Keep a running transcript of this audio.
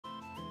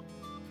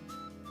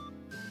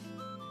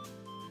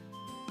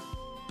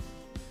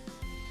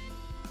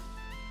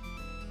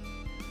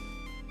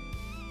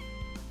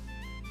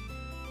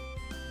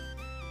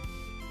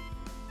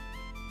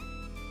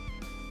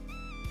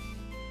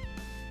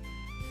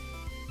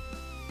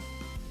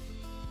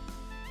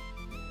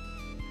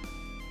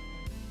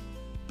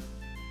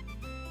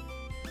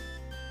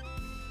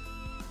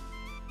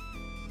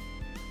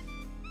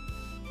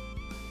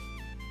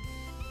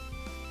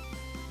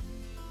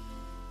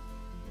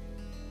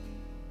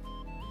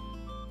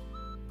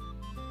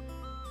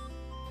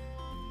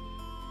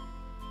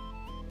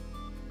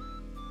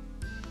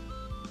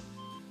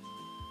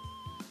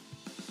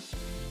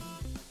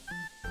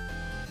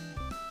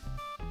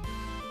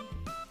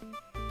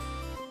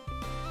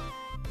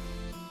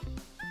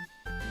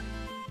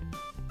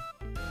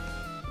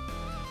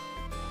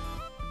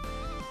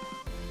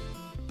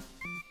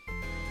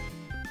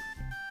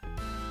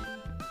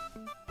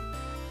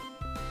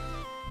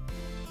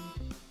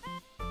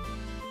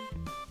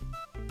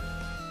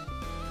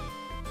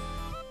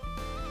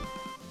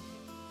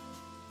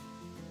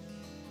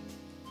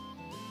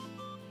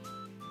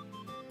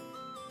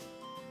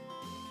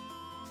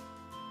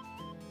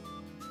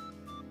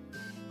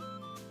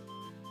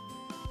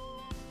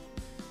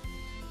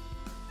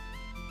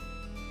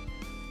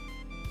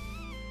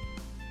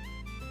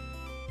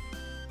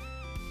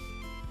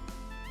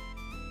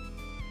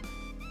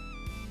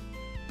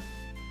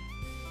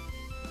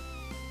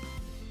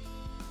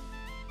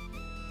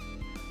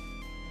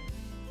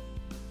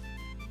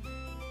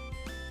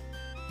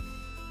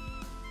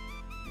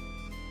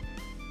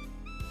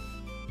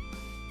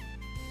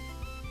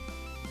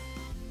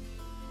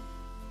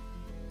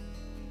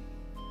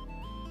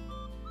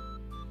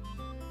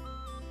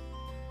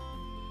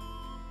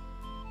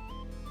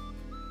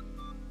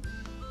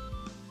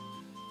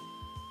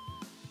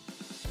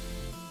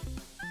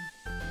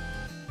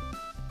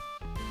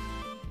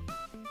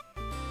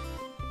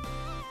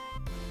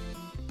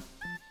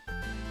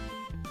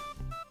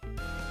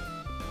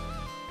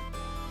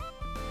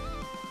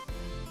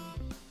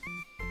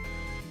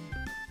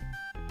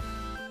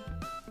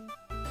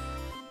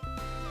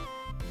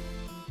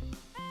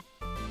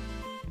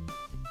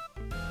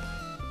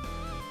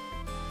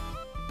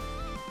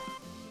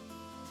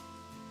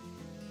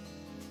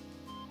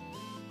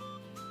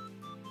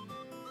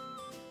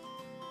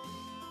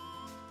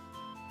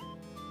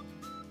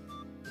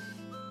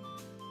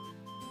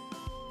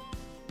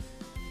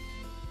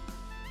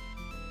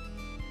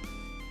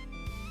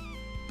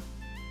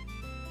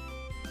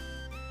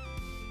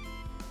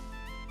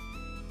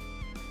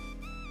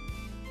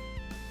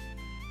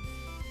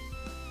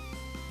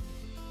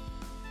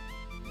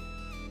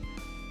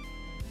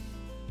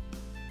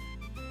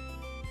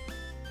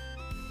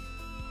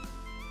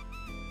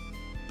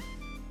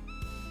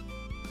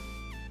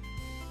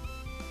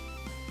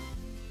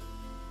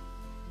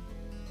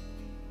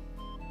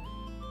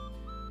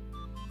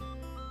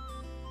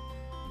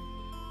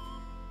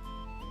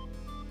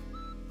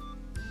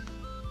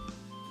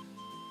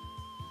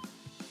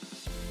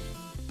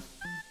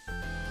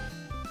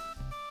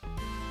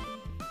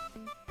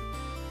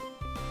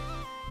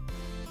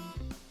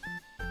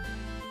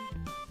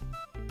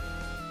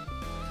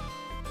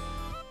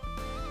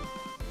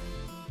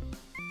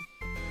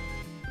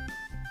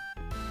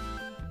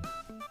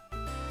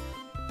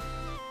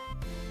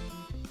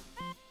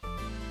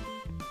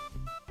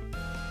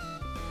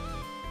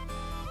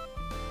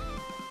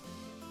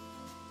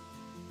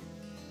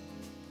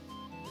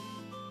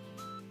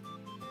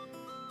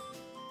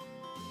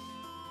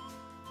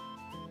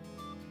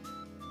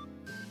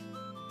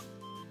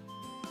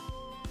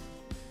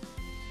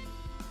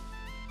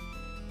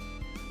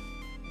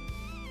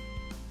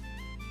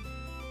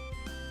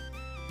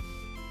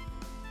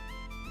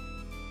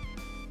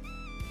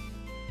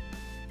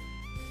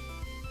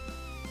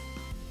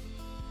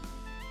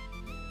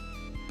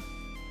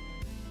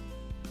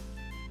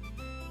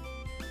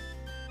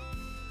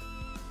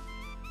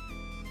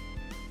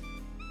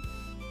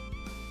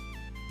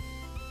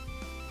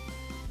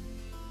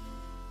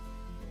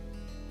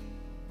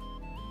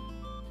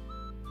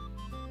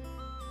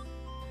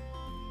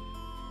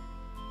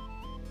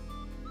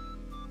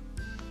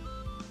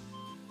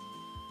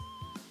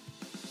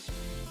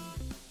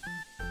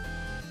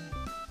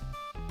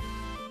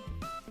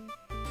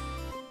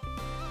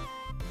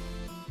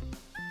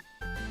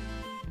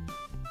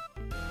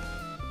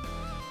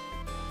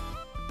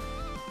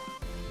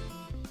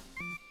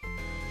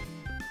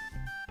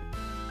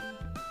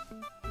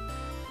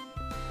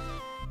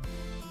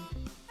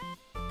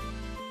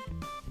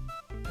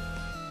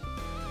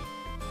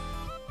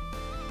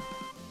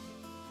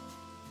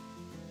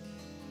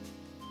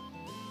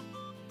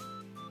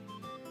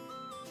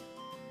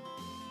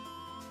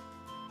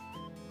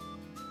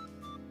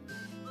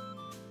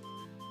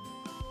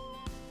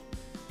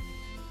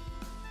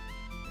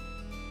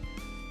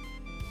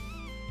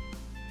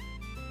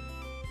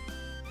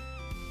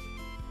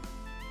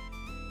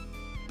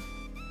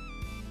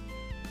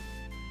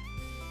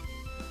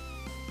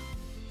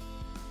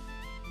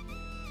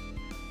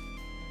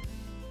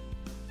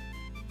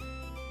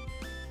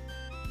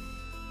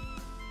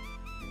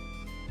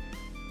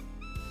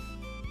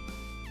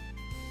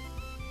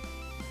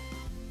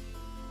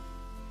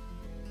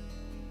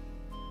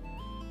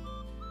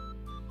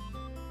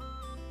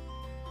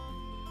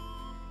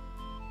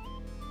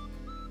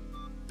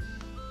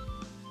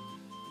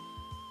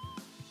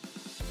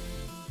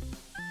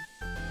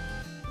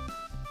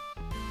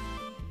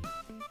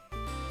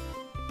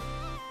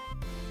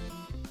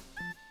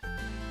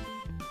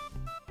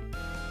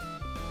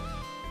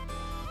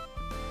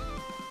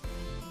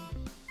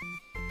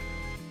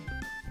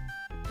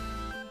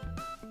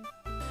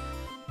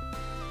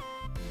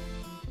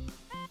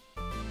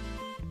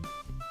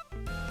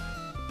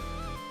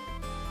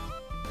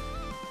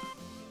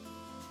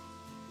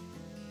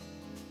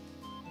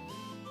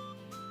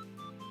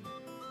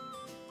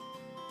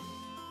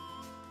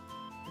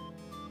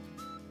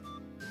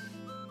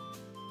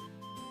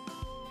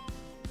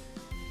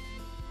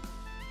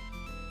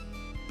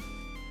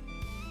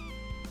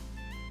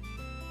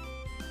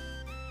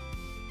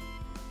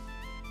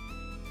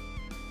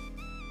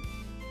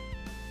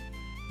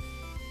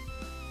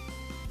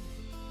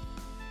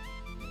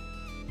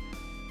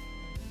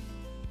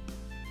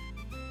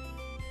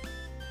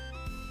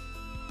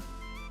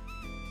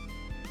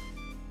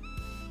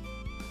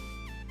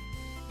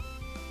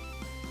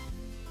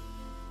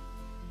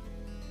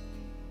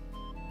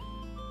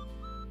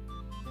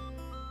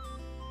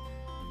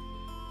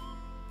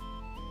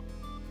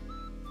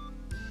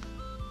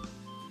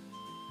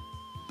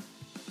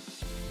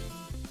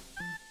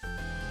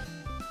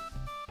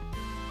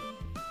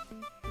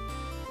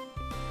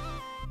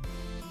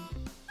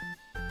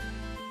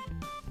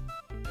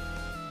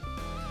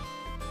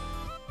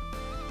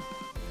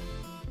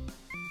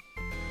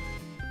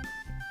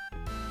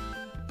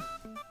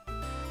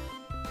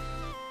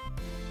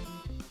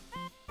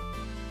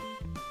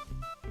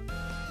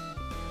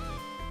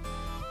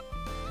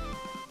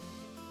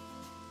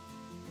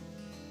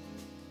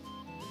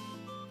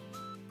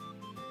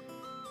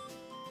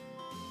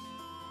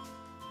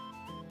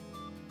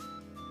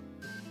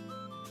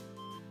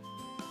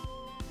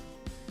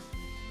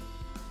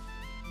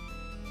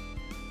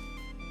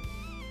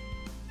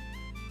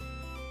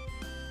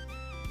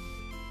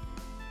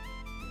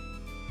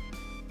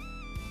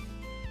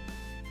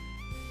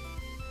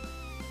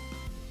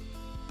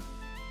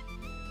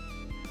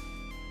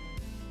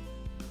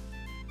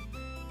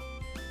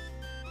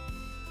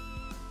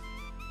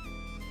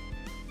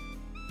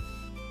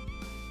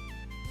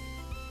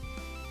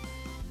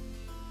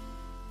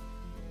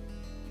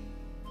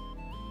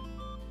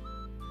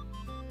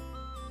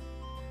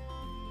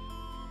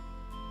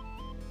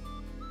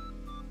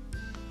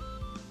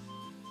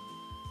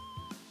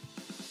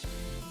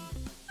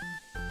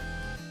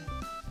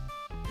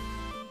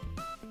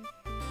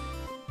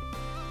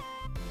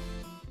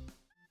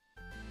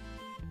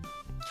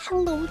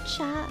Hello,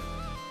 chat.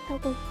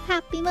 Hello.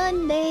 Happy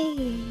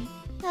Monday.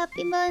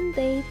 Happy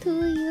Monday to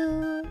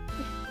you.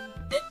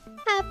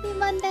 Happy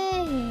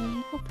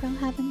Monday. Hope I'm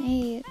having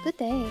a good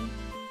day.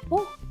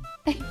 Oh.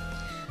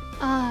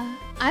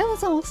 I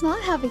was almost not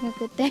having a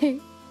good day.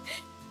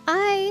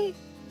 I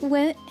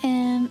went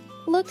and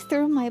looked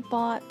through my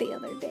bot the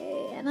other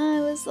day and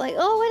I was like,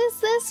 oh, what is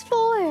this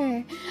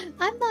for?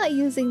 I'm not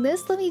using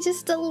this. Let me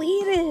just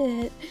delete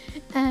it.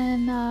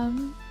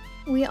 And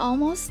we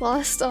almost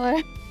lost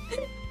our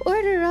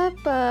order up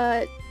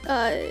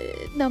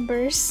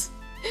numbers.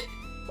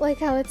 Like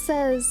how it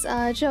says,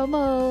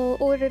 Jomo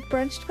ordered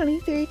brunch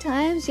 23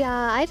 times.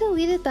 Yeah, I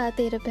deleted that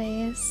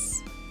database.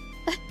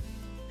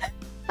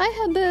 I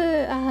had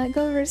to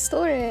go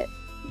restore it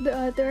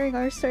during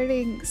our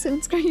starting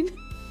soon screen.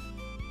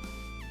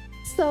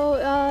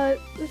 So,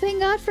 thank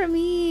God for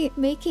me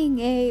making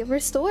a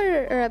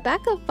restore or a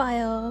backup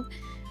file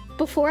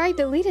before I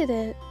deleted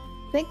it.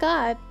 Thank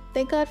God.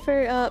 Thank God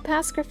for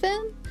past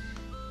Griffin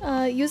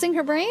using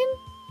her brain.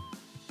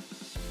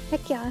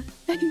 Heck yeah.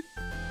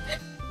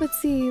 Let's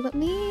see, let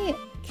me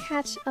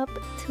catch up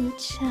to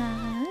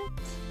chat.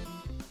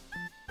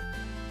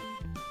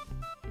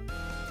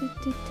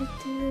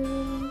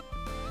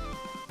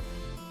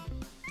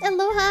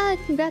 Aloha!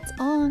 Congrats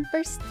on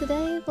first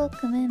today.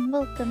 Welcome in,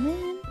 welcome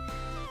in.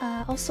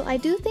 Also, I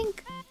do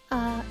think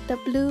the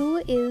blue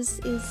is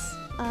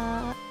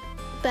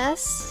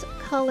best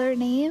color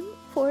name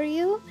for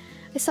you.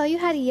 I saw you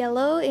had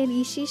yellow in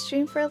Ishi's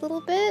stream for a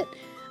little bit.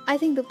 I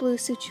think the blue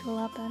suits you a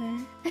lot better.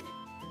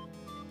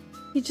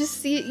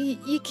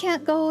 You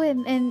can't go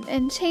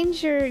and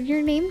change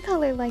your name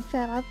color like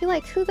that. I'll be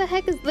like, who the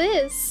heck is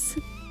this?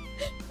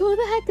 Who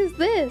the heck is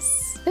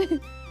this?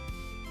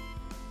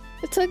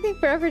 It took me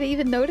forever to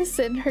even notice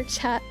it in her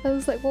chat. I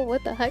was like, well,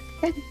 what the heck?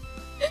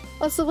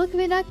 Also, welcome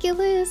in,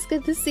 Oculus.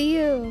 Good to see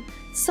you.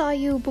 Saw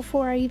you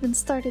before I even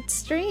started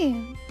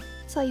stream.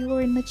 Saw you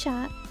were in the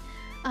chat.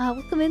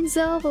 Welcome in,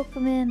 Zoe.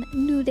 Welcome in,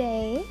 New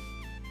Day.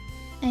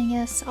 And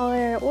yes,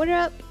 our order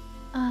up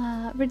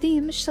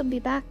redeem should be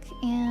back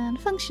and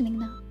functioning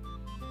now.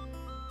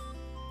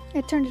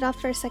 I turned it off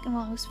for a second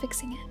while I was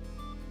fixing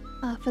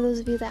it. For those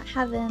of you that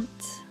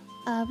haven't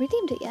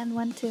redeemed it yet and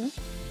want to.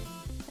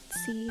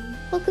 Let's see.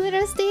 Welcome in,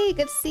 Rusty!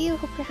 Good to see you.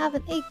 Hope you're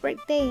having a great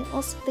day.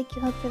 Also, thank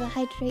you, Hug, for the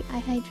hydrate.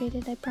 I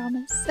hydrated, I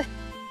promise.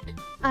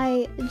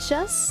 I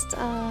just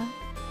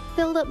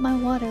filled up my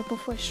water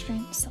before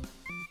stream, so.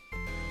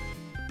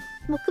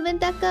 Welcome in,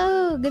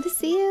 Deco! Good to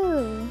see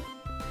you!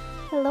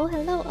 Hello,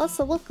 hello.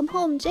 Also, welcome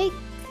home, Jake.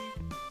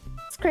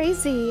 It's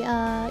crazy.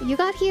 You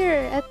got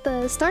here at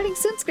the starting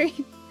soon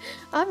screen.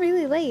 I'm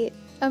really late.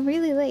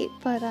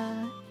 But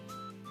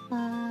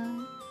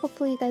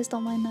hopefully you guys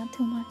don't mind that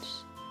too much.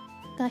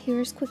 Got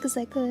here as quick as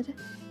I could.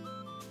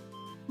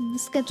 And the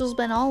schedule's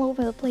been all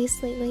over the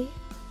place lately.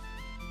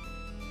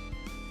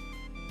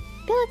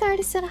 I feel like I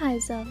already said hi,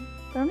 Zoe,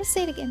 but I'm gonna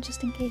say it again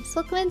just in case.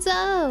 Welcome in,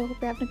 Zoe. Hope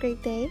you're having a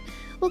great day.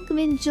 Welcome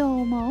in,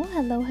 Jomo.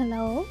 Hello,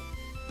 hello.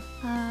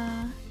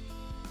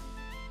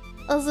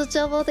 Also,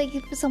 Jomo, thank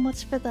you so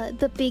much for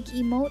the big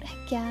emote.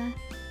 Heck yeah.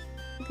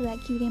 Look at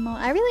that cute emote.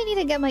 I really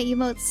need to get my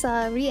emotes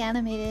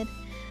reanimated.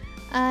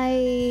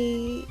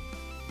 I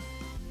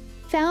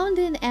found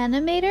an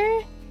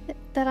animator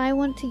that I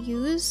want to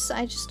use.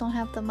 I just don't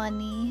have the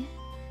money.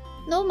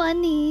 No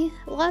money.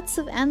 Lots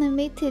of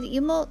animated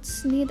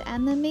emotes need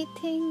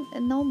animating.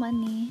 No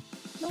money.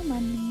 No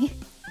money.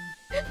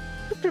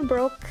 Super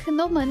broke.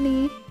 No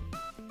money.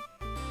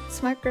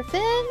 Smart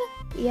Griffin?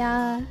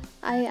 Yeah,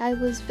 I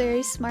was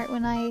very smart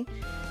when I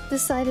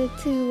decided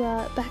to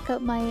back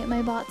up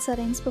my bot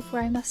settings before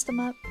I messed them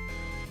up.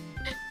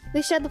 At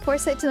least you had the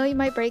foresight to know you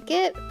might break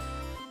it.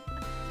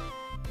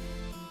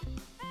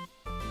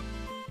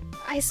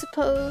 I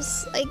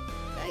suppose, I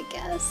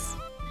guess.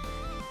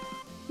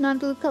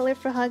 Non-blue color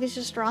for Hug is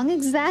just wrong.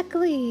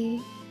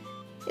 Exactly!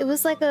 It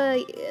was like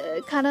a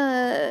kind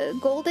of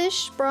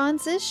goldish,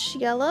 bronzish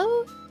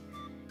yellow.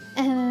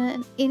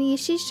 And in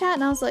Ishi's chat,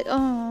 and I was like,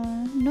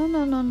 oh,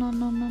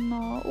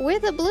 no.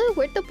 Where'd the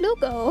blue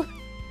go?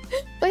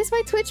 Why is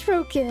my Twitch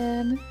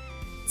broken?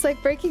 It's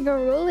like breaking a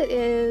rule, it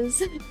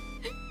is.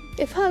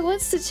 If Hug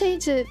wants to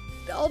change it,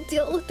 I'll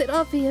deal with it,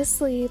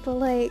 obviously, but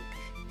like...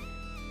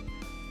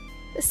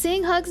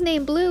 Seeing Hug's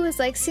name blue is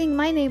like seeing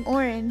my name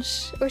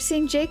orange, or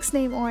seeing Jake's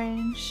name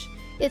orange.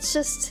 It's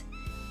just...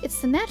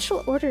 It's the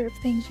natural order of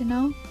things, you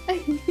know?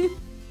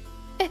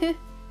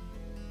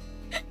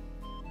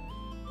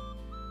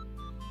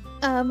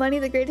 Money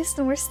the greatest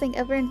and worst thing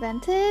ever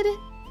invented?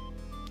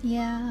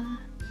 Yeah.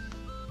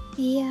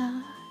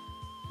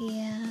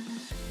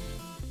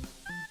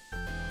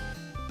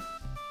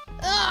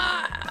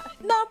 Ah!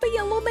 Not the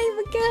yellow name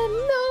again!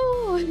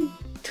 No!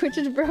 Twitch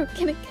is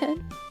broken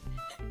again.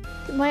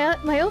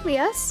 My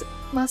OBS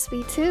must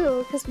be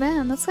too, because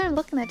man, that's why I'm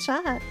looking at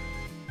chat.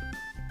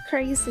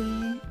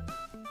 Crazy.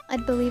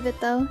 I'd believe it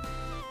though.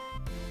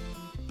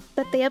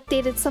 That they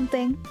updated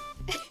something.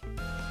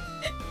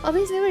 All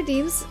these new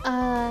redeems,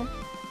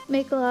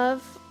 make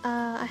love.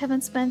 I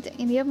haven't spent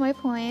any of my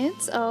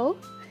points. Oh.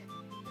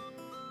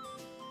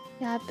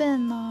 Yeah, I've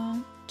been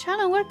trying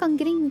to work on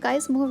getting you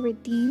guys more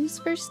redeems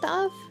for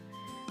stuff.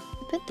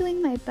 I've been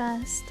doing my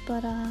best,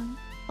 but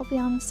I'll be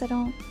honest, I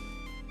don't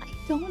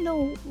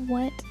know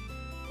what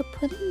to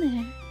put in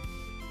there.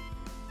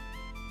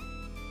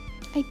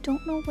 I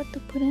don't know what to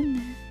put in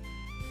there.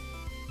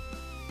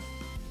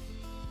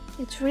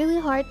 It's really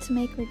hard to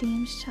make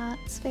redeems, chat.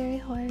 It's very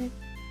hard.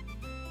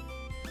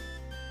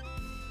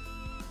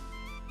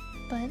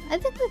 But I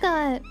think we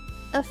got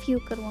a few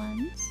good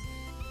ones.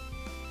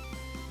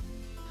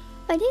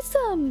 I need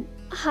some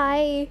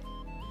high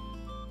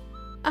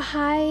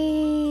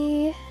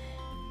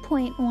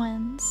point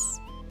ones.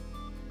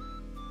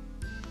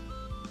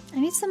 I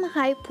need some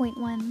high point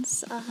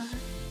ones.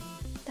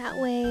 That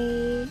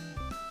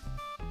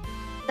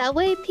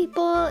way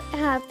people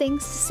have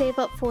things to save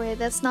up for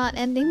that's not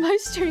ending my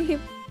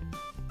stream.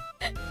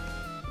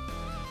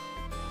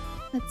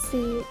 Let's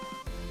see.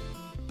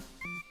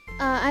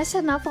 I just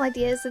had an awful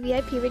idea. Is the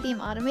VIP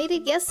redeem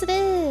automated? Yes, it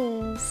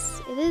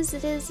is. It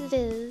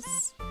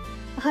is.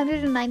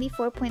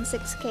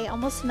 194.6k,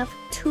 almost enough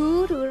for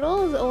 2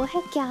 doodles. Oh,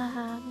 heck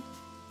yeah.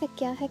 Heck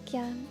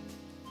yeah.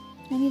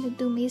 I need to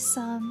do me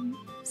some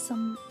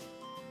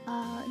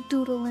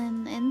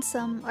doodling and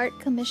some art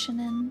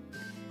commissioning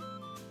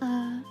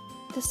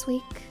this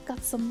week.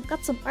 Got some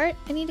art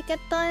I need to get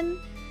done.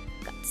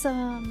 Got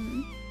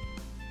some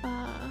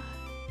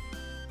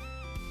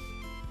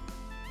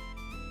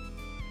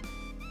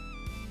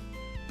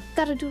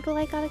got a doodle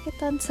I gotta get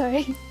done.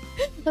 Sorry.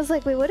 I was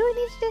like, wait, what do I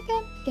need to do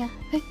again? Yeah.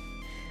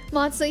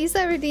 Mods, so you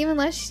said redeem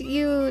unless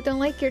you don't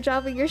like your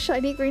job at your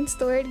shiny green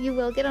store, you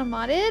will get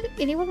unmodded.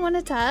 Anyone want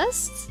to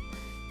test?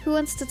 Who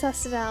wants to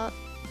test it out?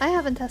 I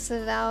haven't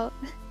tested it out.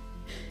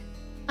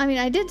 I mean,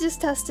 I did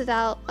just test it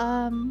out,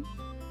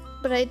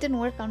 but it didn't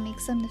work on me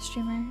because I'm the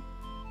streamer.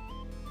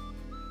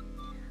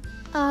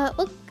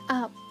 Look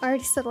up. I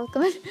already said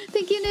welcome.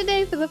 Thank you,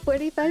 Nene, for the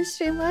 45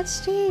 stream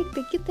last streak.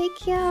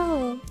 Thank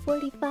you.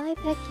 45,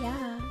 heck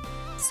yeah.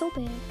 So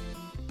big.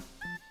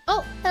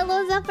 Oh,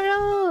 hello,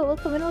 Zafiro!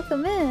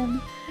 Welcome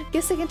in.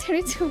 Guess I can turn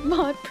into a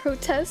mod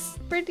protest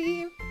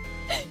redeem.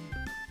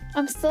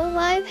 I'm still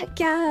alive? Heck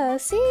yeah,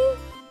 see?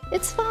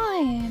 It's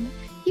fine.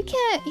 You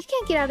can't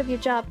get out of your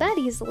job that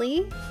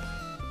easily.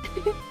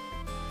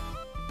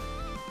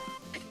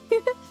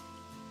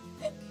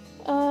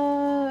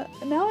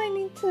 Now I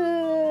need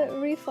to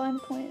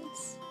refund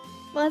points.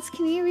 Mods,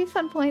 can you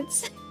refund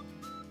points?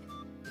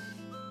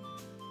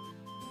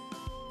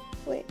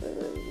 Wait.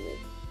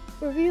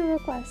 Review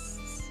requests.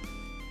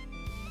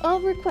 All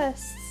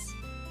requests.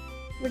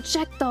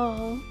 Reject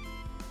all.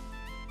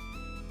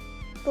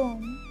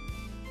 Boom.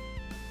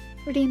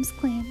 Redeems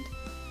claimed.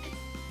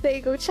 There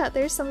you go, chat.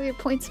 There's some of your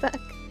points back.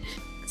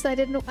 Cause I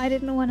didn't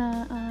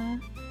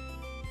wanna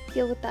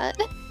deal with that.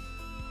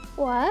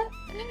 What?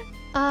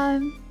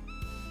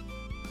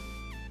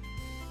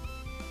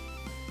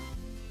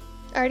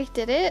 I already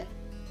did it.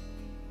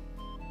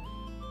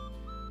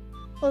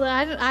 Well,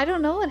 I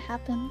don't know what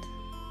happened.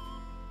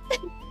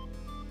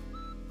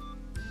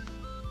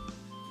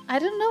 I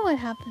don't know what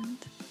happened.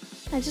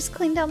 I just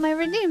cleaned out my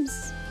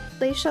redeems.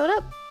 They showed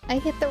up. I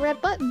hit the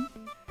red button.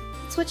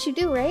 That's what you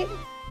do, right?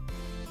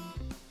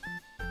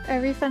 I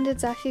refunded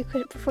Zach. You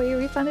quit before you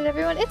refunded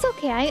everyone. It's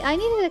okay. I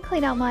needed to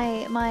clean out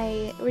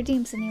my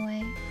redeems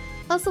anyway.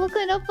 Also,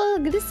 welcome to Opal.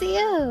 Good to see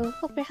you.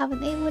 Hope you're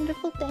having a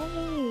wonderful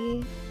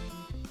day.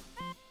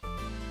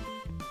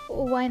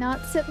 Why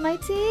not sip my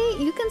tea?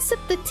 You can sip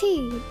the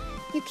tea.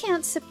 You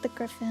can't sip the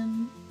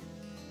Griffin.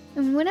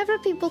 And whenever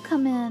people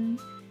come in,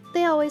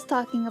 they always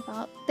talk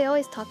about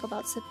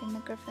sipping the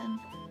Griffin.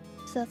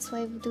 So that's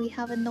why we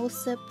have a no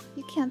sip.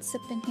 You can't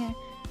sip in here.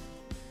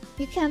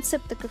 You can't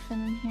sip the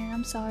Griffin in here.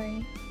 I'm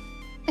sorry.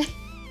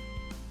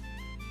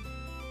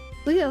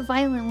 We get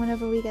violent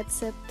whenever we get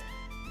sipped.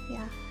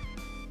 Yeah.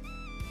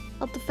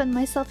 I'll defend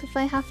myself if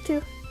I have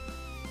to.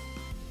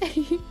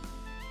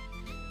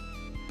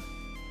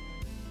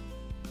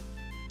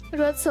 What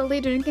about Sully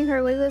drinking her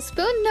away with a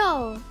spoon?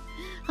 No!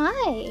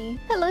 Hi!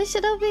 Hello,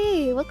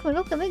 Shinobi! Welcome,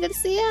 good to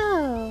see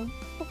you!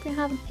 Hope you're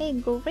having a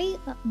great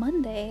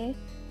Monday.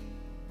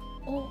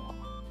 Oh.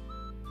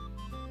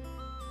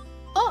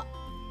 Oh!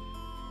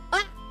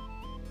 Ah!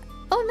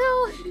 Oh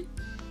no!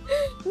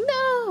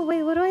 No!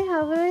 Wait, what do I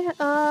have?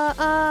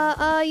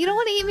 You don't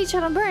want to eat me,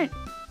 Chad. I'm burnt!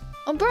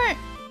 I'm burnt!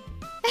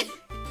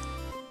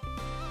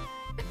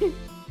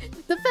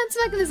 Defense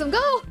mechanism,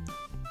 go!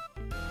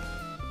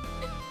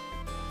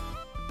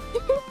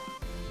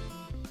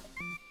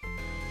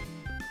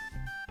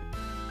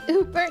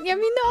 Ooh, burnt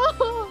yummy,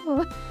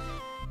 no!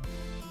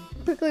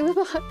 Quickly with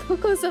the hot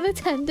cocos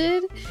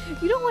unattended.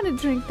 You don't want to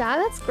drink that,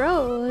 that's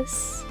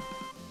gross.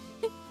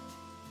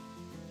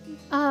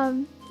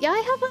 Yeah, I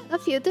have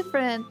a few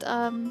different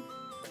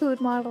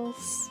food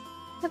models.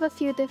 I have a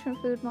few different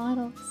food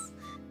models.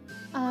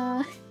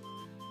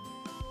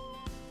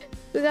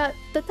 We got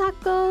the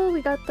taco,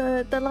 we got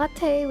the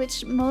latte,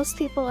 which most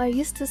people are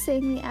used to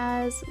seeing me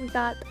as. We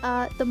got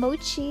the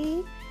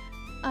mochi.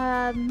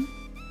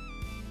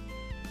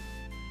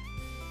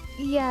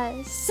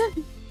 Yes.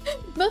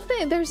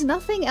 Nothing, there's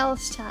nothing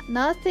else, chat.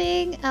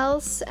 Nothing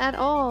else at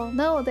all.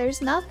 No,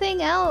 there's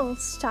nothing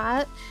else,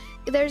 chat.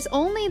 There's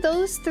only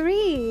those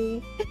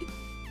three.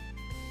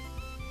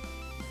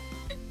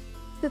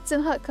 It's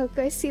in hot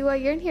cocoa. I see why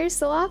you're in here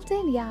so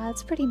often. Yeah,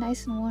 it's pretty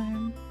nice and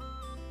warm.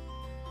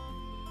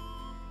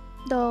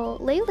 Though,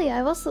 lately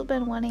I've also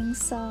been wanting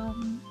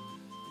some...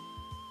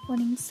 there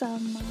we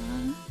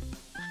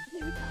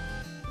go.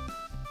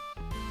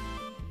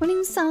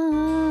 Wanting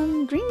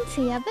some green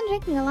tea. I've been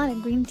drinking a lot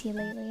of green tea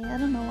lately. I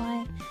don't know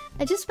why.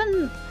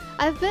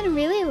 I've been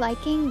really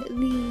liking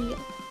the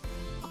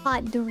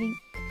hot drink.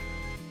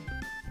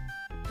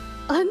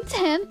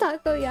 Untanned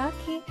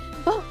takoyaki.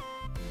 Oh!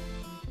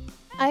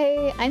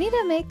 I need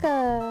to make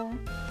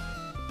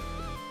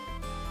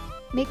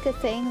a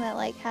thing that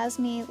like has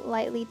me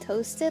lightly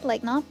toasted,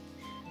 like not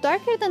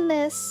darker than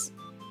this,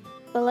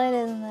 but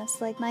lighter than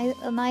this, like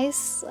a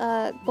nice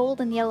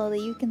golden yellow that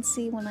you can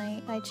see when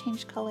I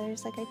change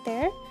colors, like right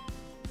there,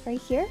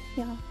 right here,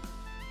 yeah.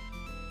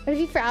 But if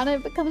you frown,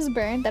 it becomes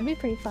burned. That'd be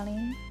pretty funny.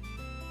 And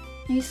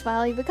you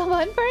smile, you become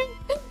unburned.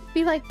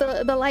 Be like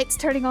the lights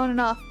turning on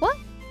and off. What?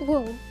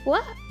 Whoa!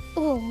 What?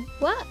 Whoa!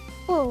 What?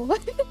 Whoa!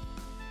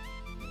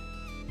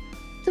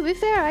 To be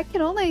fair, I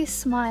can only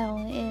smile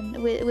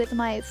with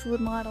my food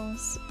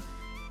models.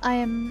 I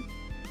am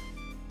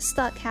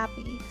stuck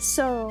happy,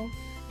 so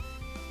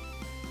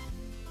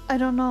I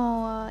don't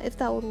know if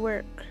that would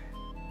work.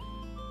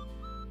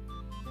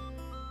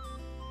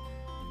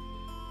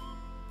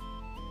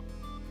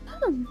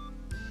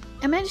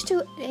 I managed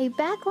to a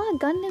backlog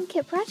Gundam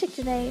kit project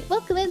today.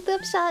 Welcome in,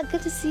 Thumbshot.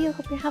 Good to see you.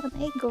 Hope you're having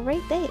a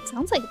great day. It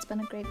sounds like it's been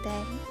a great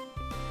day.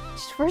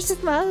 Just first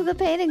smile of the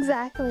pain,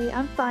 exactly.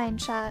 I'm fine,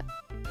 chat.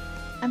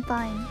 I'm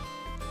fine.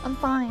 I'm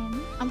fine.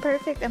 I'm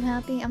perfect. I'm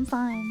happy. I'm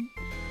fine.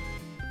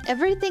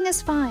 Everything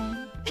is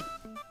fine.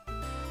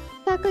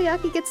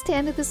 Takoyaki gets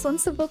tanned with this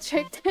sensible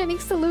trick tanning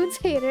saloons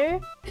hater.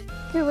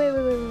 Here,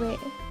 wait.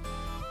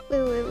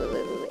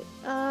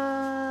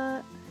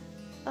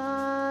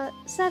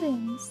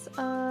 Settings.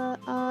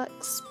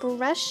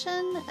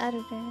 Expression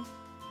editor.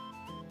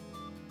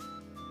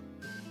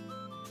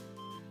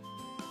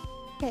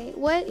 Okay,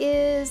 what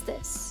is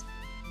this?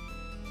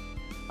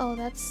 Oh,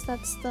 that's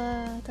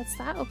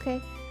that?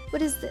 Okay.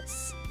 What is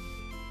this?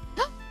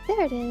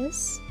 There it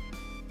is.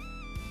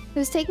 It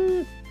was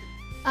taking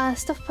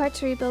stuff apart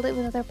to rebuild it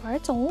with other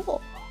parts.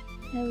 Oh,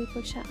 there we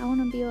go, chat. I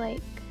want to be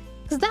like...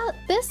 Cause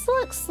this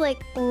looks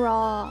like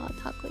raw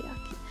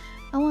takoyaki.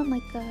 I want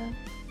like a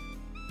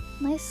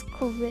nice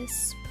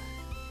crisp.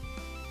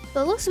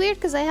 But it looks weird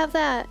because I have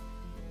that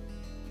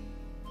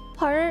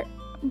part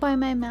by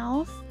my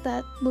mouth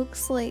that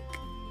looks like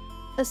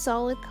a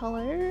solid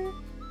color.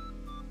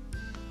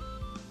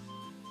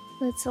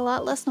 It's a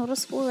lot less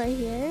noticeable right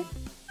here.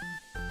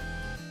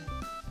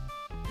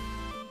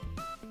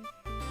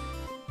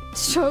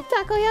 Stroke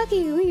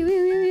takoyaki!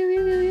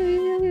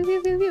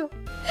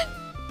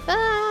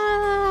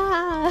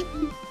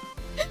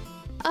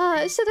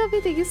 Shinobi,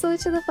 thank you so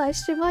much for the 5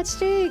 stream watch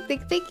streak!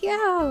 Thank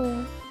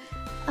you!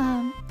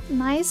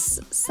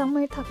 Nice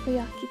summer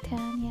takoyaki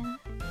tan, yeah.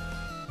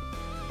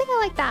 I think I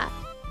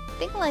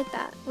like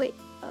that. Wait,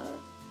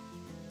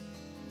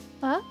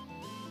 huh?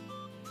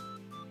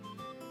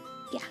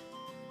 Yeah.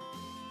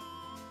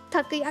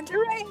 Takoyaki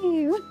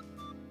rave!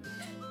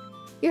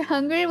 You're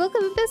hungry?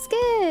 Welcome,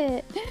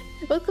 Biscuit!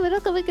 Welcome,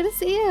 good to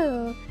see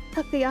you!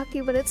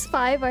 Takoyaki, but it's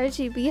 5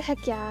 RGB,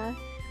 heck yeah.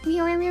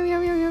 Meow meow meow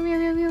meow meow meow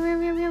meow meow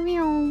meow meow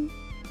meow.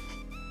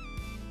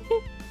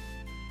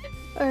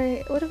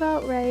 Alright, what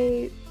about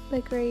right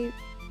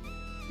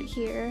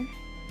here?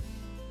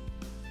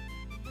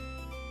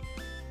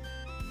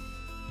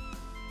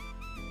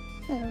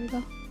 There we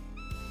go.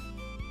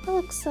 That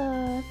looks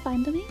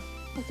fine to me,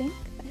 I think.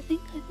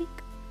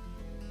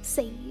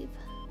 Save.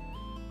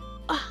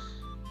 Ah.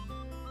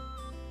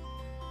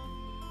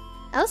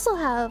 I also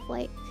have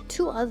like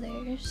 2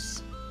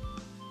 others.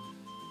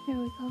 There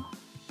we go.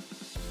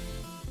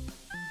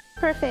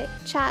 Perfect,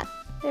 chat.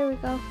 There we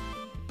go.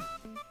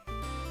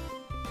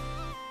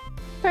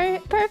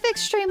 Perfect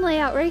stream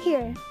layout right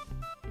here.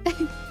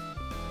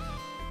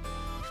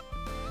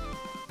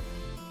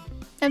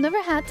 I've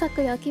never had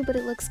takoyaki, but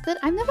it looks good.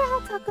 I've never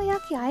had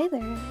takoyaki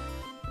either.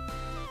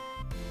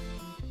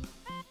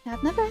 Yeah,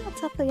 I've never had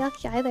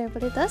takoyaki either,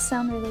 but it does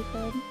sound really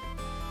good.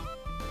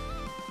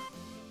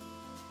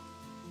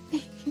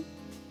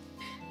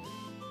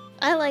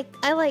 I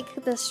like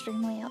this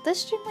stream layout.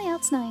 This stream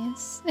layout's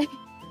nice.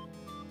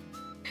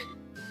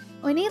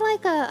 We need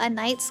like a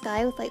night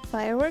sky with like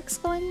fireworks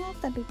going off.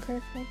 That'd be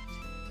perfect.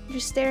 You're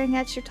staring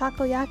at your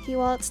takoyaki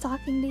while it's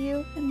talking to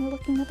you, and you're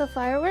looking at the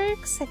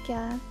fireworks. Heck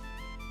yeah.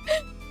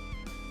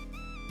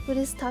 What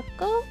is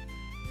taco?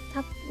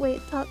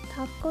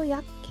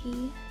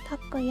 Takoyaki.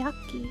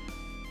 Takoyaki.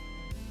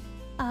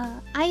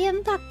 I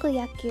am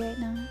takoyaki right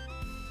now.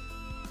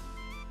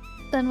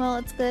 Then while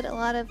it's good, a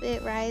lot of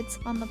it rides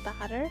on the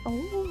batter.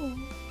 Oh.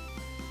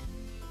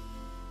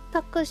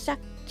 Taco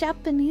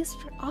Japanese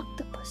for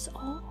octopus.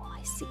 Oh,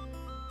 I see.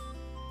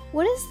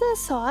 What is the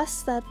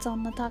sauce that's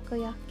on the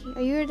takoyaki?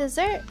 Are you a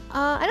dessert?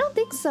 I don't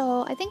think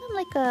so. I think I'm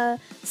like a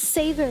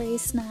savory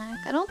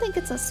snack. I don't think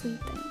it's a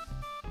sweet thing.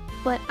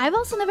 But I've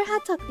also never had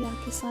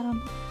takoyaki, so I don't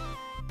know.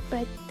 But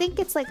I think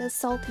it's like a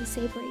salty,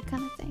 savory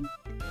kind of thing.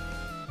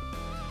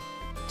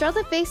 Draw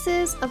the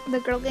faces of the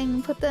girl gang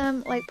and put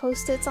them like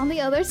post-its on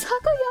the other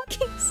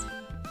takoyakis.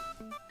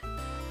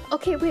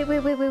 Okay, wait.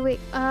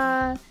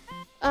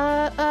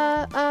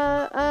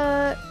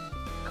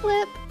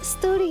 Clip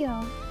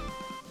Studio.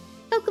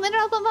 Welcome in,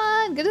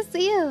 Pokemon! Good to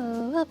see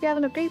you! Hope you're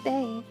having a great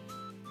day.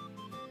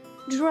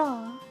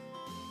 Draw.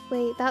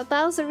 Wait, that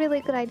was a really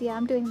good idea.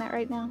 I'm doing that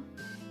right now.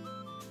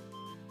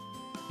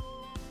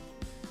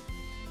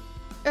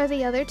 Are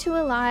the other two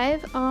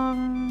alive?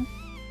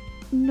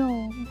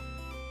 No.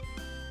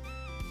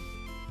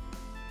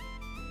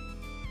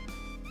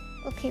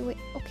 Okay, wait.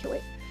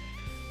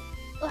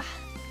 Ugh.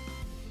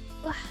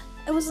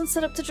 I wasn't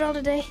set up to draw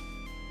today.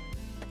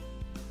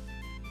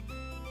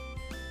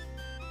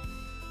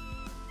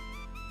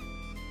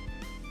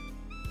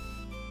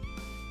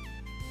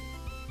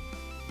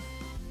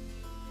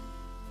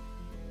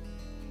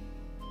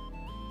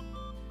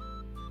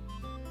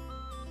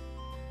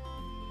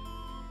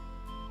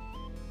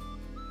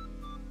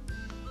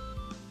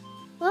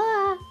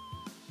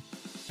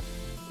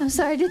 I'm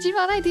sorry,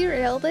 Digi-Monday, I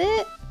derailed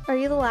it? Are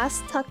you the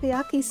last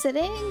takoyaki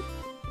sitting?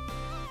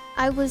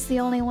 I was the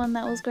only one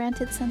that was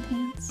granted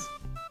sentience.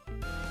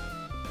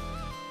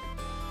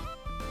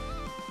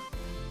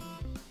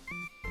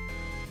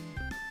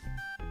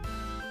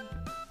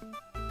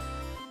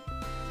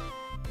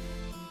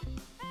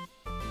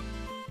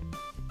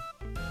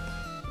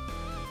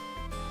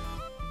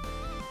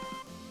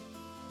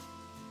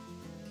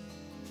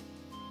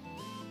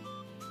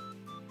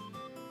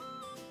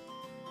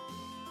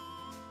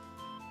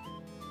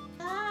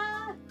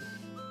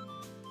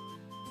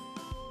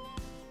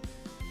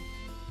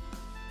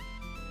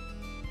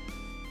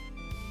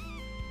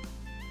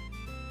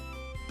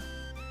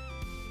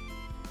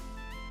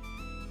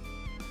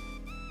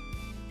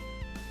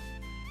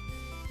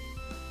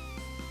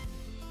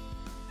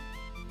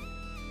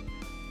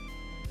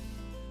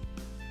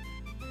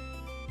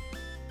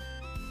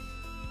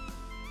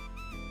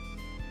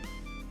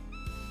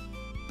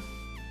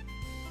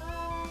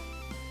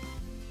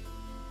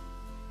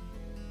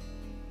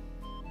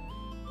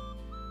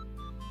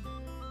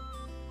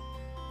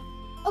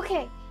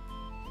 Okay.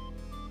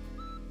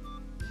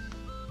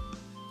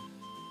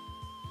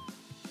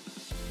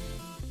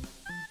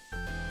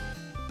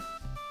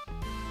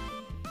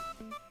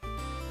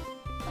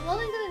 I'm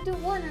only gonna do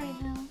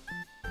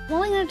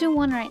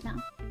one right now.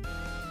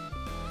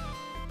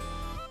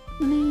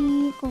 Let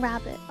me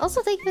grab it.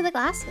 Also, thank you for the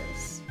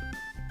glasses.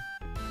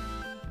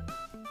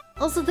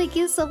 Also, thank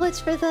you so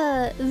much for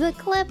the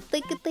clip.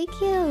 Thank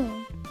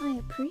you. I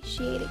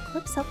appreciate it.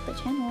 Clips help the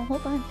channel a whole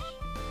bunch.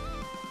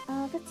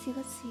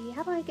 Let's see.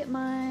 How do I get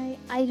my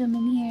item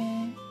in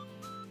here?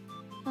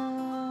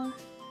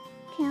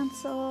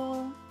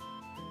 Cancel.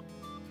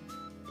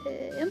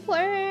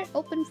 Import.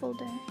 Open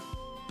folder.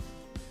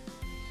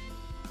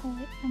 Oh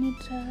wait, I need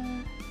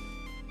to...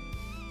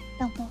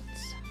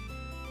 downloads.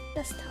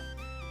 Desktop.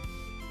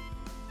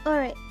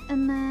 Alright,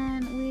 and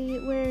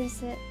then where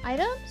is it?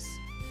 Items?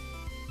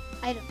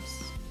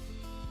 Items.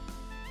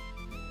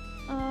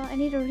 I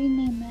need to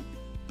rename it.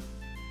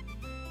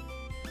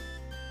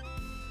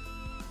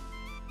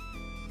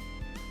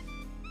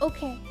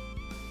 Okay.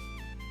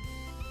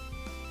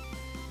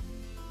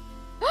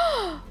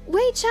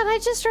 Wait, chat, I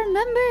just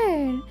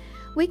remembered!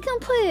 We can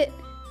put,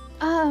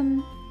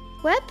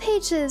 web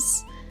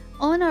pages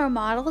on our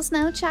models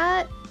now,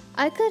 chat.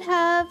 I could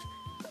have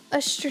a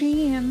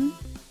stream.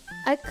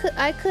 I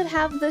could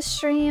have the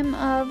stream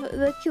of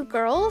the cute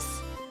girls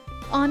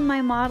on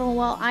my model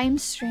while I'm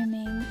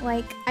streaming.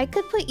 Like, I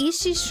could put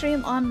Ishi's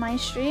stream on my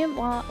stream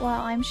while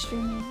I'm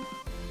streaming.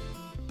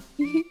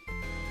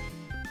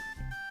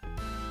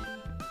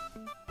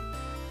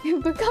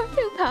 You've become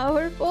too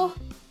powerful.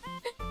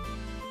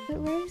 But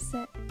where is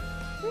it?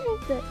 Where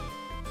is it?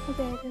 Oh,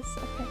 there it is.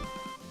 Okay.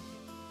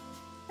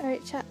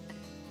 Alright, chat.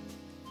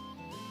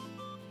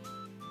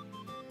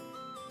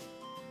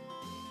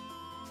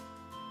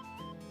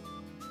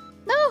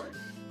 No!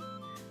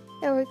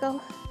 There we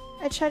go.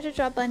 I tried to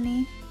draw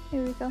Bunny.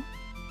 Here we go.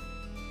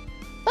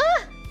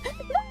 Ah!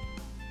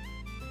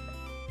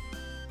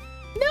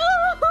 No!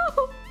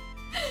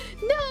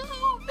 No!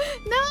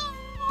 No!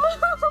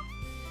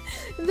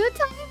 The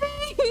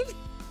timing!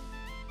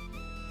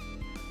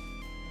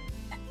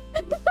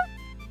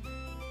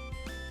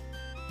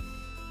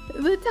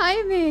 The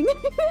timing!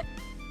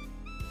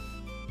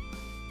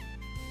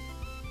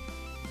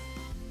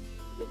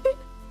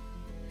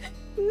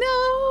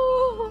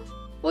 No!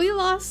 We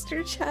lost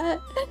her, chat.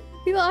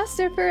 We lost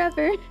her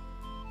forever.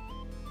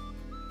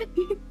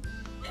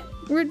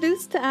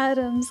 Reduced to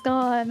atoms,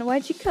 gone.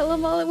 Why'd you kill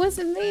them all? It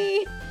wasn't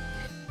me.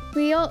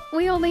 We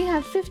only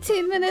have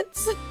 15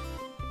 minutes.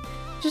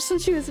 Just when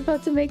she was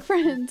about to make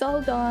friends, all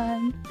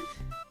gone.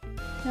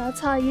 Yeah, that's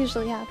how it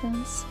usually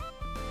happens.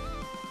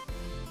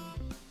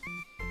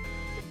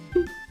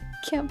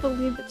 can't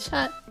believe it,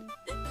 chat.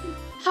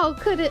 How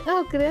could it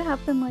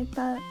happen like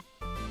that?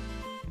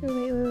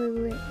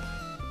 Wait.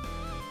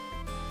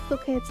 It's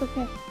okay, it's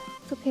okay.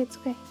 It's okay, it's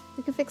okay.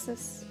 We can fix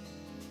this.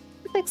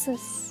 We can fix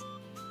this.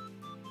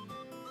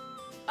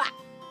 Ah!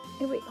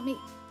 Hey, wait, let me...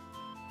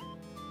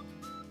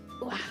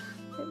 Wow.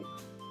 There we go.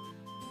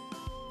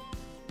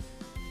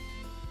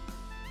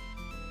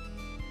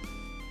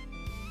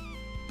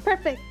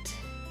 Perfect.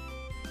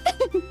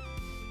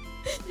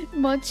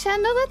 Mocha,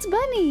 no, that's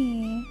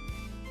Bunny.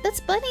 That's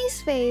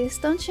Bunny's face.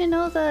 Don't you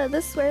know the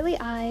swirly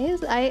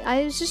eyes?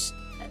 I was just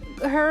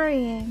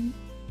hurrying.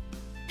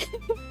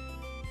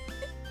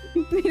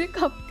 Made a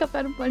cup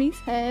out of Bunny's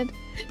head.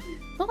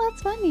 Oh,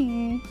 that's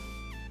funny.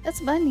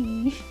 That's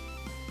Bunny.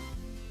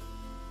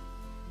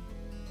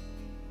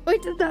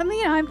 Wait, does that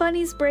mean I'm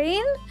Bunny's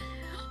brain?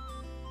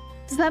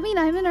 Does that mean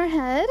I'm in her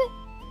head?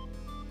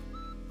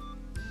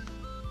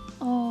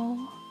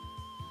 Oh.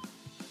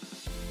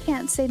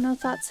 Can't say no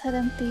thoughts head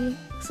empty,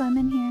 because I'm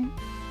in here.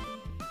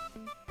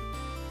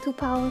 Too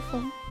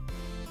powerful.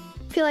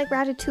 Feel like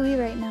Ratatouille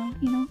right now,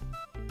 you know?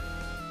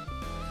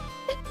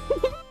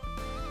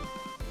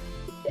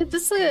 Is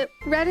this a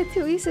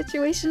Ratatouille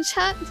situation,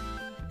 chat?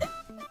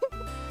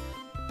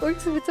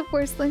 Works if it's a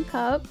porcelain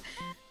cup.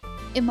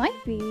 It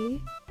might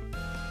be.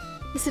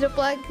 Is it a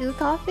black goo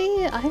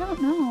coffee? I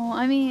don't know.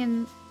 I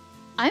mean,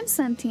 I'm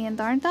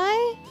sentient, aren't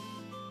I?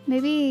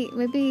 Maybe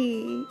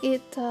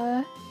it,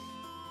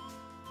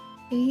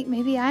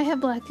 Maybe I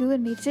have black goo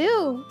in me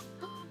too.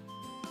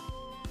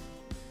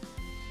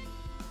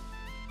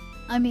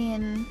 I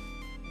mean,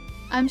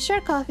 I'm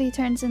sure coffee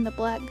turns into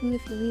black goo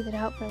if you leave it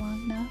out for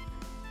long enough.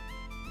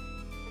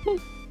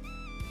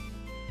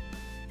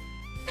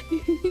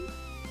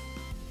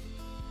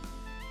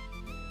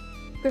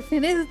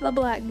 Griffin is the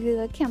black goo.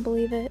 I can't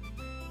believe it.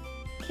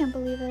 Can't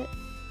believe it.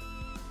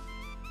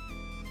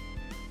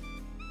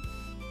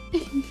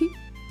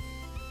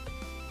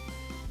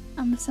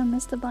 I'm gonna send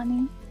this to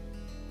Bunny.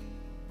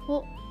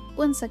 Well,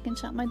 1 second,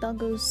 chat. My dog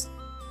goes,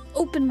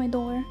 open my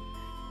door.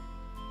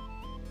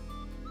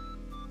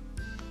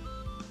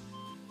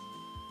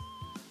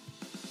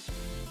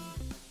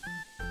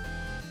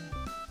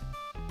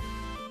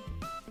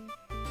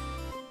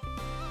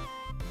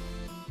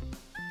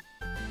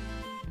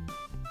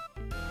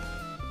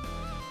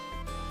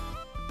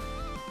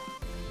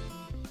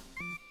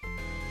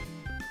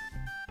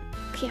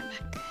 Okay, I'm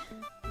back.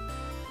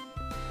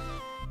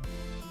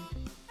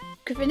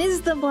 Griffin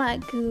is the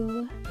black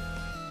goo.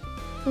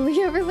 Will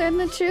we ever learn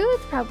the truth?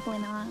 Probably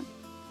not.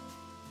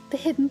 The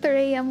hidden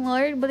 3 AM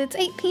lord, but it's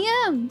 8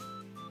 PM!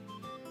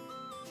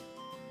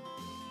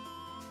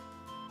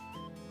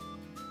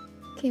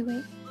 Okay,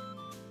 wait.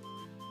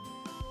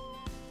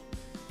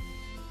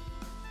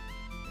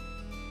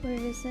 Where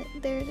is it?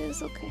 There it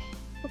is, okay.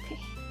 Okay.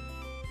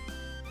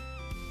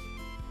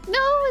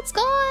 No, it's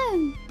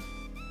gone!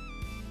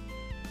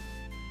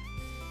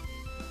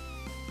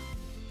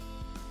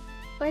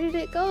 Where did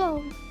it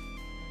go?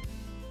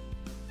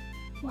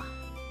 Wow.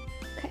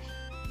 Okay.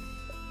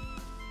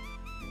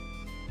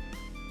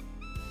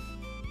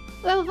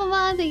 Well,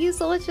 Mama, thank you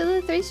so much for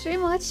the 3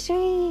 stream watch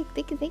streak.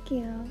 Thank you, thank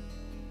you.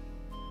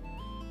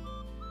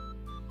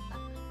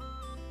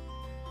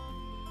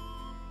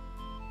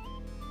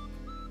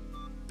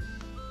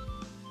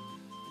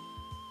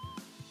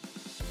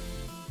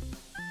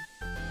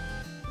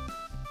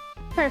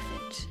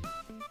 Perfect.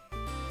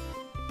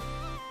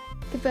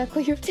 Get back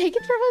what you've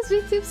taken from us,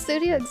 VTube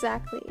Studio.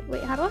 Exactly.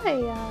 Wait, how do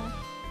I,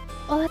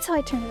 Oh, that's how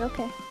I turn it.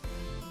 Okay.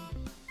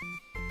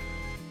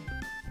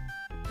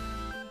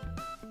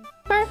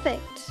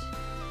 Perfect.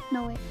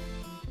 No, wait.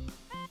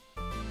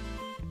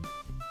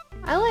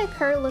 I like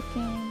her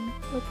looking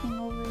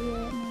over here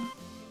at me.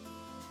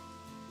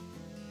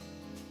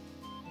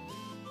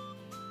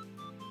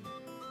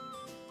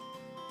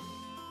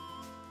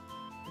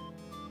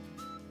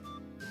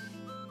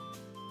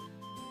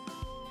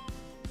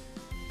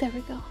 There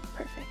we go.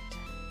 Perfect.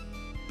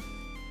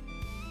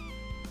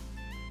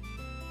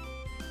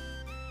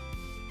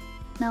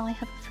 Now I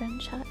have a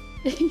friend chat.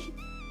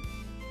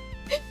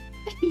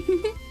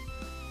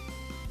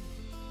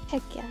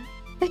 Heck yeah.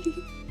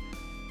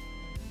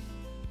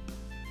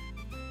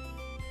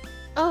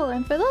 Oh,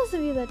 and for those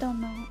of you that don't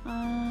know,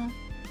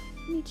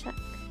 let me check.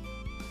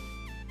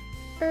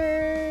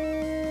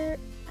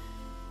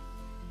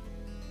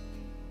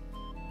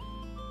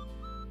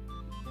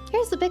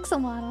 Here's the pixel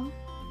model.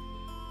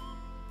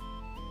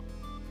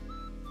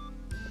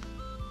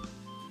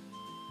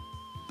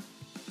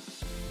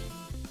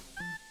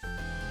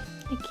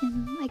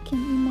 I can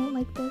emote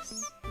like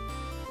this.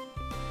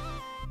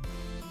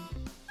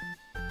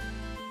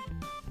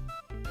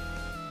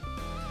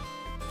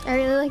 I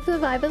really like the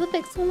vibe of the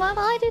pixel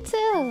model. I do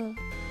too.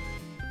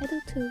 I do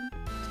too.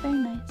 It's very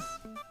nice.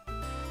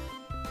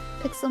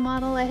 Pixel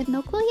model. I had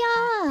no clue.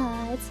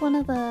 Yeah, it's one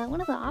of the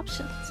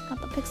options.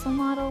 Got the pixel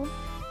model.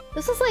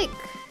 This is like,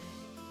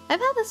 I've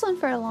had this one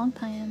for a long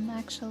time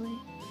actually.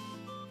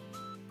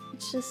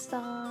 It's just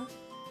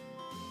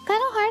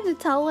Kind of hard to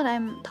tell when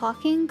I'm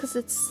talking because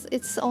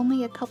it's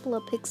only a couple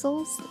of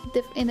pixels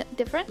in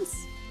difference.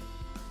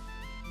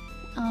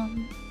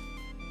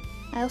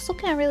 I also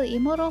can't really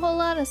emote a whole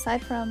lot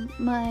aside from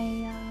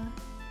my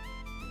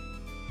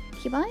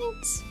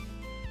keybinds.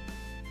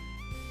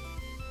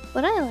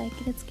 But I like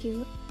it, it's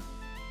cute.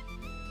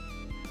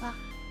 Wow.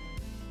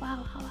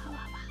 Wow, wow, wow,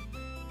 wow,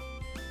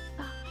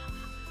 wow.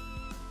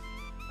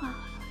 Wow, wow,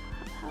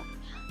 wow,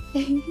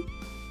 wow.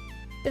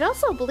 It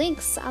also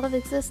blinks out of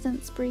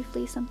existence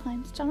briefly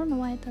sometimes, which I don't know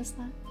why it does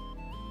that.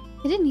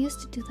 It didn't used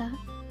to do that.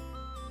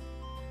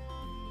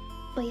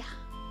 But yeah,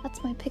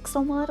 that's my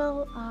pixel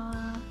model.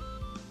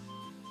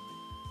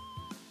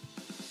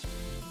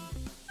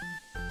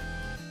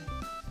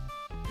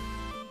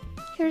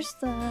 Here's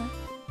the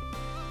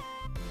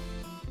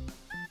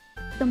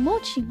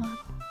mochi model.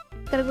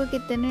 Gotta go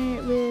get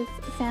dinner with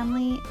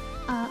family.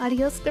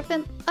 Adios,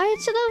 Griffin. Alright,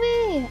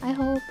 Shinobi!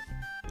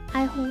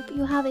 I hope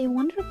you have a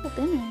wonderful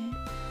dinner.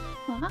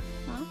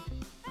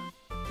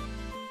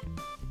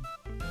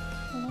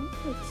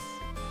 It's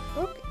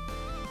broken.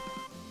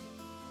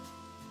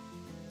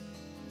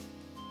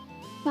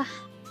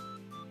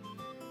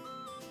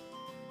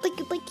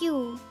 Thank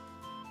you.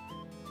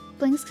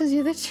 Blinks because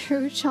you're the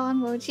true Sean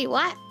Mochi.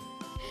 What?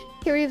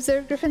 Here we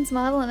observe Griffin's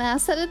model and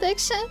asset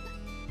addiction?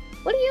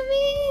 What do you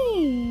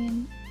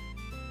mean?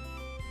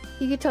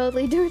 You could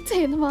totally do a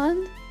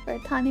Tanemon or a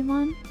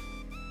Tanimon.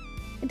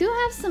 I do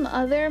have some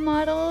other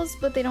models,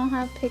 but they don't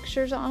have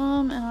pictures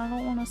on them, and I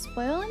don't want to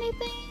spoil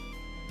anything.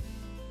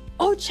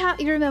 Oh, chat,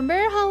 you remember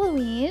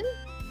Halloween?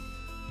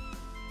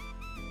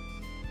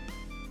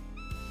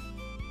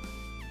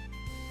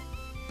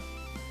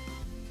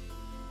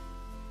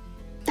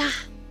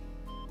 Ah.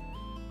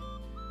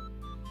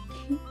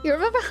 You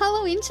remember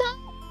Halloween, chat?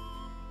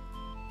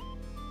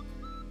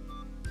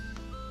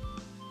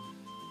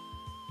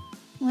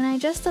 When I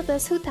dressed up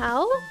as Hu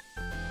Tao?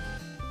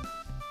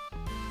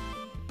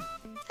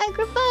 Hi,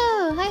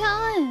 Grippo! Hi,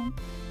 Helen!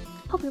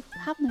 Hope you're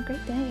having a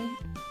great day.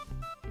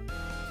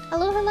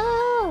 Hello,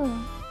 hello!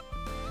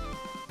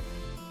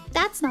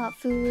 That's not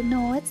food.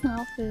 No, it's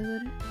not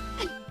food.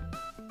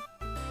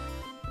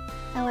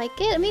 I like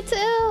it. Me too!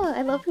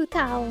 I love Hu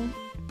Tao.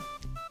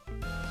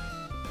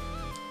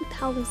 Hu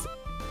Tao is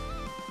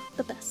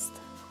the best.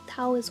 Hu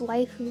Tao is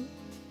waifu.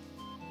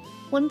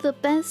 One of the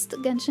best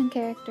Genshin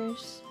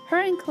characters.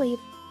 Her and Cleve.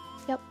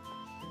 Yep.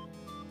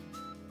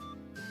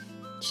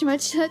 She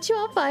might set you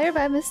on fire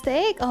by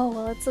mistake. Oh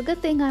well, it's a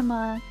good thing I'm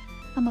a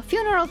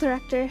funeral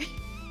director.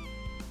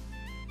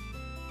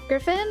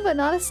 Griffin, but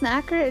not a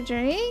snack or a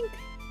drink?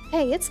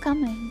 Hey, it's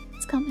coming.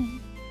 It's coming.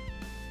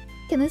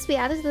 Can this be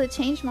added to the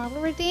change model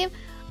redeem?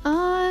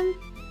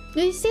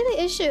 You see,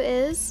 the issue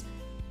is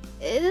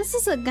this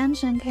is a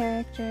Genshin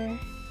character,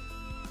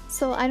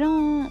 so I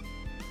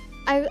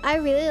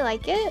really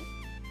like it,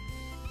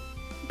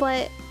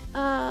 but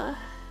I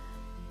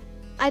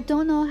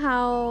don't know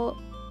how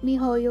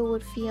MiHoYo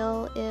would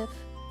feel if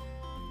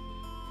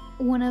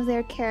one of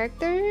their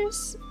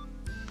characters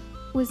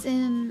was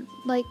in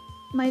like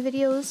my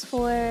videos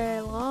for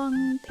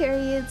long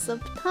periods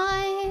of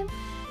time,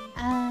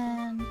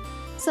 and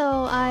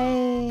so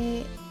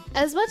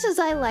as much as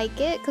I like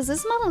it, because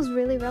this model is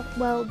really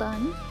well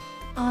done,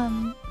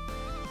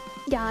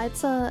 yeah,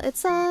 it's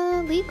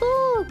a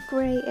legal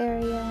gray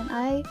area, and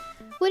I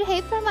would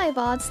hate for my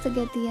VODs to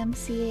get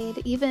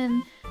DMCA'd,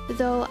 even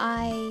though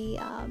I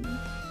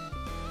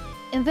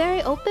am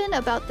very open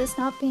about this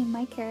not being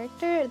my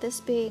character, this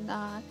being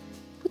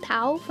Hu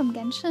Tao from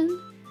Genshin.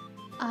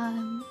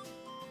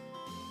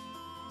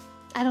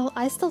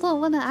 I still don't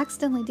want to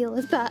accidentally deal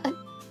with that.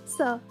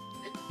 So,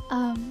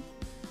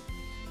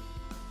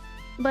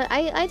 but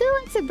I do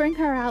like to bring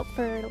her out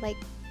for like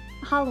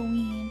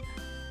Halloween,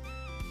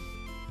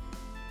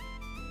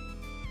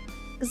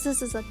 because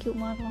this is a cute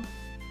model.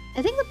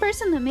 I think the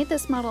person that made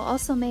this model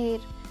also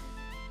made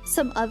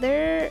some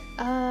other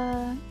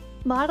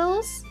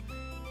models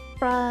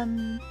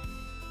from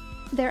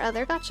their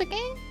other gacha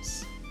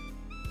games.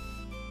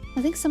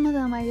 I think some of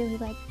them I really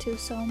like too,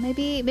 so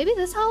maybe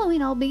this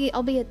Halloween I'll be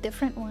a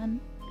different one.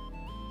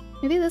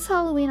 Maybe this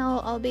Halloween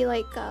I'll be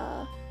like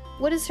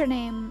what is her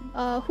name?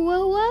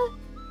 Hua?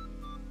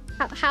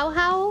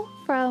 How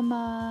from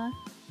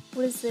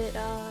what is it?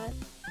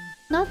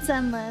 Not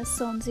Zenless,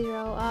 Zone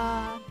Zero.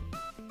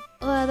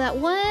 That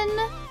one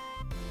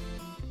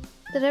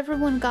that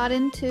everyone got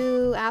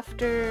into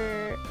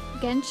after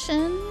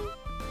Genshin.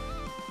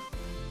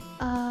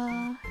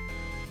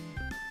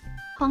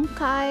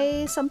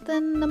 Honkai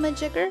something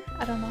Namajigger?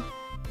 I don't know.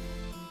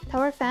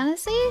 Tower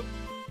Fantasy?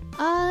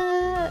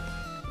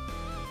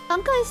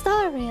 Honkai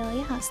Star Rail.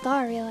 Yeah,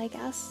 Star Rail, I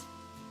guess.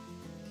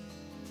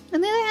 On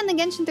the other hand, the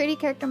Genshin 3D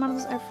character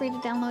models are free to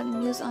download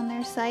and use on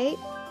their site.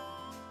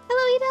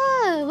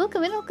 Hello, Ida!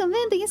 Welcome in, welcome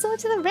in. Thank you so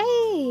much for the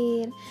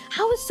raid.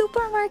 How was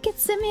Supermarket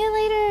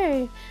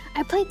Simulator?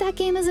 I played that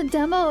game as a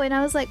demo and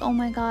I was like, oh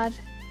my god.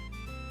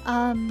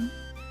 I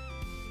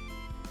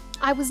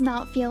was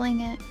not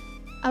feeling it.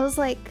 I was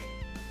like,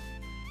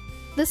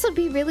 this would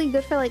be really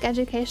good for like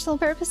educational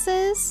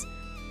purposes,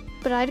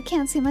 but I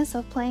can't see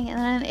myself playing it,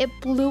 and it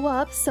blew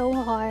up so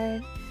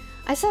hard.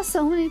 I saw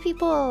so many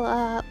people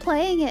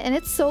playing it, and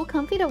it's so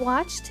comfy to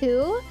watch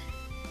too.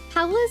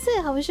 How was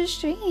it? How was your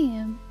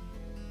stream?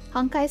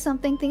 Honkai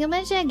something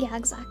thingamajig? Yeah,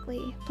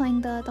 exactly.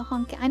 Playing the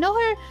Honkai. I know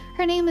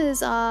her name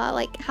is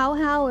like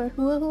How or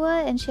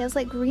Hua, and she has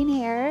like green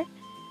hair.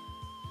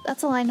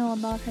 That's all I know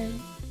about her.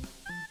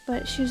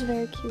 But she was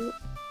very cute.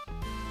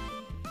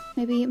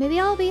 Maybe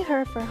I'll be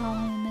her for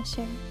Halloween this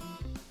year.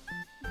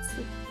 Let's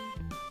see.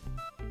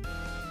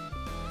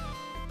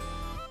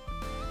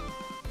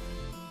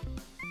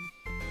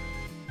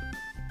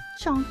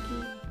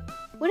 Chonky.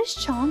 What is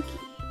Chonky?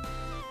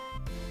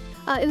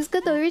 It was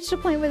good though. We reached a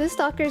point where the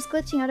stalker is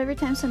glitching out every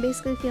time, so I'm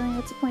basically feeling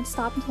it's a point to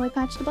stop until I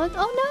patch the bug.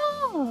 Oh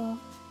no!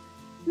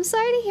 I'm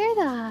sorry to hear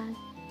that.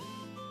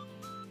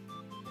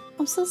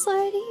 I'm so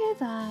sorry to hear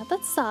that.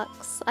 That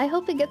sucks. I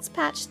hope it gets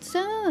patched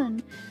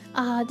soon.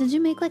 Did you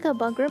make like a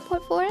bug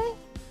report for it?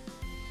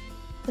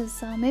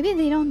 Because maybe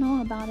they don't know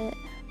about it.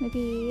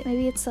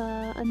 Maybe it's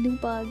a new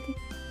bug.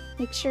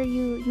 Make sure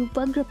you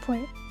bug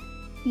report.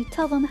 You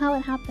tell them how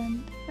it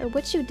happened or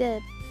what you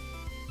did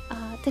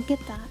to get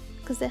that,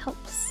 because it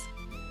helps.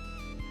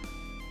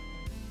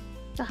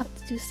 I'll have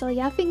to do so.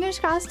 Yeah, fingers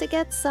crossed it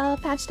gets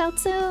patched out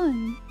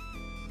soon.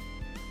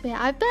 But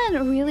yeah, I've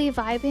been really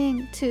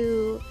vibing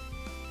to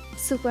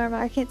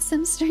Supermarket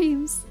Sim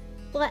streams.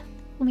 What?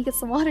 Let me get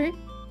some water.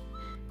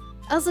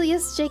 Also,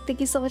 yes, Jake, thank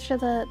you so much for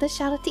the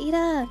shout out to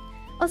Ida.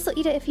 Also,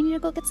 Ida, if you need to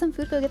go get some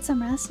food, go get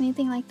some rest,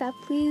 anything like that,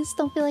 please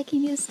don't feel like you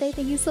need to stay.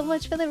 Thank you so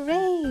much for the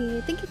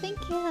raid. Thank you, thank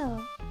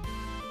you.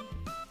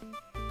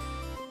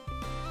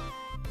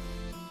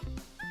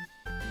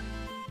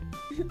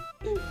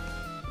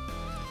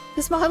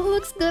 This model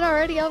looks good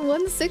already on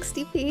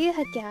 160p.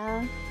 Heck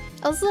yeah.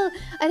 Also,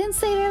 I didn't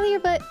say it earlier,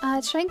 but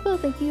Tranquil,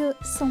 thank you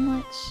so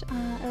much.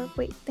 Or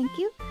wait, thank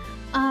you.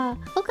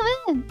 Welcome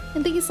in,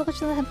 and thank you so much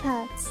for the head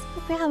pats.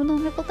 Hope you're having a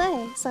wonderful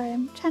day. Sorry,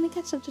 I'm trying to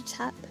catch up to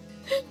chat.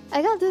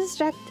 I got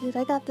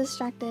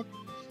distracted.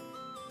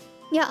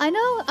 Yeah, I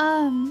know.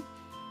 I'm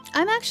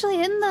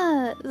actually in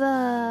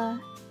the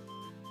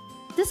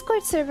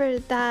Discord server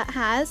that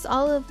has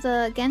all of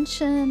the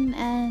Genshin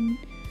and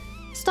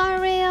Star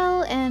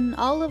Rail and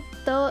all of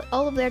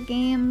their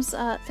games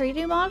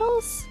 3D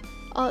models.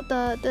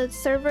 The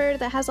server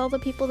that has all the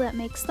people that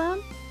makes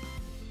them.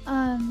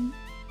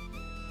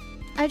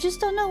 I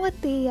just don't know what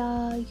the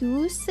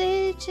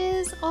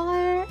usages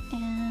are,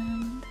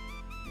 and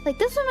like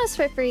this one was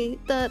for free.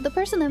 The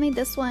person that made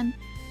this one,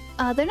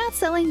 they're not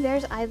selling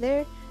theirs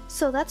either,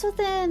 so that's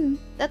within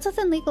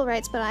legal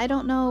rights. But I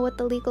don't know what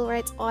the legal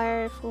rights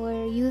are for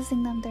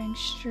using them during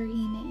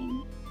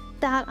streaming.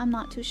 That I'm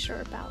not too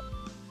sure about.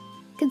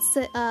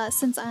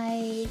 Since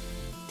I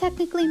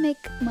technically make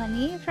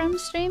money from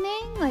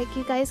streaming, like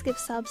you guys give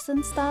subs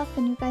and stuff,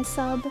 and you guys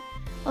sub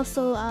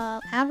also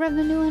ad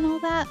revenue and all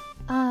that.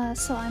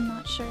 So I'm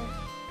not sure.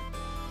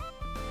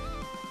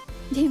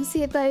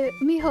 DMC it by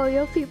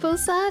MiHoYo people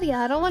sad?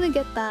 Yeah, I don't want to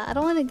get that. I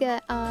don't want to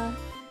get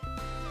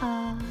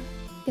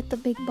the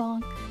big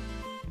bonk.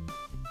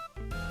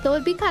 Though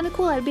it'd be kind of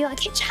cool. I'd be like,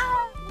 hey chat,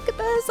 look at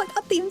this, I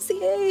got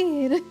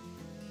DMCA'd.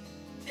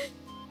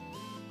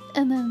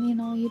 And then, you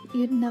know,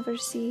 you'd never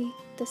see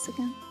this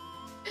again.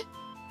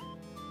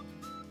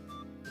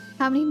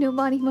 How many new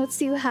body modes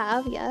do you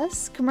have?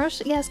 Yes,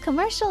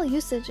 commercial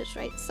usage is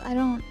right. So I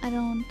don't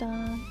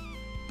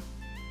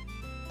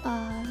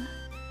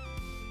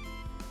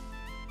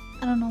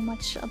know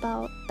much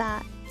about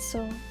that,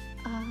 so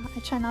I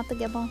try not to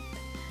get bumped.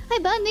 Hi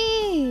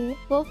Bunny!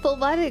 Well,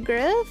 full-bodied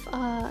Griff?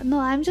 No,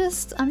 I'm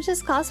just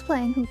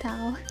cosplaying Hu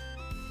Tao.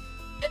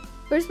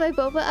 Where's my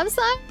boba? I'm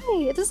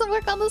sorry, it doesn't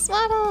work on this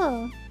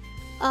model.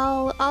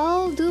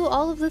 I'll do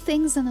all of the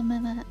things in a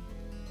minute.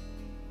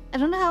 I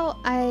don't know how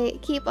I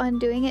keep on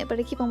doing it, but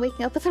I keep on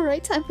waking up at the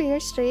right time for your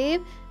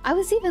stream. I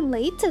was even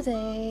late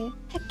today.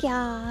 Heck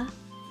yeah.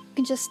 You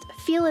can just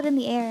feel it in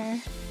the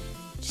air.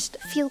 Just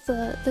feel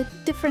the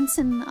difference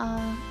in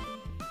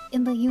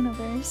the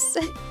universe.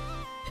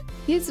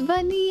 It's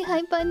Bunny.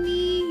 Hi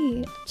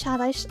Bunny. Chat,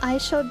 I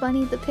showed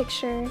Bunny the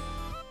picture,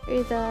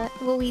 or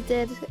what we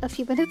did a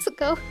few minutes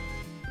ago.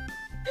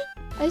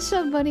 I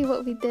showed Bunny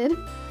what we did.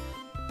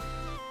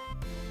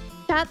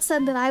 Chat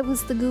said that I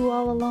was the goo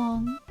all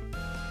along.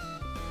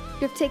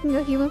 You're taking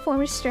a human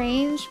form is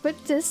strange, but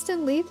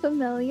distantly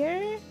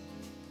familiar.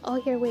 Oh,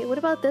 here, wait, what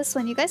about this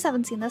one? You guys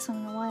haven't seen this one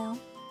in a while.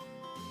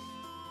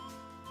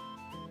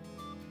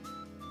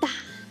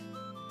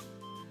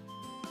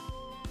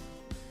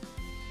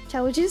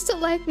 Chat, would you still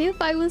like me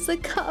if I was a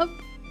cub?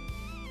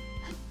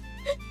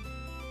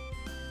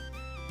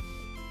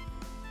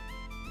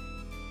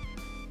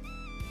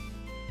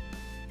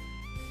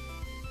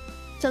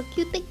 So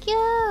cute, thank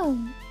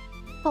you!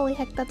 Holy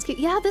heck, that's cute.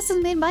 Yeah, this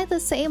is made by the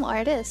same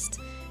artist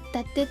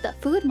that did the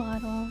food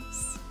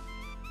models.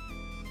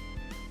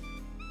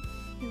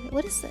 Wait,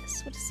 what is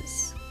this? What is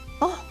this?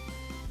 Oh!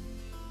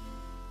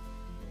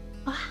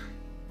 Ah.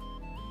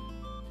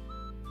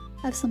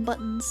 I have some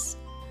buttons.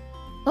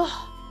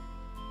 Oh!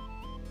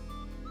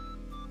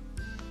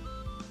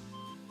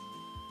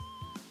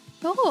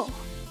 Oh.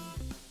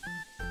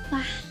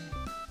 Ah.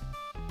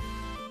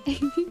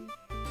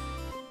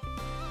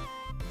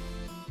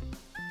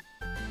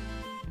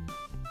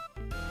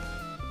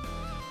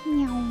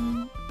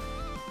 Meow.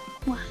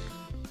 Wah.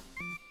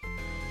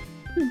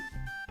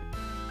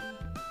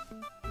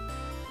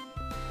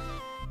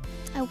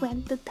 I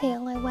wagged the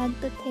tail, I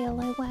wagged the tail,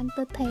 I wagged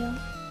the tail.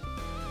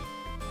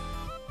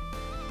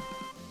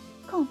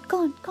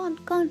 Gone.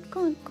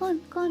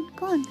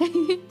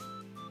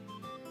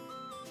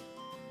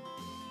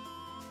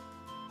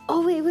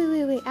 Oh,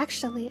 wait.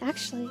 Actually.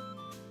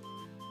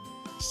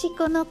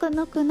 Shiko noku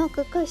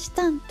gosh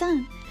tan.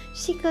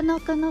 Shiko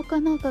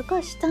noku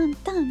gosh tan.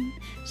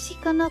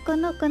 Shiko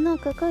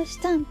noku gosh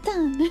tan.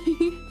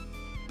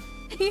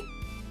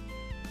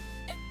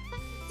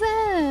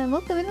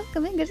 Welcome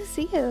in. Good to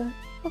see you.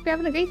 Hope you're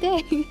having a great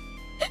day.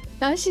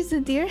 Now she's a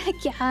deer.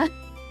 Heck yeah.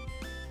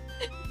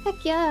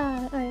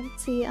 Alright,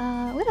 let's see.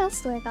 What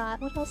else do I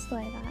got?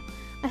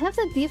 I have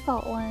the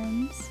default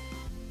ones.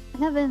 I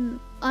have an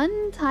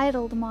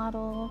untitled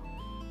model.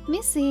 Let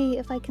me see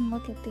if I can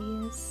look at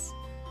these.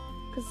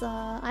 Because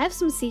I have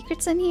some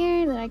secrets in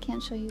here that I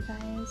can't show you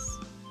guys.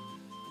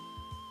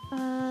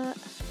 I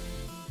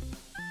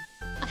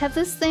have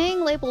this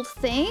thing labeled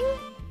thing?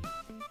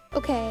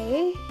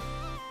 Okay.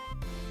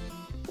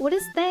 What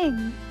is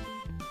thing?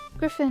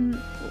 Griffin,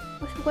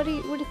 what do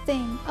you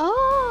think?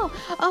 Oh,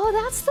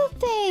 that's the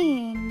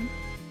thing.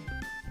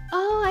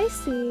 Oh, I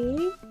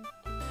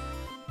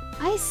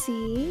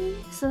see.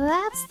 So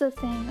that's the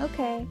thing.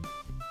 Okay.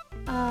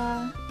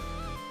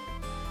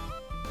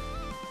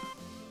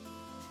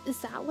 Is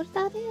that what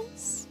that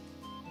is?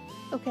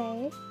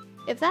 Okay.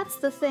 If that's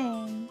the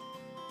thing,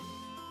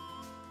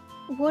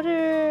 what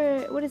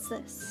is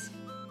this?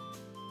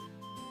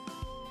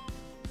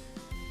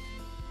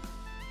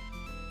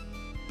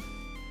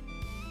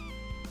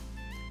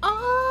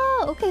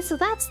 Oh, okay, so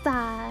that's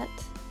that.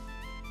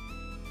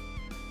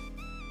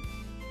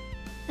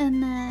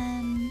 And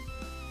then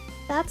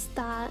that's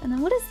that. And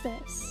then what is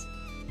this?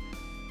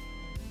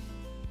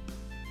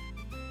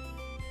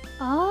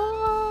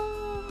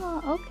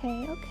 Oh,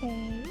 okay.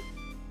 Okay.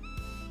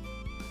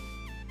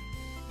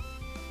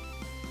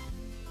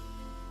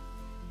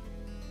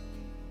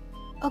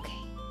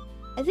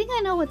 I think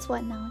I know what's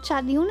what now.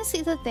 Chad, do you want to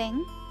see the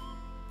thing?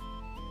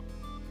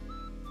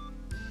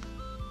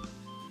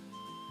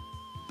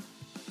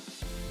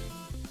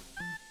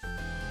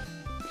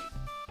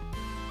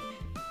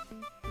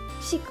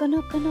 Shiko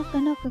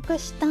noku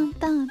gosh tan.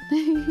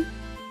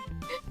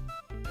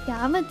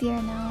 Yeah, I'm a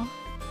deer now.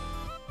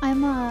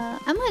 I'm a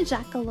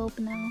jackalope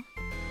now.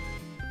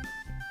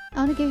 I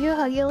want to give you a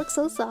hug. You look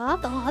so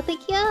soft. Oh,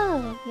 thank you.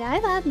 Yeah,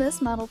 I've had this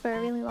model for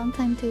a really long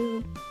time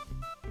too.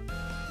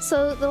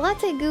 So the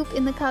latte goop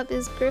in the cup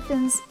is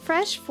Griffin's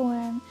fresh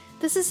form.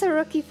 This is her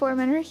rookie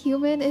form, and her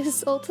human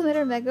is ultimate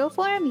or mega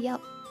form.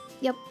 Yep,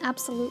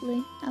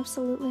 absolutely.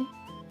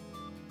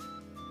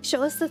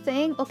 Show us the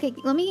thing. Okay,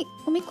 let me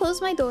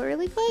close my door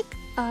really quick,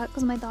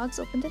 because my dog's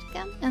opened it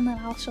again, and then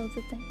I'll show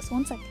the thing. So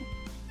 1 second.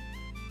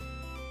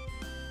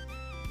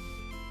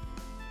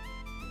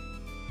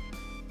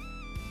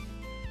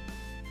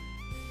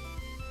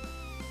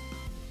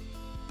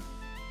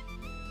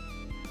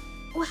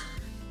 Wow.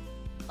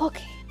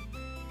 Okay.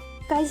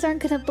 Guys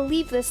aren't gonna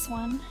believe this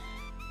one.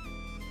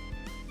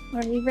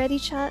 Are you ready,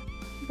 chat?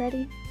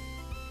 Ready?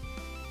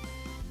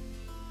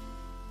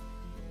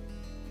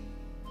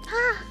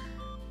 Ah!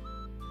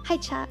 Hi,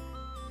 chat.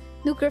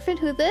 New Griffin,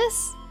 who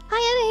this? Hi,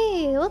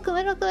 Eddie! Welcome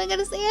in, good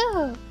to see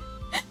you!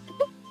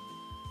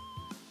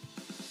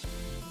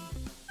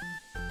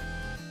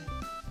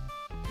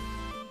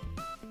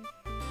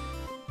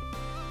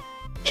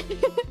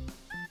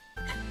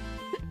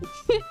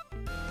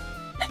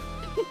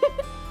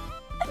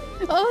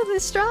 Oh, the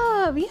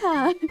straw!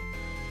 Yeah!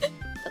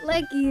 The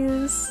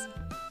leggies!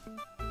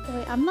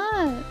 Wait, I'm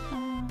not...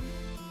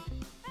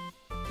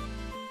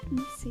 Let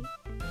me see.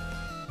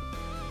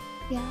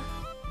 Yeah.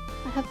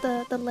 I have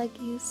the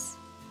leggies.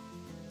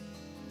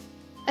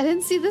 I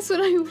didn't see this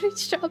when I ordered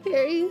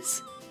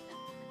strawberries.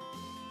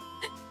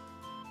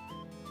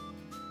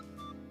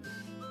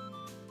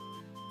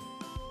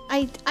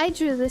 I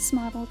drew this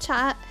model,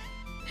 chat.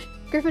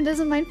 Griffin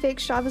doesn't mind fake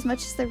straw as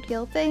much as the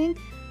real thing.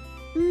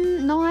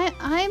 No,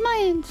 I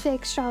mind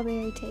fake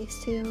strawberry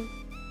taste too.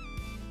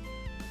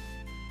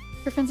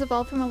 Griffin's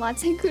evolved from a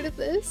latte goo to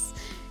this.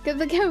 Give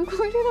the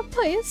camcorder to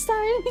play it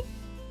starting.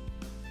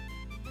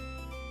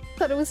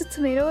 Thought it was a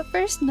tomato at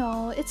first?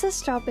 No, it's a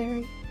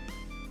strawberry.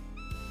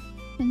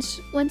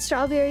 When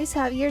strawberries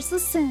have ears,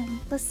 listen.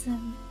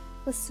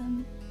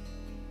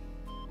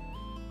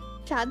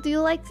 Chat, do you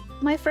like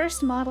my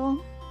first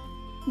model?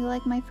 You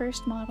like my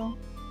first model?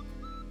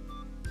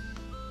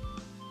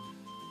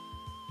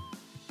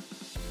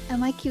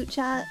 Am I cute,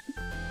 chat?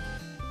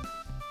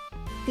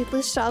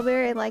 Seedless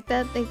strawberry, I like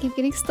that. They keep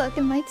getting stuck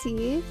in my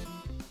teeth.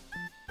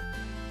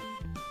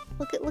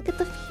 Look at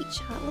the feet,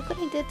 chat. Look what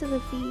I did to the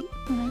feet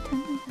when I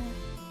turned my head.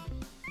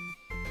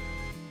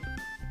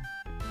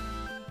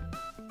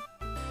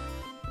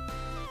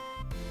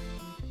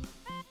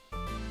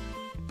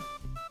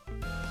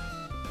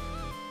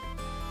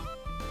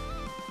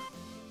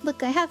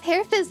 Look, I have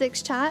hair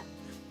physics, chat.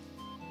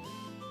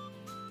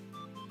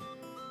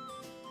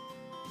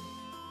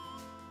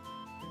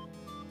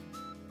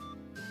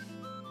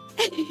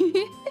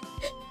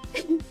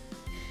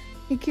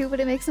 You're cute, but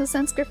it makes no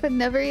sense. Griffin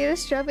never eat a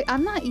strawberry.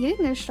 I'm not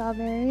eating a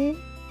strawberry.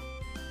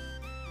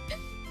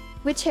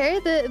 Which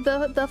hair?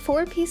 The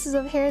 4 pieces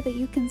of hair that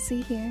you can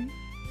see here.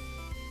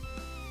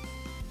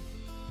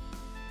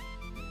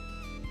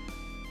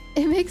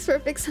 It makes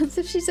perfect sense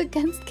if she's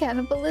against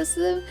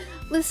cannibalism.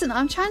 Listen,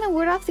 I'm trying to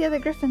ward off the other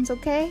griffins,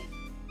 okay?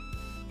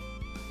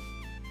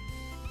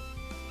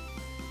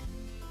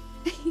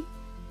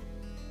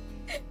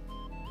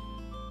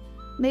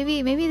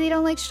 Maybe they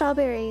don't like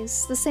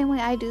strawberries the same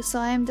way I do, so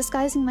I am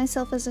disguising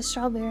myself as a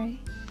strawberry.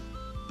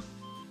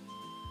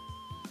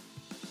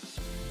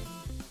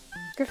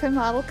 Griffin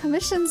model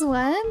commissions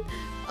when?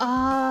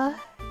 I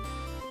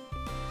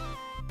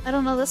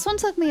don't know, this one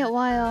took me a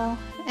while,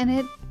 and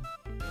it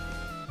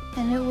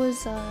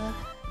was, well,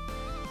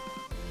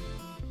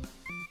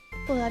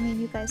 I mean,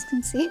 you guys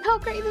can see how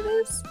great it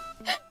is.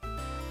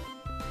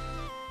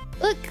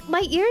 Look,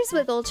 my ears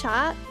wiggle,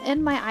 chat,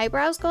 and my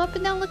eyebrows go up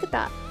and down. Look at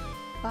that.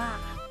 Wow.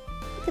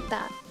 Look at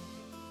that.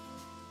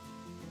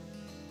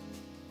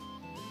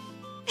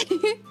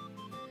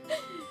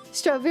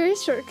 Strawberry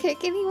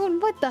shortcake, anyone?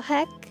 What the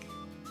heck?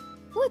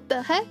 What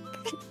the heck?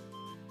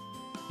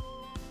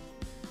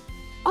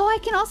 Oh, I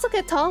can also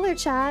get taller,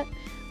 chat.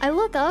 I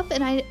look up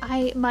and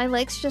my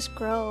legs just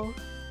grow.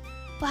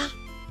 Wow.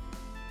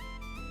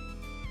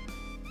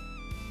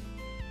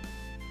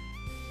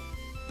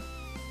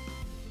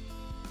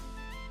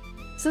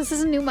 So this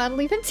is a new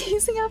model you've been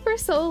teasing out for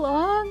so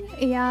long?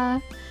 Yeah.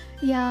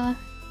 Yeah.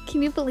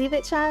 Can you believe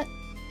it, chat?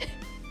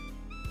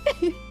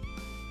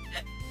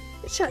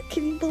 Chat,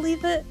 can you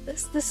believe it?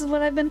 This is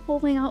what I've been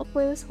holding out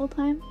for this whole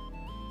time.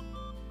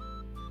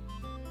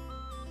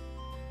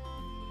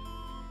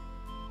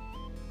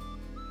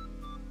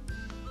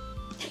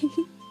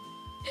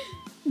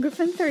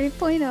 Griffin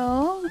 3.0? I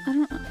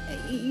don't know.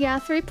 Yeah,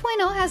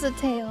 3.0 has a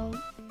tail.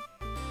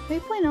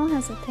 3.0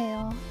 has a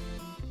tail.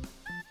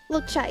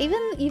 Look, chat, even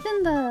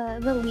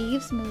the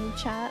leaves move,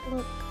 chat.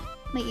 Look.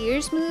 My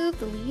ears move,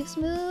 the leaves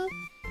move.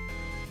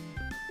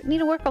 I need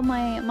to work on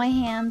my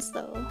hands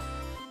though.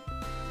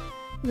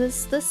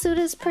 This suit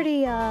is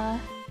pretty tight.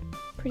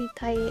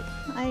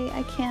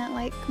 I can't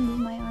like move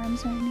my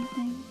arms or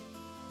anything.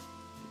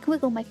 I can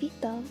wiggle my feet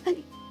though.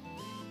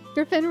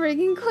 Griffin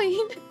rigging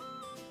queen.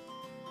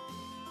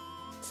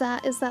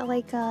 Is that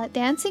like a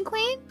dancing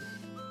queen?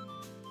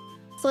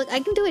 So like I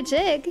can do a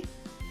jig.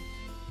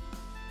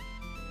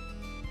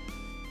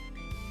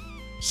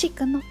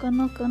 Shika noko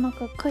noko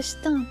noko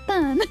koshtan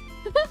tan.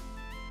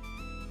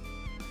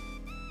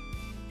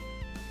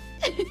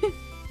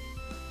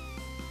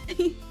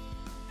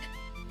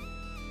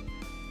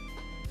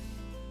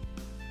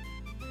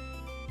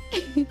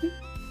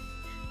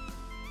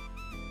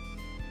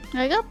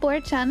 I got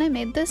bored, chat, and I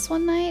made this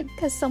one night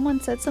because someone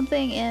said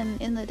something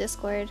in the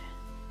Discord.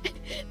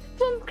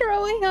 I'm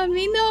growing on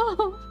me,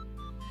 no!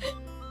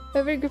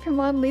 Every Griffin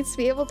mod needs to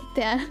be able to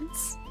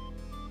dance.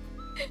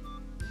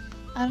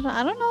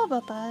 I don't know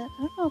about that. I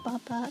don't know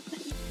about that.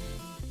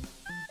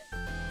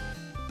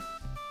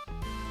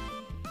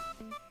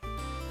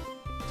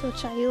 So,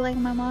 Cha, you like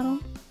my model?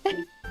 Look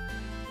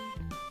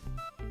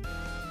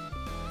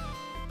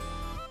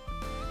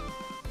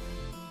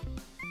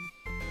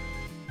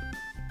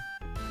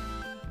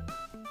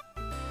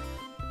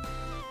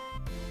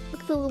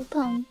at the little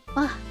tongue.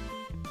 Ah.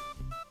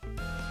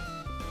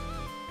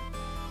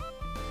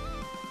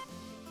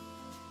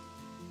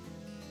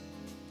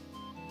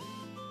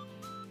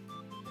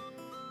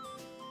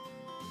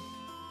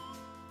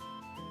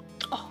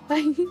 Oh,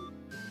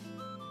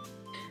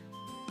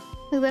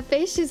 look at that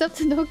face, she's up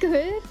to no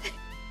good.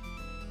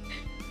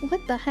 What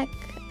the heck?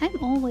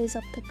 I'm always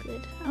up to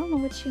good. I don't know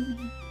what you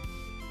mean.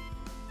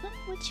 I don't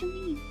know what you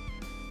mean.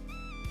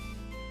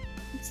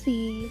 Let's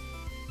see.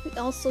 We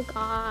also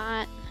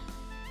got...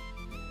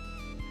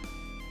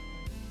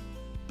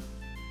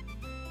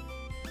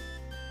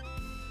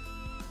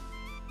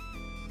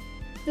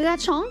 We got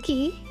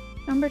Chonky.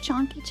 Remember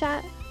Chonky,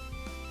 chat?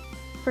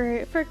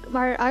 For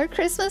our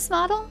Christmas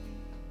model?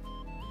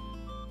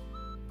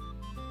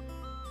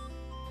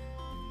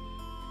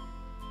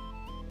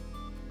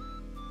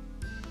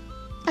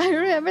 I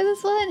remember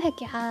this one?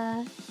 Heck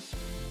yeah.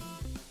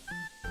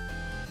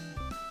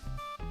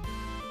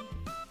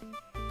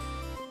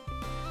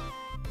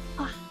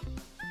 Ah.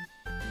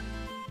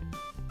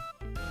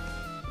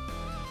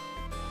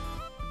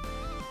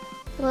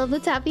 Love the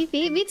tappy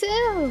feet, me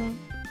too!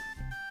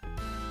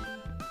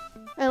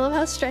 I love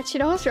how stretchy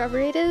and how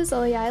strawberry it is.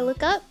 Oh yeah, I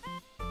look up.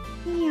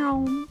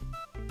 Meow.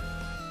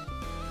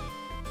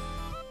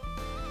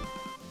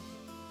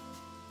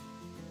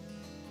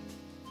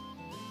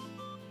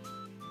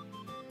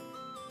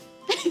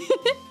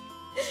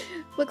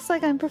 Looks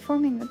like I'm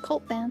performing a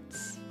cult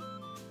dance.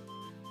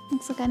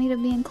 Looks like I need to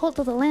be in Cult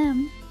of the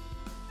Lamb.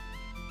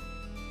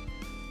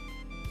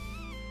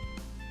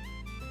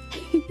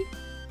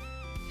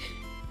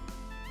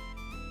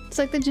 It's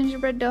like the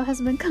gingerbread dough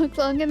hasn't been cooked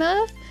long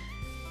enough.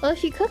 Well,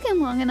 if you cook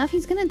him long enough,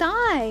 he's gonna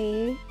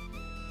die.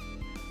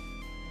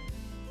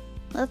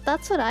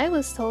 That's what I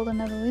was told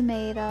whenever we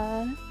made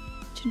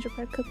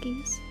gingerbread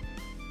cookies.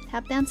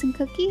 Tap dancing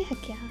cookie?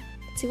 Heck yeah.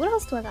 Let's see, what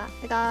else do I got?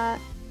 I got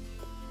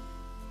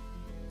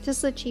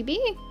just the chibi?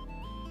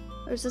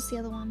 Or is this the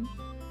other one?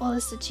 Oh,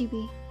 this is the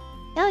chibi.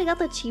 Yeah, I got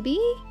the chibi.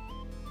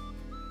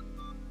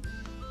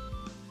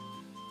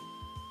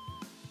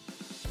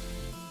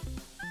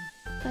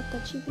 Got the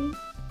chibi.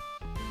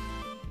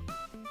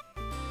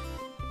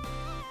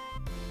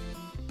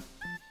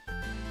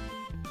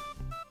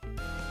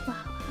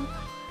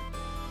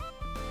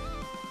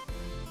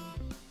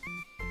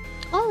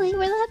 Ollie,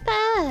 where the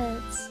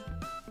headbats?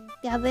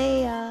 Yeah,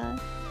 they,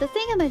 the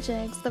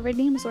thingamajigs, the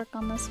redeems work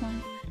on this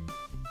one.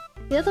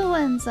 The other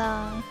ones,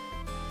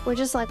 were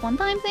just like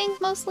one-time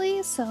things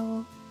mostly,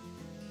 so,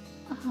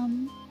 I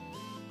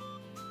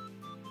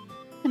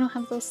don't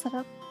have those set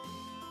up.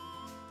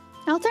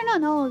 I'll turn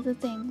on all of the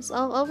things.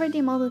 I'll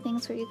redeem all the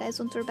things for you guys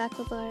once we're back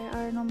with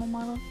our normal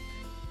model.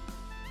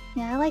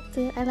 Yeah, I like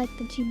the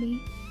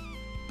chibi.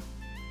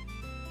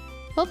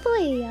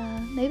 Hopefully,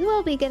 maybe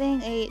we'll be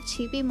getting a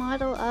chibi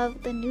model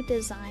of the new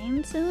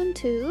design soon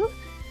too.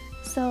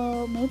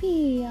 So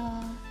maybe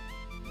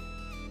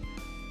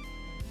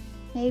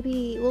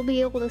we'll be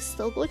able to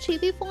still go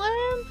chibi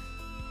form?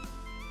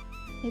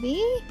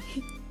 Maybe?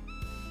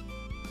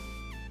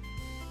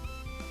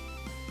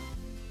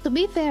 To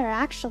be fair,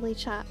 actually,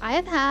 chat,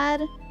 I've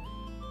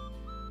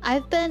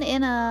been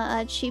in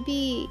a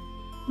chibi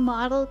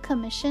model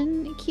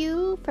commission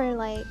queue for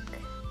like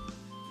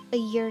a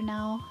year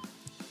now.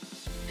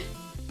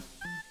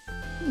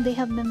 They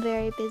have been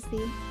very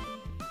busy,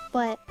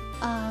 but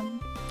I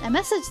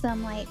messaged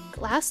them like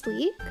last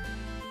week,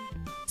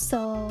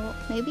 so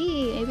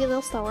maybe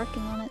they'll start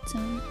working on it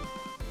soon.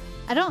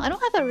 I don't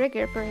have a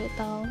rigger for it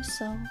though,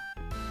 so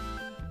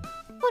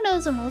who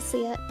knows when we'll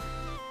see it.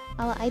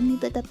 I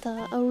need to get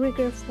a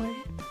rigger for it.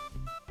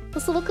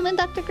 Also, welcome in,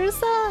 Dr.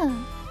 Grusa.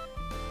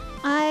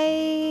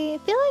 I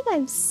feel like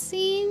I've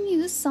seen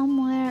you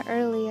somewhere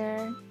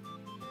earlier.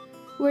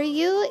 Were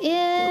you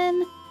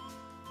in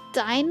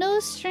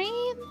Dino's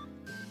stream?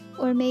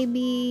 Or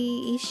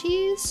maybe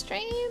Ishi's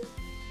stream?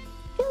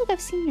 I feel like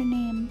I've seen your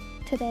name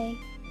today.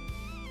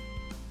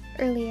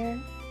 Earlier.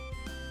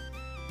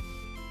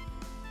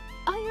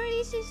 Oh, you're in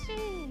Ishi's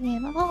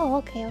stream! Oh,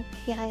 okay.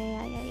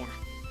 Yeah.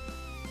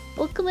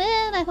 Welcome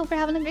in! I hope you're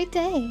having a great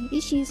day.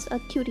 Ishi's a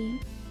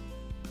cutie.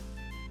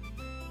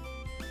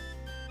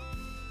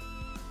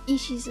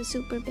 Ishi's a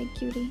super big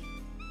cutie.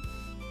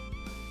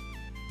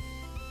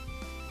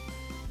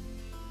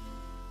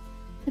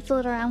 I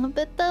float around a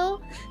bit though.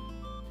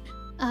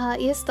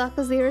 Yes, Doc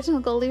was the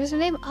original gold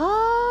username.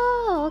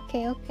 Oh,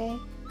 okay.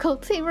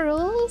 Gold team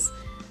rules?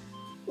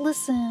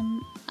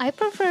 Listen, I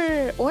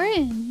prefer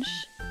orange,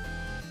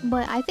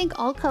 but I think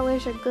all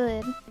colors are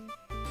good.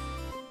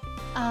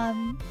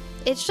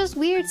 It's just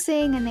weird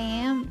saying a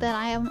name that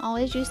I am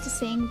always used to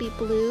seeing be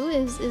blue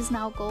is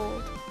now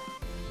gold.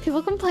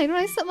 People complain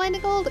when I set mine to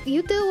gold.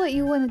 You do what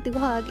you want to do,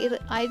 Hug.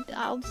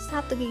 I'll just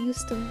have to get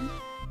used to it.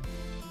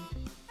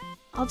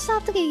 I'd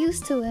have to get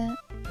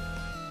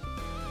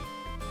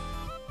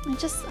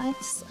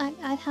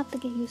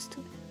used to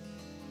it.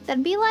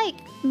 That'd be like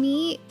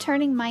me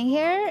turning my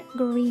hair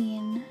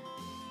green.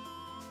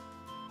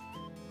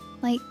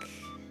 Like,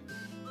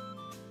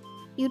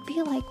 you'd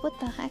be like, what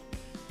the heck?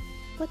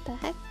 What the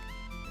heck?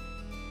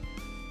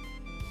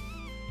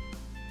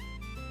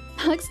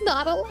 Hug's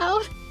not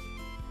allowed.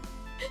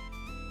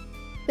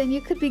 Then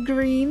you could be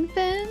green,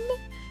 Finn.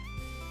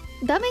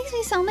 That makes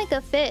me sound like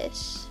a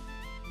fish.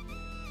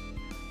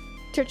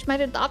 Church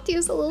might adopt you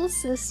as a little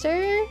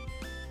sister.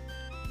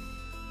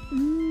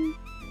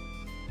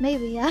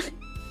 Maybe, yeah.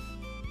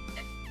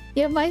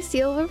 You have my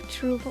seal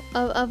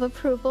of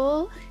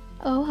approval.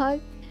 Oh, Hug.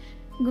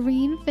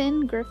 Green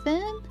Finn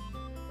Griffin?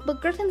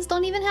 But Griffins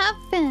don't even have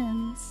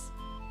fins.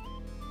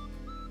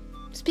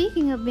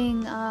 Speaking of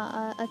being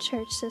a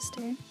church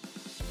sister.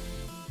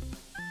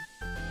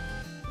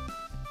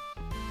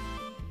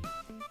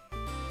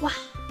 Wow.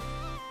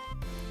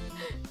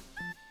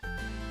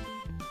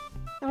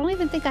 I don't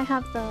even think I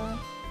have the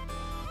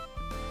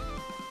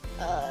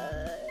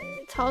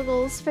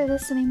toggles for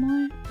this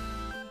anymore.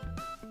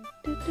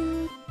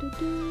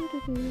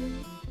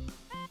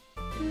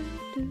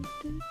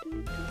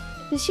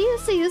 Did she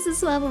used to use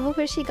this level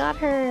before she got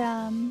her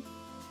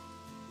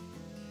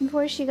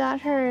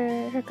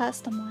her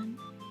custom one?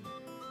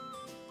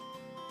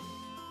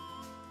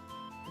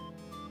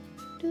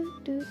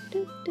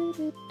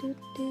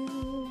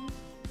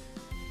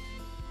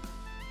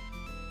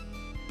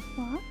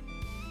 What?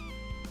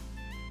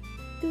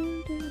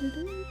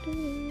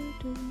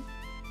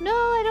 No,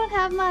 I don't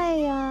have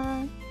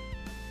my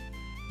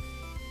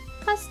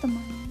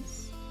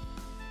customize.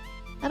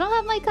 I don't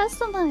have my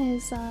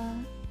customize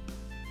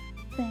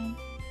thing.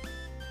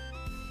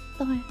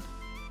 Darn.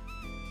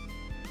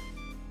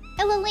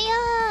 Hello,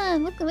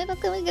 Leon! Welcome,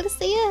 good to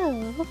see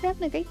you. Hope you're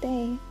having a great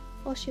day.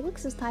 Well, she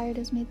looks as tired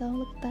as me though.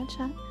 Look at that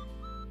chat.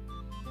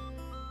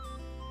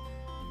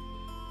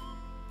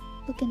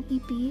 Looking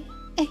eepy.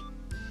 Hey.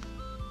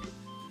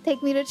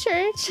 Take me to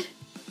church.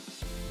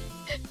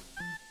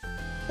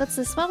 What's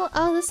this model?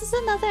 Oh, this is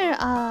another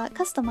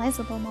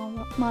customizable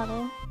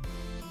model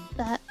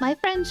that my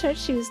friend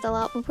Church used a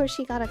lot before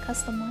she got a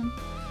custom one.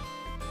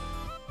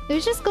 It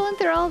was just going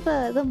through all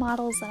the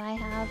models that I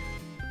have.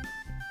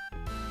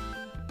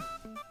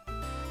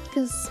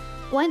 Cause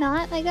why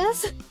not, I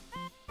guess?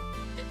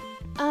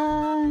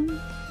 Now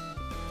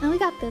we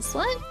got this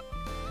one.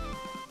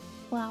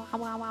 Wow,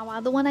 wow, wow, wow.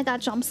 The one I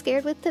got jump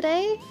scared with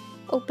today.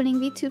 Opening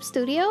VTube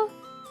Studio.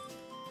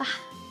 Ah.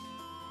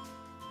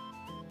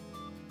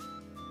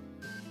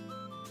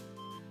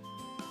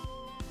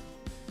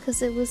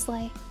 Cause it was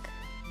like...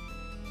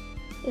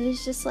 It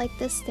was just like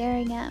this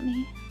staring at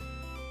me.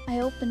 I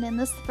opened it and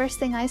this is the first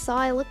thing I saw.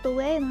 I looked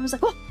away and I was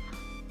like, oh!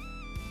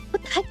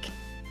 What the heck?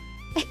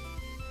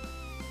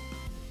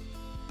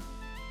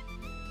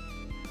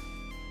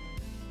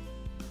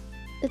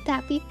 The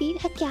tappy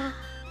feet, heck yeah!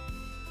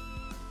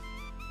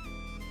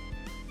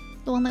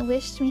 The one that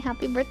wished me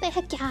happy birthday,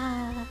 heck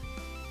yeah!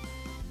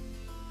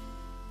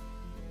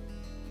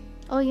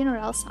 Oh, you know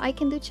what else I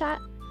can do, chat?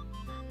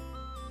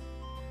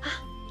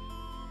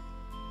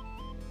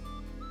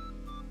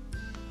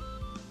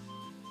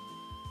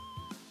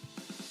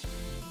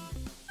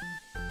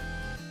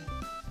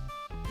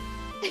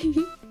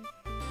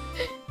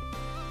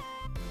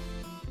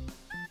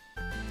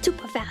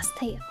 Super fast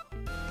tail.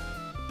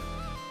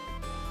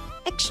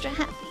 Extra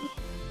happy.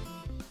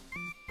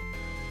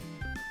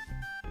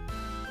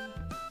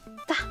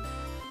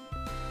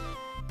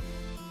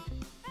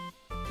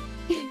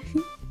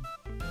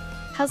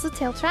 How's the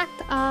tail tracked?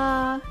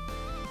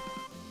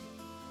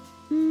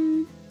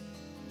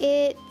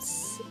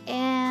 It's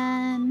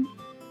an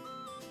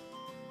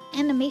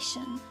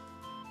animation.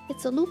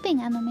 It's a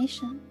looping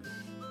animation.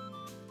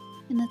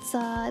 And it's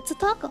a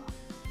toggle.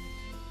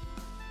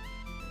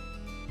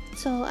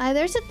 So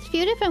there's a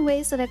few different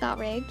ways that it got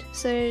rigged.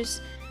 So there's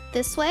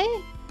this way,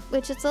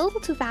 which it's a little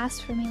too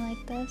fast for me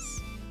like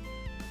this.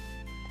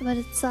 But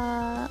it's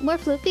more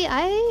floopy.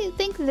 I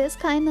think this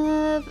kind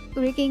of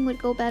rigging would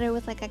go better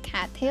with like a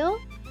cattail.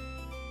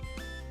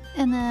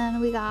 And then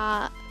we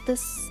got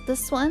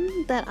this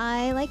one that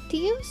I like to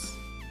use.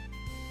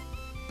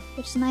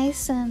 Which is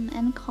nice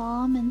and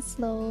calm and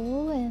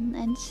slow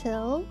and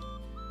chill.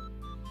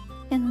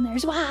 And then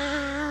there's wah!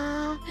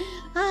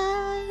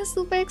 Ah,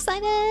 super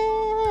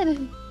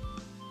excited!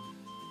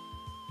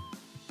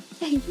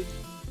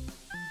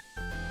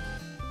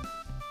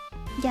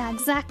 Yeah,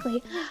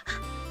 exactly.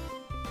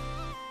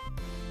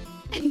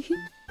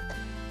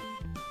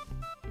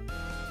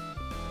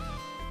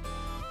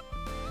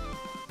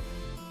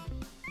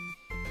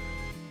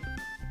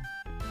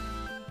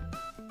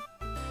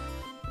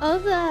 Oh,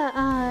 the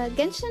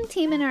Genshin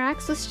team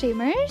interacts with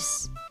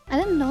streamers? I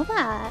didn't know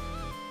that.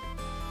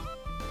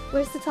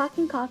 Where's the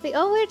talking coffee?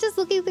 Oh, we're just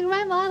looking through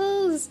my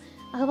models!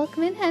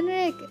 Welcome in,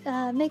 Henrik!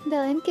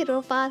 Megdal and Kid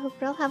Robot. Hope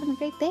you're all having a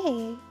great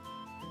day.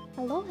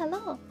 Hello,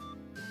 hello.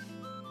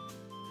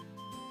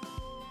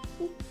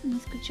 Ooh, let me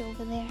scooch you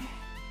over there.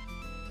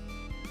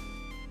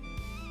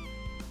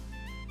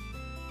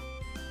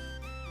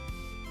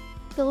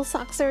 Little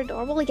socks are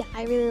adorable. Yeah,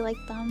 I really like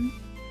them.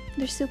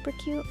 They're super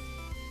cute.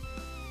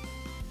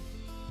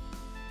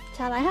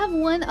 Chad, I have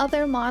one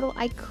other model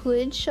I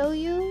could show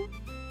you,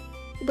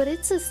 but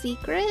it's a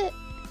secret.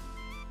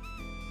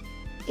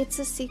 It's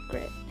a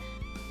secret.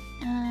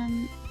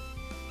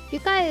 If you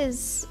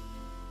guys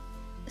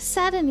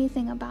said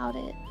anything about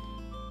it,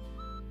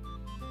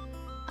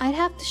 I'd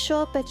have to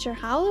show up at your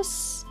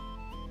house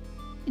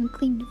and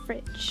clean the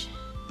fridge.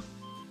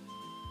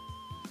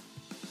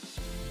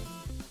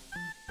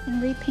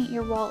 And repaint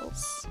your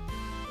walls.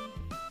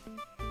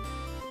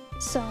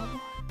 So,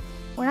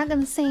 we're not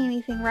gonna say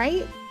anything,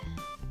 right?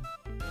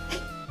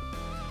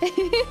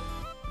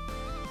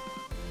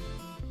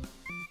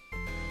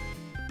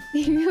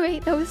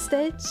 Wait, no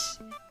Stitch.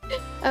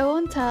 I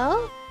won't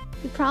tell.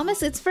 You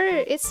promise? It's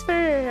for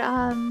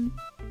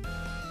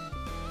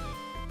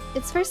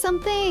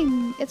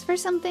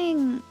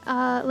something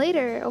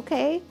later,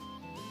 okay?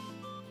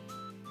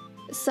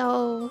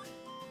 So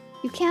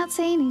you can't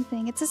say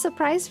anything. It's a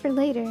surprise for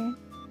later.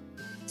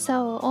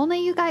 So only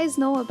you guys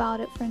know about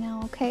it for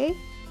now, okay?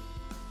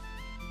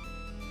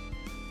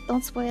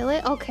 Don't spoil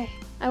it? Okay.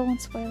 I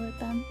won't spoil it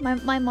then.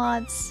 My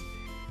mods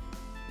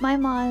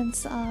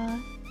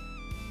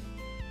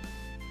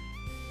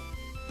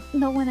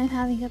know when I'm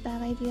having a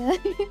bad idea.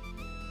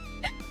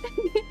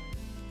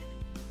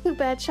 Too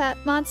bad, chat.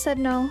 Mod said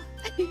no.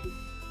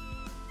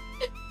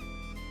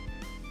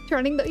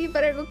 Turning though, you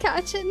better go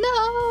catch it.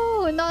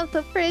 No! Not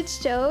the fridge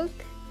joke.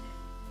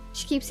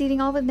 She keeps eating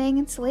all the dang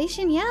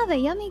insulation. Yeah, the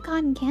yummy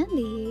cotton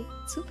candy.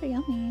 Super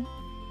yummy.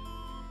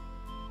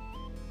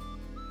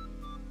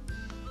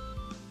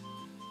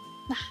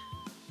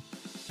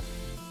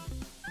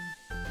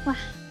 Wow.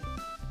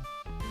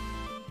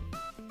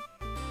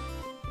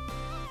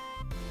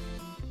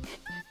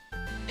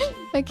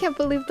 I can't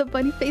believe the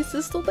bunny face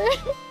is still there.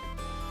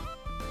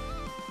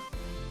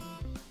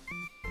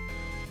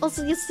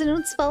 Also, yes,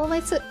 don't follow my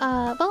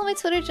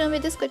Twitter, join my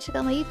Discord, check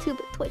out my YouTube,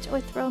 Twitch, or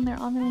throw in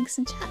all the links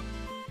in chat.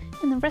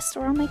 And the rest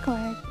are on my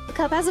card. The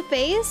cup has a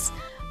face?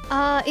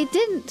 It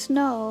didn't,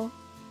 no.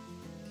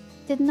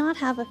 Did not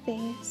have a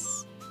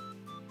face.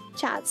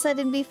 Chat said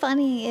it'd be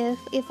funny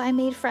if I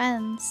made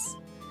friends.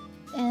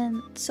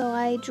 And so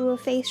I drew a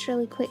face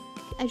really quick.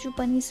 I drew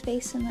Bunny's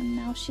face and then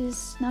now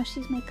she's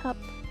my cup.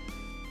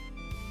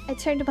 I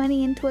turned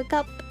Bunny into a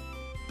cup.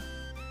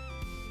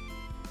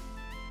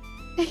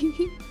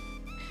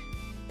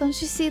 Don't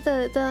you see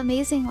the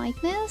amazing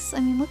likeness? I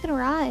mean, look at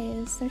her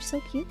eyes. They're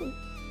so cute.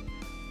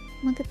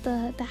 Look at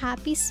the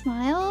happy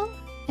smile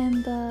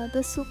and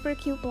the super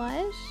cute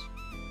blush.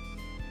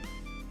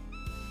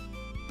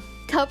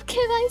 Cup,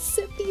 can I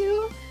sip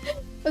you?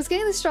 I was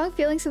getting the strong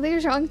feeling something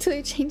was wrong until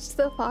I changed to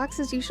the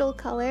fox's usual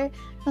color.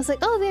 I was like,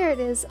 oh, there it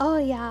is. Oh,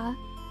 yeah.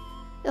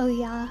 Oh,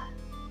 yeah.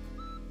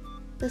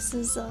 This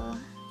is a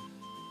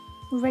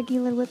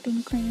regular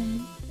whipping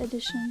cream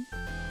edition.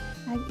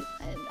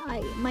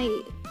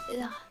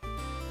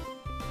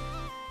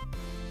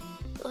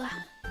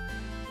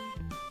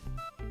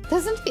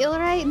 Doesn't feel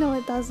right? No,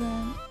 it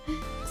doesn't.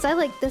 Because I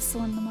like this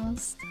one the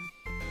most.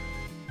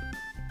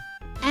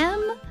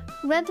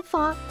 Red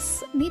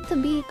Fox. Need to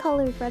be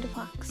colored Red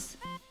Fox.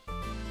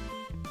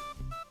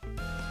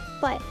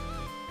 But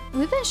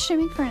we've been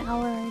streaming for an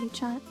hour already,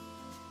 chat.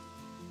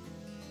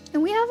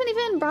 And we haven't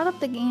even brought up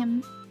the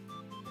game.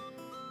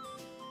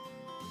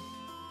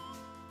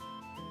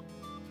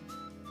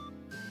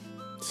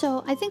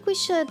 So I think we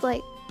should,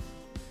 like,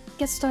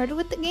 get started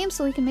with the game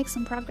so we can make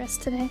some progress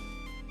today.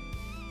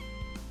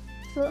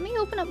 So let me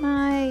open up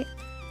my...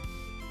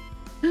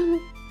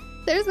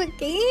 There's a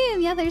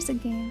game! Yeah, there's a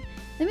game.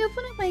 Let me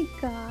open up my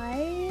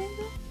guide.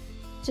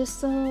 Just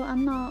so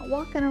I'm not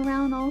walking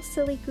around all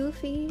silly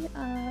goofy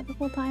the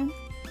whole time.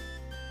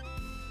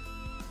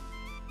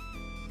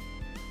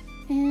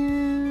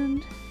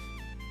 And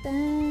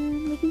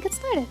then we can get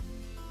started.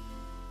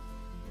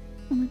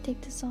 I'm gonna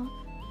take this off.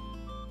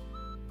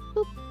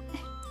 Boop.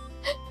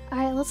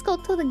 Alright, let's go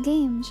to the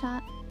game,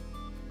 chat.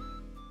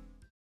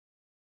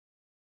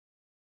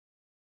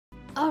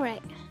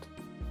 Alright.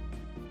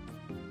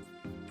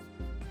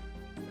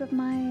 Grab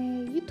my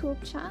YouTube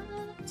chat.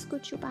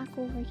 Scoot you back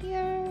over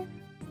here.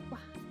 Wow.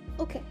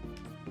 Okay.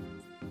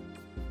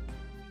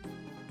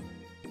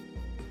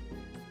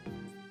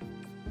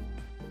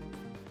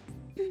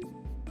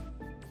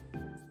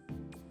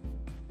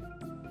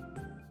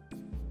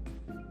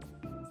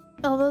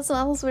 Oh, those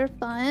levels were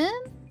fun?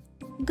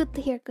 Good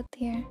to hear, good to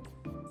hear.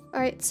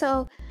 Alright,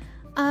 so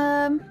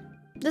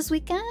this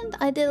weekend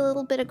I did a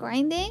little bit of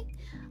grinding.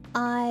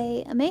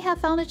 I may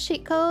have found a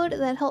cheat code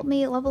that helped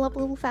me level up a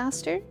little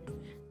faster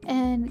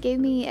and gave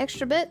me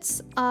extra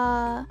bits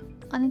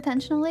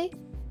unintentionally.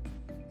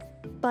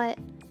 But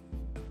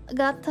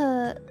got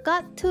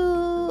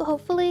to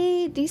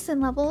hopefully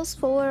decent levels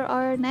for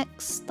our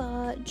next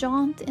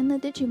jaunt in the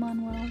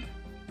Digimon world.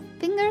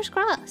 Fingers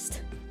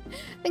crossed.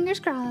 Fingers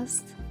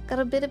crossed. Got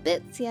a bit of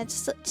bits, yeah,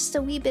 just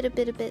a wee bit of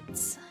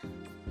bits.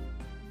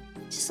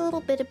 Just a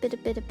little bit of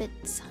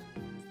bits.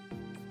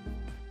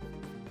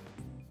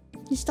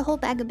 Just a whole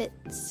bag of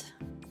bits.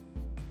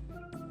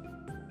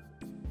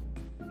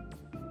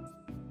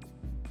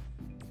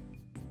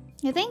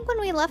 I think when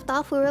we left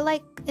off, we were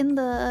like in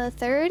the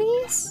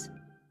 30s.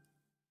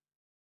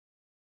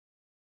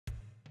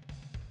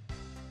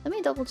 Let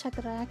me double check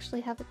that I actually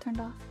have it turned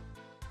off.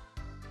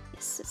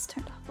 Yes, it's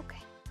turned off,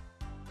 okay.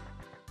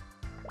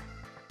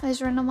 Why is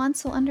Renamon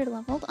so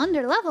underleveled?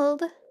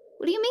 Underleveled?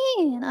 What do you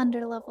mean,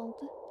 underleveled?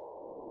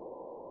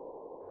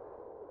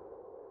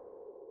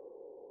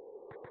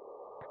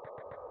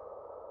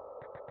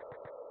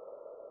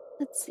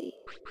 Let's see.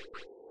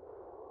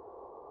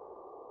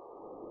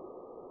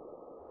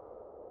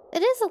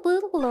 It is a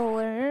little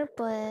lower,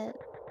 but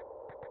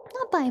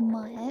not by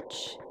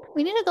much.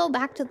 We need to go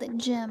back to the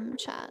gym,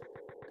 chat.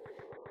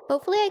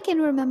 Hopefully I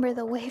can remember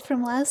the way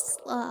from last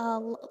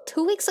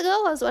 2 weeks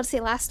ago. I was about to say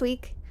last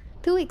week.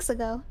 2 weeks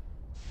ago.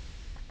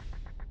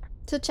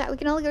 So chat, we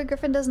can all agree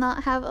Griffin does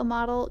not have a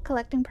model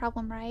collecting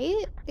problem,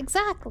 right?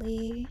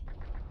 Exactly.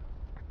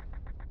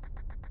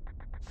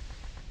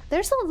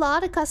 There's a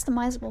lot of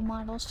customizable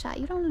models, chat.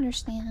 You don't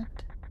understand.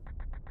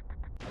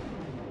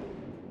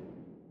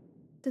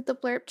 Did the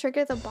blurb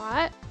trigger the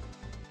bot?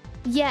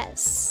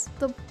 Yes.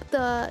 The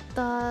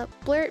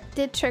blurb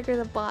did trigger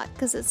the bot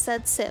because it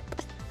said sip.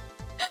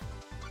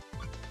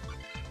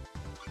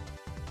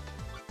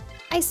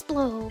 Ice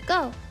blow,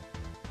 go!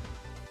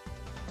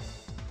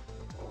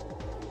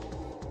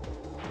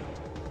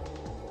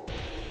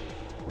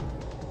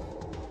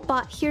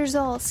 Bot hears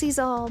all, sees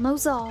all,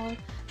 knows all.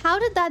 How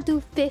did that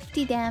do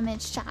 50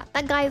 damage, chat?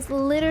 That guy's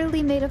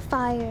literally made of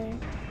fire.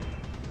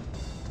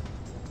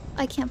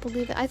 I can't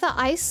believe it. I thought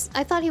ice.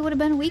 I thought he would have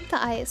been weak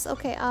to ice.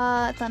 Okay,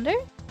 thunder?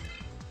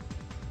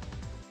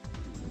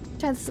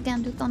 Try this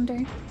again, do thunder.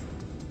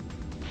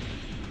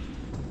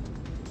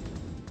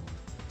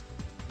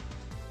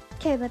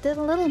 Okay, that did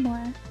a little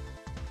more.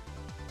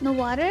 No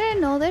water?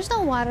 No, there's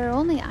no water,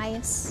 only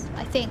ice.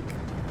 I think.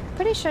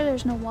 Pretty sure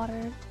there's no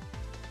water.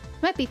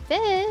 Might be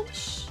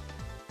fish.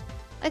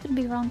 I could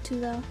be wrong too,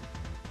 though.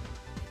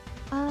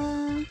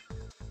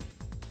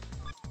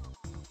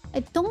 I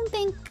don't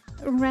think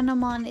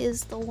Renamon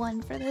is the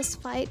one for this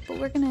fight, but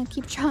we're gonna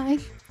keep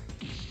trying.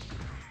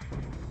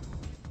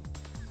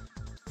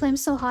 Flame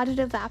so hot it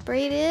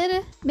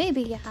evaporated?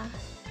 Maybe, yeah.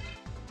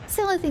 It's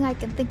the only thing I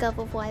can think of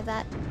why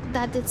that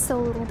did so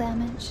little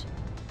damage.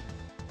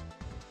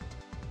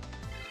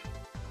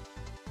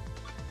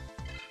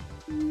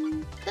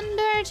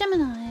 Thunder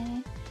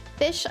Gemini.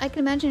 Fish, I can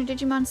imagine a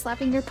Digimon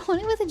slapping your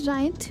opponent with a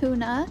giant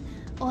tuna.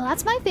 Well,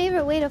 that's my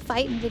favorite way to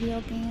fight in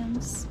video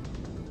games.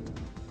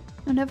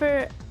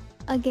 Whenever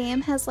a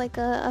game has like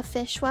a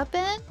fish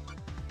weapon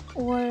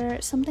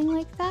or something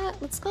like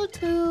that. Let's go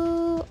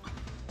to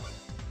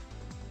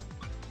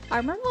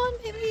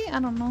Armormon, maybe? I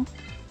don't know.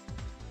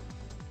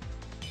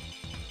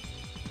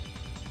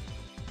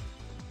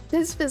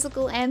 This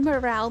physical and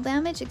morale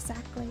damage?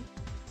 Exactly.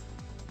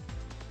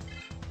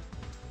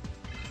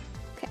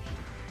 Okay.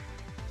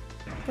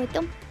 Wait,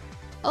 don't.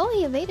 Oh,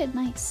 he evaded.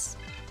 Nice.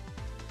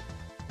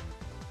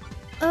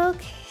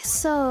 Okay,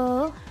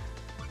 so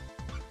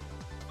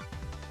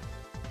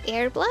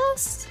Air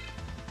Blast?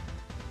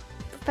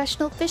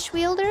 Professional fish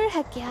wielder?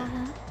 Heck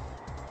yeah.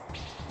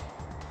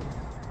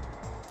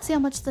 Let's see how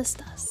much this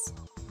does.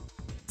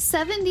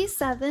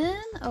 77?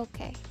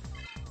 Okay.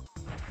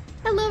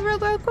 Hello,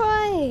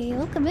 RoboCroy!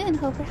 Welcome in.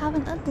 Hope you're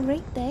having a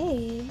great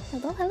day.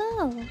 Hello,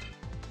 hello.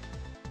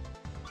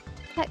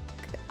 Heck.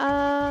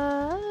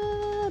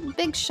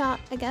 Big shot,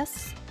 I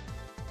guess.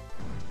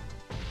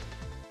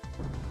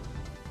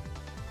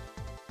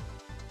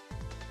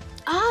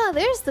 Ah,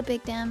 there's the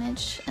big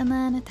damage. And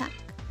then attack.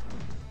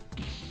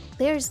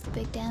 There's the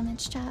big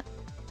damage, chat.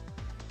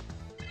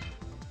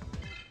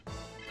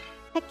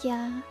 Heck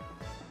yeah.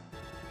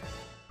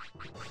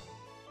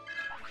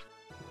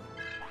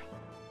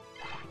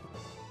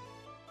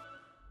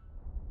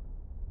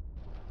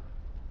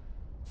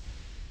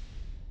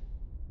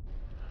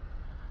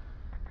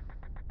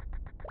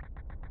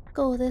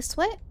 Go this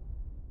way.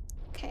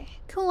 Okay,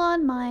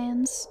 Kulon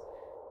Mines.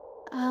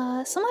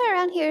 Somewhere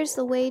around here is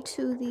the way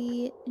to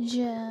the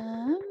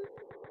gym.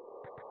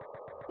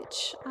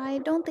 Which I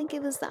don't think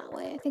it was that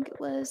way. I think it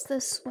was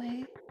this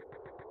way.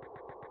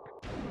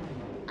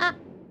 Ah!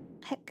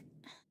 Heck.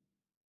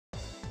 I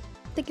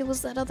think it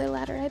was that other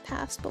ladder I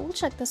passed, but we'll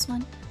check this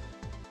one.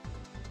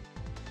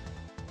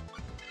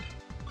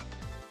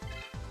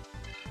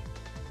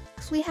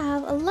 Because we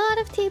have a lot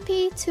of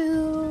TP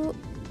to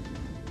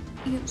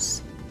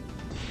use.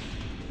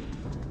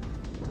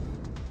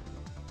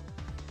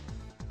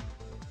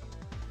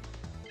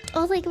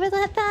 Oh, like where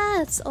that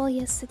bats! Oh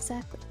yes,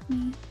 exactly.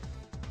 Me.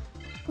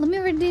 Let me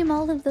redeem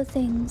all of the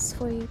things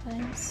for you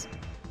guys.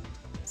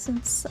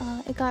 Since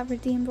it got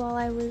redeemed while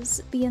I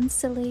was being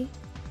silly.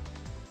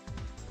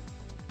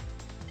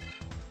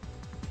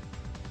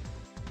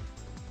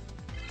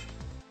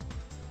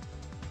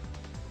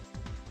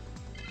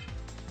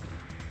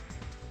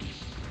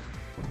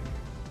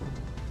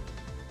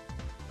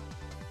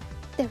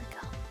 There we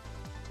go.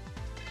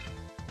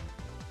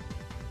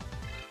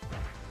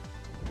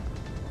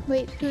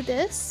 Wait, who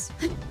this?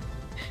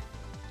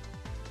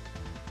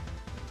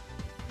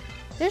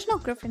 There's no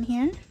Griffin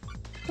here.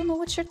 Don't know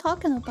what you're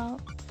talking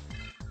about.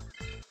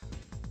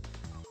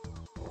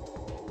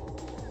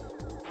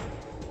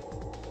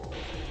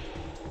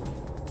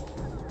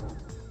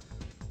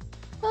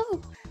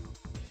 Oh.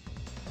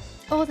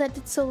 Oh, that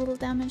did so little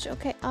damage.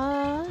 Okay,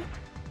 Oh,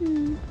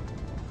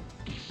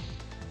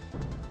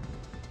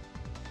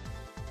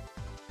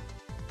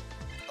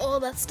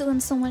 that's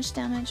doing so much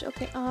damage.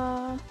 Okay,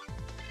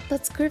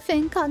 that's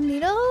Griffin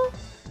Incognito?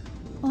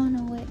 Oh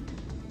no, wait.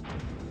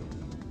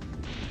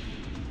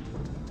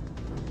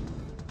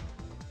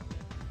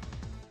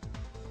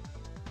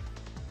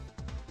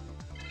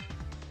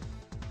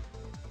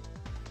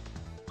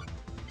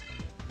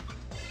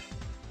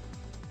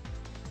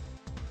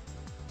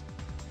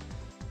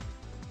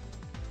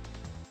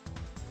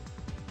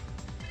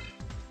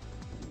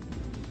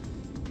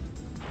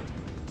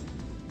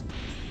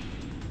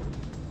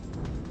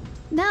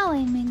 Now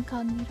I'm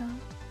incognito.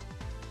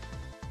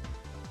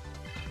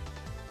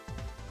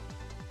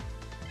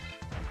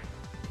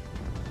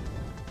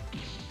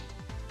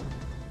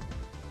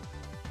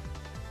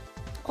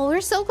 Oh, we're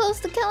so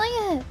close to killing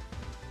it!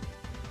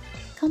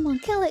 Come on,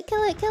 kill it,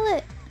 kill it, kill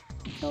it!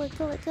 Kill it,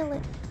 kill it, kill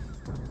it.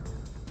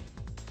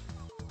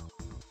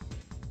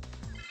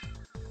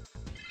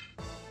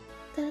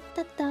 Da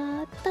da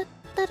da da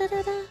da da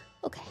da da.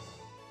 Okay.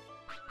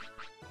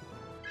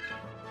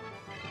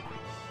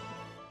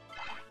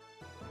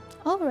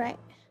 Alright.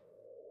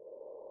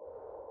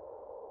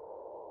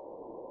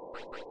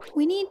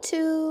 We need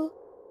to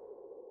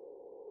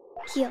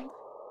heal.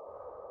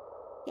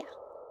 Yeah.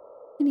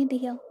 We need to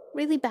heal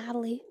really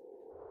badly.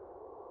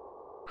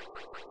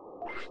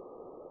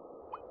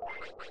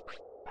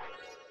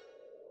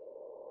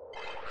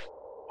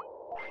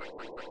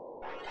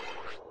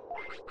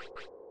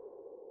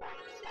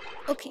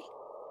 Okay.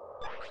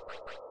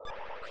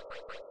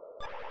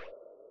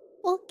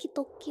 Okie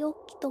dokie,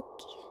 okie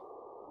dokie.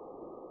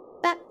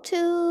 Back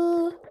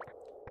to...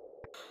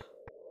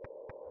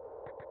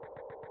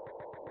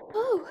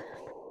 Oh!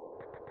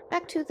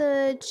 Back to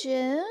the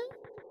gym?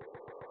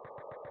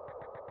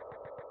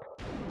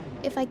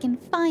 If I can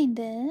find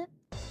it.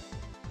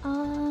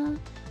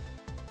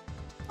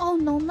 Oh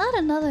no, not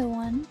another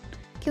one.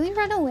 Can we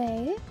run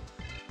away?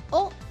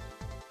 Oh!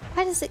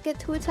 Why does it get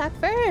to attack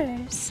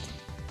first?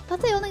 I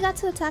thought they only got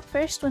to attack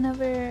first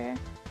whenever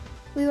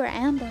we were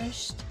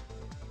ambushed.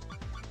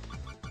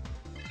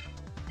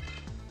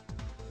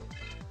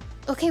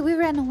 Okay, we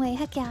ran away.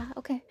 Heck yeah.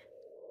 Okay.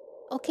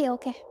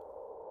 Okay.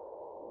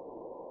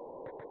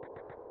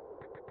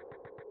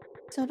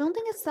 So I don't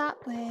think it's that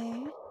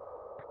way.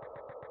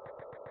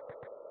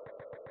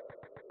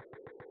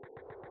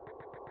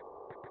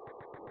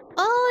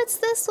 Oh, it's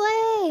this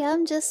way!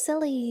 I'm just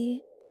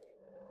silly.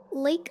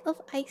 Lake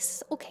of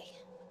Ice. Okay.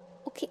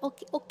 Okay.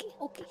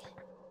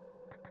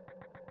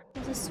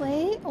 This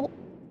way. Oh,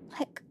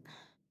 heck.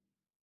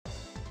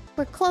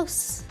 We're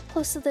close.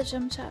 Close to the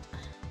gym chat.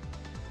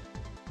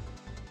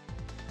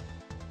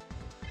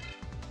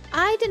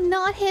 I did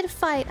not hit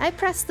fight. I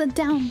pressed the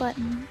down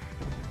button.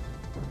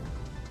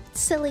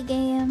 Silly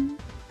game.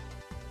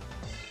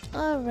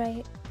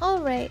 Alright.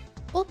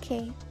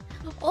 Okay.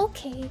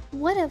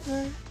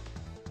 Whatever.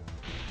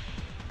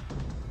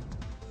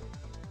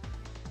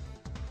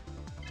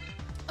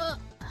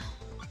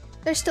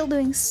 They're still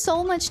doing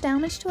so much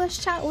damage to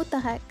us, chat. What the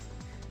heck?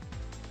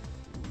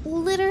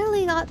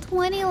 Literally got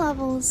 20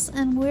 levels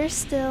and we're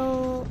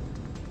still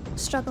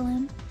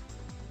struggling.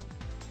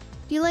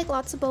 Do you like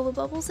lots of boba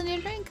bubbles in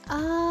your drink?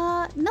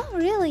 Not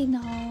really,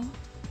 no.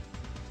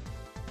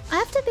 I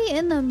have to be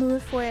in the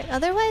mood for it.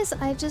 Otherwise,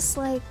 I just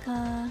like,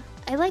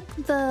 I like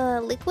the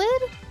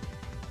liquid,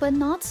 but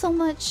not so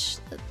much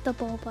the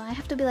boba. I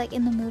have to be like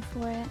in the mood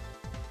for it.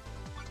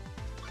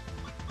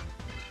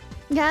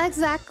 Yeah,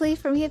 exactly.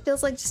 For me, it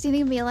feels like just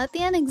eating a meal at the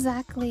end.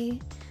 Exactly.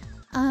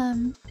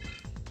 The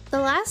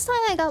last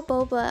time I got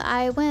boba,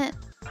 I went,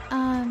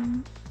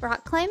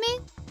 rock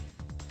climbing,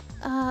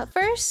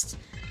 first,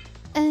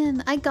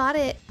 and I got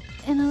it,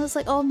 and I was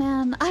like, oh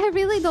man, I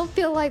really don't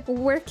feel like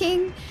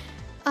working,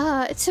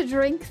 to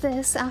drink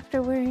this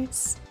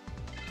afterwards.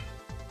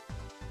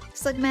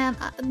 It's like, man,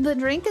 the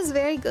drink is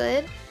very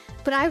good,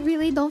 but I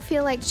really don't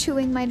feel like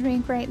chewing my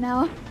drink right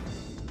now.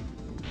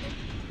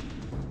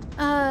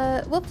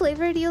 What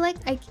flavor do you like?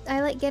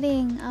 I like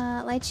getting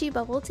lychee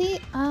bubble tea.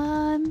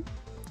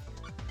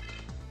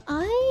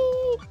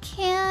 I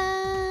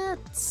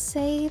can't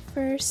say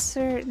for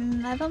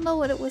certain. I don't know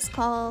what it was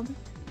called.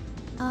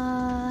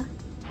 I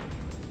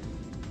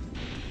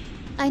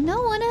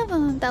know one of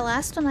them, the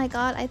last one I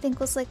got, I think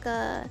was like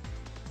a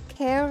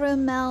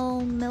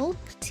caramel milk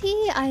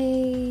tea.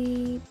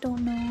 I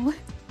don't know.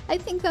 I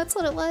think that's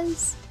what it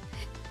was.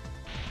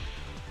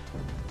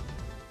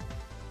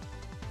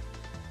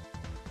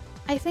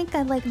 I think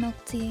I like milk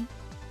tea.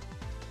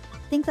 I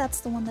think that's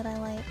the one that I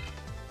like.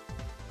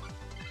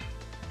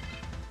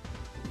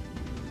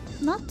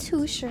 Not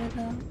too sure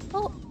though.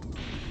 Oh!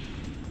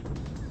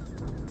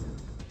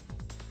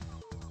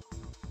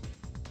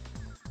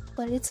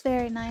 But it's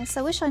very nice.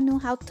 I wish I knew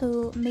how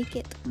to make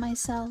it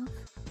myself.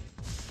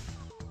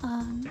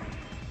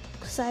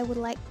 Because I would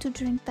like to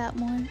drink that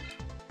more.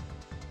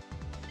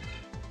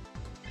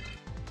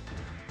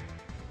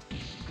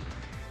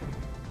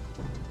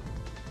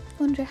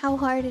 Wonder how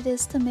hard it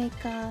is to make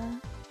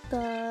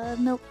the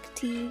milk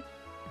tea.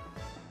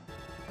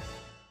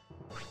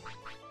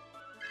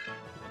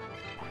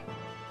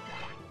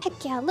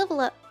 Heck yeah, level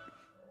up!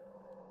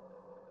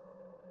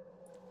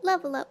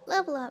 Level up,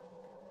 level up!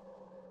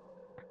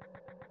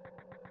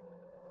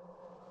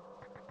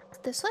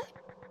 This way?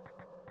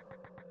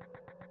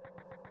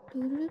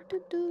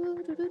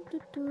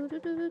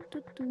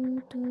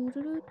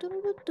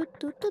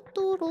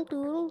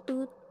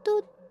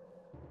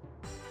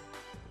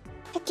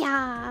 Heck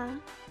yeah!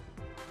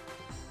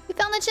 We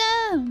found the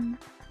gem!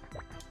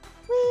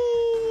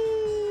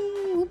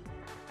 Whee!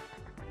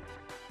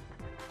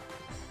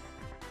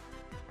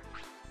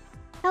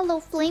 Hello,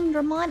 Flame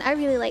Dramon. I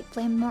really like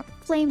Flame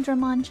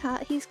Dramon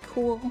chat. He's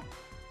cool.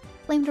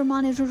 Flame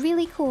Dramon is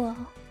really cool.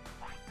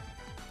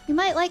 You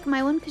might like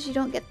my one because you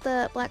don't get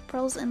the black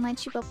pearls and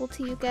lychee bubble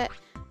tea. You get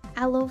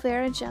aloe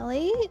vera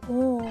jelly.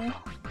 Oh, I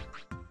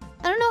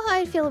don't know how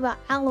I feel about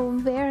aloe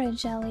vera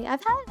jelly.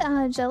 I've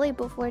had jelly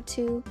before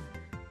too.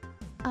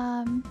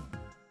 I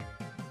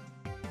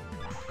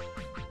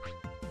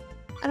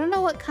don't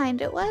know what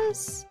kind it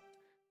was,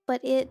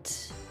 but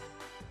it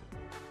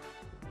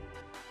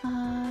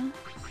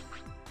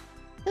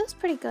was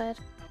pretty good.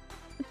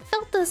 It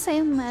felt the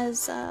same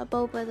as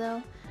boba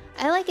though.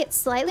 I like it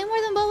slightly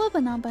more than boba,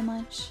 but not by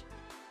much.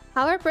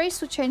 Power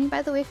brace with training,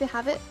 by the way, if you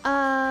have it.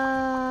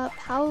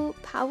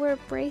 Power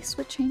brace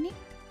with training?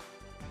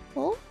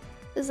 Oh,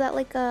 is that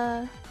like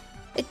a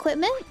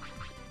equipment?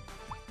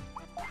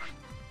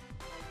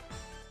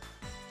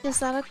 Is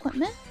that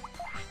equipment?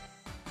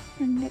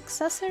 An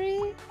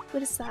accessory?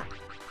 What is that?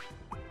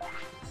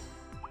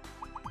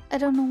 I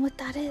don't know what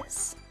that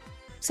is.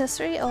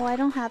 Accessory? Oh, I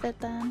don't have it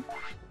then.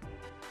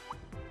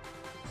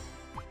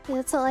 Yeah,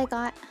 that's all I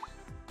got.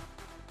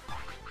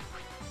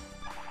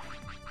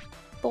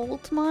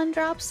 Boltmon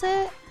drops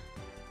it?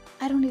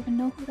 I don't even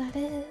know who that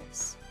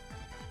is.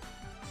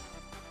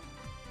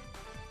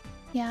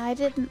 Yeah, I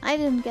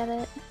didn't get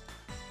it.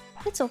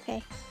 It's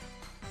okay.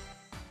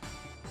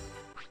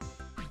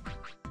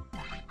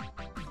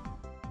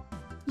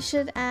 You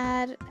should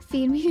add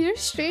feed me your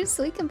stream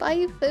so we can buy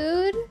you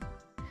food.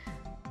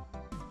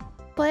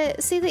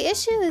 But see, the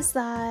issue is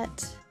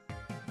that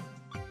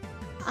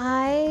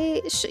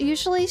I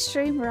usually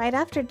stream right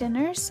after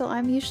dinner, so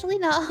I'm usually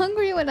not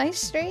hungry when I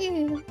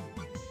stream.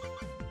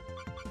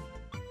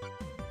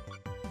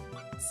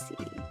 Let's see.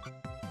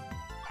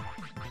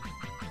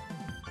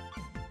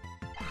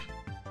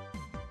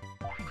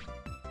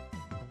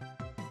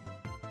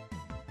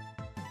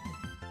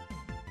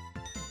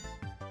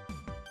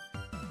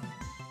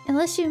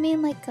 Unless you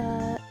mean like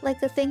a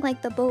thing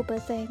like the boba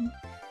thing,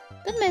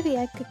 then maybe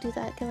I could do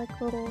that. Get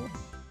like a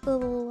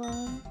little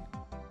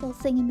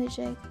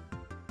thingamajig.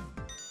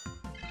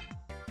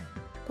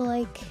 But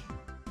like,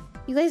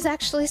 you guys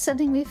actually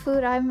sending me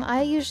food.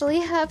 I usually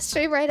have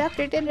stream right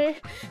after dinner,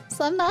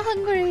 so I'm not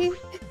hungry.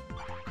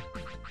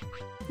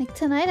 Like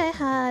tonight I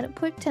had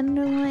pork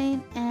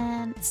tenderloin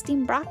and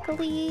steamed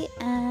broccoli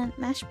and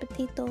mashed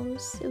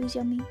potatoes. It was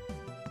yummy.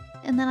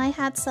 And then I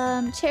had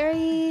some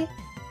cherry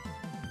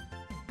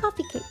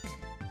coffee cake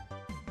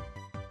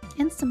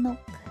and some milk.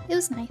 It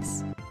was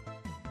nice.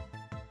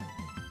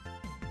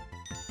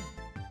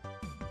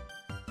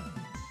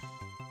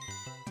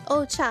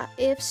 Oh chat,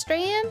 if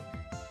stream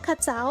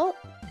cuts out,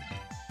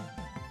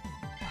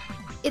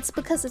 it's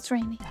because it's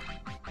raining.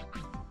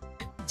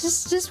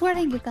 Just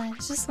warning you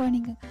guys, just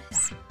warning you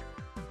guys.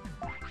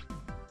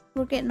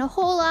 We're getting a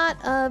whole lot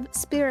of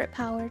spirit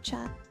power,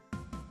 chat.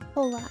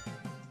 Whole lot.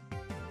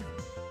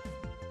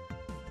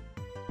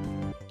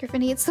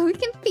 Griffin eats so we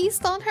can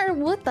feast on her.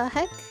 What the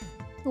heck?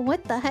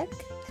 What the heck?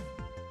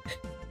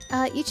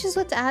 You choose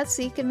what to add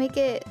so you can make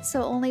it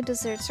so only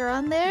desserts are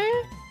on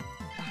there.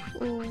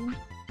 Ooh.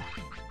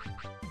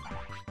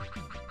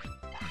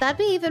 That'd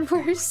be even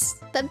worse.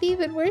 That'd be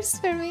even worse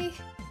for me.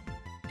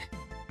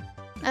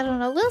 I don't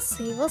know. We'll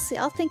see. We'll see.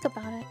 I'll think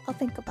about it. I'll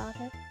think about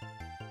it.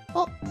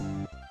 Oh.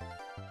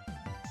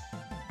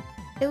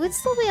 It would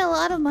still be a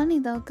lot of money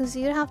though, because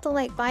you'd have to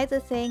like buy the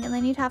thing and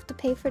then you'd have to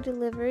pay for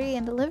delivery,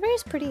 and delivery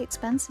is pretty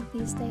expensive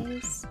these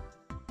days.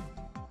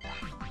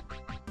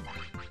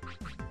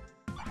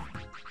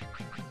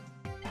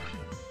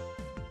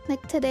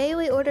 Like today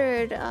we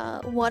ordered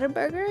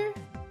Whataburger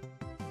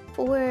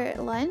for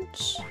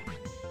lunch,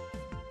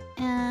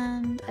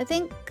 and I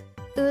think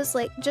it was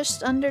like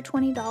just under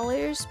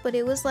 $20, but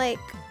it was like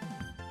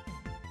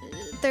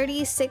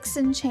 36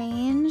 and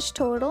change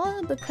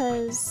total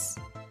because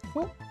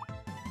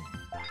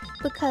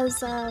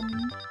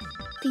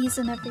fees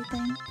and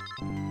everything.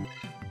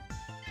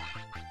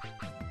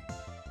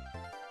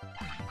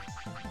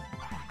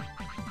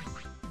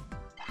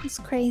 It's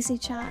crazy,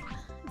 chat.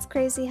 It's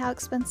crazy how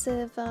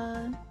expensive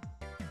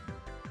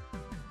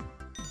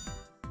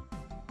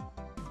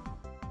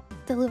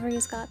delivery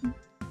has gotten.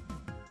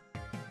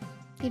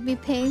 You'd be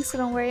paying, so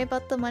don't worry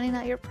about the money,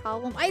 not your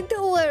problem. I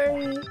don't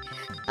worry!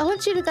 I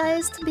want you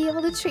guys to be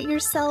able to treat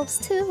yourselves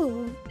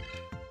too.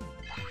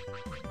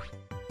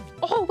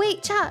 Oh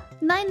wait, chat!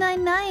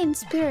 999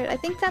 spirit. I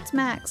think that's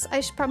max.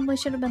 I probably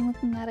should have been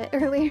looking at it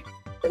earlier.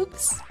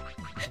 Oops.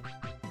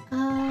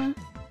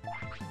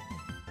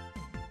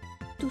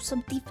 Do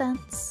some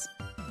defense.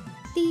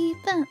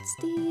 Defense.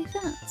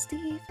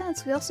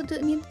 We also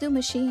need to do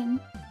machine.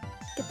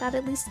 Get that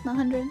at least in the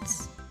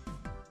hundreds.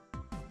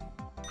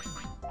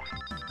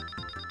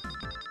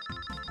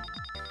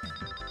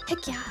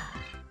 Heck yeah!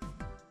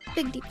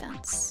 Big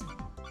defense.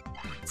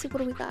 Let's see, what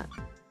do we got?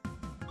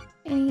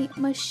 Any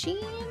machine?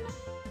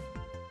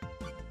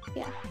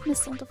 Yeah,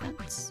 missile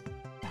defense.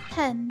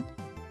 10.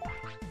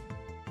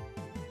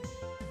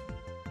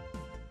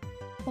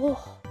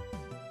 Oh.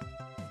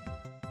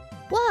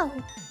 Whoa!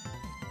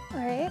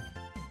 Alright.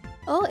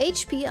 Oh,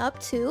 HP up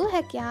too.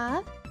 Heck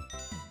yeah.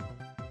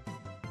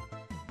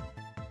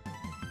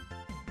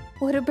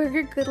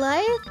 Whataburger, good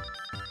life?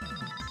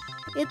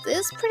 It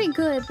is pretty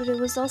good, but it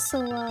was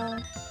also,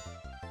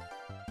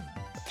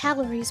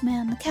 calories,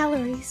 man. The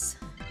calories.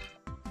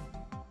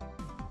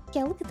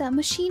 Yeah, look at that.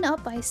 Machine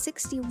up by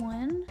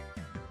 61.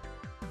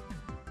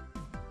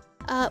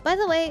 By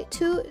the way,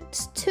 two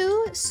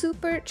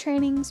super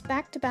trainings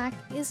back to back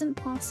isn't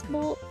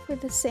possible for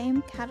the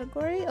same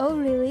category. Oh,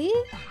 really?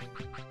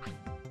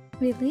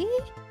 Really?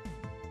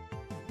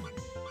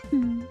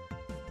 I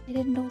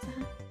didn't know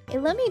that. Hey,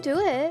 let me do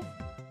it.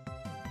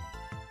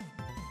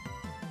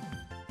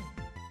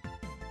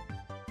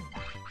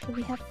 Okay,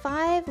 we have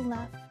 5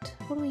 left.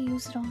 What do we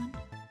use it on?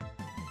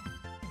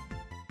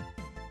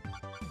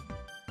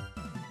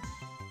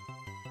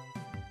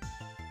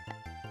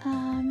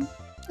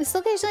 I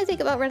still occasionally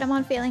think about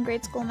Redemon failing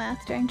grade school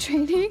math during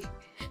training.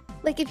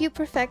 Like, if you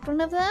perfect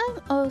one of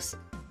them,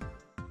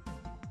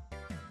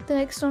 the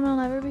next one will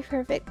never be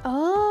perfect.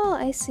 Oh,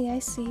 I see.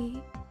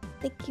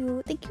 Thank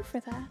you for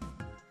that.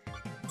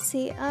 Let's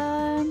see,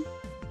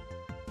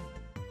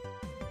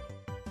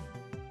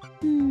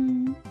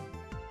 I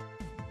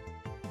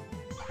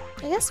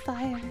guess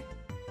fire.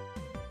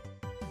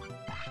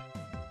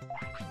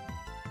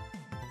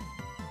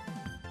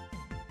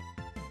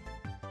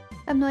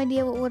 I have no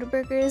idea what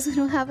Whataburger is. We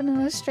don't have it in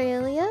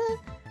Australia.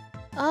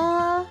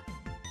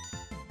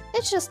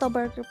 It's just a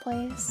burger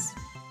place.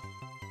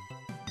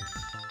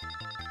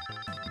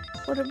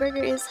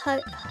 Whataburger is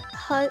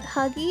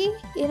Huggy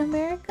in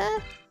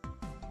America?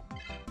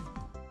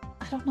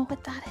 I don't know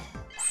what that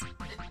is.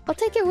 I'll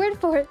take your word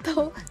for it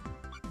though.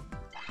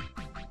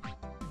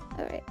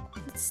 Alright,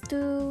 let's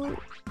do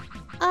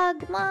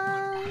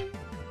Agumon.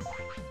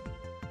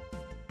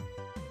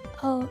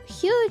 Oh,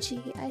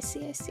 Hugie. I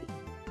see, I see.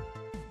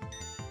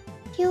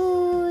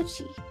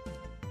 Hugie.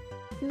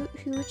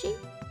 Hugie?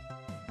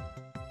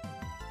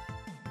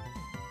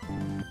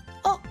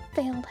 Oh,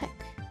 failed heck.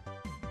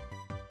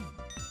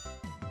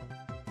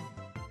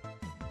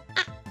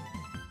 Ah!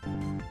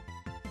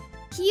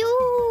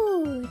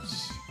 Huge!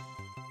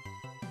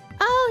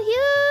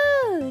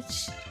 Oh,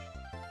 huge!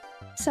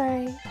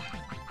 Sorry.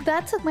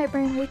 That took my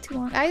brain way too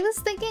long. I was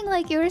thinking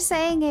like you were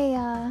saying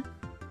a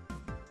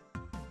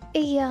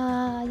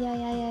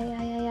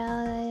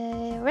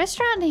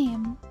restaurant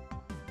name.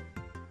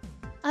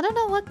 I don't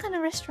know what kind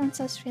of restaurants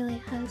Australia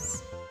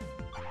has.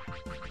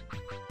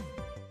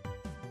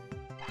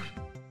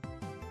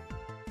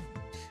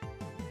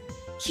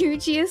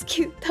 Hugie is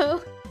cute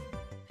though.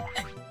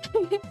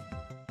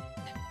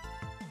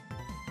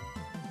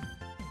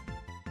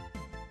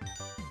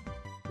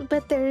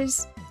 But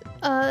there's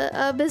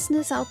a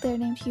business out there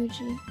named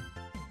Hugie.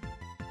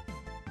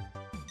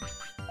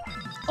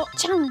 Oh,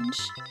 challenge!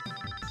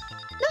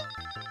 No!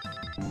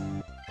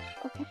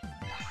 Okay.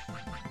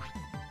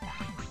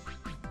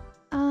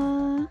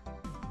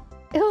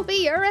 It'll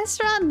be your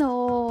restaurant?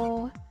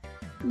 No.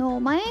 No,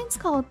 mine's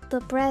called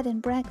the Bread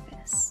and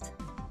Breakfast.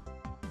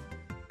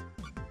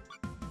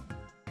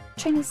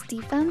 Chinese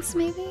defense,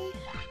 maybe?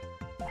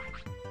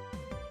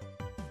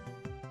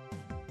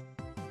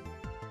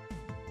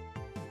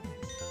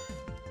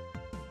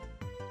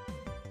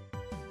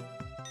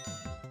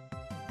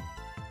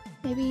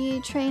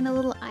 Maybe train a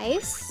little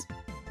ice?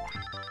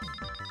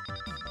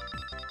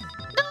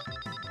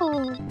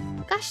 No!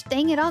 Gosh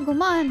dang it,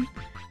 Agumon!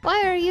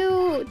 Why are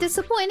you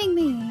disappointing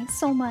me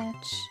so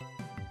much?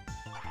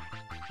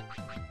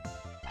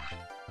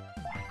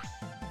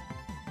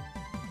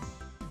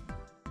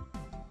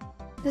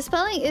 The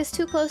spelling is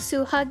too close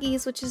to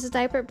Huggies, which is a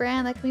diaper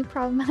brand that can be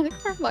problematic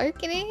for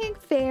marketing.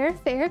 Fair,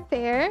 fair,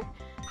 fair.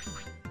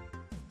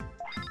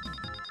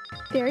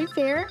 Very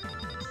fair.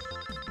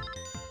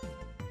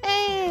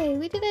 Hey,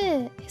 we did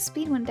it! His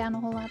speed went down a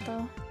whole lot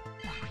though.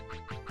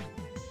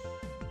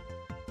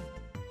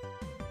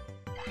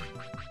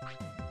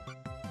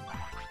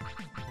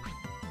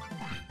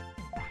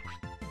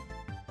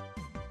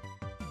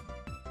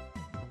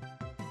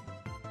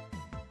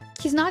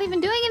 He's not even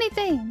doing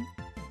anything!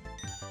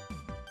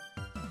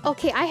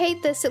 Okay, I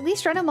hate this. At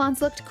least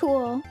Renamon's looked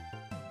cool.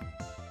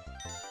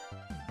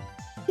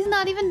 He's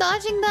not even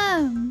dodging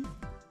them!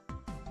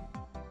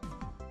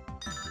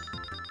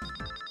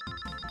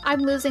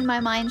 I'm losing my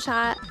mind,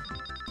 chat.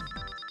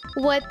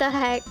 What the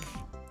heck?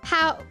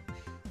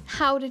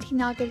 How did he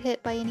not get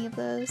hit by any of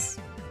those?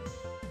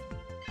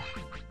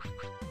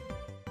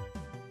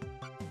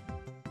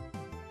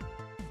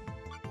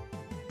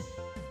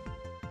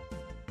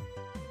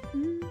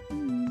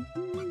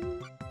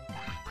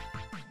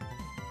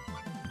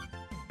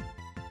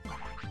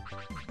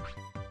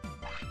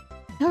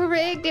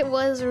 Rigged, it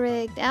was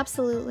rigged,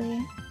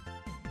 absolutely.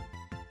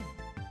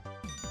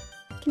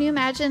 Can you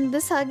imagine?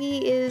 This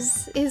Huggy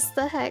is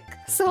the heck.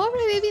 So are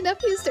my baby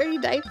nephew's dirty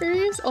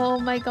diapers? Oh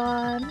my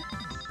god.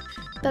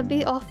 That'd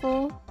be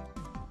awful.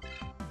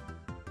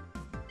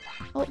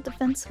 Oh,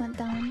 defense went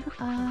down.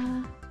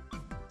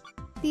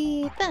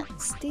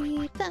 Defense,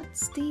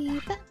 defense,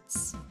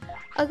 defense.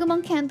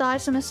 Agumon can't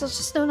dodge the missiles,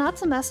 just know not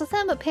to mess with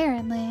him,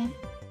 apparently.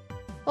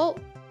 Oh,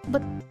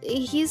 but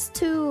he's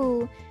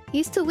too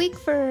weak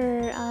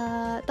for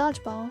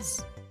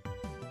dodgeballs.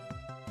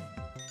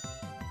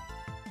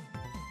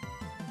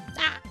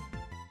 Ah!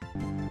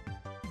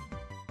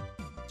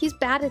 He's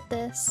bad at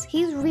this.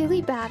 He's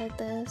really bad at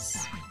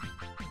this.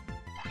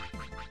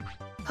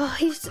 Oh,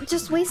 he's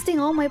just wasting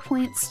all my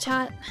points,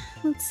 chat.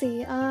 Let's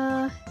see,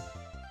 let's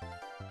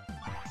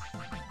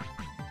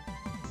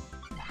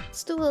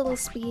do a little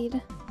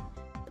speed.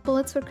 The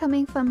bullets were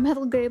coming from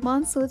Metal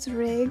Greymon, so it's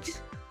rigged.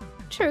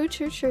 True,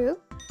 true, true.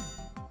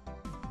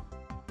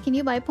 Can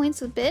you buy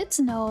points with bits?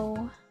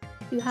 No.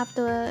 You have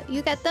to...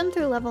 you get them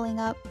through leveling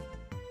up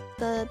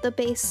the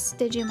base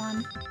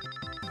Digimon.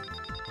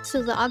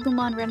 So the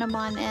Agumon,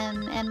 Renamon,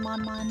 and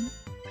Monmon.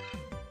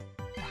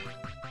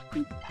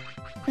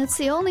 That's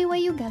the only way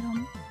you get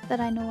them that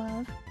I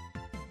know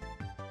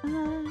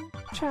of.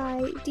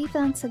 Try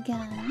defense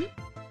again.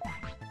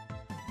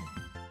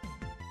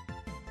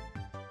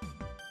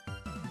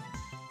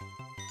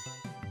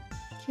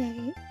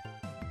 Okay.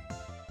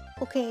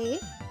 Okay.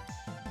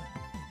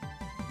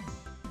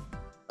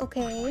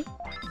 Okay.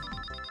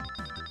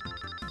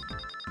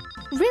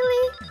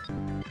 Really?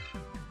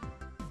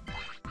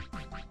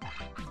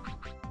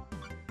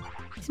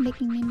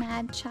 making me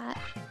mad, chat.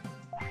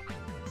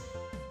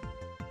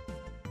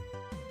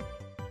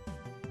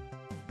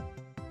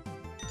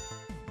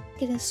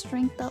 Get his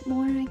strength up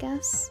more, I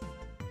guess.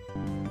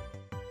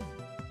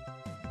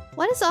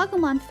 Why does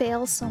Agumon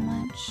fail so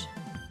much?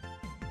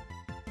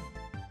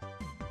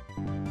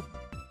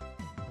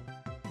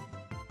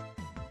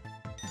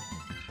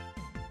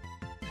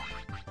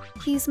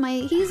 He's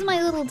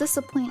my little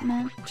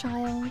disappointment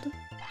child.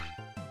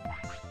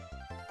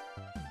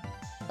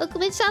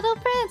 Welcome in, Shadow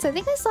Prince! I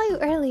think I saw you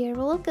earlier.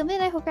 Well, welcome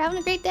in. I hope you're having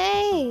a great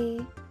day.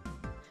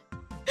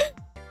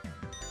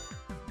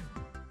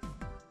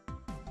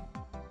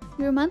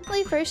 Your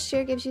monthly first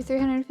year gives you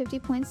 350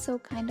 points, so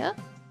kinda.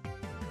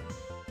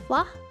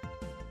 What?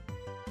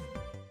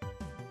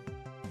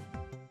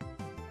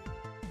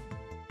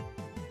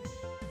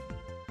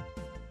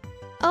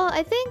 Oh,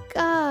 I think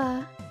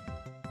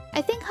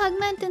Hug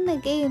meant in the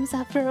games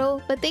after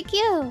all, but thank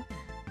you!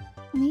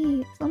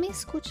 Let me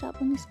scooch up,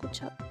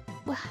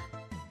 Wow.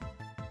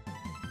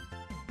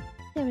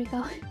 There we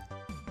go.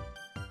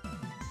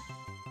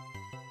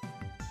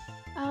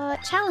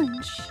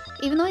 Challenge.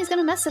 Even though he's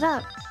gonna mess it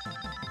up.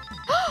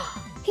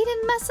 He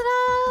didn't mess it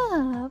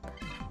up!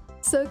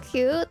 So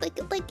cute.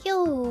 Like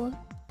you.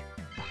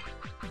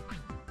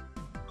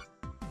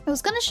 I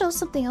was gonna show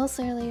something else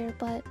earlier,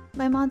 but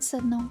my mom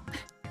said no.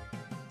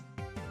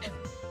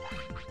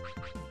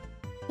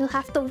 You'll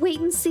have to wait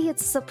and see.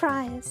 It's a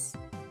surprise.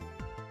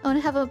 I want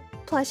to have a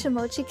plush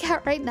emoji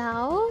cat right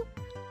now.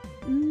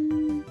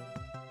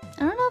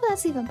 I don't know if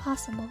that's even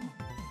possible.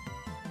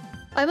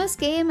 Why must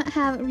game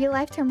have real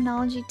life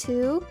terminology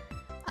too?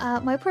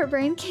 My poor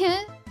brain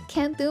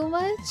can't do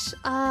much.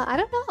 I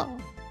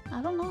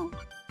don't know.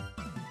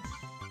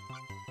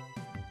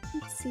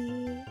 Let's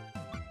see.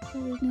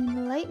 We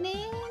need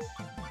lightning.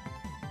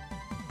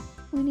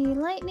 We need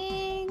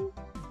lightning.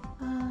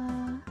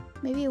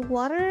 Maybe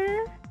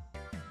water.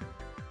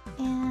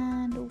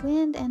 And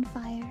wind and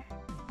fire.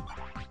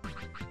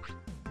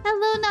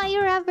 Hello, not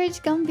your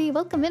average Gumby.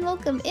 Welcome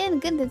in.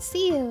 Good to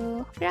see you.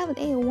 Hope you're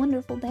having a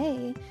wonderful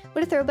day.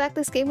 What a throwback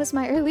this game was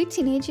my early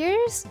teenage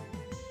years.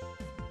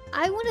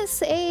 I want to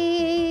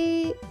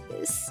say...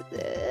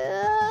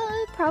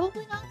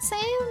 probably not the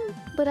same,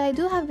 but I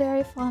do have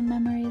very fond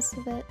memories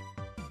of it.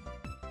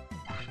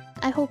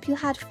 I hope you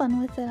had fun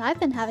with it. I've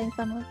been having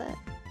fun with it.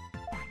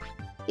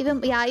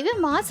 Even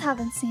Mods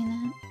haven't seen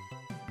it.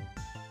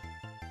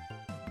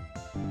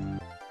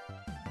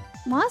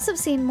 Mods have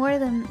seen more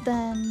than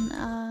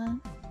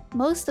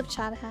most of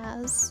chat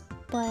has,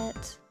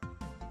 but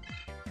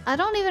I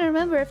don't even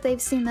remember if they've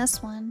seen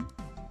this one.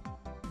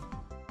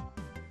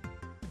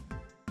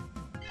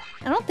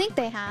 I don't think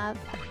they have,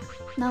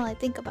 now that I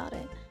think about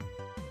it.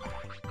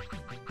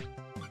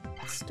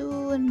 Let's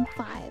do in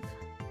 5.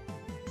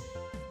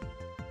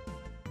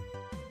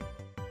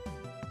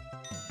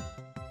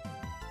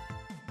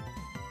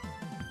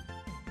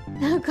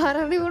 Oh god, I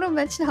don't even want to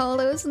mention how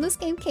old I was when this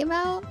game came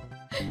out.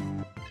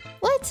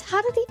 What?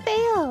 How did he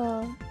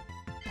fail?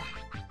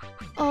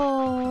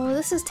 Oh,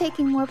 this is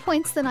taking more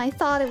points than I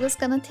thought it was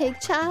gonna take,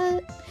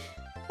 chat.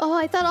 Oh,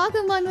 I thought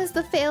Agumon was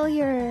the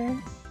failure.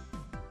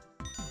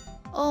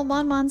 Oh,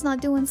 Monmon's not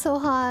doing so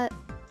hot.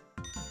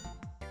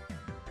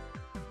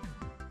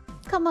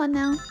 Come on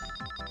now.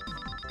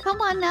 Come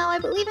on now, I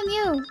believe in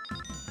you.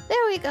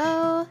 There we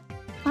go.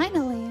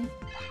 Finally.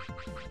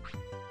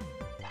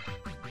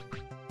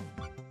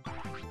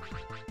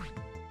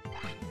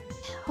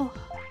 Oh.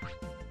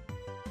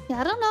 Yeah,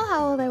 I don't know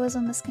how old I was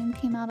when this game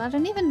came out. I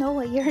don't even know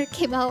what year it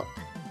came out.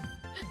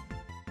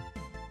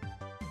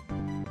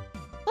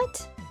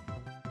 What?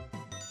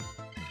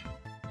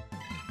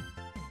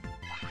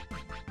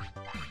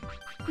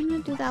 I'm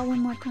gonna do that one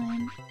more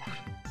time.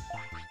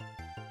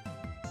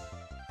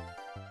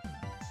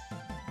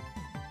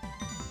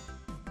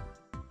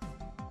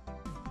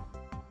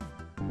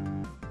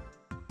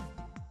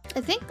 I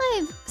think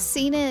I've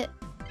seen it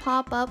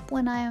pop up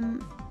when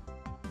I'm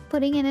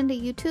putting it into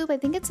YouTube. I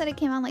think it said it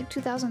came out in like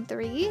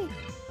 2003.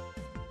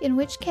 In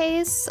which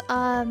case,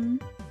 I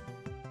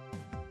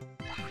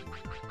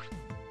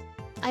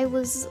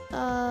was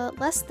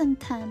less than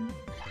 10.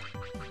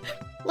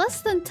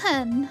 Less than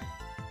 10.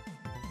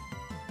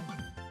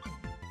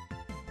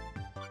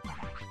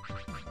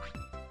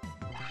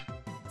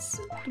 Let's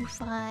do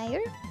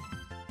fire.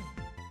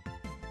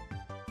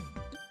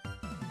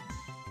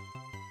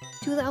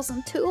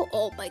 2002?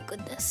 Oh my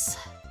goodness.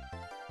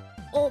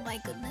 Oh my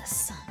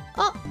goodness.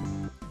 Oh!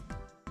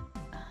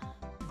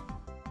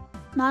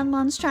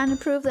 Monmon's trying to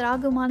prove that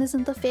Agumon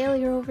isn't the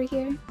failure over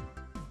here.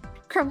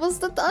 Crumbles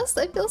the dust,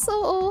 I feel so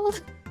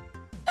old.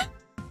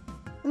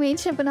 I'm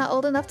ancient but not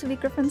old enough to be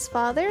Griffin's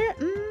father? I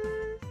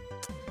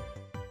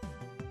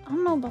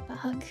don't know about that,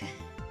 Hug.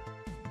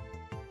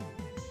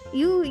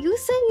 You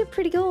say you're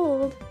pretty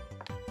old.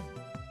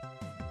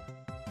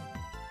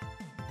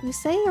 You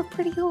say you're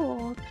pretty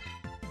old.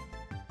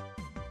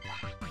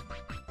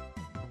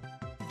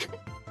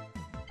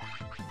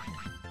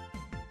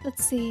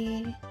 Let's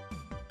see.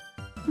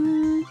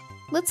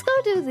 Let's go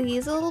do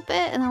these a little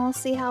bit, and then we'll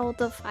see how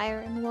the fire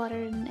and water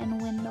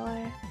and wind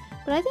are.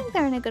 but I think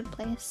they're in a good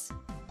place.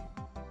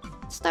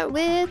 Start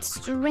with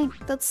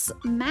strength. Let's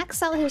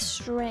max out his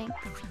strength.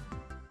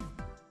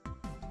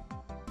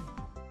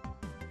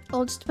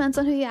 Oh, it just depends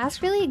on who you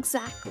ask. Really?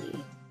 Exactly.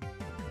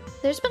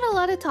 There's been a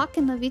lot of talk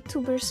in the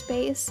VTuber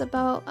space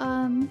about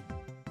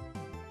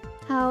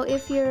how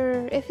if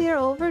you're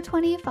over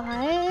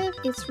 25,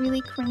 it's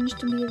really cringe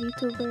to be a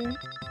VTuber,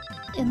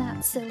 and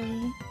that's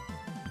silly.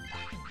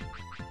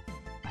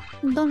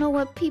 Don't know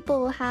what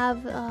people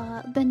have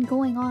been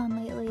going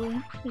on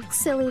lately. It's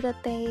silly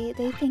that they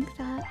think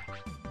that.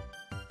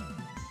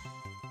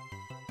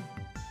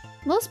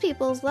 Most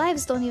people's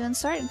lives don't even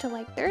start until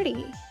like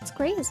 30. It's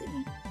crazy.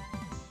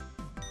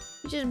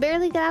 You just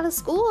barely get out of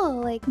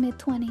school like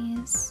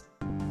mid-20s.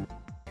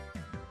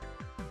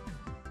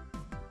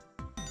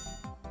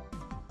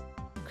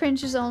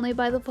 Cringe is only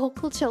by the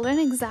vocal children,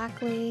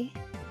 exactly.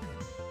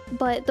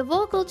 But the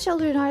vocal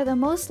children are the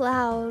most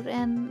loud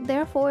and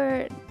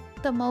therefore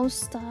the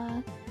most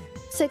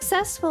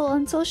successful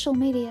on social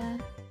media.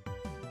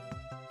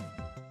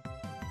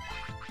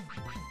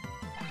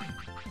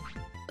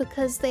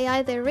 Because they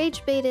either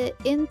rage bait it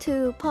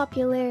into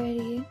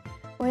popularity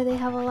or they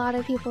have a lot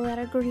of people that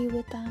agree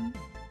with them.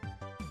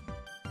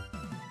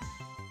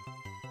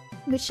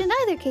 Which in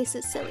either case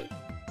is silly.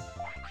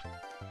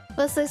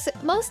 But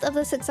most of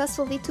the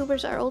successful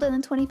VTubers are older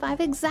than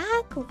 25.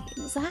 Exactly,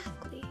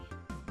 exactly.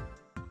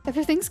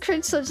 Everything's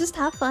cringe, so just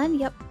have fun.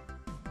 Yep.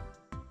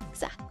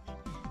 Exactly.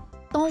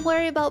 Don't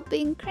worry about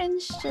being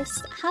cringe,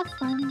 just have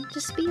fun.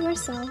 Just be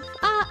yourself.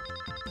 Ah!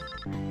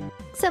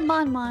 Except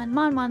Monmon.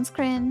 Monmon's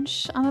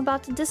cringe. I'm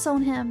about to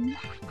disown him.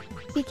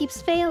 He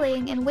keeps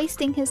failing and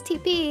wasting his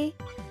TP.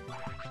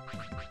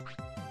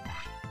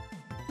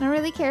 I don't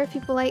really care if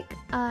people like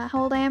how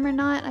old I am or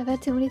not. I've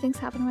had too many things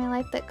happen in my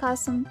life that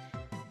caused some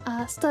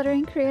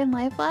stuttering career and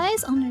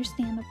life-wise.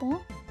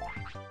 Understandable.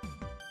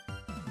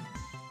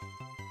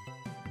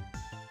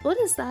 What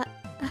is that?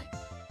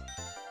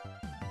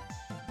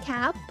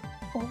 Cap?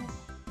 Oh.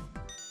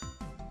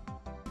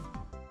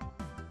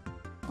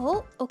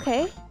 Oh,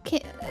 okay.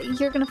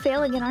 You're gonna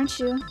fail again, aren't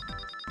you?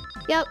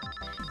 Yep.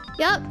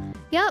 Yep.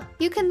 Yep.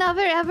 You can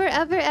never, ever,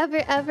 ever,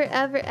 ever, ever,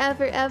 ever,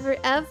 ever, ever,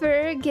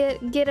 ever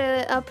get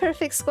a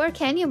perfect score,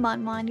 can you,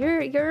 Monmon?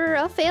 You're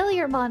a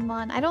failure,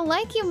 Monmon. I don't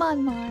like you,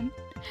 Monmon.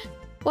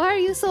 Why are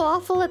you so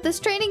awful at this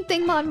training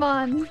thing,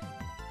 Monmon?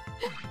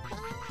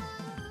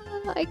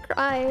 I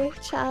cry,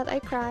 chat. I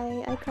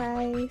cry. I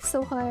cry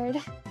so hard.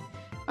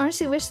 I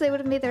honestly wish they would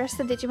have made the rest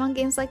of the Digimon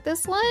games like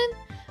this one.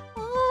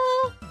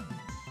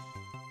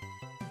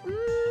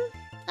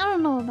 I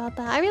don't know about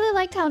that. I really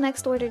liked how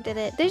Next Order did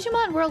it.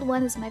 Digimon World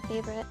 1 is my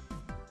favorite.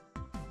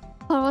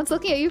 Monmon's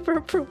looking at you for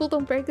approval,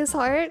 don't break his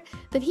heart.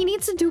 Then he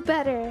needs to do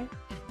better.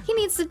 He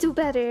needs to do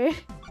better.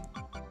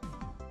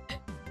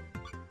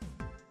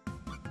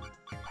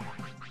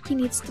 He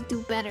needs to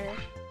do better.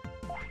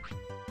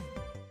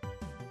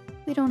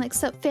 We don't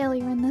accept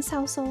failure in this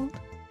household.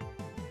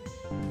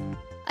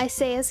 I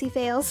say as he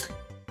fails.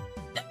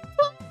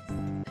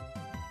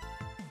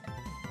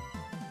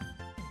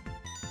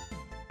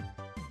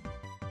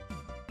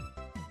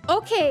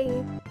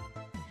 Okay.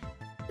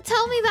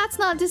 Tell me that's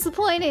not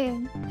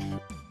disappointing.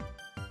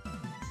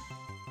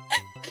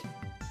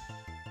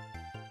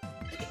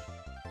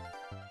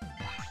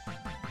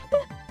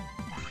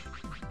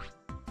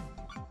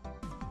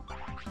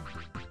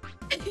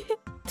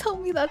 Tell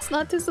me that's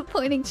not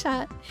disappointing,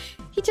 chat.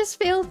 He just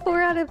failed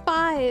 4 out of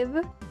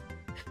 5.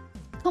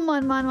 Come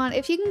on, Monmon.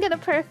 If you can get a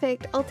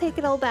perfect, I'll take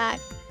it all back.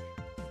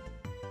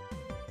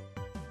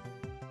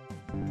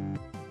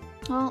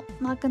 Well,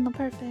 not getting the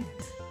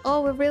perfect.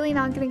 Oh, we're really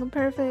not getting a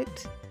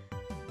perfect.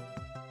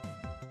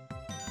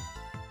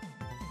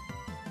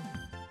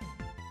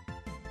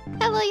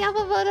 Hello,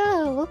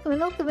 Yamamoto! Welcome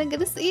and welcome and good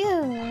to see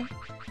you!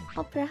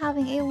 Hope you're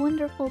having a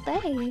wonderful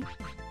day.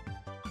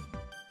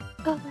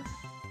 Oh,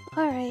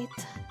 alright.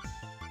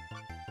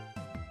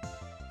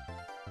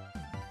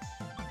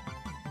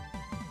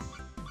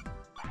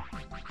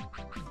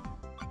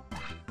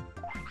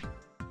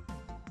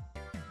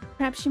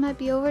 Perhaps she might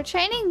be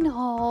overtraining?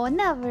 No,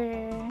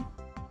 never.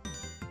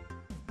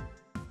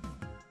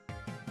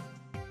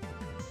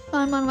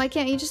 Monmon, why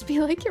can't you just be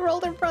like your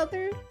older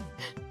brother?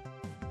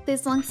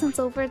 This long since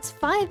over, it's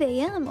 5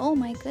 AM. Oh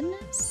my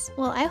goodness.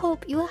 Well, I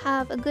hope you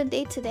have a good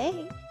day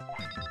today.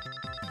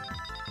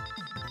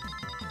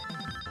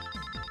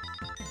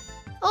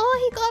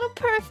 Oh, he got a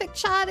perfect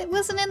shot. It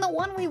wasn't in the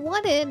one we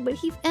wanted, but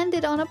he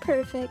ended on a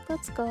perfect.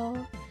 Let's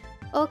go.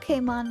 Okay,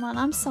 Monmon,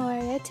 I'm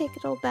sorry. I take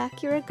it all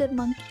back. You're a good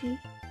monkey.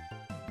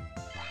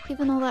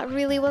 Even though that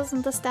really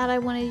wasn't the stat I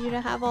wanted you to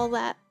have all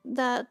that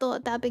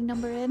big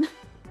number in.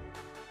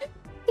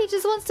 He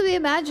just wants to be a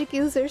magic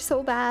user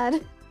so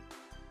bad.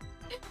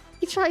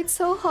 He tried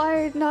so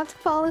hard not to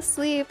fall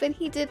asleep and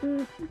he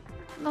didn't.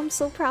 I'm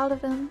so proud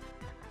of him.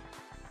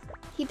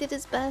 He did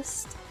his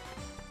best.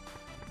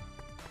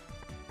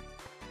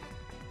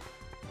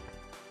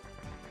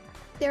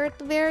 There at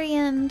the very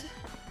end.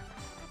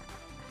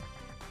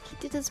 He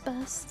did his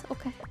best.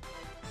 Okay.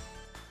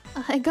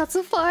 I got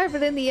so far,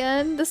 but in the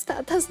end, the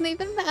stat doesn't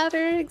even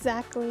matter.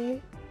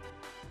 Exactly.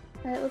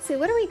 Alright, let's see.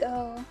 Where do we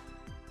go?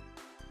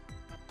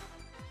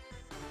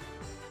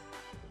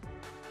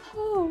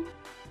 Oh.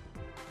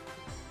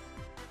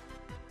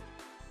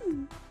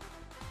 Hmm.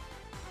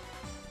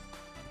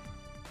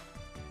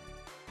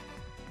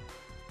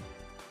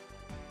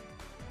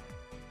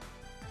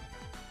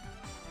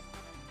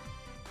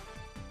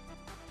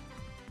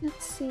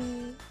 Let's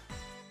see.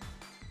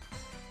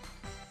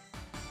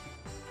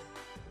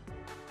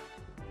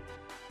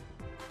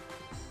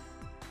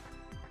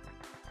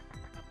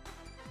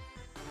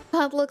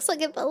 Bob looks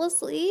like it fell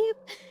asleep.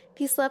 If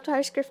he slept,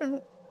 Harsh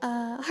Griffin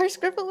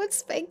would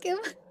spank him.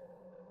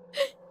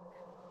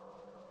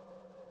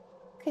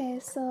 Okay,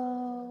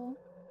 so...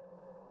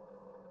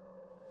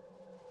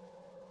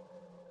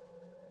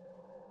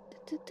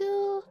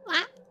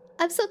 Ah!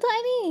 I'm so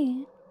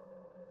tiny!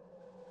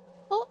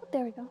 Oh,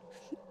 there we go.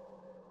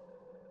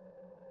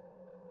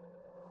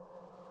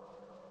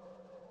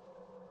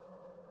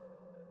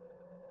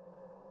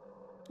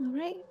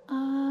 Alright,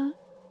 Ah!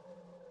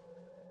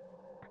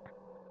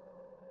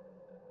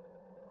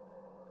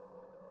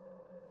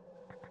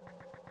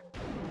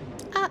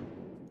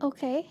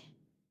 Okay.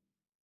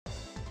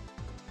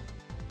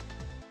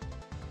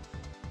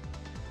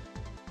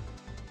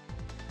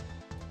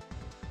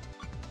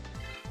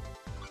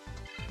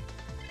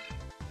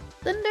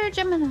 Thunder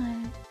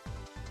Gemini.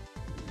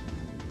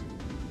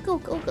 Go,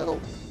 go,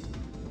 go.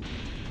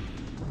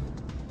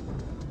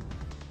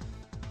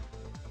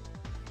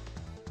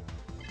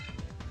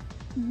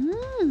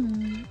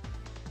 Mmm.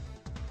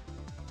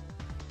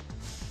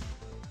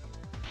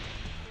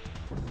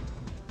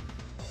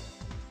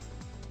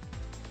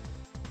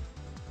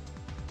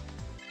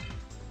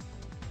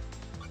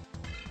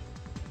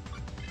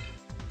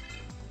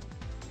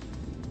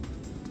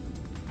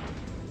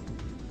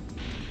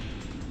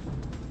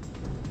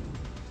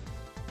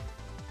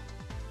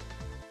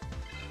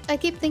 I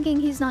keep thinking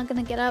he's not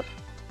gonna get up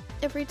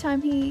every time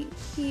he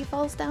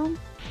falls down.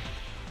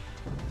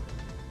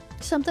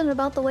 Something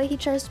about the way he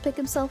tries to pick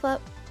himself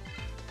up.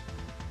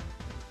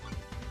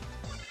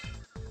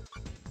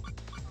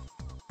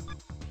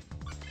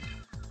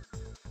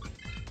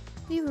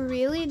 You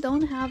really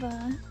don't have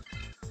a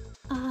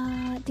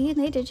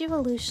DNA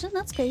Digivolution?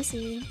 That's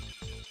crazy.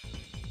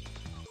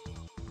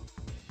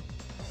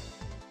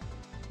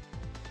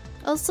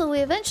 Also, we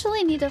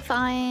eventually need to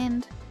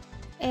find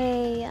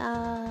a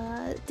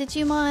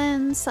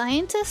Digimon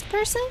scientist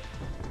person.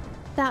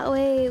 That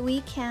way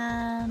we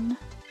can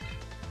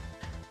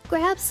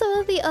grab some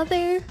of the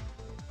other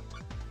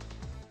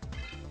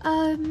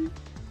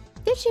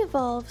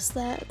Digivolves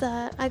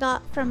that I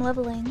got from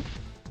leveling.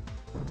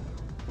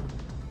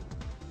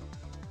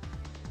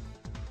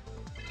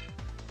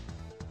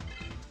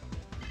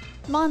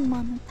 Mon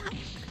attack.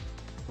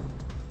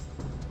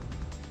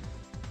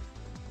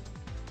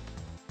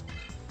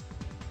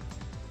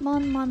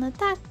 Mon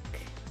attack.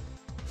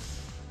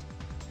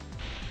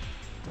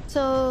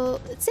 So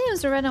it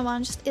seems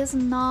Renamon just is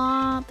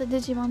not the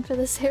Digimon for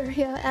this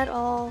area at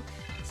all.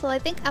 So I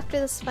think after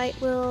this fight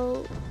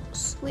we'll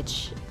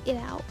switch it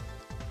out.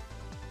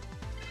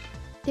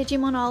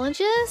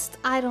 Digimonologist?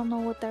 I don't know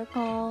what they're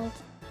called.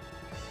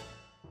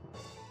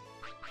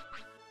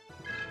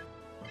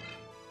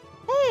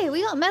 Hey,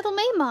 we got Metal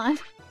Maimon!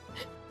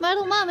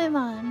 Metal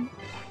Mamemon!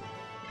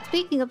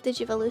 Speaking of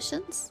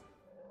Digivolutions.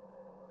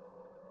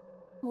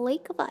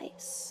 Lake of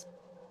Ice.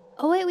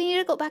 Oh wait, we need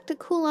to go back to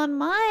Kulon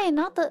Mine,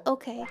 not the...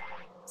 Okay.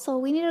 So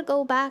we need to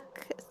go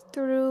back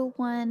through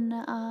one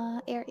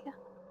area.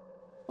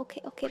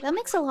 Okay, okay, that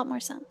makes a lot more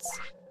sense.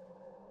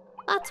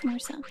 Lots more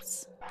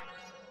sense.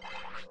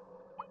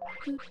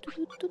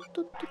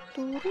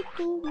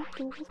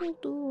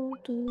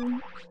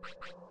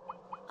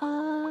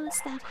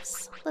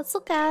 Status. Let's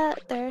look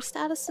at their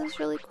statuses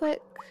really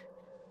quick.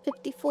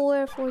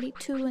 54,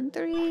 42, and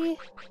 3.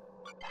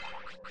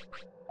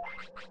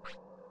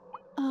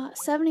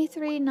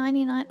 73,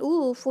 99.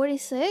 Ooh,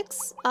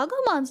 46.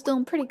 Agumon's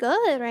doing pretty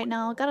good right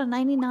now. Got a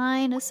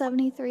 99, a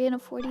 73, and a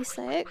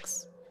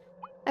 46.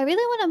 I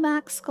really want a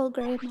max Skull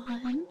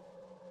Greymon.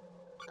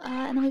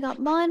 And then we got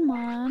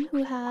Mon,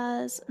 who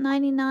has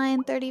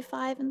 99,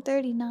 35, and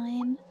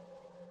 39.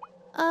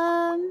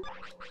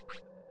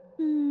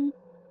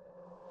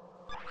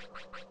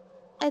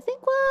 I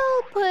think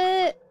we'll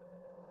put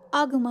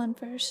Agumon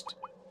first.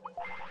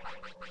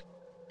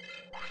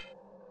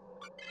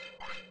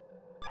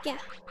 Yeah,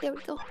 there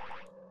we go.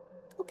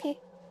 Okay.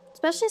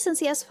 Especially since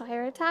he has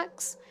fire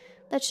attacks.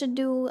 That should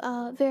do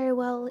very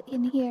well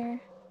in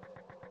here.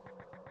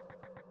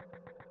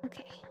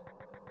 Okay.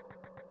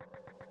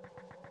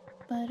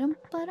 But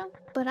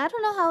I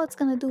don't know how it's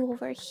gonna do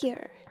over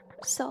here.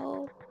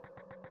 So,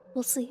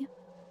 we'll see.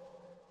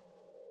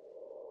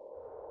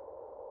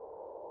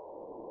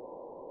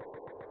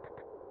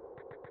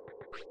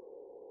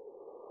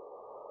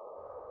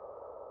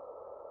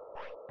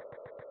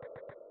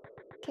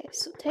 Okay,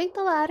 so take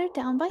the ladder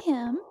down by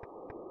him.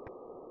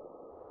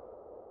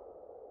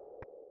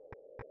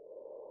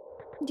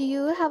 Do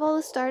you have all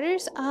the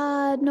starters?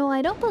 No,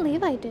 I don't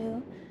believe I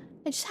do.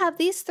 I just have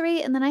these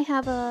three, and then I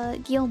have a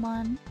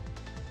Guilmon.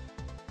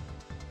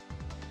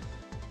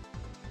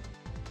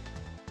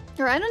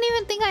 Or I don't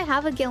even think I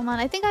have a Guilmon.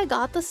 I think I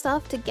got the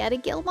stuff to get a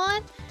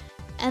Guilmon,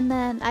 and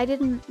then I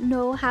didn't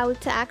know how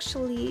to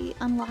actually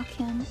unlock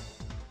him.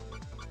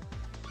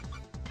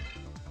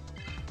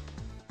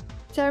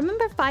 So I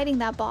remember fighting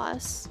that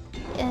boss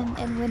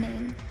and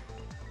winning.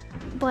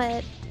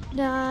 But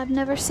I've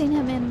never seen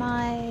him in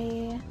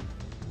my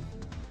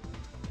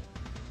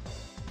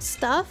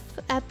stuff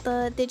at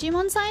the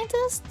Digimon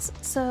scientists,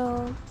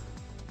 so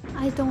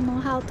I don't know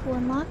how to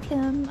unlock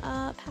him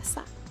past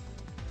that.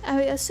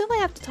 I assume I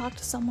have to talk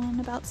to someone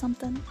about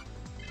something.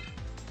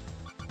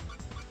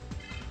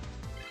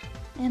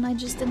 And I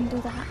just didn't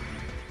do that.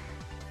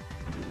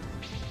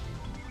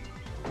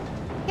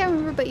 Can't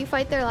remember, but you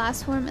fight their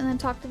last form and then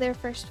talk to their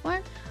first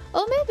form?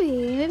 Oh,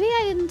 maybe. Maybe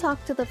I didn't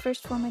talk to the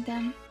first form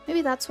again.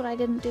 Maybe that's what I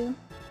didn't do.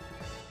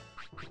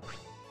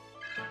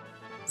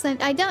 So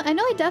I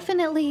know I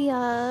definitely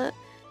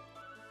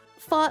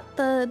fought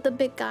the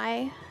big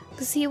guy,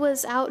 because he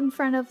was out in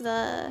front of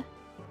the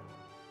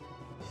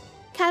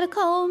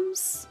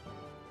catacombs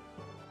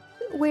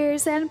where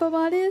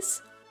Zanbomon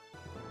is.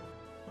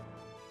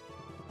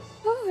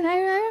 Oh, and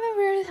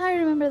I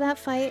remember that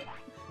fight.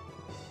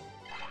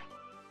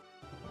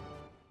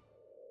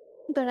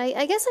 But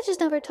I guess I just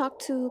never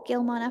talked to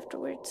Guilmon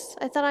afterwards.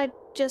 I thought I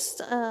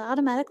just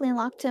automatically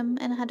unlocked him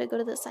and had to go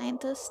to the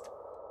scientist.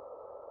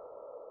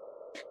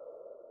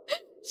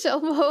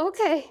 So,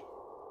 okay.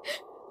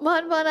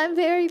 Mon, I'm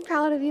very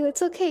proud of you.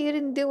 It's okay you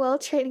didn't do well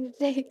training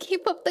today.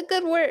 Keep up the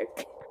good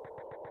work.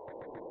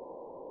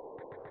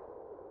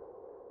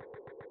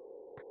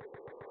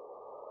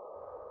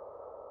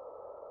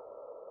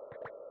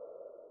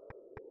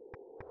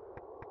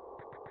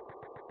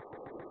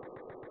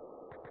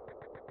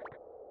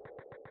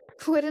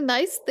 What a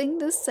nice thing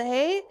to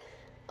say.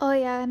 Oh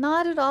yeah,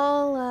 not at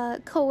all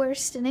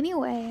coerced in any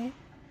way.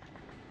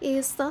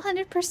 Is the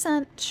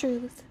 100%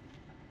 truth.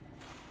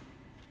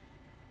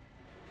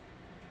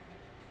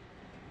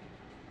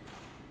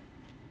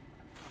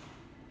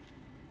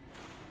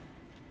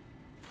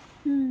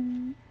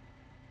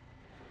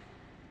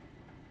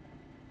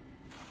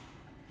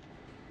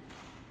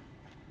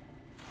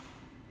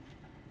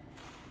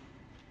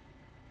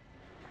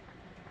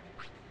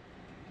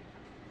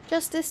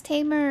 Justice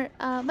Tamer,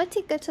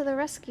 Matika to the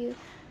rescue.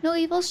 No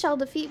evil shall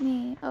defeat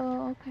me.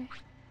 Oh, okay.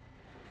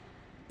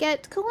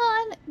 Get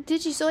Kulan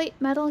Digizoid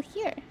medal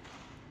here.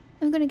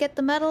 I'm gonna get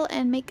the medal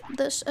and make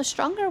this a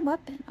stronger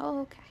weapon.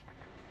 Oh, okay.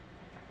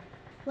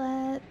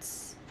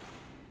 Let's...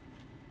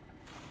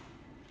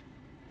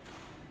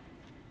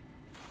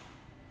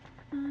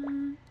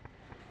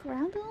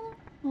 Groundle?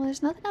 Well,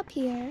 there's nothing up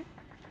here.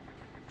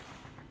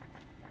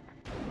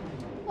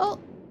 Oh,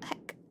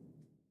 heck.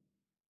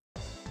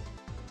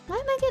 Why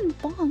am I getting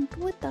bonked?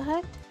 What the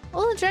heck?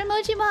 Oh,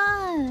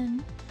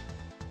 Draemojimon!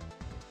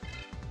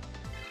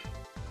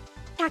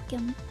 Attack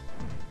him.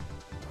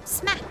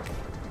 Smack!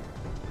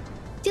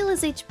 Steal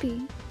his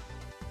HP.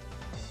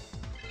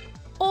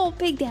 Oh,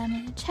 big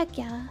damage. Heck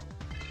yeah.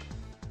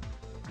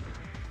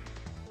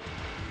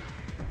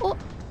 Oh!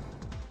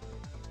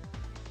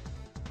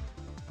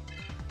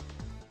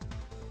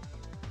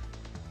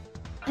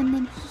 And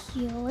then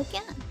heal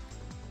again.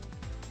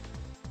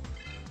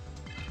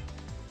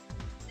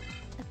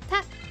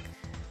 Attack.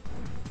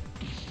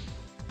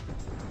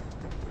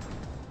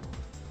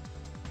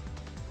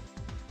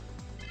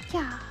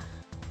 Yeah.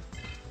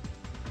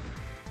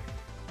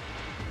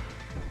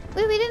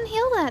 Wait, we didn't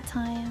heal that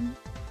time.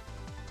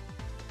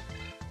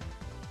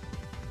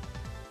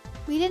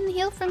 We didn't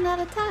heal from that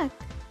attack.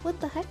 What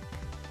the heck?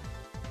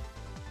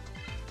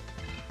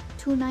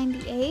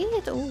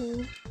 298?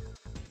 Oh.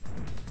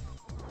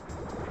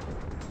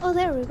 Oh,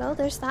 there we go.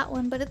 There's that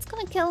one, but it's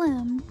gonna kill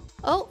him.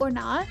 Oh, or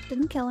not.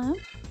 Didn't kill him.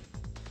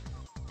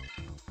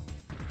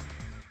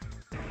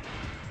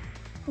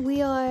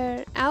 We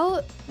are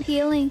out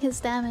healing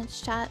his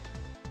damage, chat.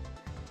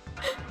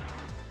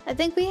 I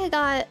think we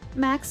got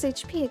max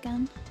HP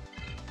again.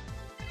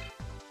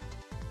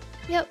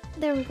 Yep,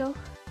 there we go.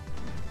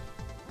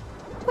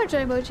 Poor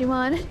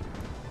Draemojimon.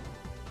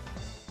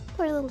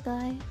 Poor little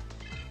guy.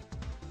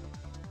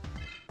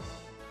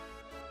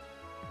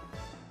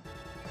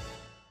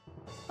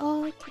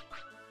 Okay.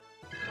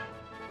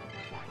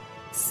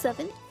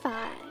 75.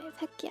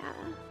 Heck yeah.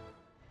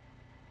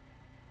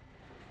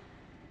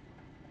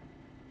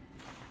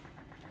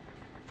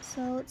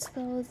 So let's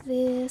go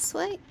this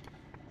way.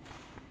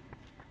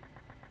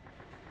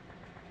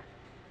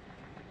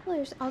 Oh,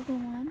 there's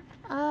Agumon.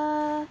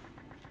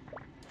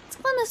 Let's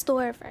go on this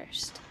door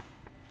first.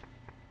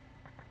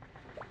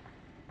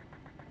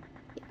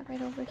 Yeah,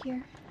 right over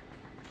here.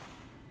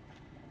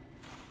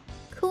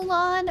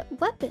 Kulon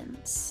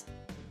weapons.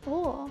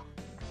 Oh.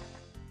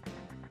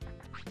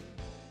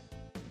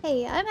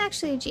 Hey, I'm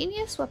actually a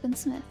genius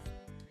weaponsmith.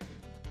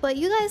 But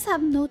you guys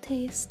have no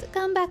taste.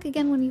 Come back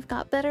again when you've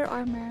got better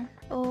armor.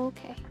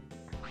 Okay.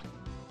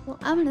 Well,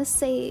 I'm gonna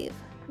save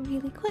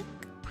really quick.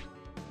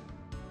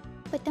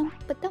 Ba-dum,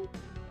 ba-dum,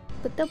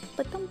 ba-dum,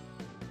 ba-dum,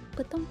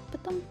 Ba-dum,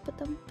 ba-dum,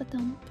 ba-dum,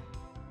 ba-dum.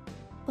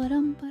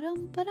 Ba-dum,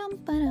 ba-dum, ba-dum,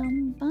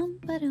 ba-dum, bum,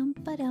 ba-dum,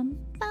 ba-dum,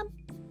 bum.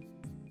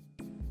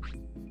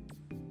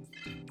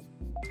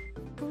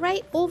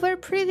 Right over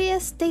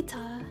previous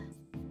data.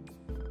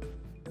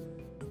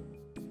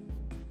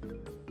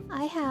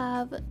 I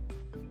have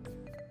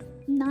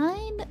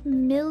 9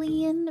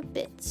 million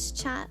bits,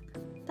 chat.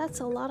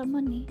 That's a lot of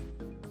money.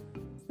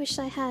 Wish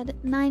I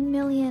had 9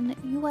 million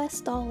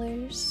US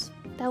dollars.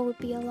 That would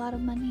be a lot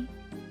of money.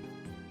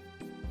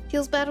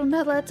 Feels bad when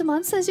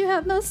Etemon says you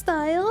have no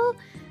style.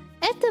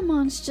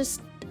 Etemon's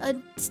just a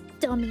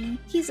dummy.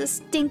 He's a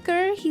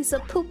stinker. He's a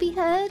poopy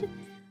head.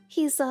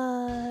 He's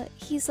a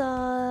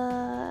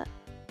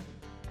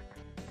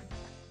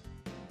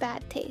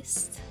bad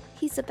taste.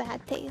 He's a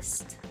bad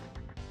taste.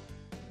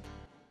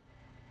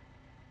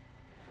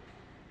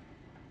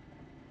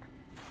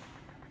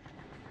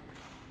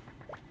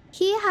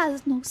 He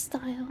has no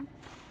style.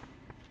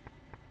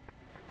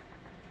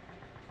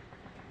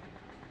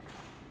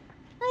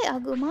 Hi,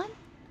 Agumon.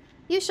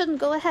 You shouldn't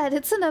go ahead.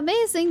 It's an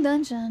amazing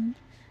dungeon.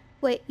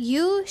 Wait,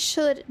 you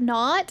should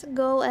not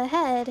go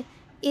ahead.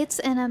 It's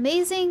an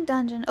amazing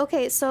dungeon.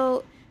 Okay,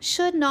 so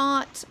should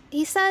not.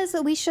 He says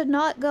that we should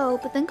not go,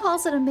 but then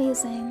calls it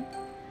amazing.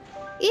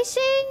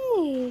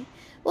 Ishi!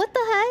 What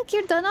the heck?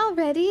 You're done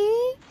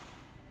already?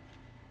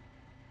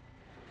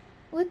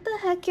 What the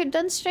heck? You're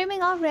done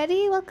streaming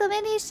already? Welcome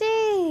in,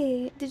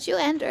 Ishi! Did you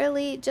end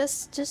early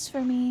just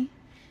for me?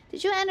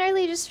 Did you end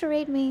early just to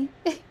raid me?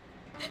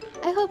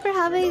 I hope you're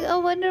having a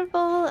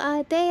wonderful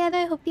day, and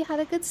I hope you had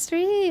a good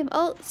stream.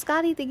 Oh,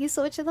 Scotty, thank you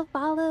so much for the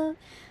follow.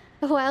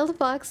 Wild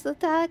Fox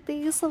Attack,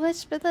 thank you so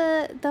much for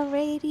the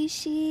raid,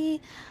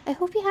 Ishi. I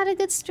hope you had a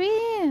good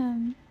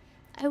stream.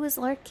 I was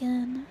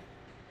lurking.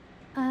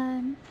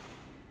 Yeah,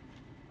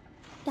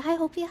 I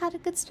hope you had a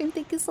good stream.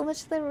 Thank you so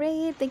much for the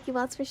raid. Thank you,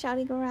 Bots, for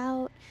shouting her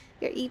out.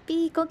 Your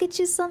EP, go get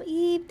you some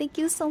Eve. Thank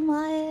you so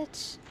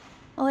much.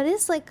 Oh, it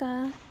is like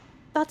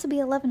about to be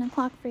 11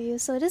 o'clock for you,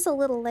 so it is a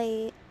little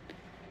late.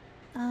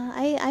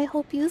 I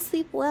hope you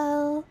sleep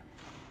well.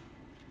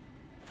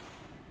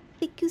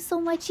 Thank you so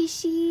much,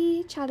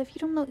 Ishi. Chat, if you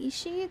don't know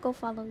Ishi, go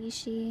follow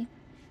Ishi.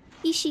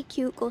 Ishi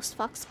cute ghost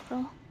fox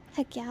girl.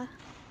 Heck yeah.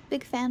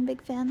 Big fan,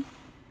 big fan.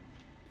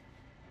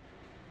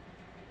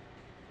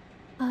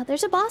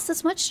 There's a boss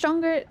that's much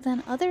stronger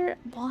than other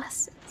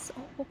bosses.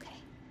 Oh, okay.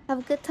 Have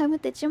a good time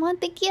with Digimon.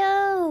 Thank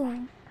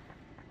you!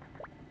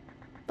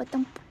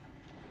 Ba-dum.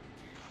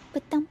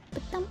 Ba-dum,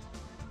 ba-dum.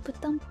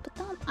 Ba-dum,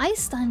 ba-dum.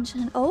 Ice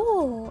dungeon.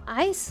 Oh,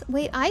 ice.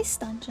 Wait, ice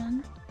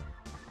dungeon.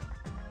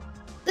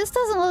 This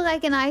doesn't look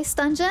like an ice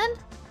dungeon.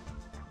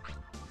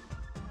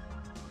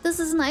 This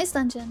is an ice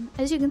dungeon.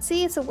 As you can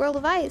see, it's a world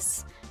of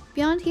ice.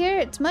 Beyond here,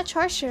 it's much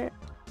harsher.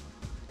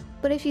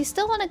 But if you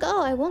still want to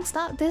go, I won't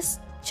stop this.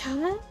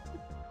 Chat?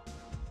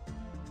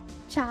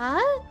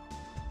 Chat?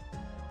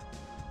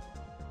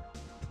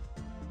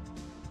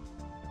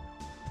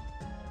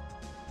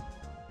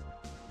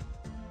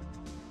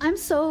 I'm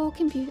so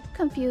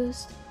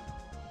confused.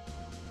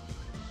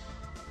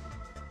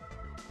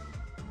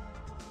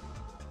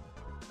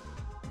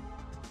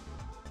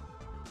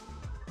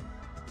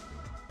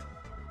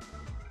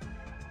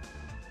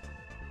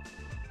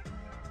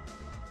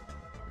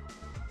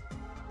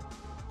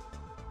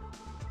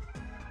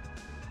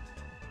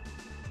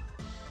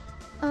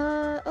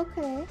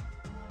 Okay.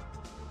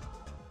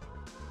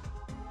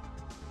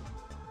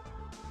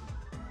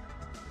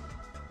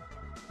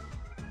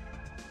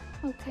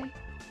 Okay.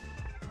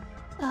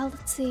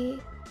 Let's see.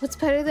 What's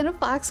better than a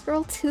fox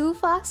girl? 2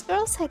 fox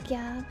girls? Heck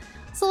yeah.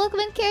 So welcome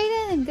in,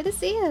 Carried. Good to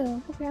see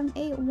you. Hope you're having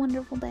a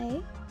wonderful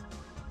day.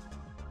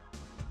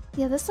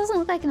 Yeah, this doesn't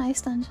look like an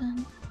ice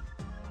dungeon.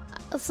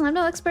 Listen, I'm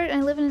no expert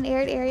and I live in an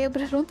arid area,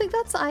 but I don't think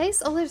that's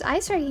ice. Oh, there's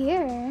ice right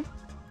here.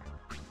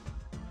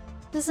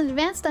 This is an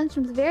advanced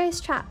dungeon with various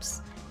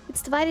traps.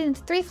 It's divided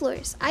into 3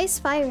 floors. Ice,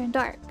 fire, and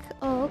dark.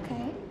 Oh,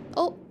 okay.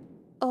 Oh.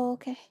 Oh,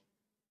 okay.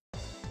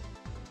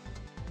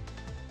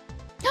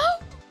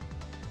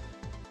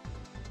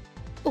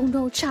 Oh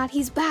no, chat,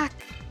 he's back!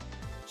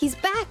 He's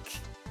back!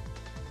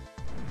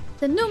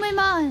 The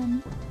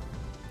Numemon!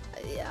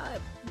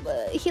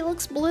 He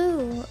looks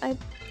blue. I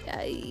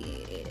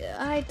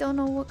don't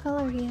know what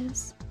color he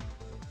is.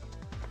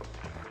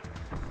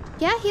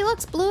 Yeah, he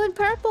looks blue and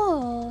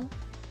purple!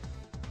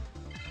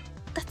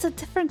 That's a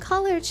different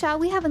color, chat.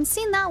 We haven't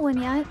seen that one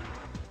yet.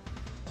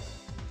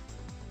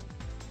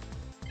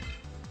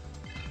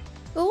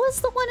 What was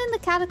the one in the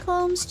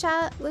catacombs,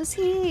 chat? Was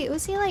he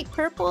like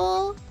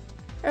purple?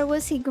 Or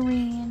was he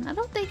green? I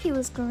don't think he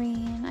was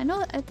green.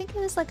 I think he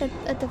was like a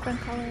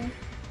different color.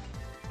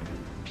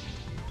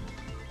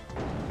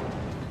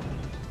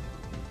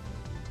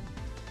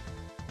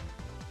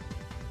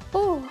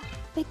 Oh,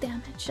 big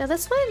damage. Yeah,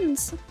 this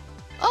one's...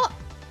 Oh!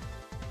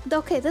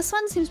 Okay, this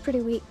one seems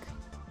pretty weak.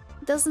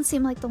 Doesn't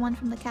seem like the one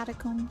from the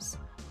catacombs.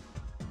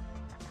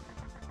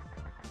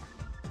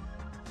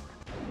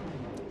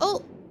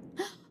 Oh!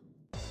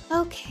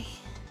 Okay.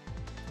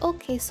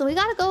 Okay, so we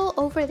gotta go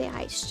over the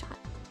ice, chat.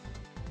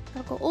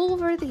 Gotta go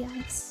over the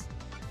ice.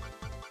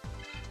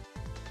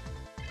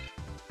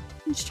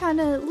 I'm just trying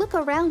to look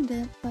around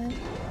it, but it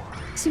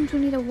seems we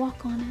need to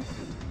walk on it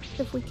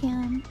if we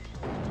can.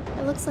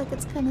 It looks like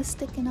it's kind of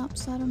sticking up,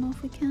 so I don't know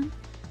if we can.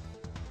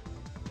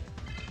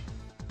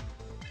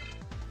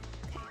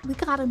 Okay, we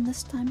got him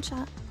this time,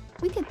 chat.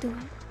 We can do it.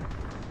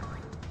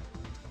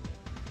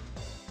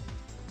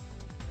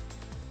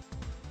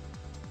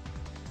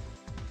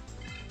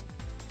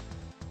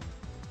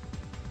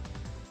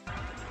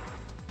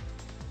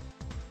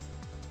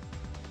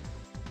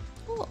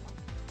 Oh,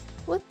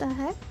 what the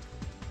heck?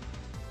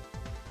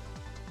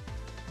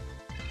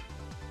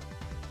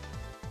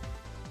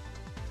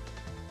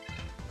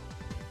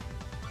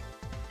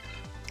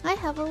 I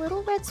have a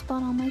little red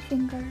spot on my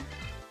finger.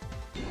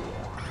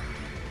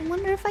 I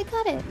wonder if I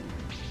got it.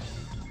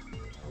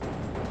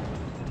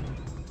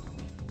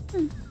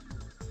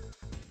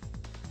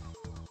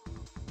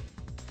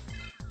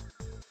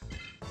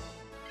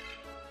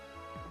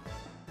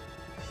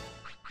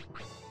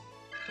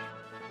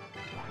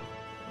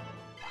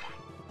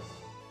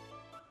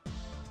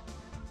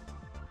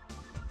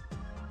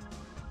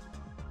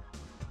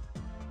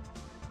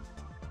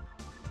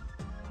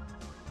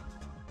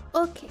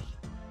 Okay.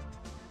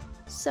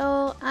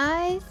 So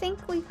I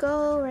think we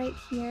go right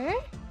here.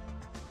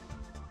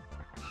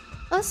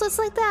 Oh, so it's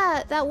like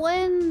that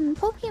one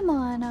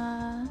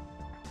Pokemon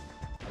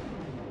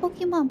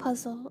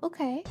puzzle.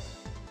 Okay.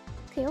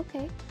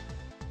 Okay.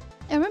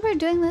 I remember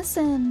doing this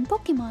in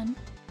Pokemon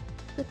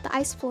with the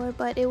ice floor,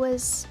 but it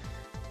was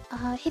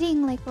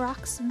hitting like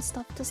rocks and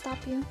stuff to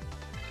stop you.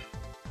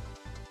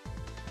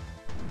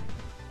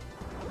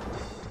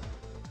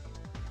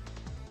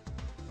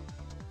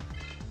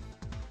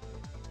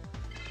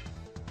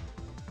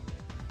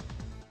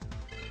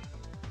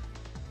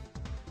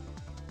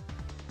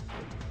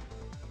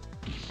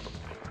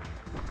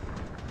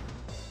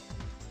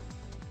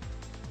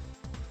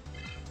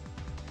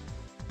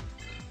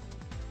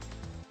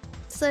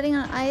 Sledding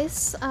on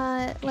ice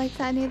like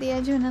that near the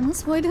edge of an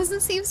endless void doesn't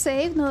seem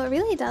safe. No, it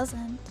really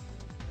doesn't.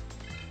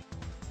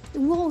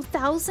 Whoa,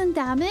 1,000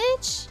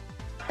 damage?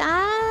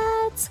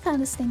 That's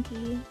kind of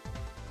stinky.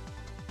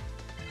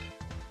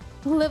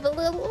 Live a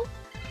little.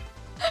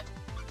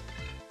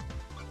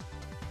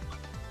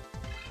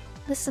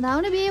 Listen, I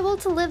want to be able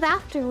to live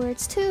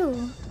afterwards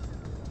too.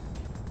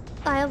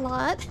 By a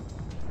lot.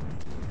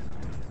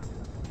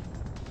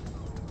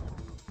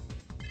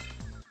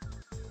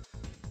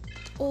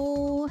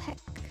 Oh heck.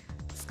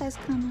 This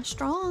guy's kind of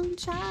strong,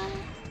 chat.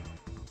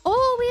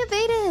 Oh, we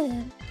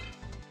evaded!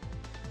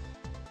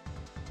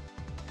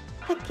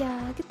 Heck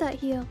yeah, get that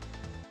heal.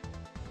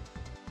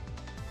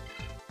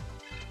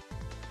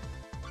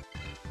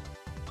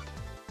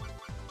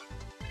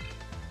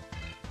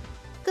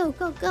 Go,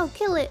 go, go!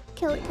 Kill it!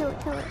 Kill it, kill it,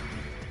 kill it.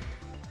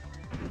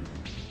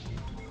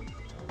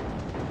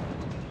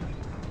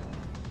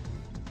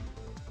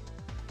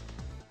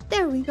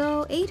 There we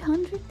go,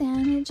 800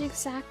 damage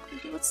exactly.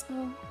 Let's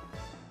go.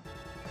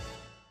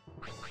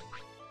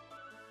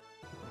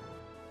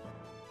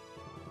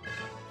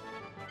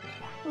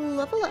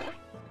 Level up.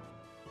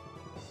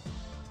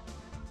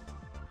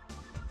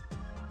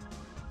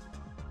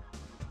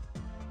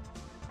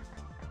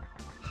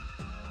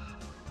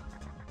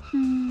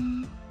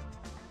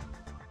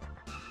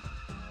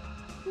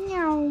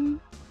 Meow.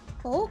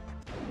 Oh.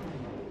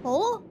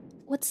 Oh.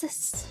 What's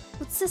this?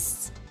 What's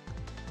this?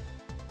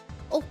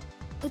 Oh,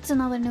 it's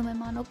another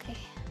Numemon. Okay.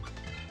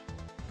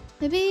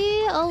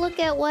 Maybe I'll look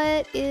at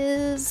what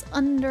is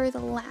under the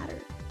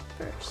ladder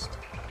first.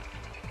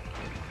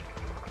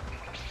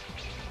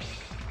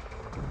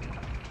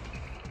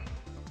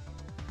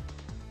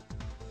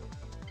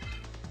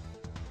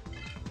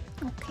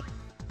 Okay.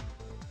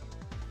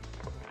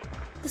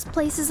 This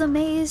place is a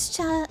maze,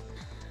 chat.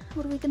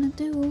 What are we gonna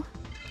do?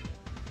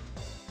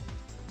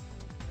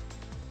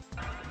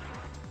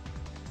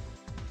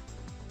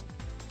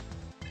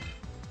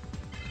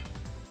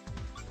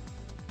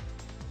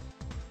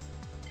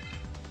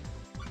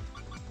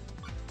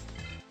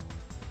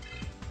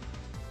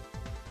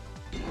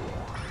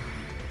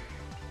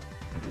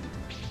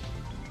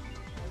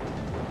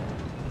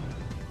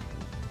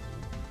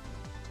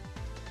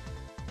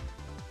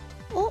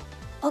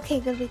 Okay,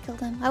 good, we killed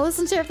him. I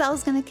wasn't sure if that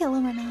was gonna kill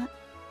him or not.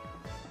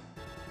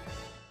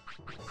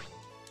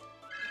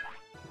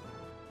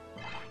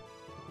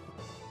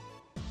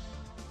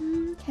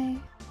 Okay.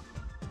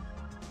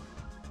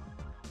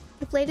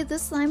 You bladed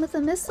this slime with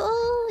a missile?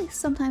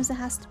 Sometimes it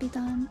has to be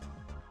done.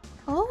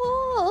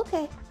 Oh,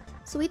 okay.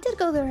 So we did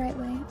go the right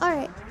way.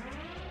 Alright.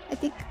 I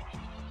think...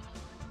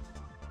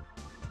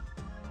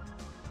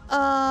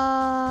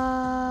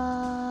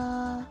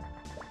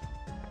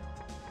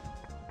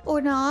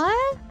 Or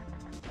not?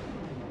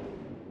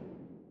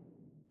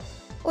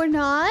 Or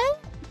not?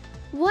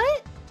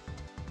 What?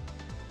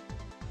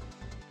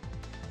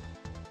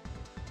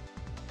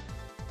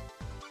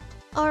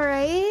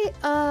 Alright,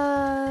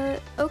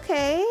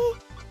 okay.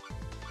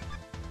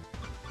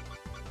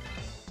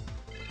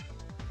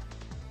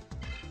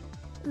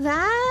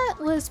 That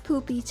was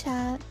poopy,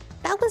 chat.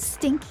 That was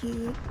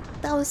stinky.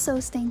 That was so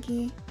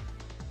stinky.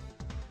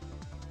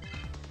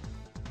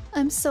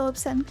 I'm so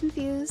upset and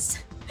confused.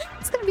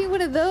 It's gonna be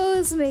one of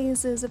those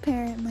mazes,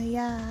 apparently,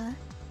 yeah.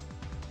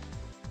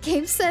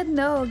 Game said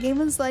no. Game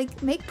was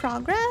like, make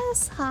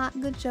progress? Ha,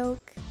 good joke.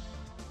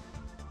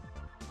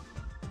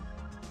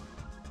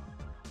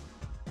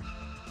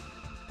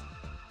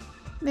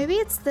 Maybe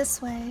it's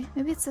this way.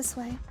 Maybe it's this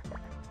way.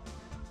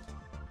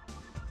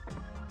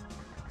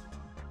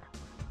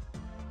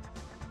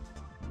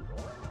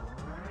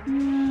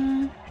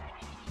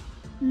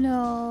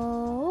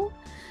 No.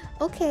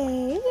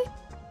 Okay.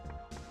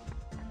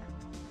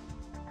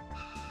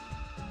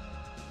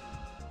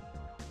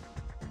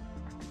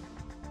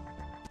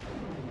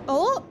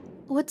 Oh,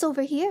 what's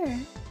over here?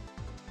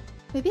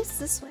 Maybe it's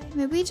this way.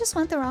 Maybe we just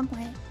went the wrong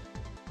way.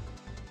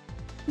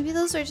 Maybe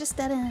those are just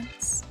dead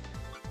ends.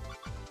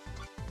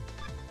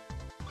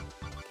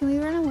 Can we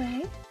run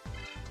away?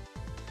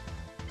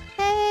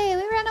 Hey,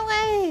 we ran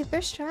away!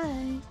 First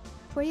try.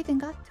 Before you even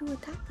got to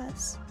attack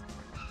us.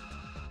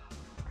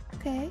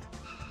 Okay.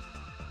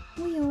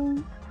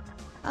 Wheel.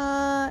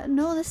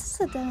 No, this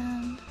is a dead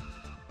end.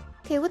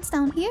 Okay, what's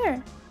down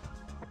here?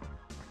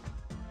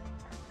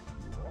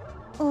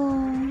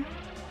 Oh,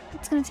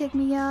 it's gonna take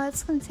me, yeah,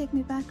 it's gonna take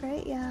me back,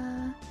 right?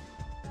 Yeah.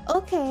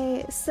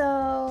 Okay,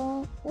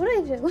 so what do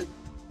I do?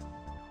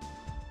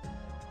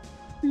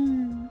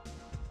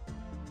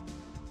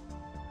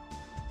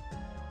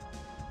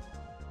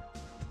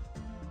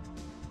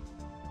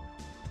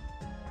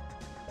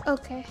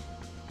 Okay.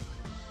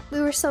 We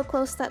were so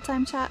close that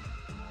time, chat.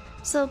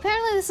 So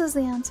apparently this is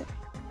the answer.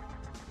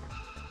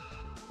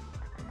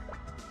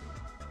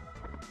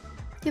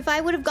 If I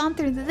would have gone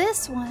through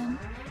this one,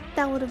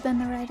 that would have been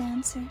the right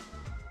answer.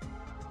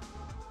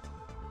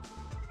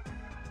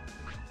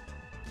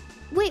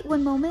 Wait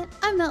one moment.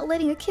 I'm not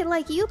letting a kid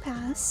like you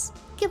pass.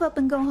 Give up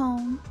and go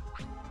home.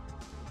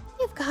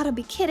 You've gotta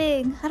be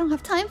kidding. I don't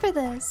have time for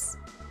this.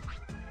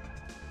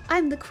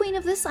 I'm the queen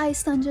of this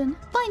ice dungeon.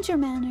 Mind your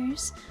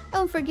manners. I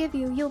won't forgive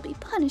you. You'll be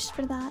punished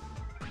for that.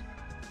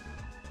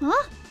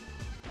 Huh?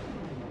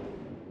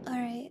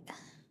 Alright.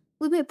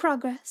 We made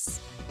progress.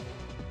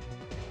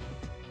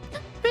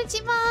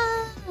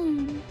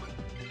 Frigimon!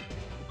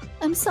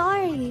 I'm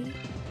sorry.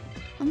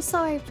 I'm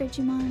sorry,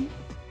 Frigimon.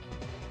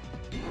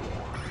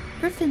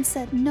 Griffin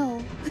said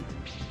no.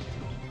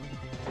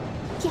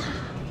 Yeah.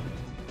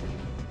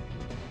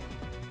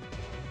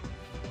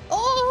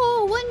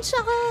 Oh, one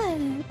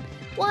shot!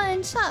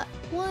 One shot!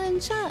 One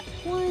shot!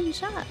 One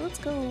shot! Let's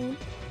go.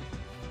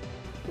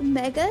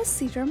 Mega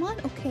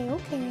Seedramon? Okay,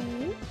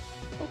 okay.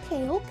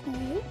 Okay,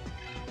 okay.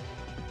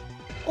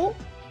 Oh,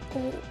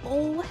 oh,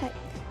 oh, heck.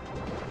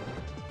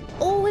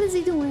 Oh, what is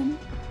he doing?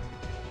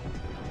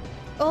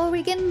 Oh, are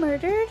we getting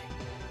murdered?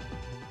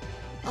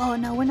 Oh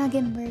no, we're not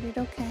getting murdered,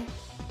 okay.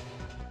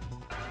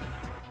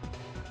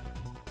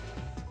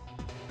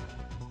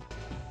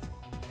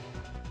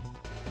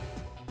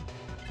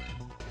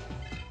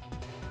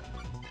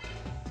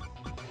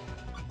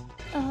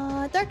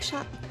 Dark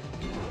shot.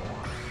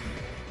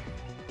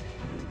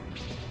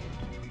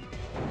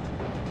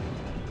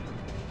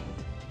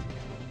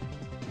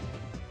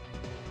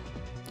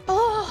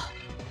 Oh!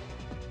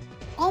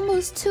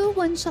 Almost 2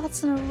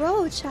 one-shots in a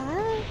row,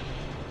 chat.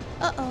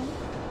 Uh-oh.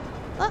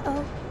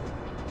 Uh-oh.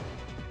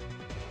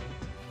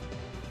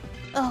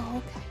 Oh,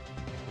 okay.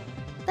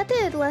 That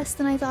did less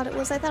than I thought it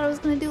was. I thought it was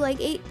gonna do like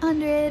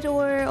 800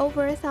 or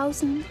over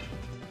 1,000.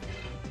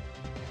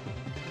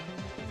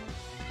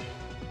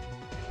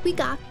 We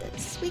got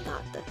this. We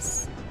got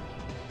this.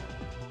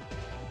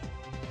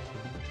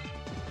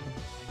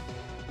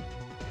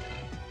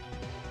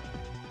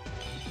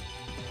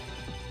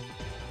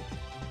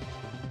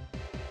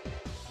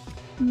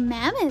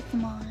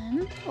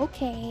 Mammothmon?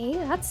 Okay,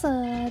 that's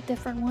a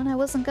different one. I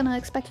wasn't gonna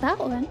expect that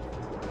one.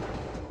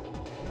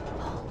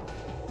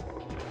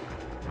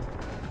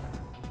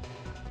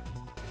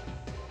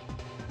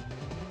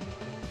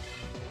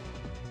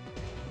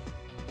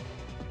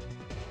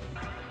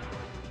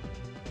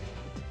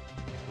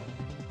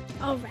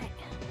 Alright,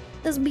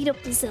 let's beat up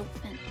this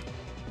elephant.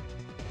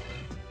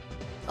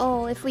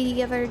 Oh, if we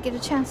ever get a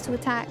chance to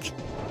attack.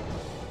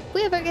 If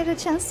we ever get a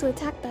chance to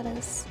attack, that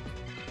is.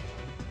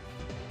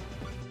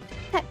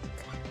 Heck.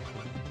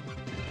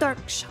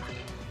 Dark shot.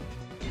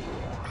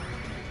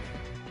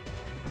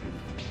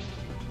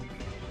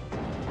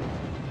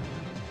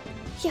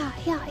 Yeah,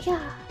 yeah,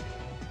 yeah.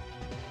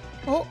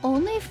 Oh,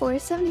 only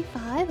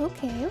 475?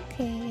 Okay,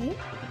 okay.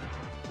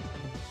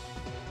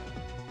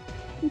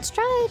 Let's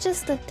try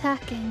just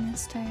attacking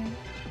this turn.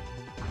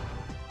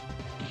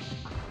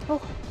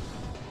 Oh.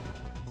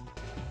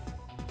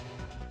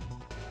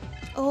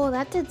 Oh,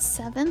 that did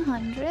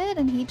 700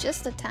 and he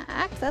just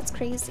attacked? That's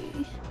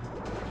crazy.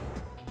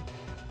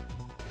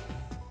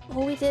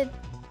 Oh, we did...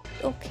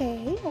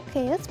 Okay,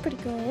 okay, that's pretty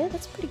good.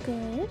 That's pretty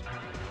good.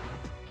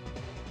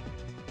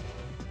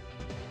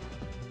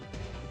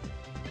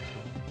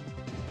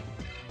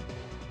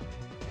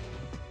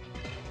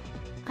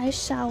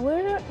 Ice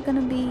shower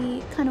gonna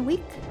be kind of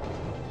weak.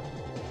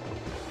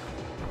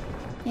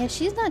 Yeah,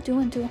 she's not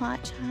doing too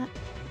hot, chat.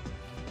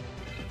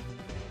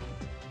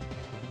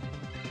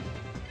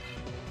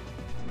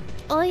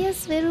 Oh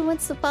yes, if anyone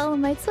wants to follow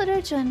my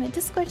Twitter, join my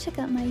Discord, check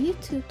out my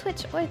YouTube,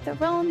 Twitch, or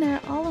Throne. There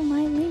are all of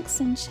my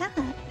links in chat.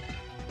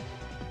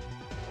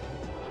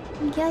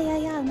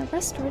 Yeah, and the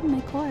rest are in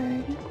my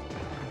card.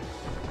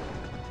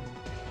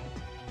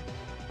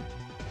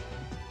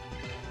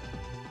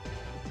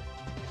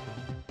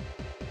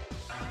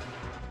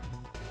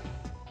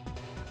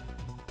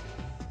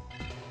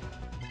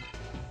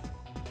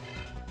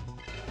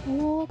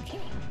 Okay.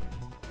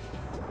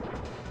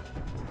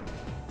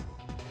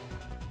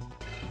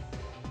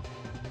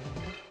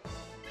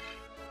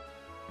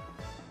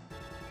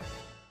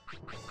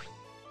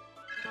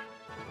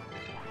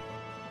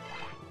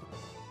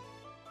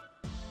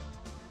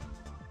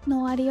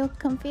 No audio,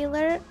 comfy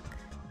lurk.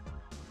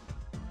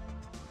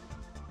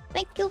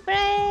 Thank you,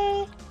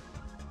 Frey!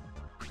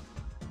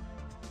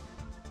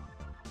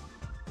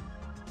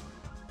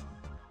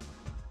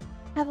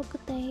 Have a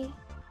good day.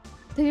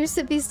 Do your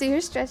sippies, do your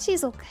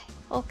stretchies? Okay,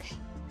 okay.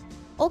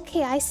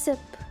 Okay, I sip.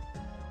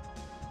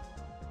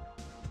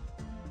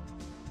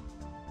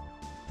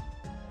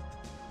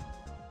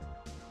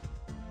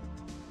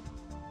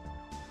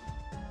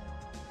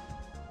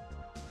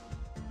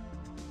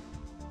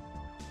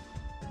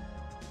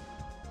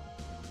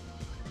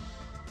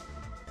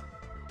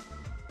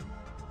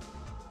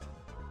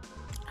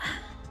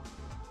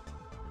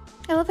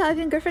 I love how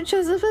even Griffin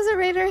shows up as a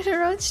raider in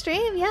her own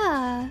stream.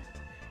 Yeah.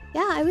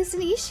 Yeah, I was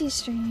in Ishi's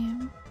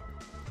stream.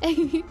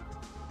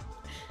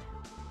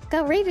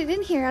 Got raided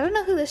in here. I don't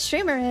know who the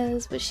streamer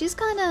is, but she's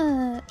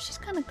kinda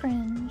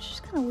cringe. She's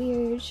kinda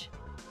weird.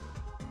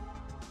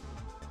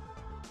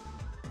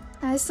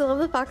 I still love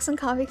the fox and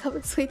coffee cup.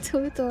 It's way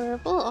too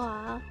adorable.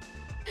 Aww.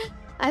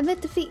 I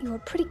admit defeat, you are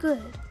pretty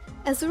good.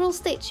 As the rule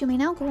states, you may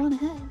now go on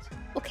ahead.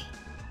 Okay.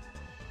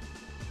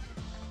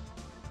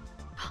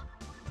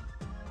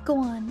 Go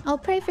on. I'll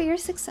pray for your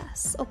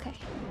success. Okay.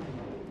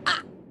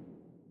 Ah!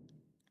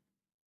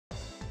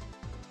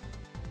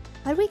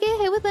 Why'd we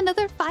get hit with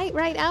another fight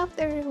right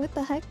after? What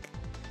the heck?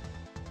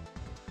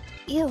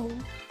 Ew.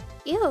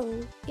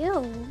 Ew.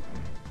 Ew.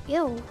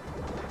 Ew.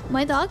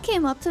 My dog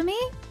came up to me,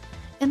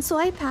 and so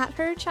I pat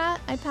her,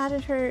 chat. I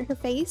patted her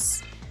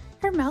face.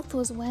 Her mouth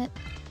was wet.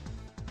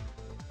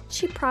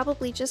 She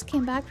probably just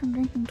came back from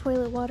drinking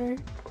toilet water.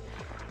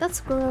 That's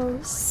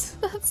gross.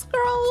 That's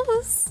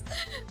gross.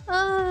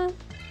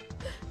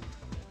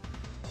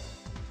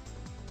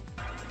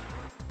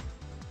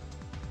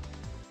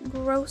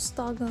 Gross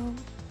doggo.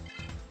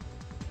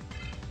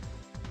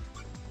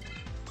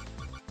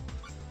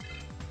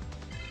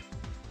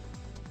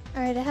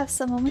 Alright, I have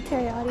some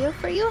momentary audio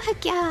for you.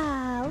 Heck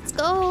yeah! Let's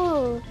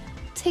go!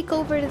 Take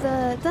over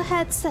the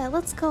headset.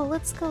 Let's go,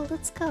 let's go,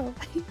 let's go.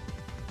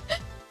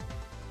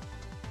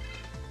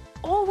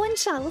 Oh, one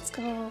shot, let's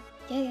go.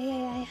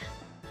 Yeah.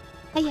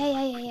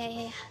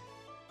 Yeah.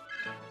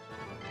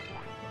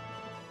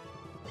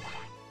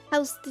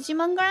 How's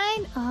Digimon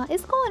grind?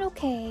 It's going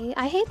okay.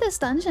 I hate this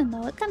dungeon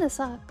though, it kinda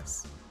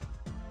sucks.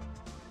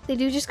 They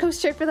do just go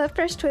straight for that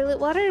fresh toilet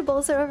water?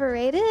 Bowls are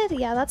overrated?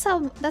 Yeah, that's how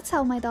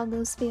my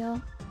doggos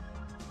feel.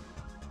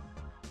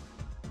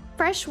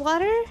 Fresh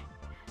water,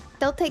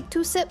 they'll take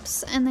 2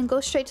 sips and then go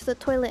straight to the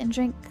toilet and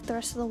drink the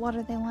rest of the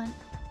water they want.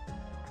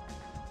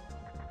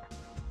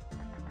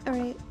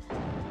 Alright.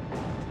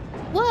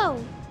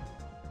 Whoa!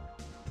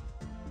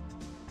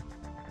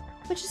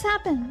 What just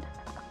happened?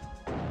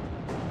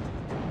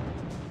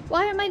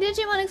 Why are my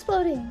Digimon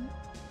exploding?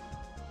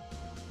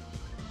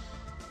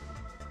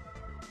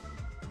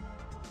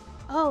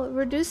 Oh, it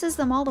reduces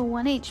them all to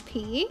 1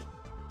 HP?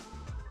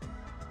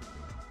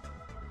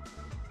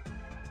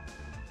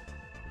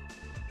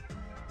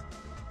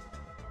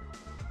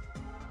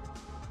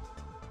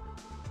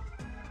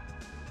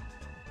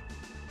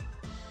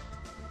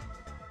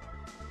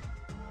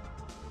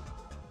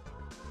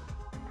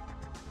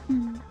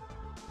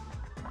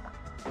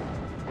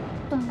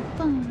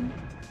 Bum.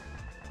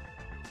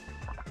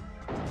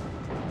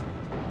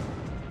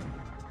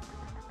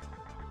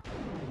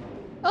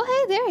 Oh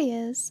hey, there he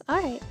is.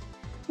 Alright.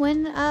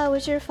 When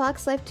was your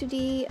Fox Life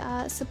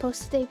 2D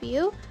supposed to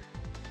debut?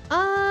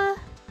 Uh-oh.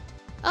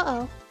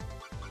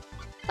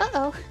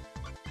 Uh-oh.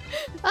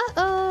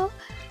 Uh-oh.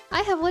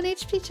 I have 1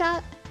 HP,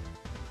 chat.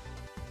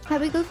 How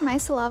do we go from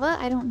ice to lava?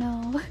 I don't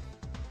know.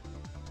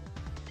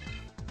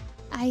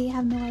 I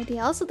have no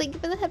idea. Also, thank you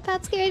for the head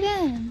pat, Scared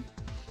In.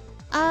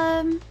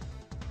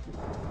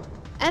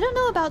 I don't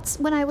know about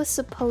when I was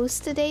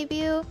supposed to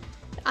debut.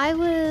 I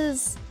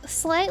was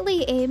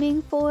slightly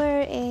aiming for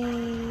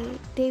a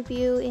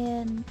debut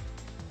in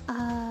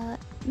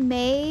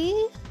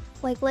May,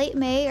 like late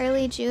May,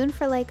 early June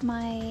for like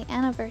my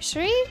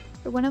anniversary,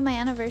 or one of my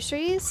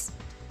anniversaries.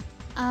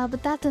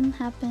 But that didn't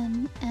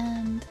happen,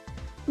 and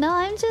now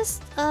I'm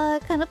just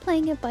kind of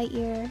playing it by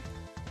ear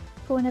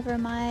for whenever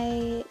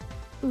my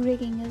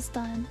rigging is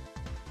done,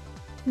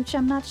 which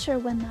I'm not sure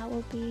when that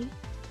will be.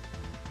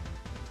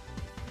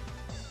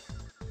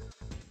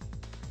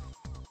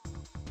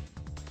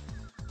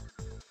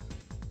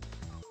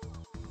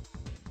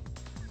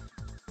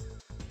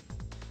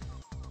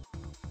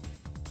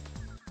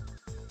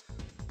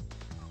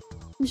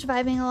 Just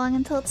vibing along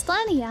until it's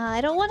done. Yeah, I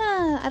don't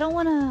wanna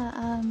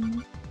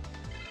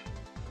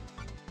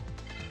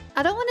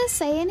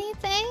say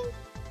anything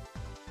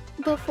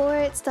before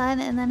it's done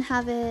and then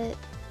have it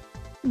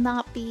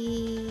not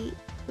be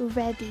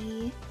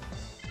ready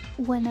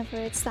whenever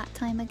it's that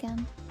time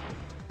again.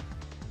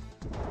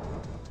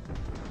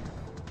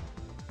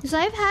 Because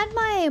I've had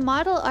my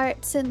model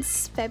art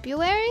since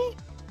February?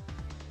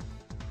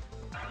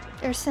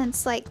 Or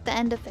since like the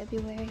end of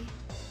February.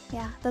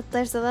 Yeah, that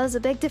was a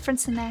big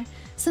difference in there.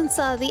 Since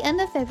the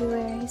end of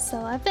February, so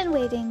I've been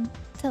waiting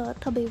till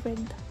be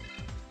rigged.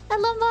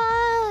 Hello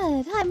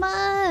Mod! Hi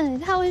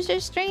Mod! How was your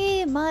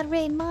stream? Mod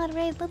raid,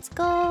 let's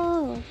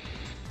go!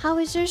 How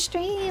was your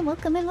stream?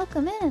 Welcome in,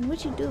 welcome in.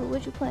 What'd you do?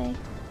 What'd you play?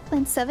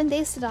 Playing 7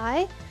 Days to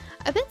Die?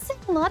 I've been seeing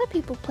a lot of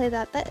people play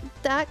that.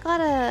 That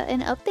got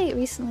an update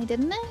recently,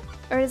 didn't it?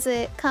 Or is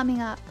it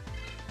coming up?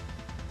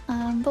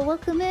 But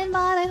welcome in,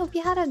 Mod. I hope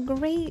you had a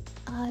great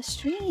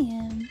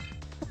stream.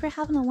 Hope you're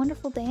having a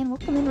wonderful day, and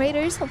welcome in,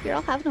 Raiders. Hope you're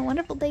all having a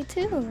wonderful day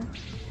too.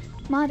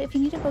 Mod, if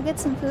you need to go get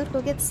some food, go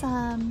get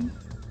some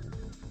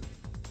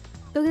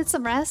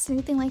rest,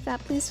 anything like that.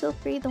 Please feel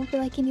free. Don't feel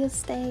like you need to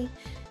stay.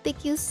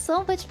 Thank you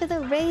so much for the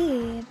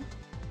raid.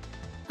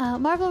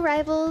 Marvel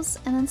Rivals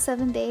and then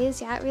 7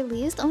 Days. Yeah, it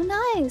released. Oh,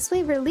 nice.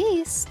 Wait,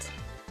 released?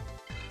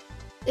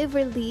 It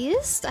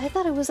released? I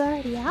thought it was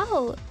already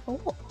out.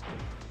 Oh.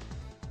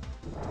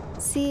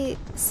 See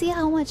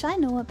how much I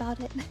know about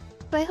it.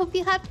 But I hope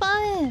you had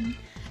fun.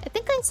 I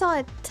think I saw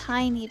a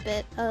tiny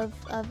bit of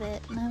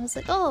it, and I was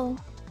like, oh,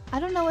 I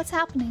don't know what's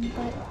happening,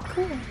 but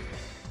cool.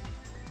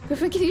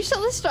 Griffin, can you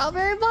show the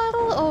strawberry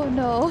bottle? Oh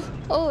no.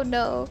 Oh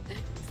no.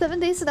 7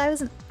 Days to Die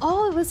was it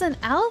was an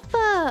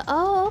alpha.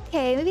 Oh,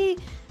 okay.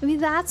 Maybe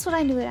that's what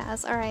I knew it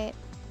as. Alright.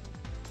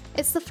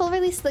 It's the full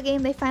release of the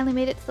game. They finally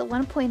made it to the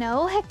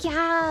 1.0. Heck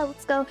yeah,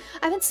 let's go.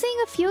 I've been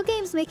seeing a few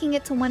games making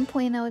it to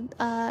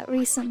 1.0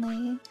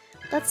 recently.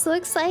 That's so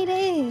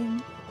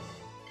exciting.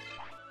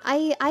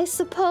 I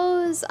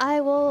suppose I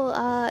will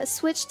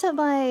switch to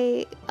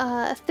my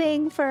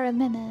thing for a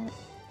minute.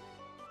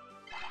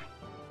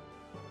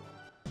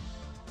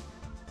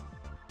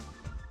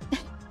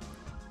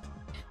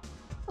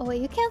 Oh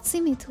wait, you can't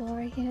see me too well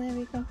right here. There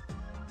we go.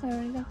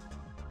 There we go.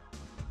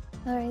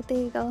 Alright, there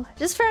you go.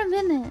 Just for a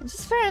minute.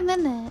 Just for a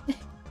minute.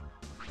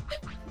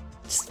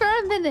 Just for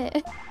a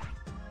minute.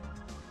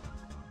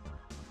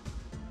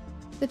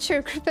 The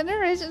true Griffin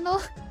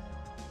original.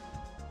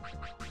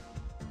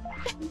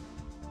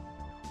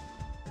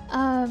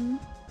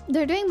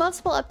 They're doing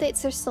multiple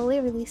updates. They're slowly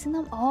releasing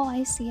them. Oh,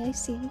 I see.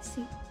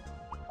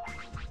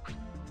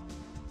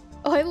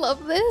 Oh, I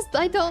love this.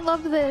 I don't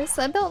love this.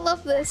 I don't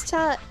love this,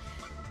 chat.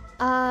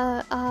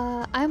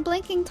 I'm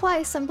blinking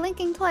twice. I'm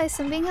blinking twice.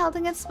 I'm being held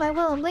against my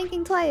will. I'm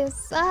blinking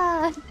twice.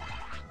 Ah!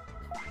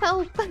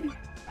 Help! Look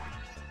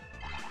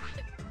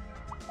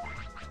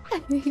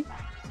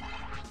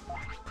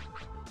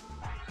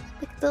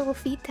at the little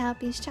feet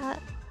tappies,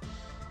 chat.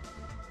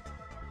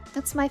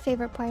 That's my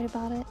favorite part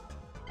about it.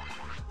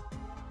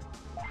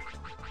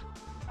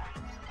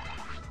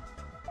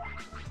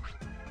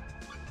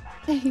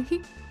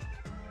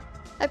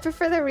 I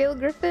prefer the real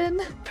Griffin.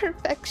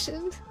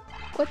 Perfection.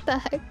 What the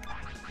heck?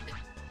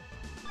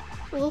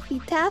 Little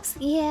feet taps?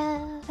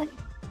 Yeah.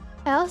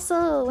 I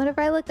also,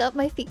 whenever I look up,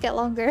 my feet get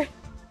longer.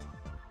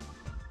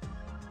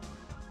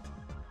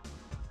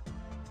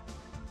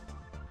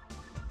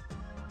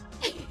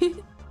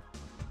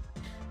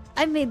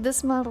 I made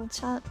this model,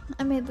 chat.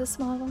 I made this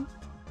model.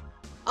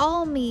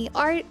 All me.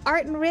 Art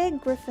and rig,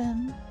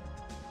 Griffin.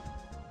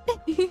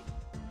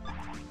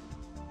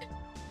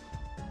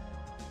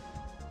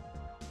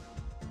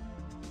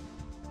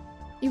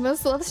 You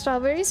must love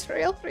strawberries, for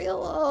real, for real.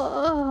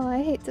 Oh,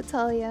 I hate to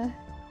tell ya.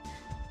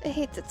 I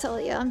hate to tell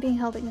ya, I'm being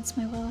held against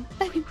my will.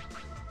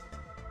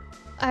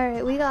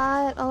 Alright, we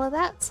got all of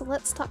that, so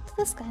let's talk to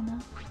this guy now.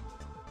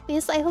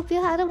 Yes, I hope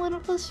you had a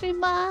wonderful stream,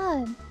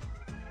 man.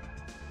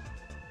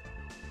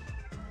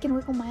 I can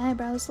wiggle my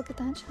eyebrows, look at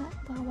that chat.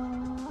 Wow, wow,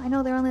 wow. I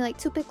know they're only like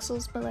 2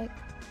 pixels, but like...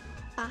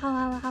 Wow,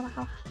 wow, wow,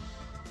 wow.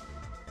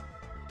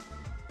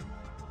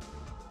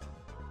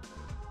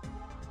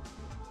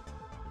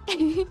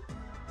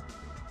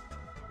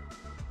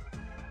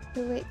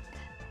 Wait.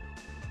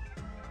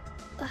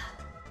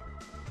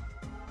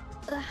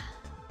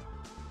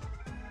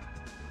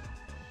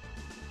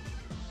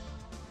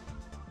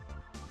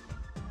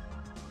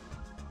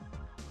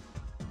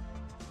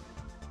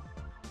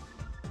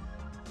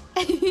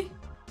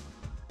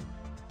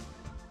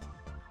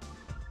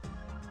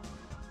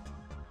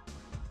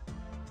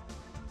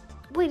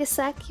 Wait a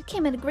sec, you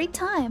came at a great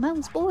time. I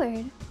was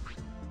bored.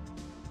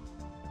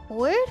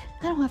 Bored?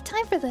 I don't have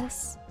time for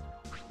this.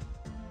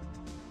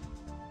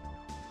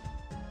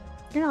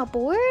 You're not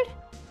bored?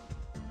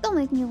 Don't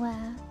make me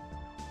laugh.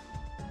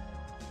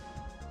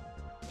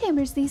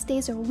 Gamers these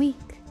days are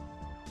weak.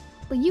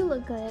 But you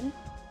look good.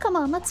 Come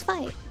on, let's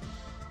fight.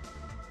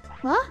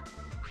 What?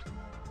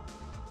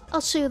 I'll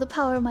show you the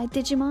power of my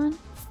Digimon.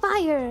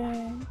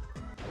 Fire!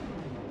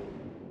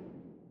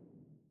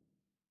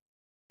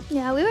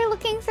 Yeah, we were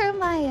looking through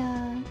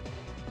my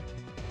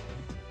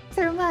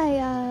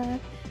my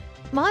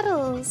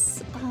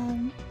models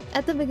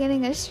at the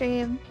beginning of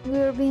stream. We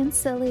were being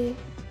silly.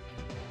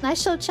 I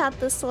showed chat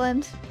this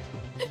one.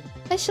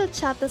 I showed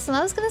chat this one.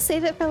 I was gonna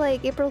save it for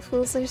like April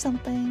Fool's or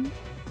something.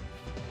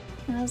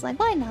 And I was like,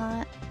 why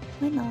not?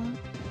 Why not?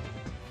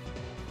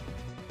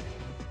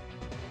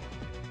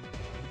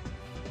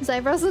 His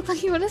eyebrows look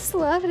like you want to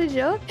laugh at a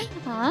joke?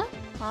 Huh?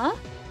 Huh?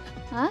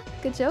 Huh?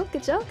 Good joke,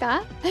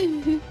 huh?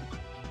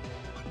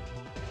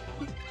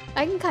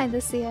 I can kind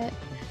of see it.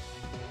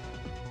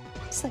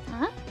 Just like,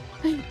 huh?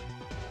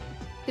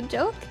 Good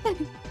joke?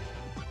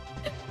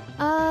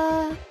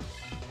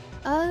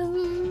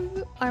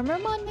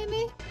 Armormon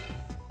maybe?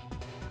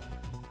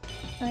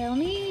 Alright, let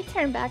me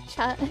turn back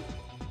chat.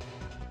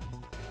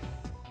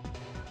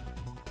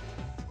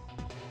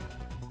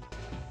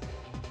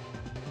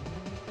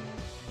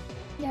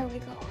 There we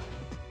go.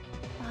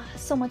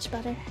 So much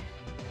better.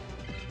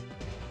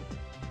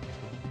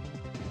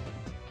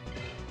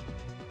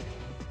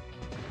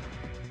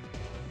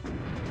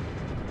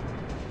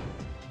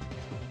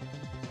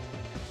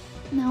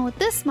 Now with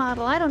this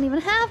model, I don't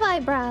even have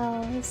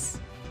eyebrows.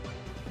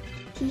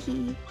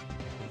 Hehe.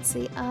 Let's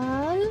see,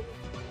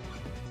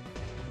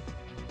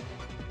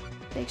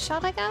 big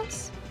shot, I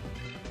guess?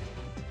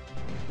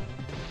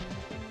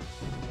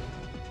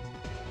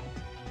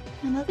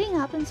 And nothing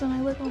happens when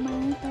I wiggle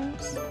my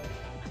eyebrows.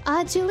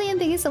 Julian,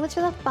 thank you so much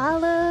for the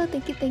follow.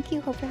 Thank you, thank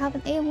you. Hope you're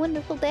having a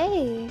wonderful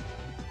day.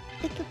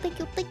 Thank you, thank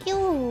you, thank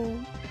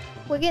you.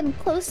 We're getting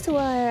close to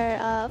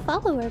our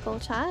follower goal,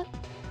 chat.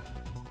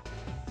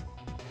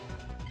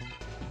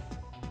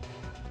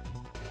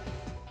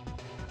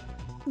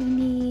 We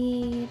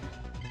need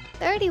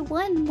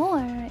 31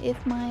 more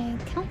if my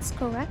count's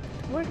correct.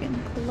 We're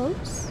getting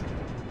close.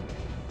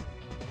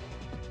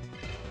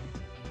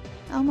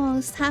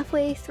 Almost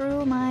halfway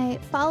through my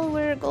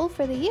follower goal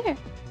for the year.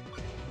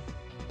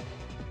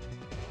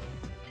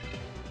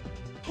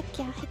 Heck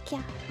yeah, heck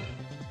yeah.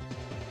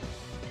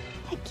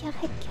 Heck yeah,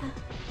 heck yeah.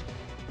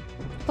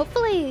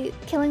 Hopefully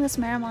killing this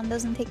Marimon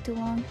doesn't take too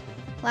long.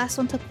 Last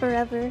one took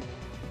forever.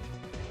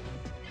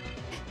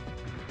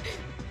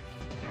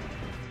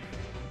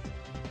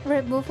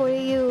 Right before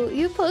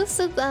you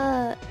posted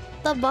the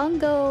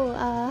bongo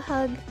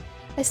hug,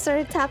 I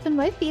started tapping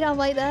my feet on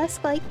my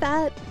desk like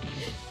that.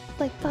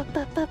 Like pa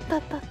pa pa pa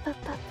pa pa pa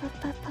pa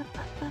pa pa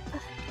pa pa pa.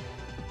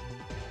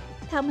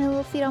 Tap my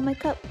little feet on my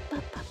cup. Pa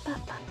pa pa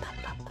pa pa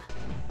pa pa.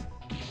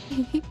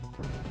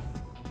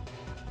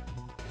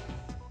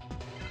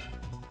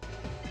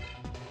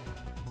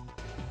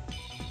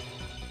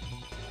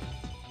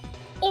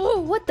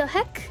 Oh, what the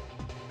heck?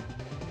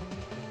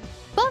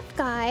 Buff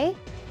guy?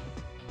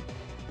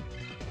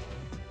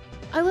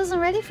 I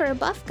wasn't ready for a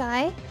buff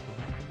guy.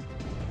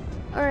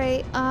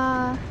 Alright,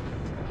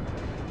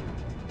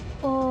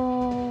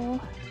 oh,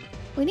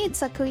 we need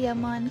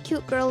Sakuya-mon.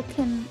 Cute girl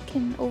can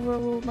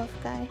overrule buff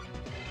guy.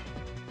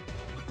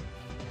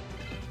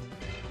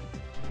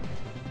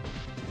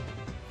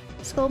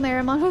 Skull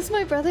Marimon was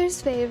my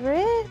brother's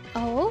favorite.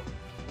 Oh,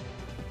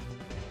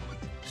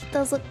 she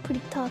does look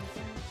pretty tough.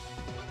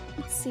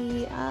 Let's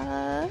see.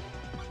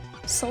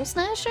 Soul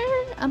Snatcher?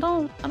 I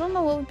don't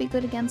know what would be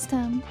good against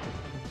him.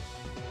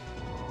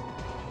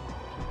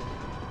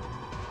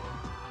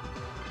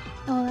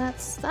 Oh,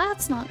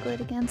 that's not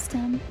good against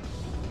him.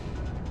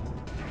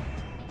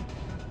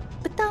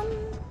 Ba-dum.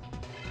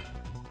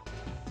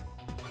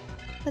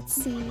 Let's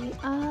see.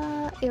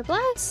 Air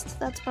Blast?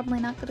 That's probably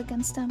not good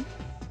against him.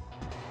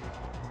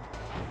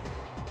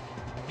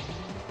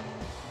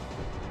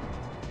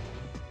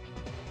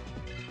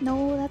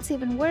 No, that's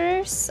even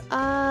worse.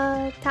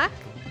 Tack?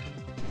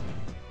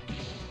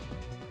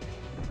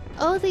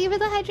 Oh, thank you for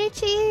the Hydrate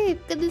Chief!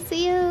 Good to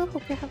see you!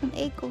 Hope you're having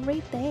a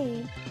great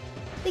day.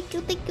 Thank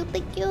you, thank you,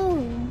 thank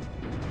you!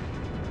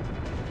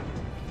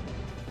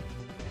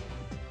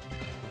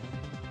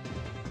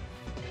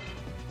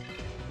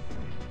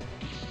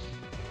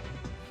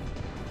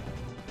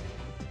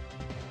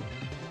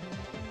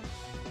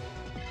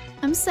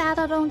 I'm sad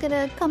I don't get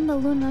to come to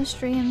Luna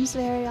streams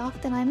very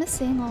often. I miss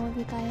seeing all of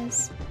you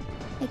guys.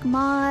 Like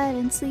Mod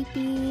and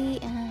Sleepy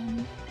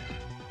and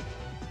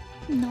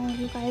all of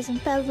you guys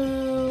and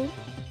Pelu.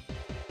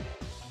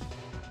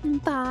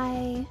 And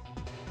Bye.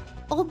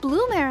 Oh,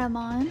 blue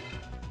Marimon.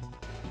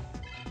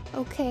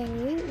 Okay,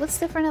 what's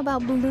different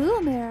about blue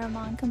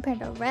Marimon compared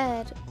to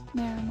red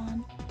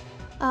Marimon?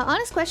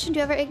 Honest question, do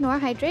you ever ignore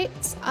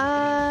hydrates?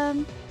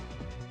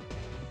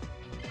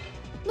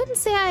 Wouldn't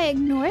say I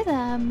ignore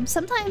them.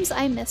 Sometimes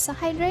I miss a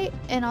hydrate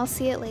and I'll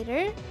see it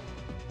later.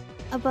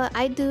 But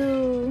I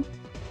do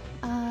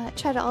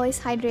try to always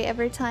hydrate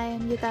every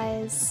time you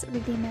guys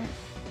redeem it.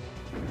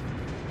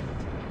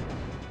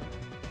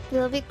 We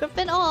love you,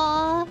 Griffin.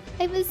 Aww,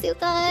 I miss you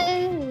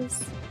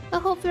guys. I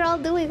hope you're all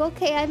doing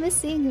okay. I miss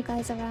seeing you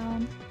guys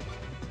around.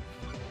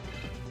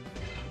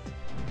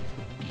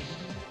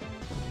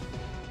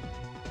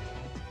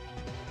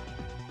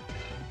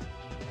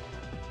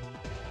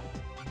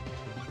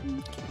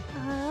 Okay,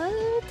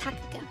 attack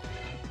again.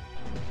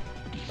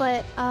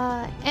 But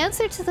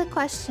answer to the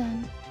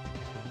question.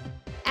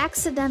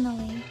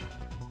 Accidentally,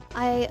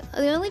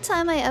 The only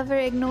time I ever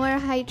ignore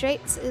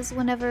hydrates is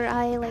whenever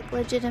I like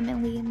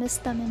legitimately miss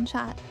them in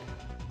chat.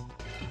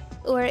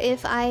 Or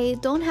if I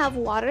don't have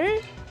water,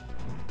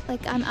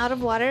 like I'm out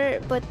of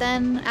water, but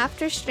then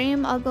after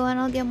stream I'll go and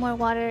I'll get more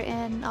water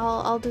and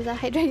I'll do the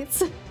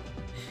hydrates.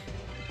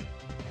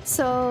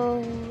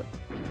 So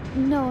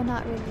no,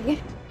 not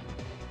really.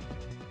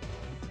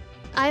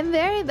 I'm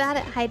very bad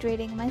at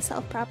hydrating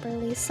myself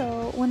properly,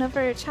 so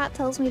whenever chat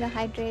tells me to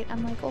hydrate,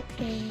 I'm like,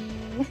 okay.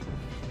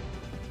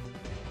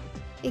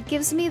 It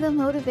gives me the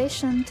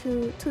motivation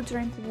to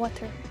drink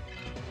water.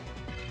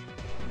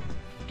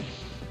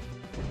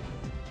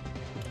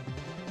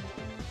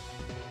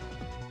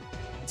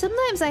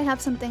 Sometimes I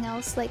have something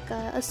else, like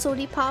a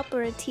sody pop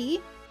or a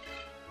tea.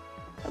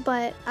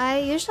 But I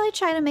usually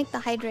try to make the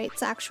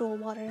hydrates actual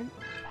water.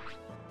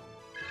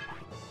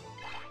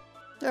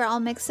 Or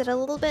I'll mix it a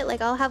little bit, like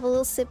I'll have a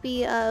little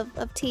sippy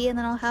of tea and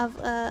then I'll have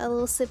a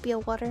little sippy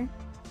of water.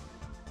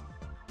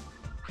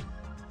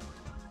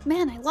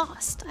 Man, I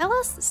lost. I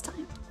lost this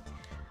time.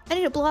 I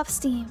need to blow off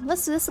steam.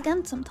 Let's do this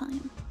again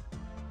sometime.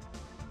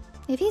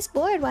 If he's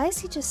bored, why is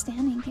he just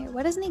standing here?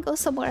 Why doesn't he go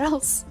somewhere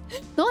else?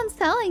 No one's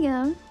telling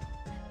him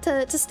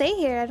to stay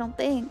here, I don't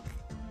think.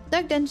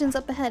 Dark dungeon's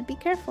up ahead. Be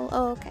careful.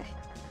 Oh, okay.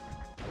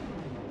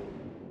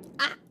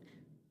 Ah!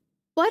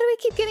 Why do we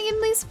keep getting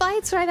in these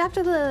fights right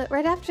after that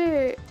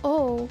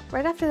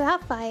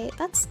fight?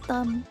 That's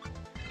dumb.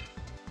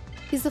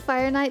 He's the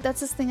Fire Knight.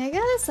 That's his thing, I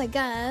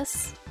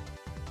guess.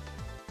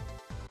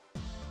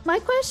 My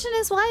question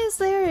is, why is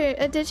there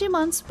a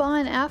Digimon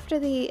spawn after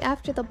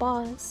the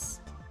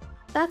boss?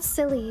 That's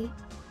silly.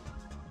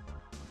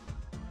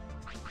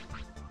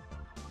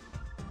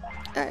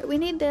 Alright, we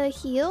need to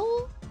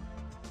heal.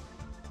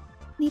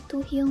 Need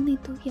to heal.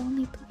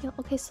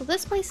 Okay, so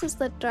this place is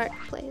the dark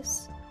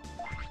place.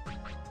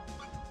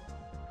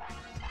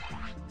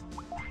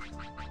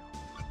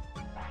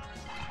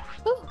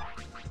 Ooh.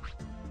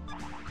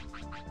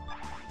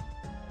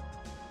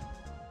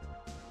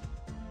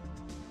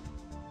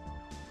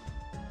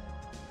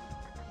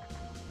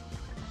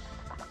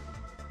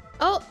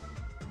 Oh!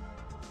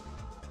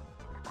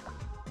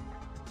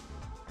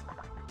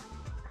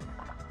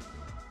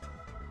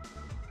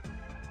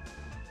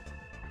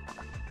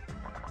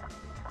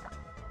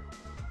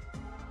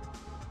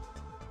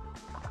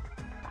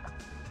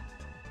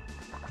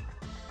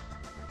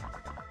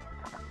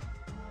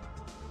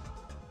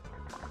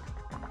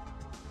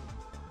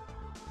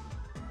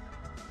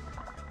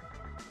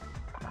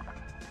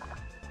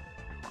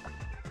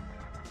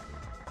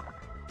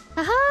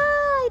 Aha!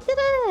 I did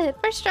it!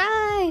 First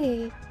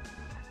try!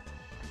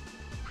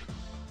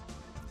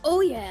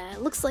 Oh yeah,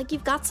 looks like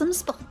you've got some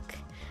spunk.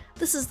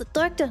 This is the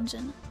Dark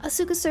Dungeon,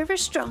 Asuka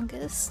server's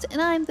strongest,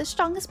 and I'm the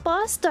strongest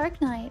boss, Dark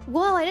Knight.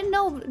 Whoa, I didn't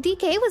know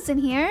DK was in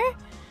here!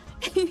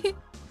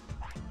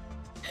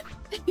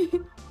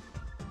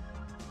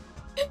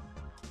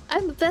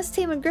 I'm the best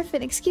team in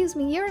Griffin, excuse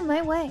me, you're in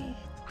my way.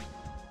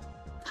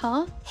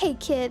 Huh? Hey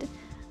kid,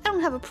 I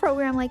don't have a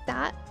program like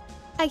that.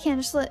 I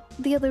can't just let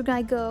the other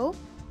guy go.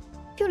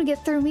 If you want to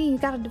get through me, you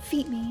gotta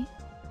defeat me.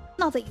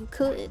 Not that you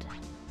could.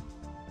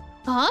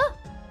 Huh?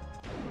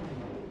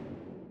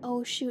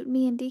 Oh shoot,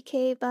 me and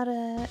DK about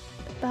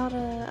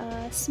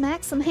to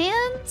smack some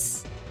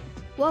hands?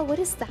 Whoa, what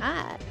is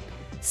that?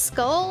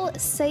 Skull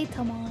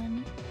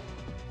Seitamon.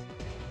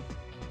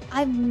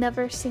 I've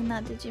never seen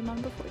that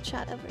Digimon before,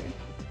 chat, ever.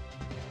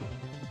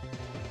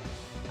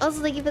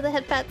 Also, thank you for the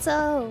head pat,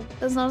 so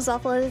it was not as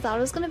awful as I thought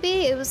it was gonna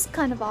be. It was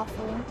kind of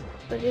awful,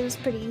 but it was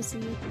pretty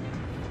easy.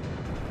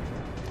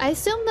 I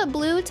assume the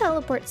blue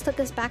teleports took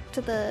us back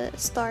to the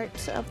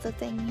start of the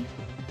thingy.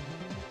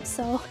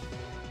 So,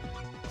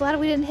 glad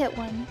we didn't hit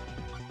one.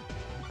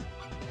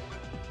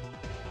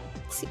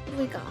 Let's see what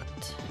we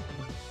got.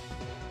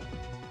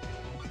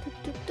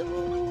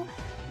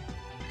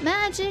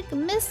 Magic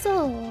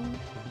missile!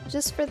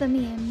 Just for the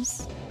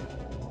memes.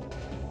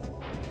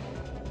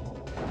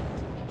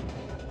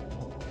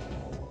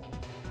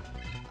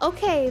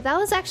 Okay, that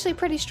was actually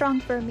pretty strong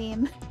for a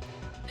meme.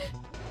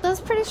 That was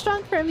pretty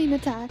strong for a meme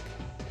attack.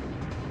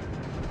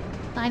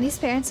 90s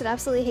parents would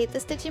absolutely hate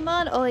this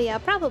Digimon? Oh yeah,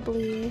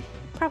 probably.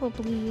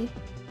 Probably.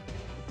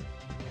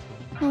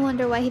 No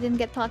wonder why he didn't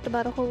get talked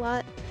about a whole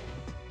lot.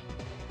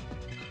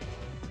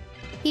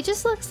 He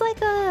just looks like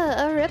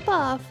a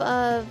ripoff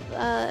of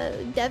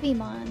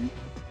Devimon.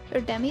 Or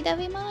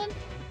Demi-Devimon?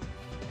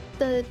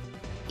 The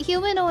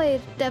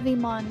humanoid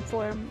Devimon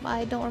form.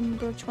 I don't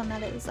remember which one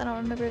that is. I don't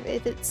remember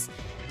if it's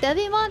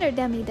Devimon or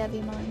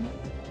Demi-Devimon.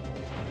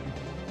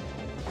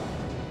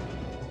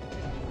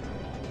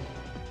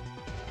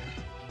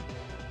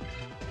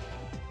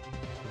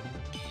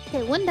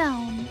 Okay, one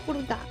down. What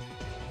do we got?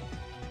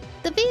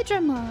 The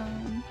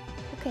Vidramon.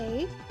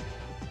 Okay.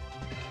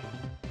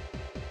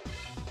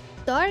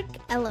 Dark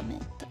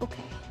Element.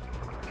 Okay.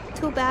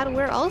 Too bad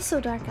we're also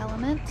Dark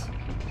Element.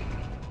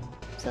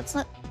 So that's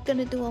not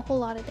gonna do a whole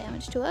lot of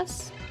damage to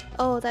us.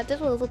 Oh, that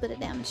did a little bit of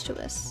damage to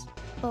us.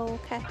 Oh,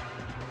 okay.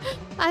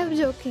 I'm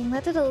joking.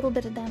 That did a little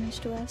bit of damage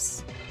to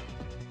us.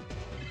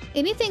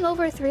 Anything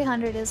over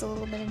 300 is a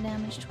little bit of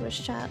damage to us,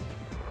 chat.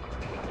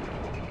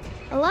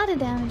 A lot of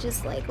damage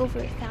is like over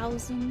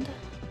 1,000.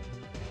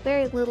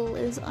 Very little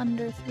is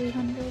under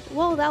 300.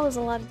 Whoa, that was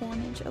a lot of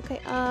damage. Okay,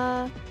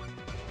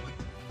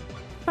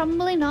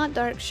 probably not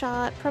Dark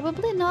Shot.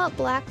 Probably not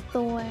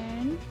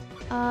Blackthorn.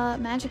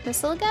 Magic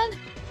Missile again?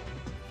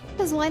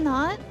 Because why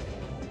not?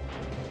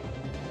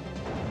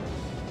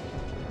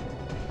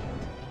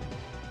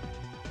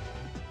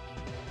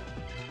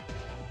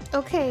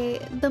 Okay,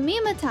 the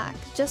meme attack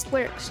just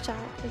works, chat.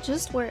 It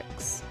just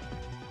works.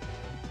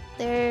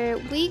 They're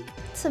weak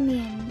to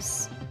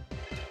memes.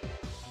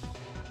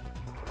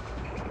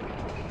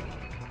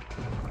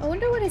 I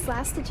wonder what his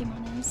last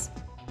Digimon is.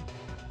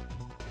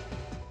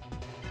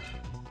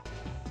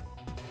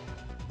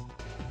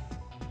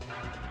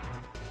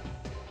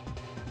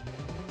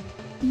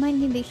 Might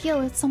need to heal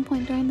at some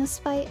point during this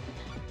fight.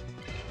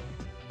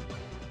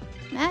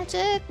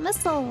 Magic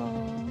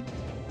Missile!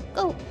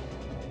 Go!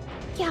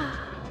 Yeah!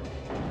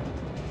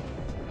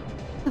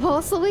 I'm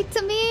also weak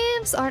to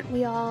memes, aren't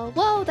we all?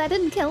 Whoa, that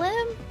didn't kill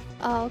him?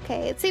 Oh,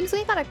 okay. It seems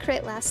we got a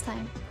crit last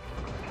time.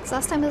 So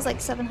last time it was like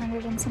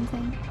 700 and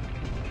something.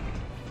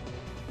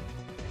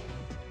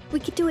 We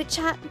could do it,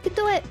 chat. We could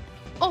do it.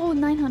 Oh,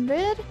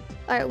 900?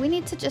 Alright, we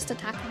need to just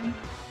attack him.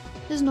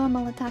 Just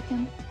normal attack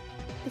him.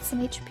 Get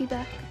some HP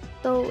back.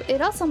 Though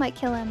it also might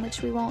kill him,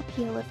 which we won't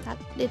heal if that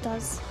it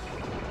does.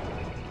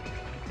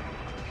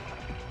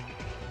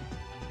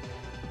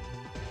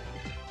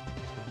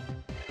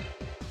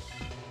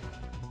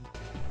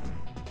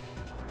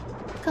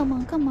 Come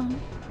on, come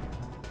on.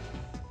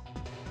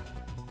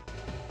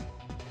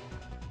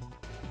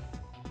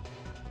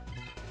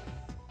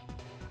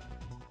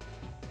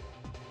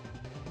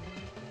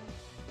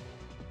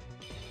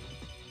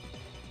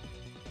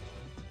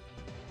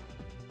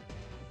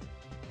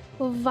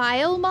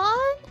 Vilemon?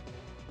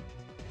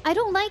 I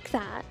don't like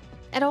that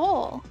at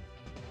all.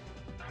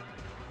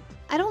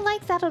 I don't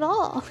like that at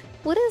all.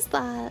 What is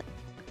that?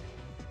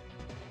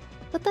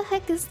 What the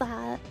heck is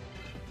that?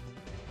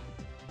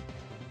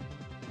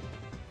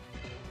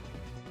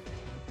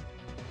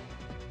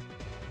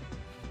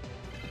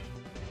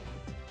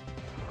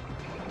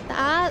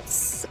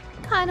 That's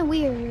kind of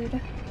weird.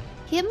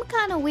 Him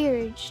kind of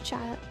weird,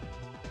 chat.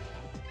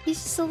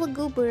 He's just a little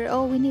goober.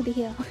 Oh, we need to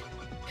heal.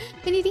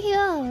 We need to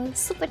heal.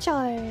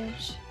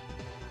 Supercharge.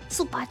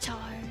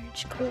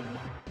 Supercharge. Cool.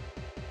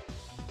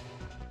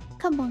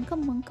 Come on,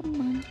 come on,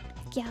 come on.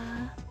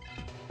 Yeah.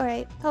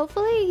 Alright.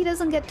 Hopefully he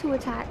doesn't get 2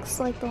 attacks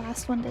like the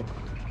last one did.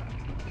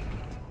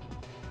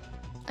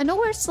 I know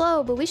we're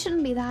slow, but we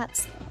shouldn't be that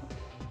slow.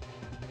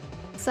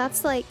 So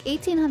that's like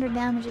 1,800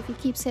 damage if he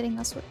keeps hitting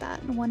us with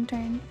that in one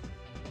turn.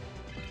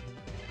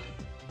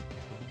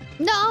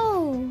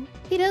 No!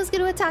 He does get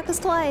to attack us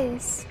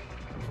twice.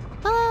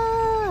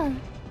 Ah!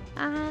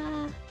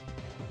 Ah!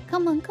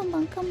 Come on, come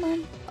on, come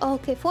on. Oh,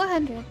 okay,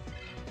 400.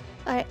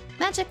 Alright,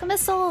 Magic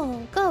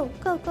Missile! Go,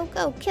 go, go,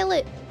 go! Kill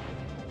it!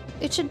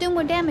 It should do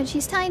more damage,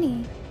 he's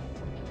tiny.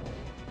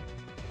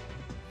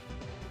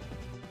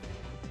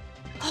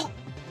 Oh!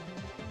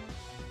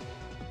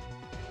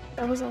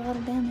 That was a lot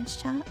of damage,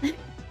 chat.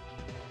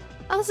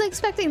 I wasn't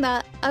expecting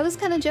that. I was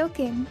kind of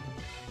joking.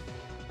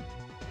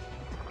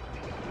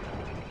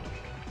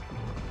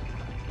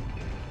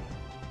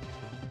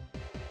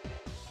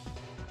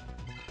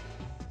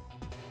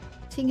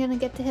 Is he gonna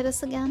get to hit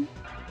us again?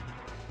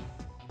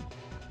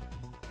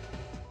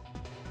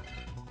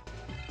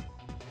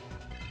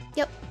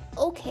 Yep.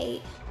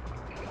 Okay.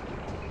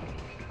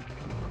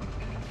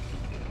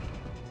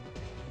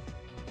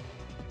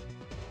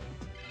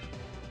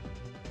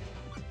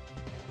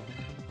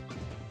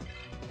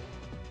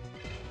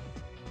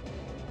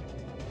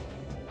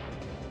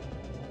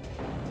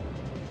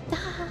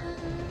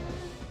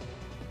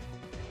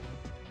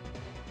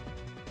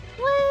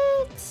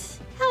 What?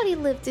 How'd he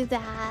live through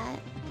that?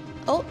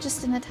 Oh,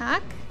 just an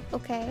attack?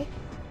 Okay.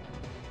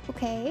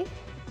 Okay.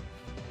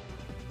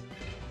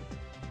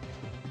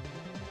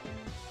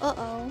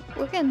 Uh-oh.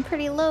 We're getting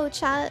pretty low,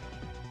 chat.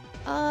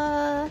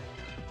 Attack.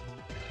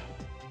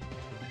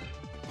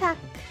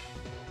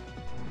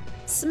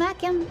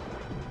 Smack him.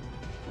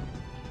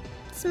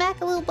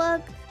 Smack a little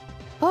bug.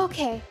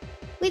 Okay.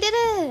 We did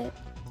it!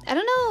 I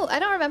don't know. I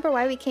don't remember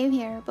why we came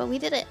here, but we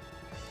did it.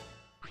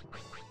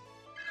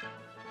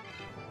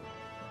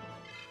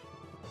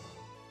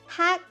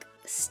 Hack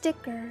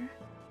sticker.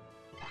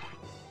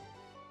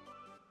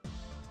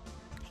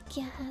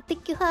 Yeah,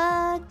 thank you,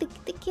 Hug.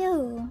 Thank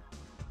you.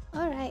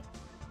 Alright.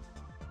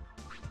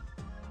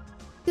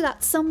 You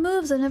got some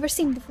moves I've never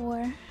seen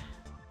before.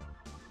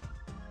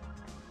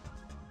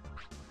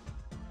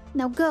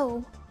 Now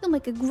go. You'll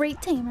make a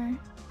great tamer.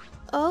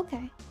 Oh,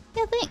 okay.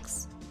 Yeah,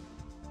 thanks.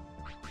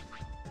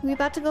 We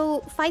about to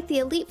go fight the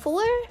Elite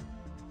Four?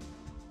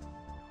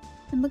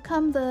 And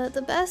become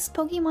the best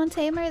Pokemon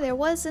tamer there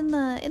was in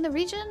the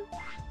region?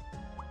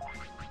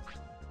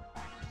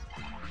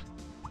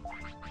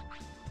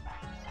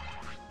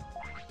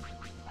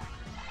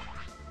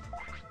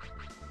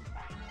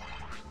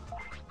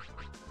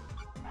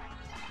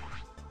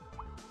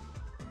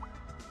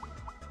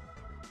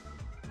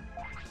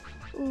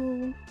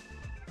 Ooh.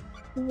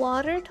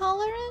 Water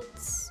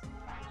tolerance?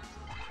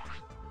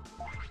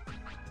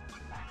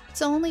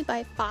 It's only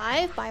by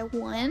 5? By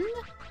 1?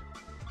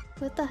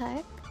 What the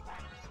heck?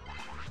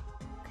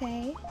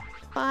 Okay.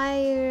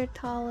 Fire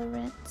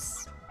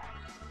tolerance.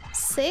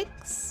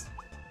 6?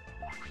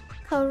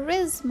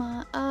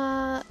 Charisma.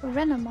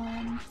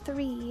 Renamon.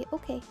 3.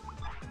 Okay.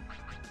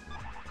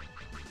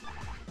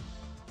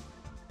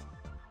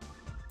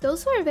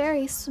 Those were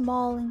very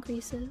small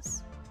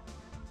increases.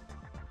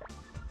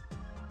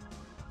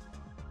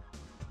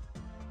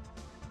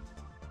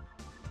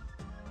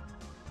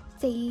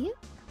 Save.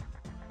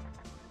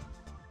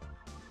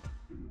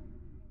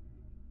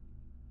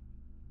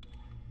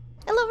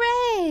 Hello,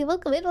 Ray!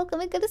 Welcome in,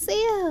 welcome in. Good to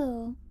see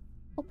you.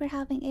 Hope you're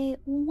having a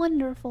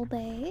wonderful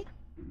day.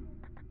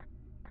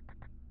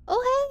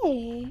 Oh,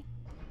 hey!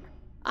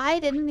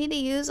 I didn't need to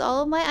use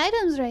all of my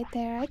items right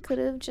there. I could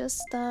have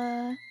just,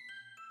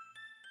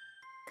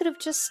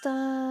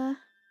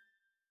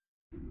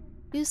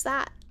 used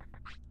that.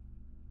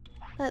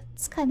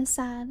 That's kind of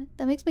sad.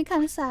 That makes me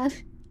kind of sad.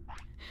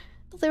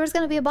 Thought there was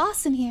gonna be a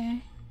boss in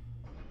here.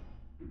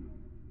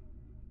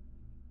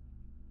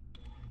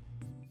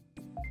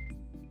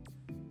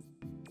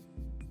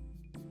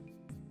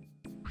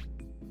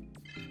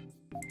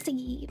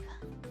 Save.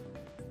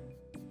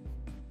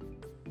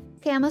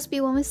 Okay, I must be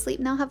well asleep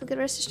now. Have a good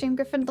rest of stream,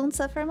 Griffin. Don't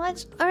suffer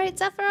much. Alright,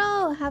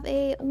 Zephyro, have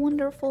a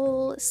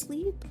wonderful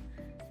sleep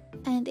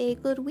and a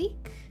good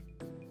week.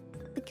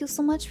 Thank you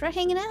so much for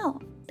hanging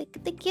out.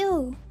 Thank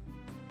you.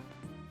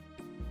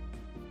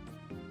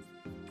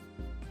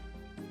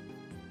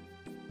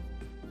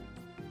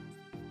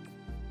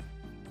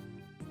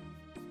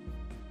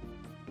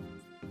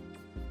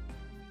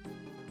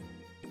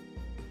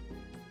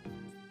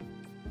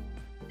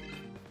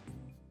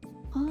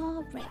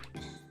 Alright.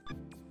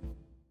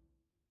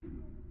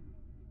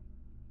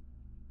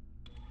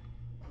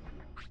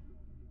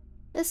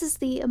 This is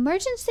the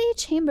emergency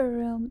chamber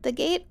room. The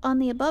gate on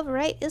the above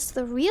right is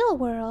the real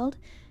world,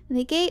 and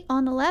the gate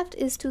on the left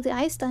is to the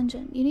ice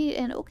dungeon. You need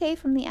an okay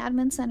from the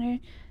admin center, and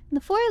the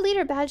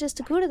 4-leader badges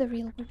to go to the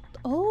real world.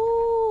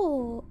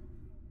 Oh!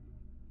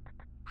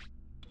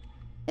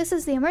 This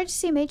is the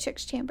emergency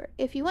matrix chamber.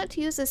 If you want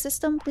to use the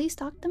system, please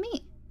talk to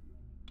me.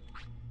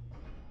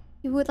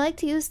 You would like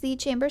to use the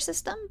chamber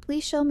system?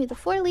 Please show me the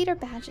 4-leader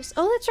badges.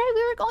 Oh, that's right,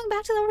 we were going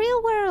back to the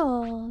real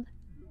world.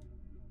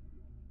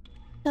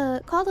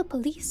 Call the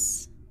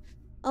police.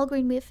 All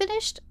green, we have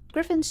finished.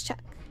 Griffin's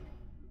check.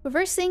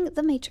 Reversing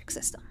the matrix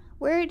system.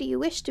 Where do you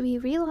wish to be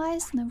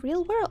realized in the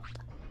real world?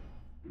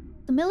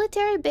 The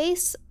military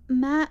base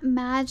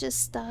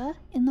Magista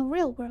in the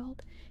real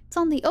world. It's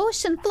on the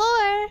ocean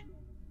floor.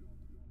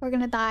 We're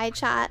gonna die,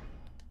 chat.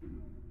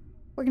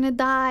 We're gonna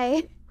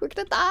die. We're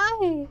gonna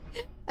die.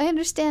 I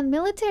understand.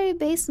 Military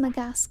base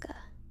Magasta.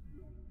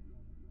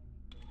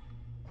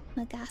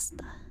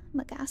 Magasta.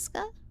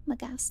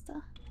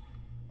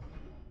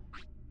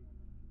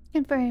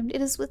 Confirmed.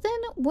 It is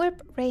within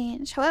warp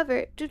range.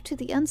 However, due to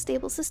the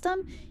unstable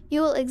system,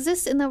 you will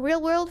exist in the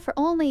real world for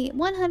only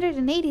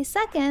 180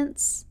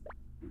 seconds.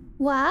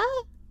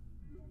 What?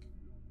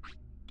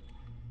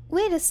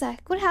 Wait a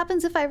sec. What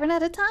happens if I run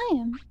out of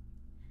time?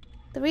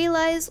 The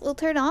relays will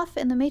turn off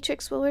and the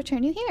matrix will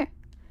return you here.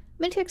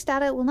 Matrix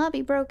data will not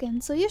be broken,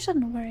 so you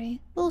shouldn't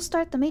worry. We'll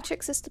start the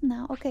matrix system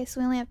now. Okay,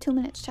 so we only have 2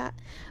 minutes, chat.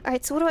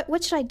 Alright, so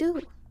what should I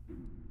do?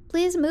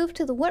 Please move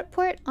to the warp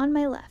port on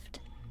my left.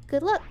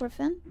 Good luck,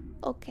 Griffin.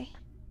 Okay.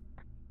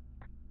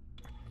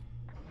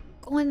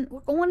 We're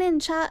going in,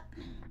 chat.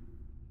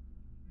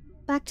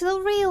 Back to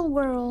the real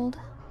world.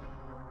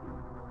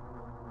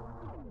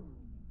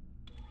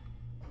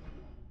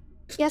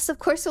 Yes, of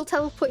course we'll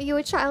teleport you,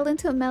 a child,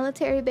 into a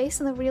military base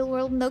in the real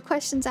world. No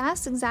questions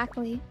asked.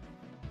 Exactly.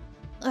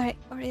 Alright.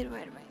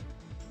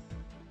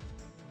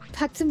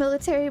 Back to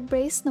military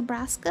base,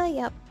 Nebraska.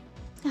 Yep.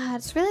 Ah,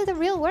 it's really the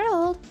real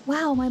world.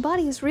 Wow, my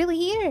body is really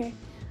here.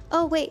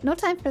 Oh, wait, no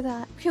time for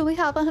that. We only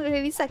have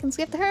 180 seconds.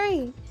 We have to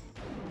hurry.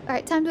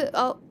 Alright, time to...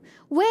 Oh,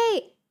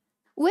 wait!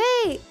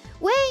 What?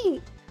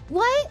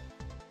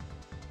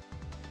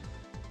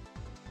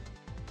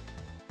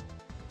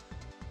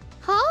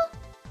 Huh?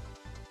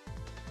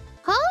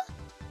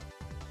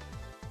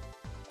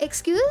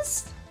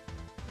 Excuse?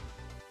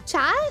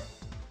 Chat?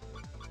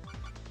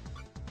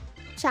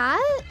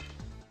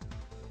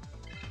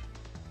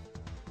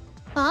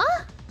 Huh?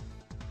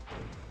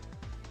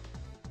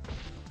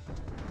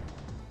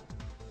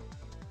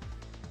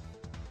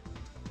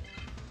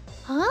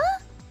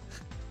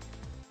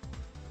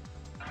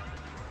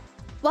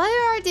 Why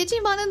are our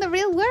Digimon in the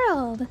real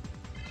world?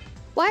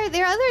 Why are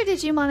there other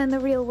Digimon in the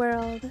real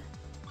world?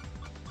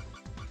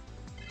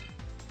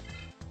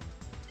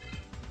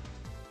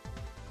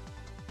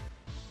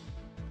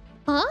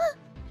 Huh?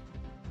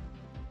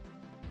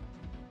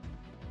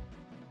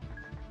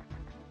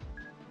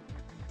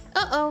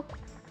 Uh-oh.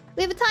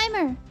 We have a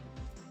timer.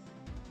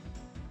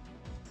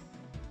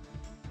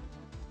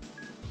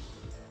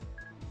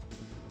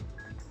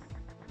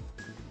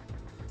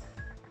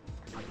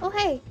 Oh,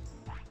 hey.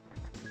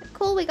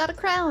 Cool, we got a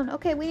crown.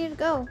 Okay, we need to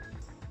go.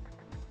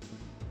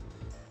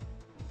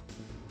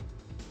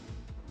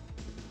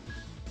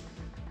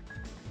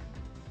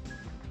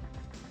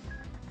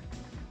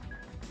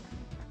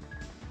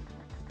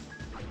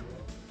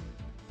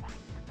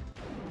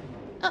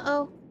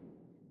 Uh-oh.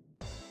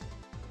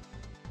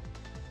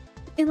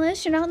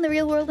 Unless you're not in the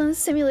real world and the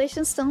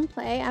simulations don't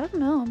play. I don't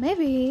know.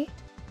 Maybe.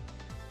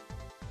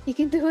 You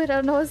can do it. I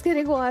don't know what's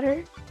getting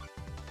water.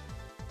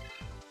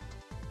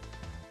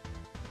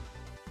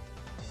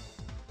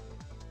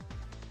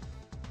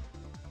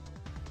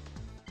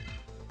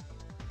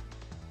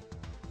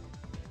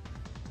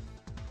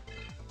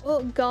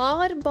 Oh,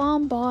 God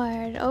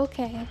bombard.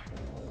 Okay.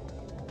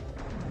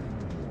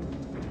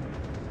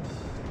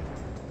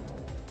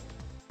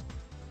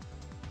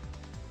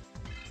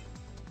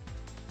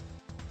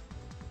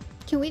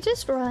 Can we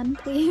just run,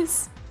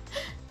 please?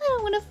 I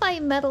don't want to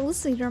fight Metal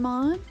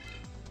Cedarmon.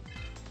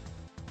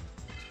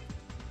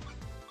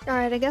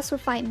 Alright, I guess we're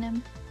fighting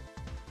him.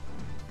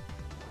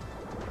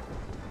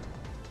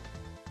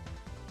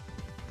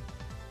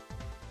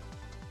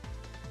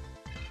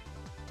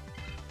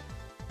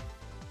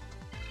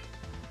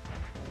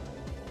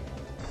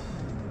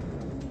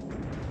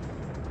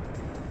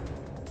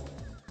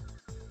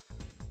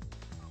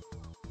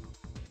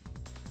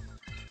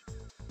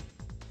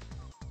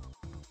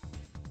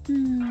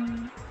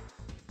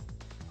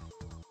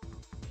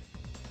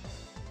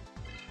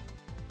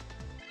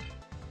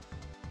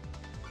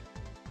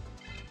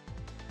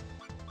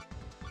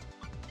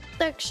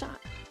 Dark shot.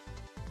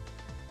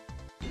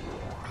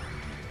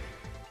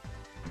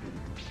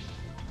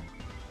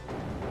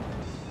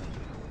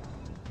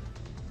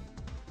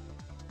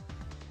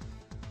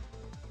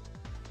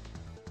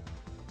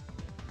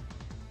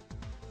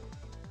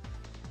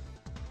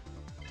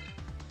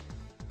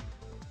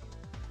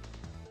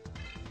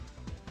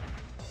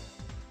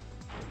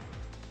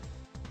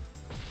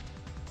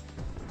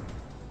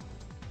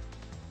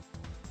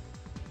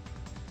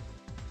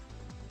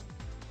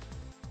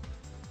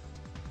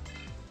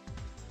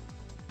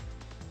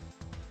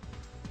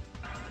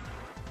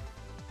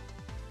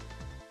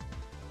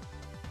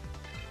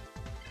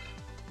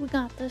 We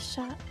got this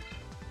shot.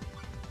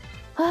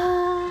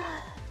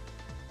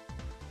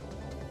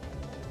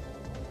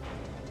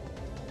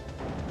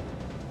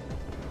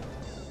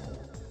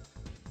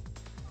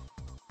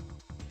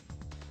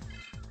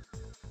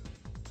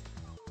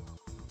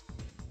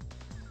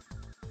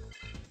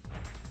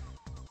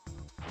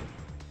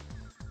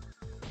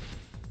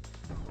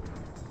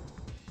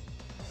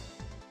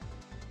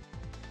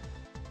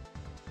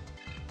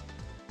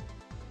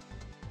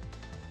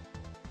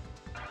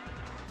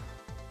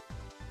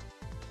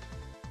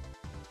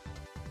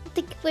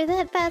 Thank you for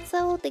that,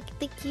 Fatso.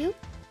 Thank you.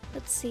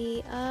 Let's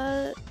see,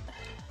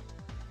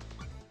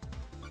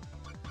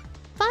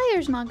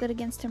 Fire's not good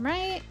against him,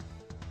 right?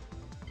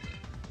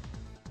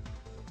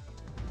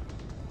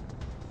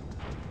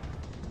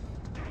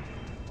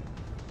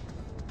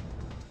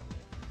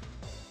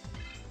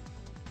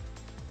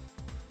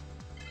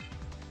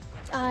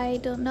 I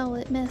don't know,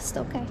 it missed,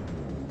 okay.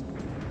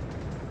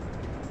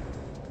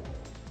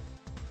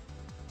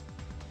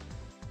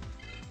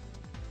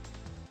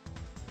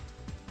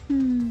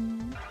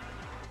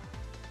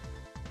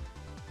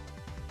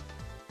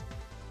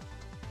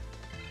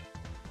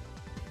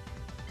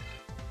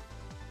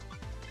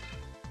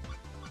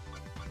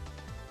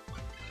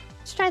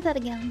 Let's try that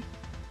again.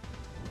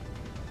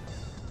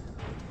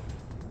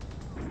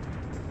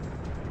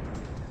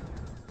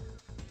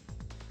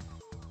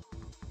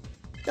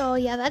 Oh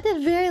yeah, that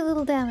did very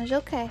little damage,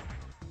 okay.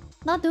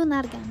 Not doing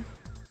that again.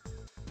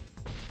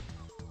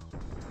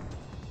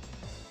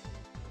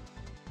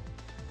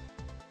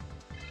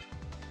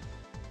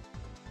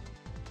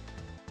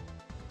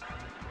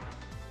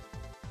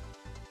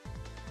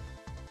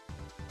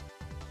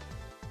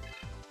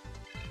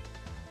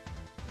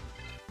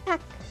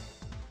 Heck.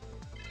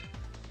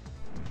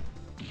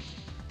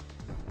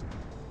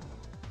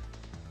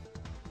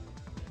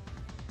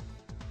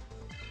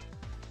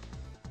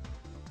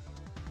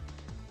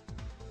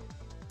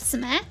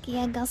 Smack?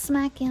 Yeah, go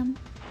smack him.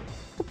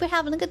 Hope you're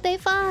having a good day,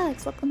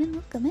 Fox. Welcome in,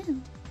 welcome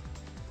in.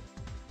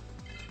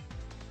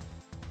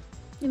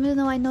 Even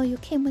though I know you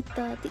came with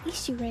the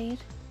issue raid.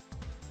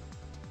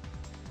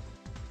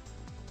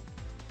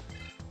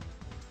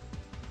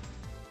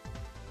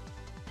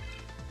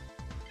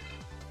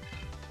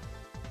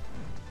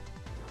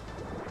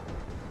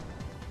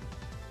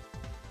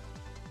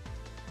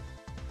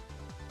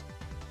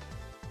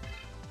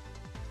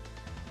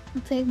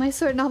 I'll take my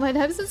sword and all my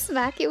knives and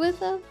smack you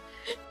with them.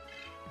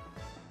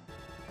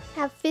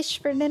 Have fish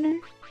for dinner.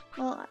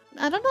 Well,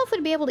 I don't know if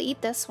we'd be able to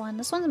eat this one.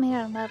 This one's made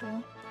out of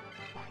metal.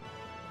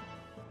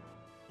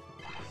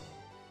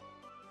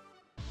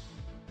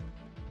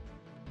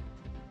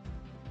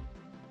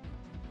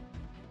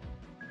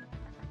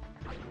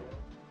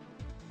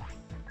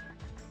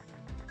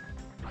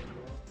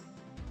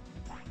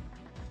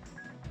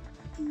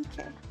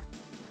 Okay.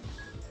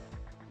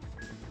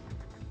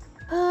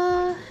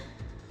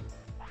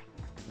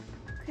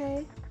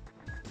 Okay.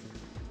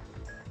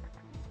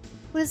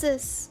 What is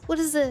this? What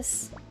is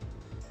this?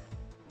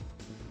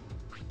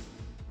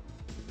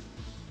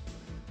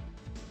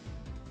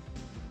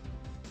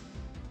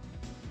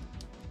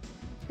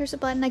 Here's a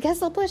button. I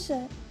guess I'll push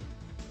it.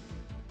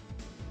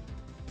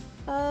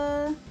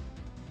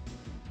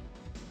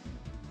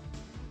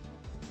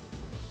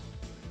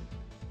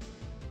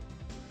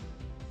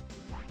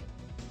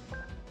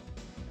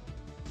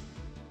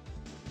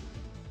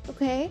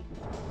 Okay.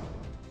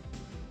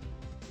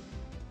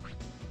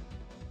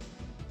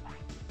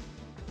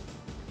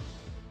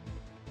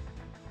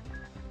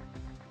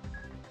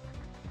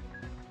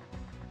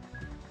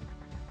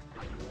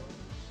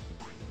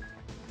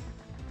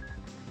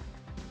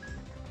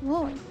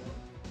 Whoa.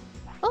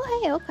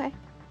 Oh, hey, okay.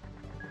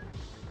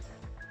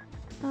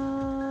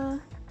 Oh,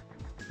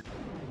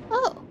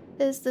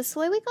 is this the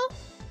way we go?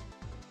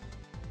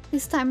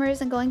 This timer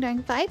isn't going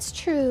during fights?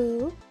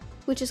 True.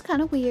 Which is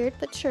kind of weird,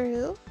 but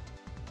true.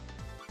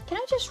 Can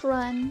I just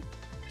run?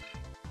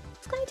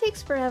 This guy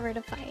takes forever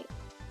to fight.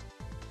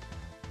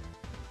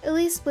 At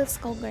least with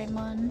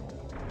Skullgreymon.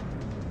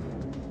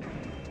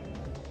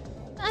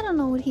 I don't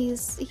know what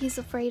he's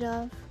afraid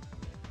of.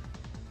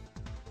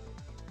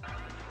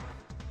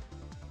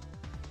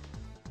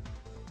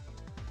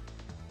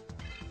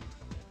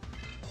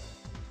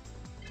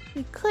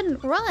 You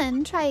couldn't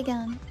run? Try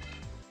again.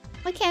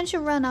 Why can't you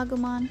run,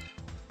 Agumon?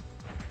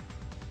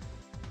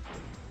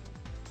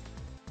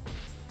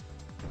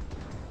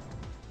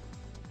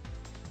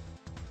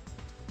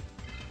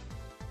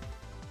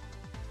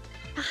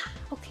 Ah,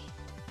 okay.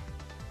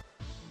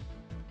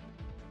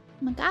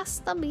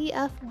 Magasta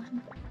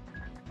BF1.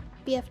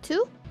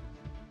 BF2?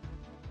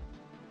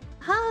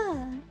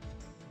 Ha!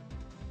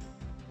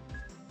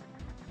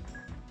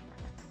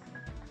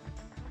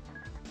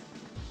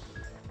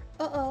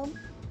 Uh-oh.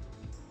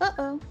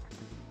 Uh-oh.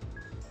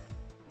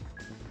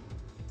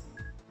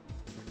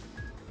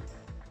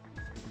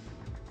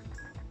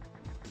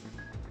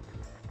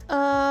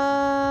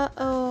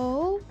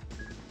 Oh.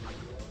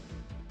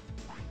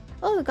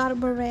 Oh, we got a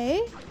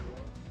beret.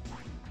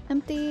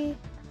 Empty.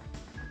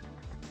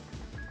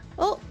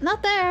 Oh,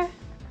 not there.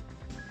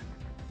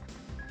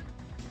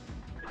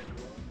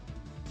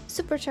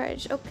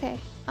 Supercharged. Okay.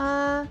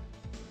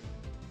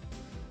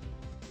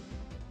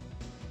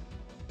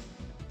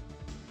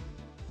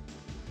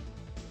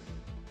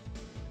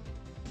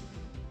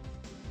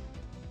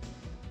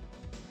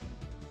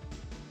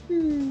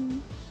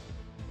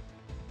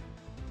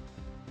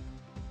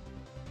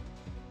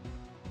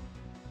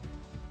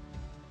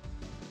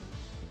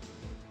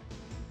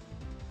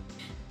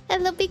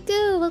 Hello,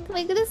 Biku! Welcome,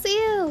 good to see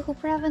you!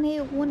 Hope you're having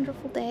a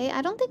wonderful day.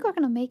 I don't think we're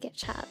gonna make it,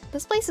 chat.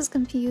 This place is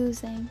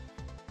confusing.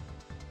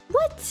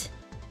 What?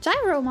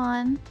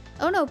 Gyromon?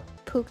 Oh no,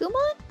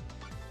 Pokemon?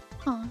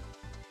 Huh.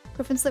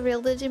 Griffin's the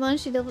real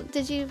Digimon. She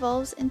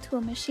Digi-evolves into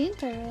a machine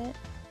turret.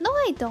 No,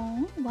 I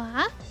don't.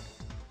 What?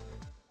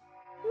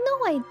 No,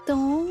 I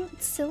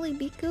don't. Silly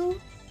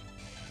Biku.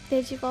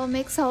 Digivolve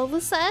makes all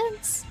the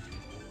sense.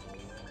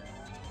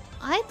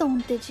 I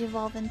don't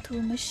Digivolve into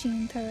a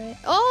machine turret.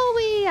 Oh,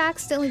 we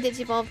accidentally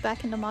Digivolved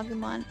back into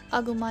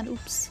Agumon.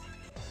 Oops.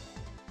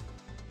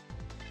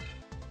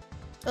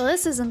 Well,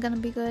 this isn't gonna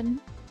be good.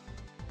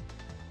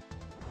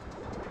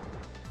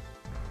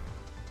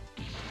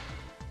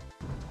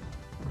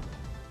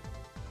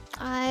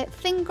 I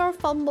finger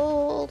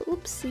fumbled.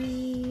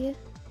 Oopsie.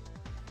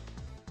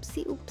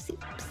 Oopsie, oopsie,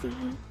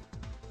 oopsie.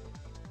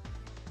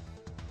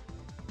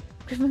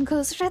 Griffin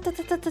goes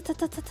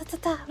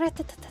rat-a-ta-ta-ta-ta-ta-ta-ta-ta,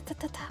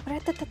 rat-a-ta-ta-ta-ta-ta,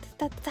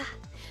 rat-a-ta-ta-ta-ta,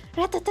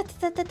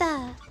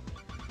 rat-a-ta-ta-ta-ta-ta,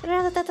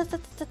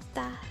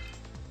 rat-a-ta-ta-ta-ta-ta.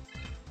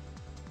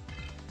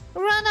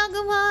 Run,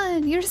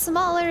 Agumon! You're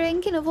smaller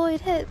and can avoid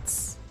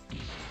hits.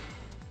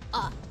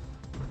 Ah.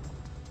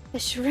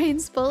 It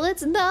rains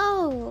bullets?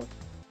 No!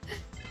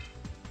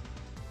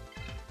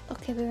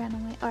 Okay, we ran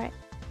away. Alright.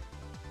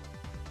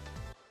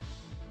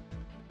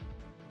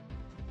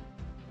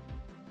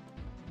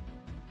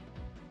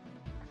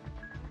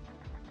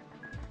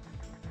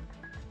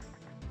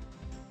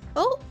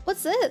 Oh,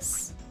 what's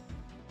this?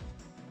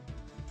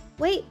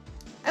 Wait,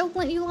 I won't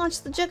let you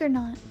launch the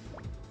Juggernaut.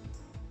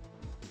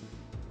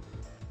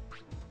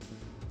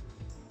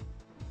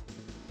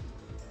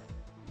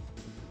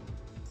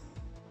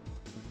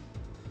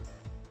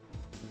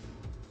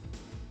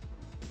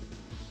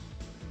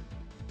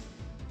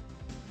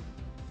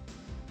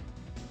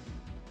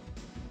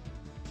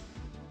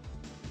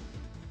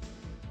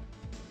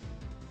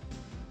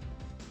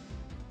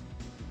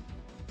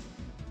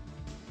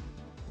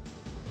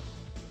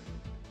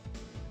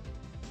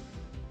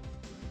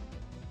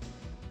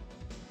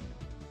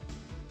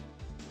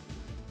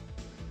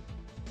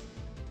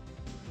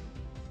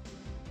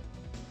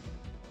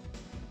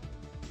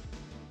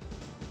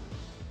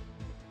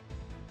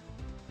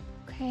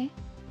 Okay.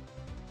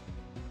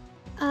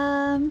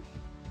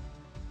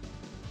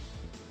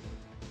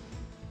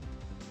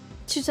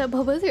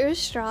 Chuchaboba through a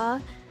straw.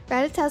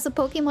 Rattata's a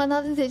Pokemon,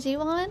 not a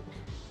Digimon.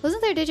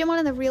 Wasn't there Digimon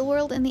in the real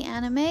world in the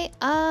anime?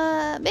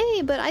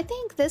 Maybe, but I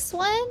think this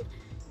one,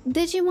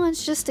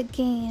 Digimon's just a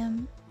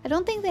game. I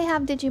don't think they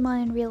have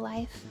Digimon in real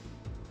life.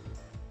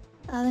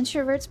 Then she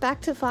reverts back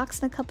to Fox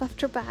in a cup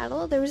after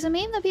battle. There was a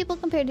meme that people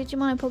compared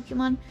Digimon and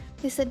Pokemon.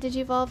 They said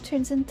Digivolve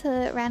turns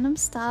into random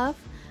stuff.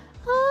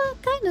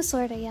 Kinda,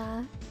 sorta,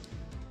 yeah.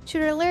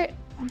 Shooter alert.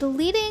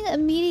 Deleting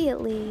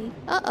immediately.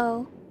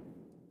 Uh-oh.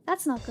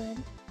 That's not good.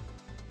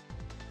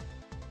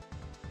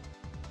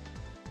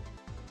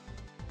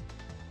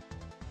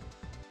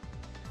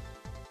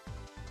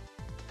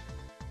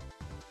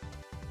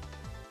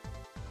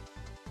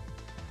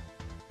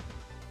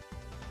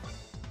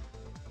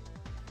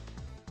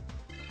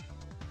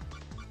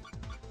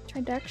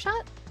 Try Dark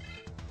Shot?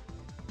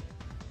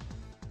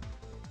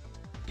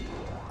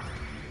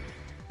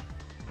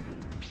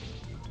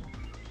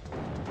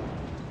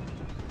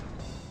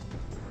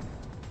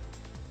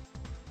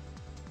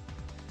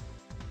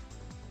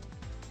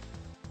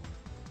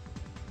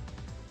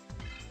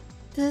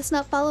 Does this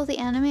not follow the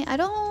anime? I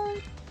don't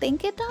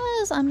think it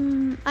does.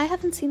 I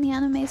haven't seen the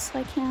anime, so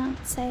I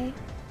can't say.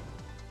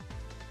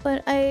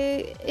 But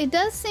it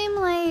does seem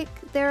like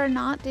there are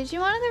not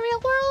Digimon in the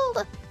real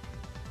world.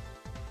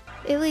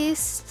 At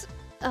least,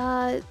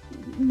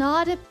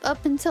 not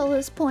up until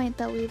this point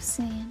that we've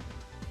seen.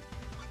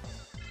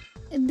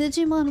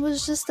 Digimon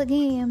was just a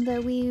game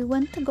that we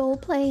went to go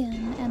play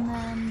in, and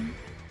then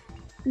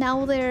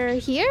now they're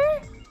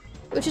here?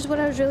 Which is what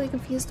I was really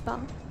confused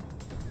about.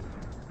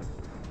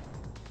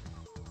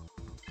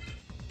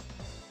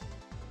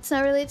 It's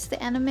not related to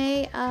the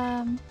anime,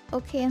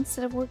 okay,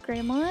 instead of what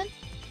Greymon?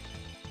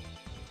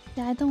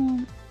 Yeah, I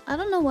don't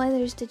know why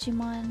there's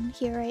Digimon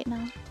here right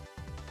now.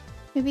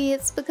 Maybe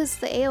it's because of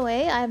the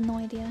AOA? I have no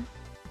idea.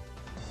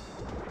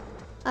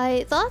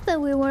 I thought that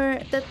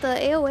that the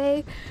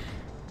AOA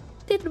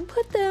didn't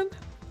put them...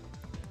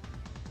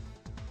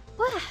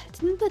 What?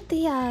 Didn't put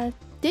the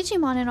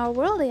Digimon in our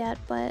world yet,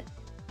 but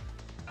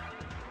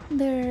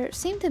there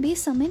seem to be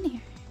some in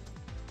here.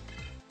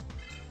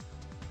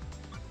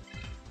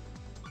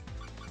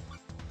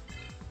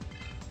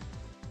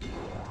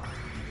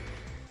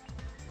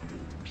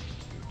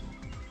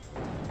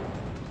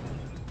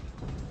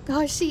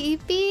 Gosh, she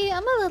EP?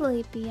 I'm a little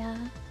EP, yeah.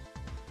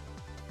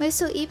 Wait,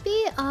 so EP?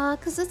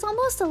 Cause it's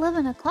almost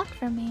 11 o'clock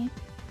for me.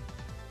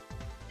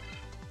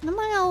 Am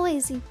I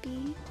always EP?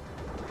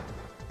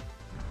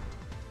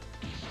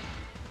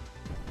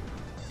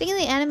 Thinking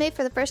the anime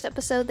for the first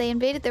episode, they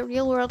invaded the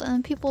real world and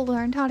then people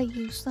learned how to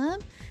use them.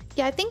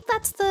 Yeah, I think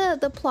that's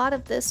the plot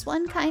of this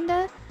one,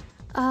 kinda.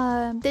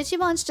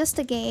 Digimon's just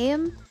a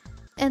game,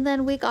 and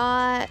then we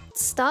got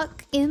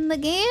stuck in the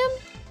game.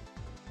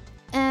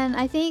 And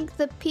I think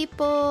the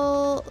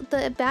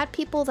bad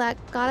people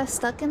that got us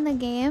stuck in the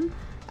game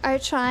are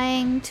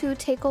trying to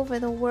take over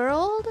the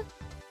world.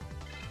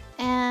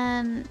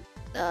 And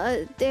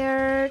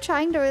they're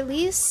trying to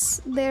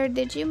release their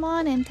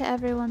Digimon into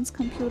everyone's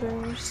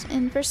computers.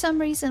 And for some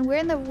reason, we're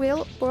in the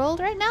real world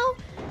right now,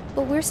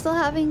 but we're still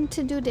having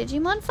to do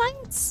Digimon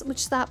fights,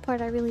 which that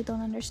part I really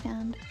don't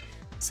understand.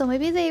 So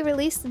maybe they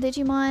released the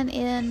Digimon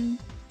in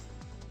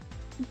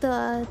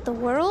the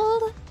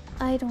world?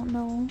 I don't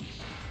know.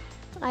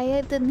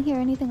 I didn't hear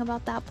anything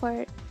about that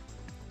part.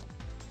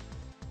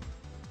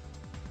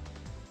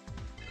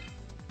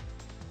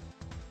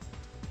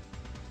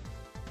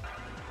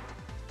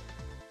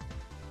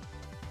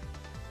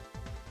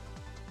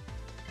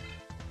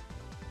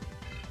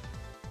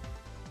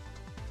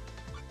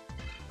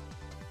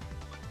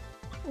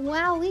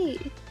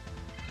 Wowee!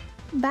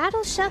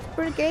 Battle Chef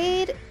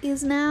Brigade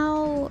is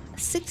now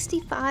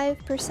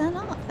 65%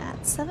 off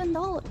at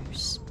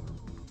 $7.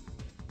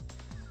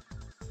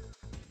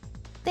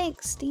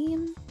 Thanks,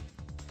 Steam.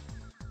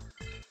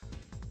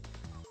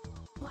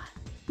 What?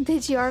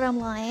 Digi-Art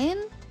Online?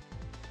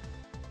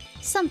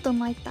 Something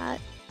like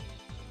that.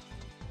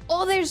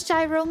 Oh, there's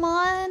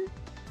Gyromon!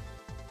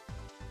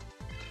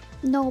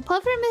 No,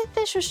 Puffermint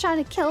Fish was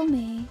trying to kill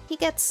me. He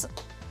gets...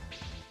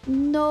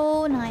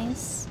 no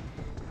nice.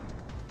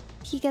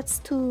 He gets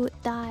to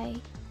die.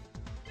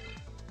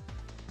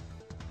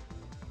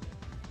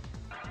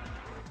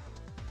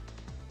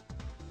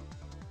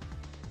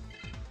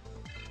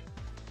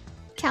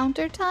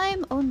 Counter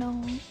time? Oh no.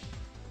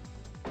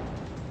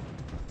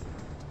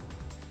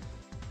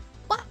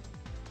 What?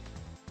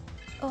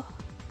 Oh.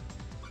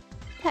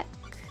 Heck.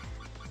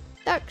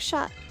 Dark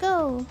shot,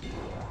 go.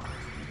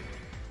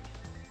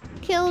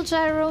 Kill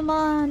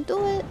Gyromon.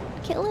 Do it.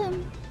 Kill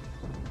him.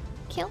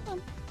 Kill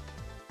him.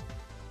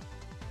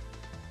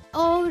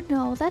 Oh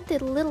no, that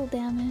did little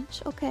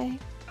damage. Okay.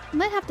 I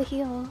might have to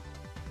heal.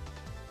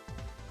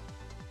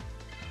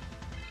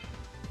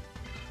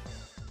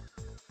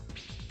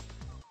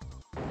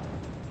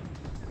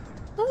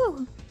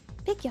 Ooh,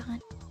 big yawn.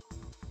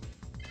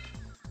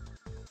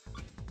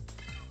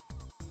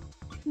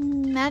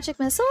 Magic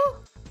missile?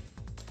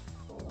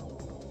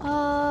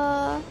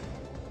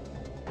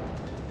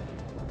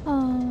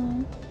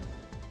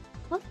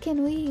 What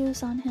can we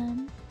use on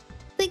him?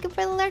 Thank you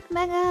for the lurk,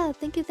 Mega!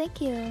 Thank you,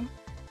 thank you.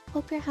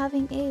 Hope you're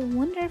having a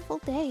wonderful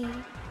day.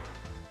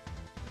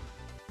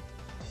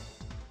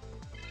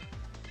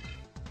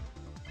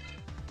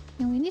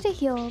 And we need to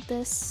heal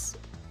this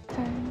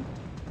turn.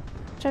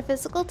 Try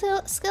physical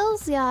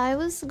skills? Yeah, I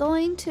was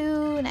going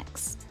to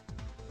next.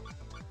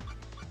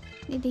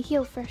 Need to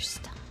heal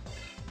first.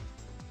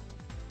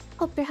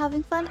 Hope you're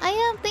having fun. I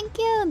am, thank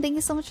you! And thank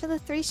you so much for the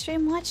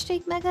 3-stream watch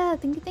streak, Mega!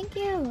 Thank you, thank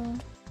you!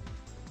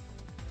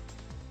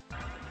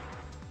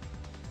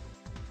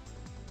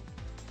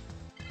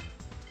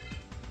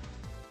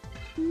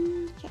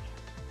 Okay.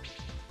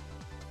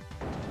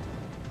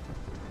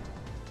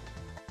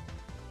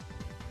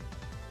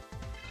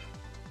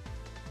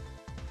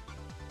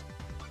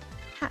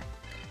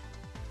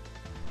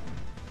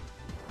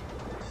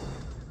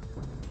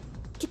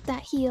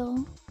 that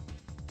heal.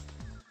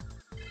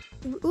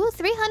 Ooh,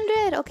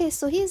 300! Okay,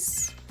 so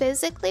he's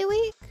physically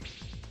weak?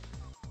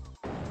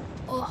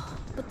 Oh,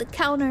 but the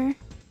counter.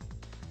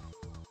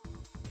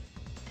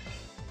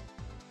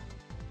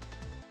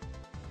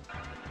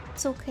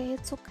 It's okay,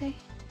 it's okay.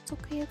 It's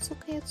okay, it's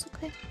okay, it's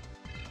okay.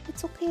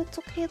 It's okay, it's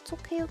okay, it's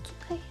okay, it's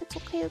okay, it's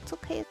okay, it's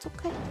okay, it's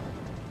okay.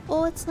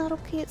 Oh, it's not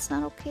okay, it's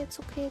not okay, it's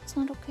okay, it's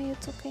not okay,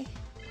 it's okay.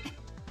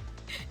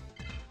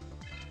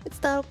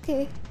 It's not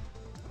okay.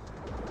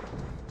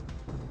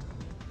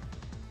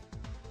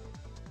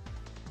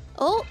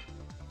 Oh!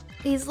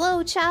 He's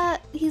low,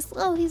 chat! He's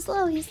low, he's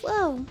low, he's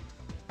low!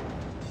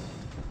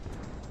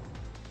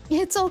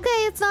 It's okay,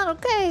 it's not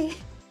okay!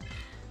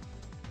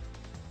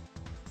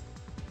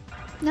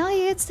 Now he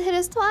gets to hit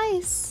us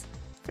twice!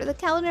 For the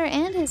counter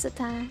and his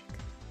attack.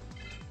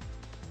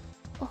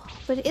 Oh,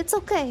 but it's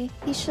okay.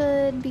 He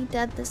should be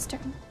dead this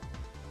turn.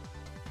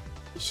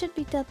 He should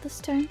be dead this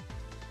turn.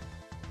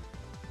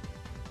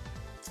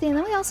 See, and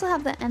then we also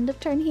have the end of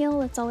turn heal.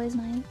 That's always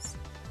nice.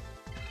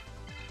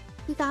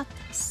 We got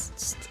this.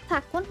 Just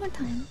attack one more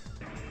time.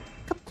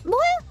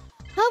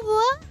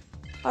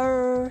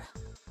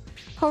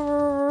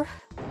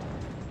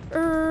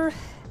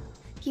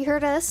 He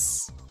heard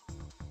us.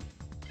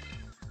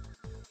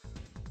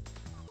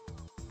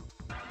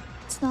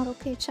 It's not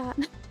okay, chat.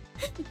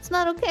 It's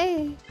not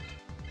okay.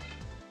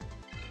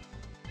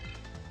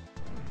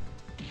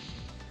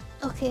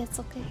 Okay, it's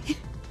okay.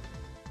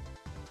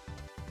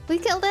 We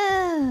killed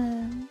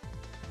him!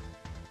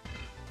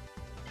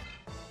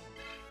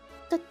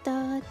 Da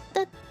da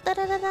da da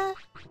da da da.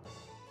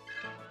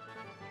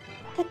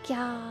 Heck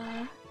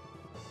yeah.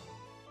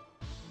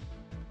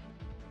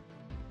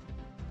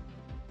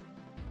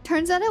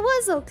 Turns out it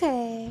was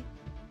okay.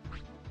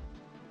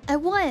 I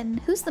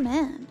won. Who's the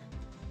man?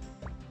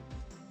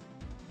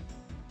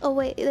 Oh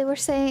wait, they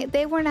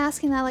weren't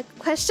asking that like a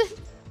question.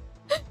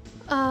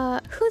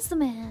 Who's the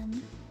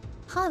man?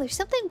 Huh, there's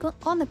something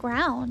on the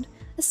ground.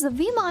 This is a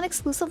VMon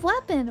exclusive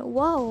weapon.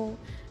 Whoa.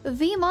 A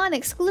VMon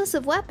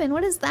exclusive weapon.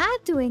 What is that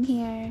doing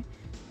here?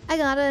 I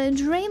got a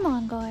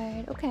Draymond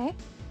guard. Okay.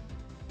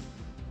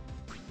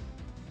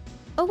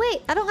 Oh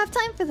wait, I don't have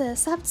time for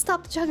this. I have to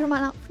stop the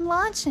Juggernaut from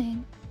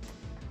launching.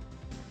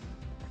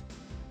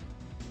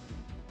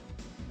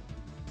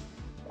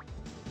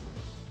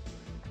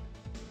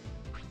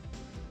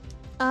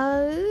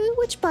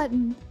 Which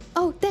button?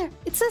 Oh, there.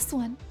 It's this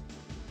one.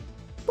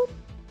 Boop.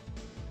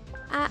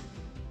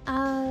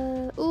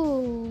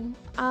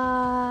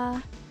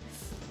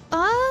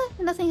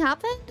 Nothing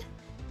happened?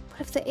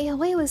 What if the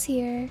AOA was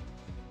here?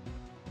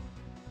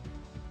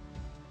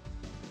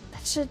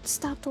 That should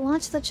stop the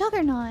launch of the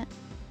Juggernaut.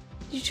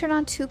 Did you turn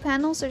on 2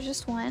 panels or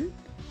just one?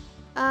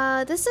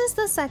 This is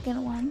the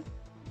second one.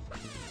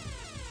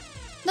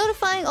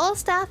 Notifying all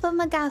staff of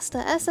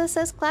Magasta.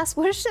 SSS class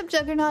warship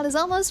Juggernaut is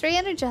almost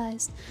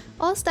re-energized.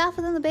 All staff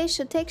within the base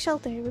should take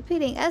shelter.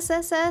 Repeating,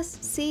 SSS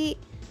C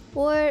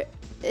or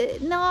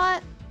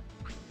not.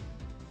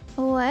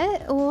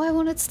 What? Oh, I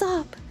won't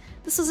stop.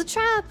 This was a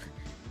trap.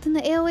 Then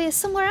the AOA is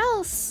somewhere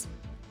else.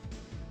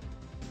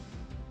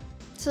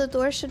 So the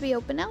door should be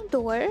open now.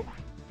 Door.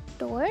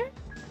 Door.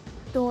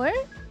 Door.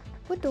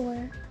 What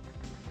door?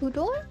 Who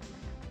door?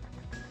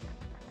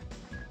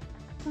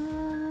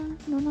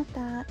 No, not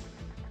that.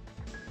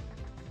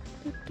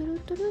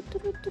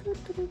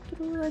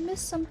 I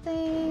missed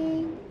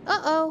something.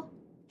 Uh-oh.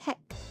 Heck.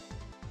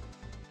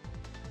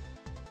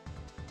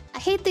 I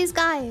hate these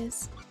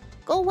guys.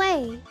 Go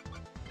away.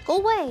 Go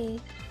away.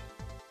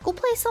 Go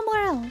play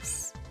somewhere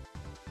else.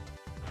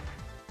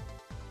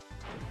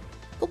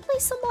 Go play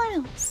somewhere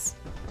else.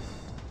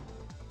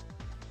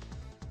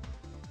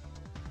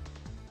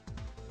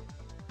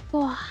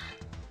 Oh,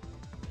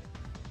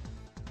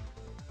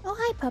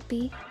 hi,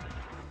 puppy.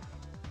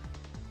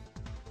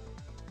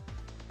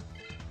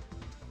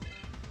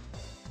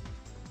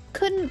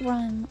 Couldn't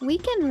run. We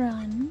can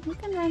run. We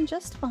can run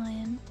just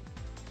fine.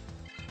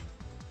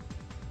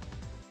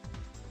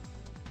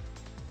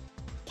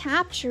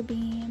 Capture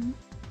beam.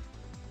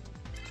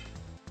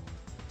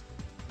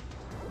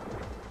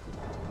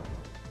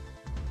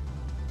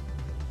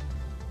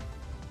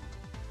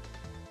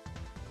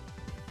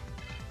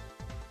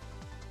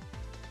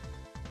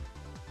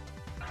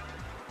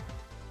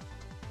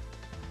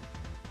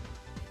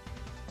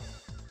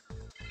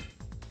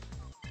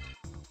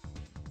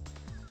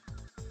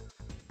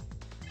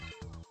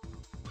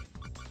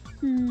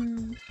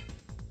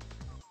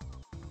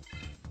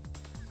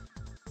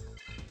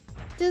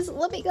 Just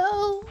let me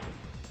go.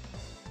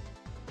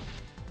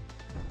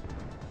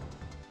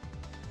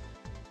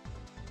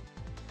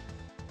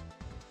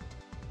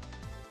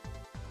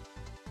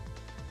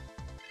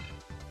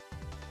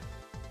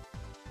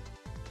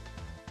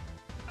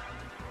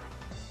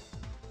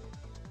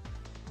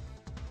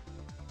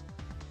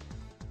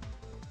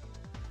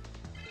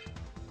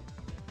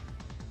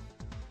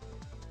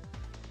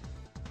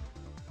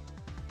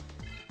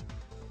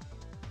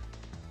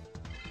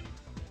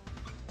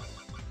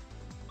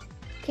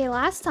 Okay,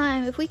 last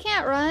time, if we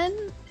can't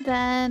run,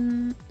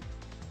 then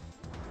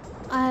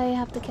I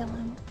have to kill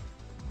him.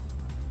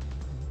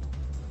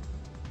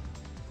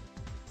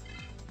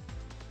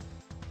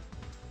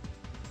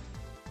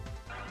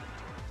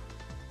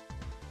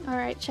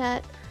 Alright,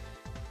 chat.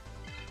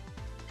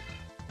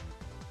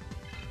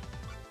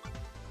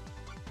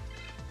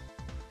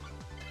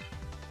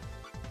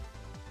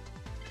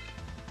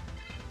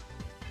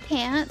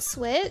 Can't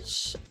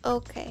switch?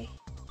 Okay.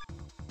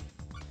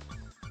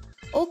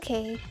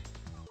 Okay.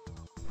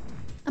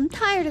 I'm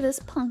tired of this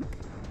punk.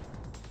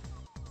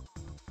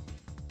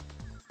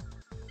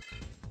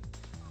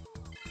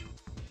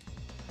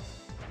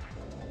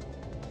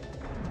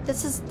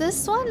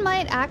 This one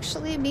might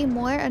actually be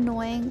more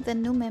annoying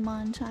than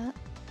Numemon, chat.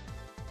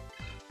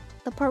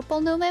 The purple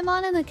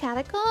Numemon in the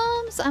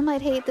catacombs? I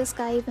might hate this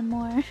guy even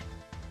more.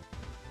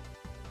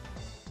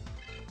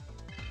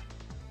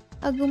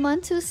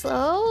 Agumon too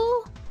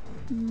slow?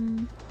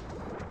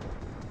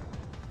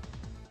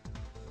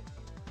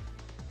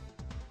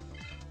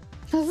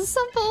 Those are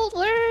some bold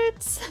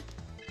words.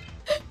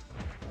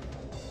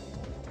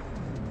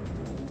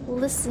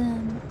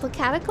 Listen, the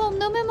catacomb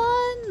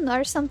Numemon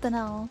or something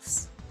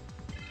else?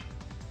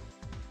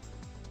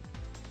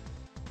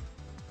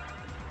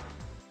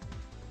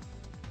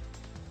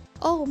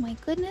 Oh my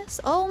goodness.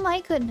 Oh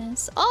my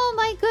goodness. Oh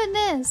my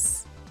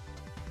goodness.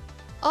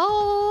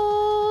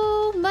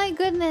 Oh my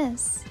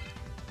goodness.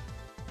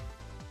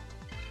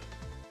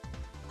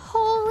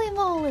 Holy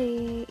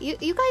moly.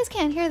 You guys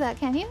can't hear that,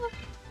 can you?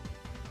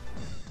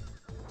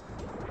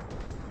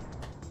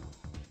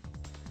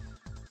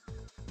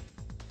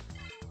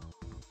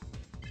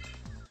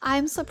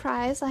 I'm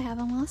surprised I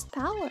haven't lost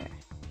power.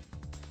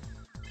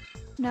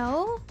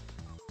 No?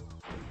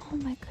 Oh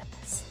my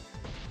goodness.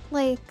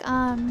 Like,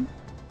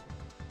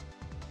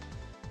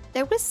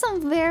 there was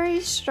some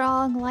very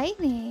strong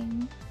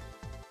lightning.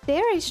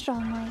 Very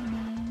strong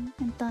lightning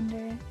and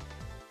thunder.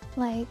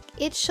 Like,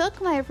 it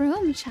shook my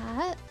room,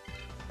 chat.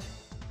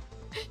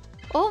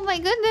 Oh my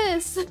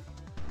goodness! It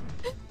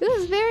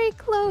was very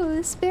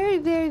close. Very,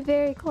 very,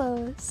 very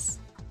close.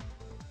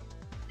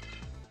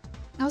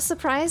 I was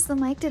surprised the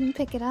mic didn't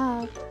pick it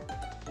up.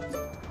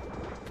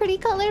 Pretty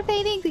color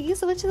painting. Thank you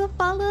so much for the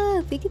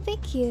follow. Thank you,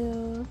 thank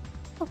you.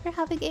 Hope you're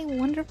having a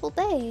wonderful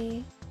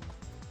day.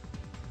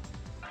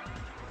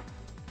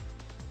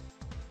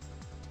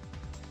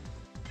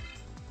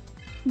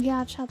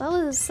 Yeah, chat, that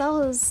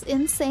was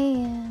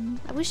insane.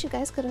 I wish you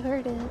guys could have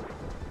heard it.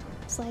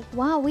 It's like,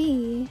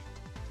 wowee.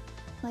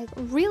 Like,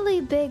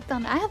 really big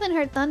thunder. I haven't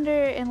heard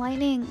thunder and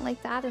lightning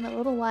like that in a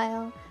little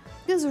while.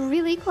 It was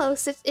really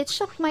close. It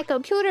shook my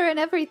computer and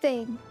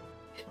everything.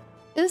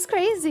 It was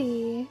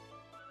crazy.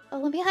 Oh,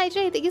 let me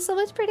hydrate. Thank you so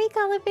much, pretty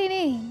color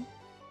painting.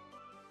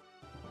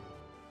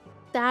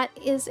 That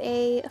is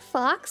a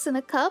fox in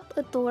a cup.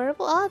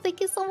 Adorable. Oh, thank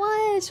you so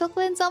much.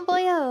 Chocolate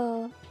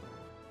Zamboyo.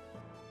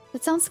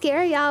 It sounds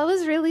scary. Yeah, it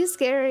was really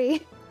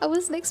scary. I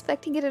wasn't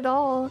expecting it at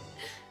all.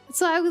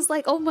 So I was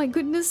like, oh my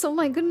goodness, oh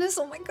my goodness,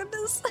 oh my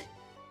goodness.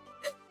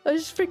 I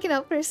was just freaking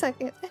out for a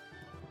second.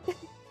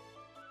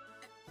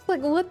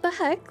 Like, what the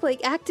heck?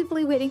 Like,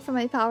 actively waiting for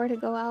my power to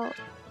go out.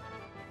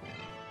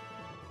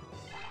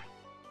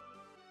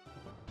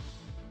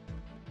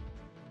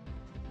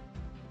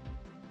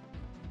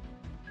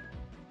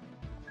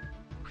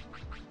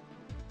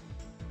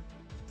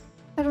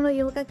 I don't know,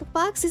 you look like a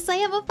fox. Yes, I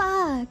am a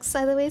fox.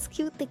 By the way, it's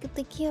cute. Thank you,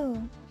 thank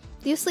you.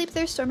 Do you sleep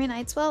through stormy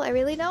nights well? I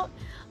really don't.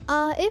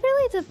 It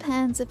really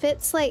depends. If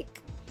it's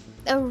like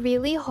a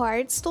really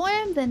hard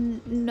storm, then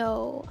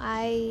no.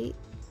 I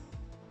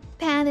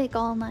panic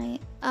all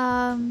night.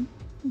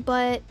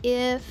 But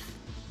if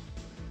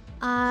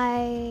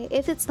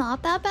it's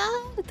not that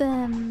bad,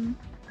 then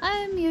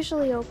I'm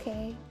usually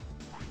okay.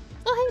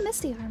 Oh, hey,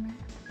 Misty Armor.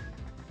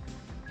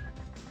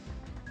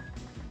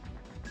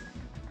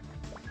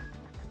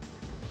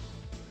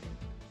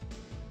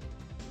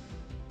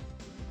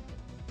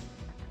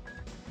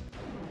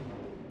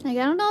 Like,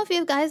 I don't know if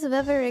you guys have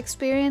ever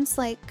experienced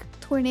like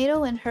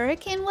tornado and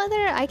hurricane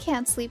weather. I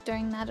can't sleep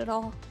during that at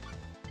all.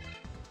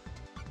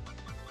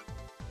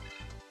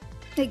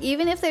 Like,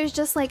 even if there's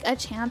just like a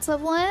chance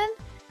of one,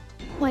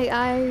 like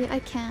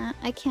I can't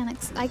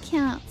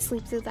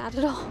sleep through that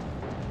at all.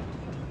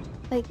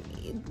 Like,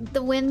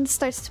 the wind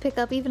starts to pick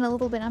up even a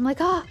little bit. I'm like,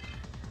 I'm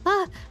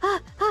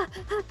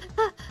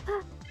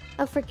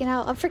freaking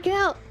out. I'm freaking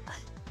out.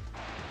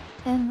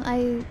 And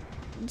I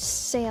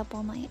just stay up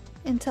all night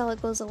until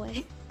it goes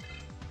away.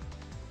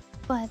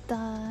 But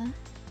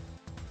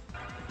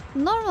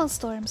normal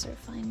storms are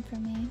fine for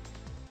me.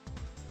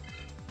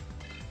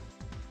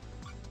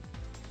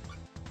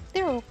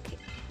 They're okay.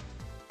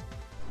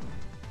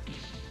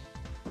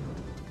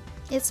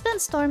 It's been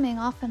storming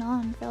off and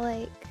on for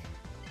like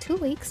 2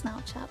 weeks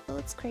now, chat, though.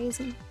 It's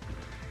crazy.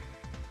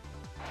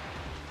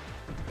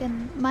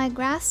 And my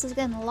grass is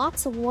getting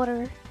lots of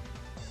water.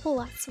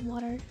 Lots of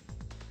water.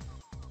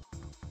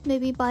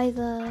 Maybe by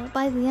the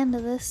end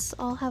of this,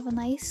 I'll have a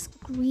nice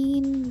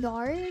green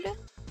yard.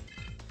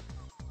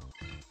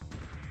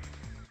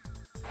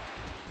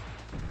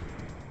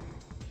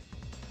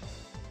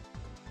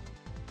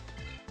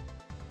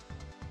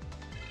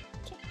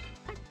 Okay,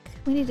 back.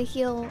 We need to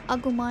heal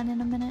Agumon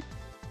in a minute.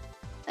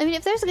 I mean,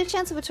 if there's a good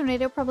chance of a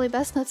tornado, probably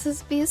best not to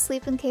be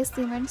asleep in case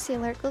the emergency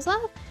alert goes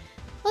off.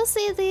 Well,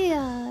 see,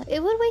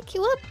 it would wake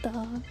you up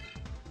though.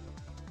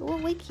 It will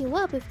wake you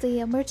up if the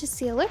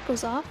emergency alert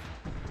goes off.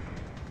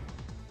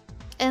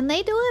 And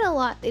they do it a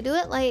lot. They do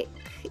it like,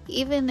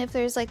 even if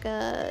there's like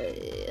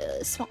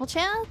a small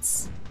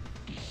chance,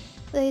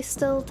 they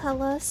still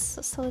tell us.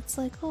 So it's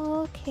like,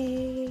 oh,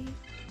 okay.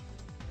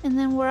 And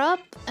then we're up,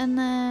 and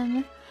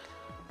then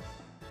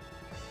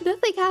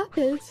nothing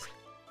happens.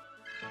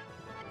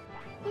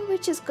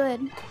 Which is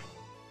good.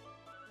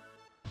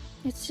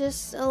 It's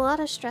just a lot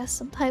of stress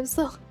sometimes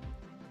though.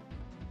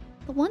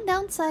 The one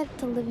downside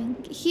to living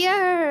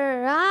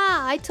here.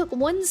 I took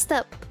one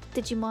step,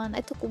 Digimon. I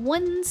took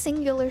one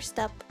singular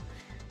step.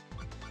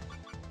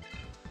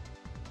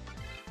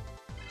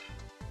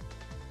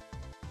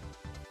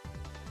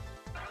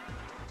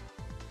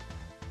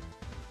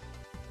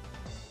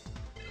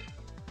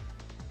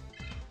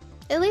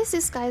 At least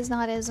this guy's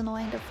not as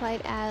annoying to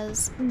fight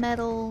as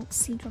Metal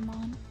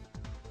Seedramon.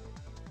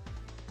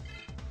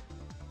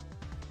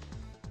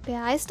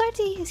 Yeah, I start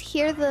to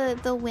hear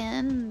the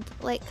wind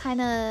like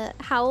kind of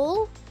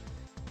howl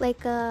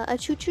like a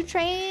choo-choo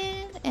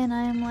train, and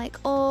I'm like,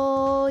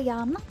 oh yeah,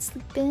 I'm not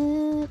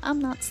sleeping. I'm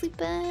not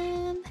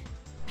sleeping.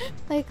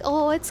 Like,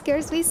 oh, it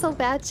scares me so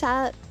bad,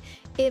 chat.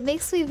 It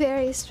makes me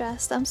very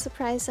stressed. I'm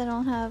surprised I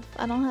don't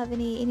have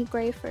any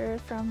gray fur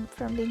from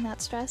being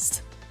that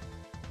stressed.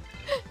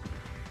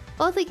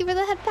 Oh, thank you for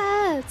the head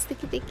pads.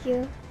 Thank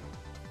you.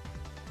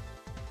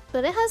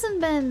 But it hasn't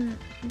been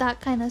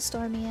that kind of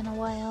stormy in a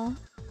while.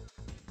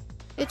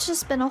 It's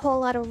just been a whole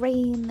lot of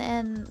rain,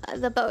 and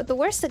the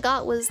worst it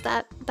got was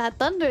that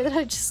thunder that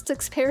I just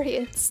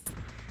experienced.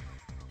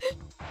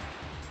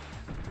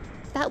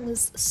 That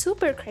was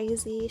super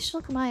crazy.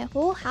 Shook my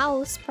whole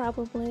house,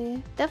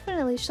 probably.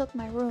 Definitely shook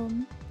my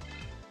room.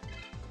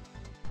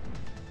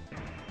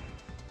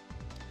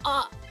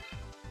 Ah!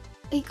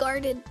 He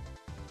guarded.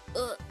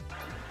 Ugh.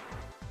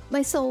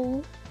 My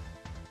soul.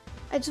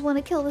 I just want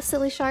to kill the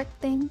silly shark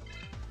thing.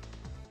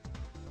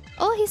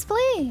 Oh, he's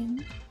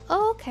playing!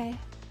 Oh, okay.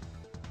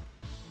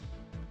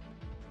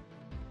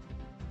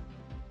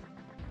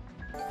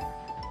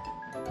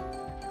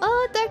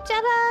 Oh, Dark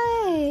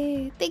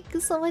Jedi! Thank you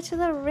so much for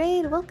the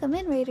raid. Welcome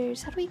in,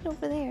 raiders. How do we get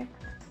over there?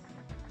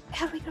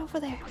 How do we get over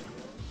there?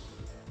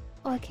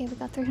 Oh, okay, we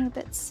got 300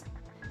 bits.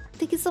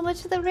 Thank you so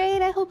much for the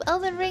raid. I hope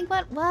Elden Ring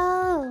went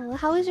well.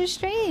 How was your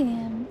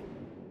stream?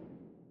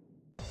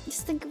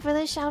 Just thank you for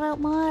the shout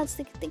out mods.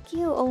 Thank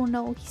you. Oh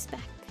no, he's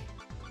back.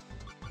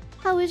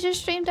 How was your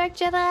stream, Dark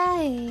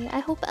Jedi? I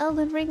hope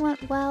Elden Ring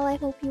went well. I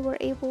hope you were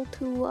able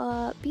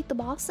to beat the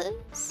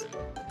bosses.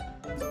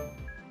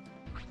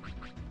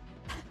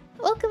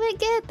 Welcome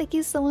again. Thank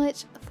you so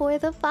much for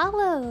the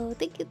follow.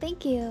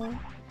 Thank you.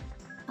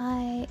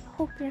 I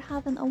hope you're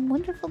having a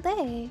wonderful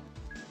day.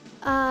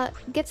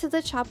 Get to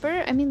the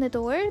chopper. I mean the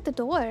door. The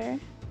door.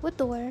 What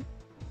door?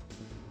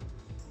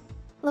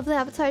 Love the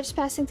avatar, just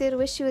passing through to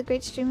wish you a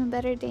great stream and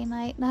better day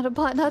night. Not a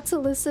bot, not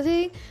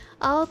soliciting.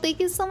 Oh, thank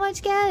you so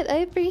much, Kat. I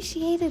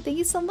appreciate it. Thank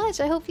you so much.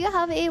 I hope you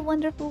have a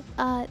wonderful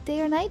day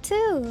or night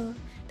too.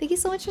 Thank you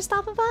so much for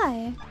stopping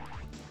by.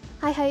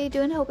 Hi, how you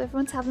doing? Hope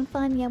everyone's having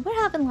fun. Yeah, we're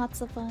having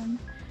lots of fun.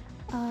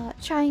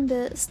 Trying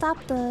to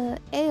stop the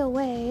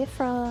AOA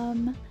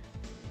from...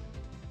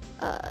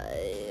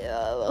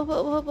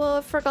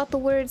 I forgot the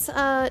words.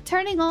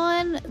 Turning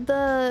on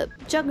the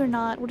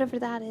Juggernaut, whatever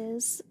that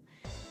is,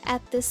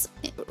 at this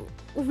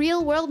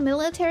real-world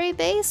military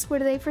base where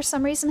they for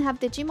some reason have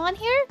Digimon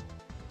here.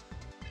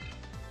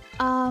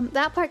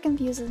 That part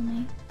confuses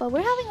me, but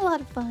we're having a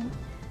lot of fun.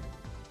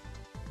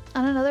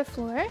 On another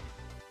floor.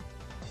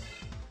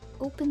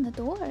 Open the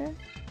door.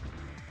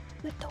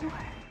 The door.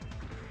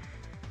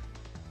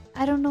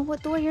 I don't know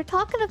what door you're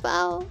talking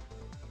about.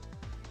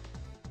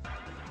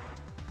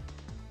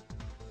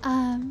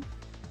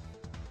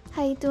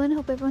 How you doing?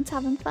 Hope everyone's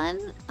having fun.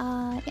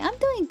 Yeah, I'm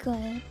doing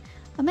good.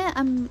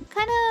 I'm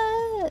kind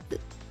of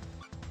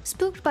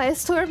spooked by a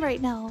storm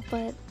right now,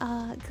 but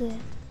good.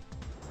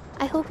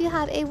 I hope you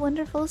had a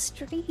wonderful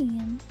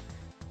stream.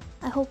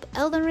 I hope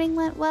Elden Ring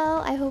went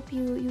well. I hope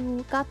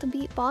you got to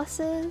beat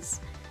bosses.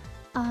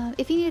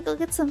 If you need to go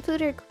get some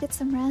food or go get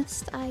some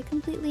rest, I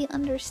completely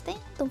understand.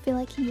 Don't feel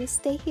like you need to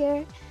stay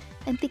here.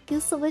 And thank you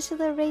so much for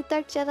the raid,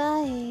 Dark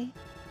Jedi.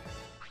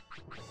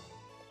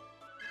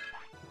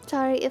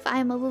 Sorry if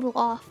I'm a little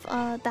off.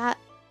 That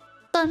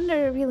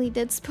thunder really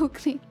did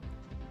spook me.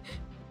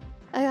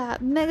 I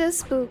got mega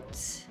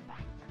spooked.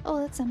 Oh,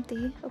 that's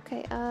empty.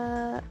 Okay,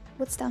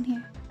 what's down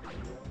here?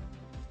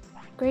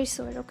 Gray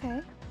sword,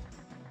 okay.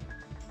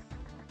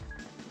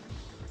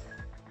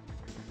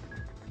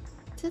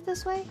 Is it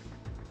this way?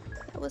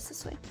 Yeah, it was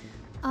this way.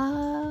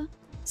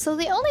 So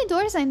the only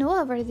doors I know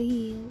of are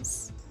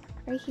these.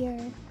 Right here.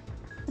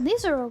 And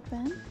these are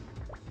open.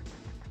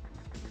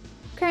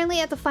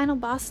 Currently at the final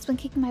boss, it's been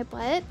kicking my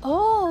butt.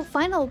 Oh,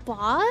 final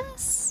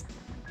boss?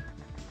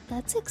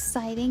 That's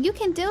exciting. You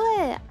can do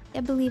it. I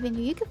believe in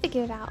you. You can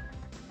figure it out.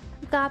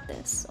 You got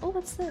this. Oh,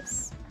 what's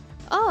this?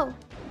 Oh.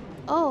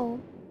 Oh.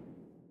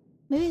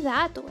 Maybe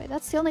that door.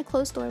 That's the only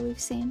closed door we've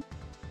seen.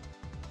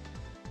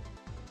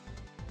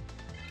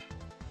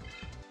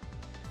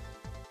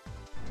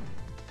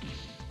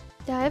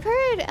 Yeah, I've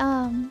heard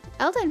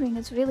Elden Ring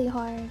is really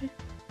hard.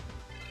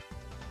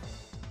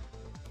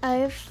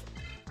 I'm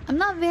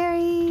not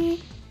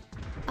very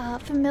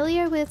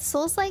familiar with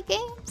Souls-like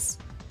games.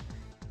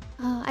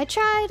 I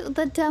tried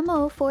the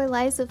demo for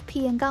Lies of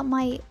P and got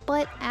my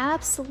butt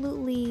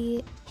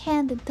absolutely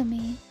handed to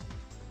me.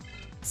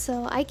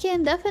 So I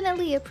can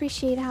definitely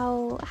appreciate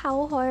how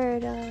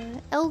hard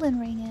Elden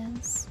Ring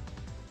is.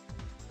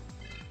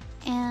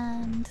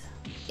 And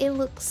it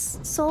looks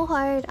so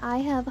hard. I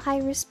have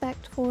high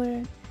respect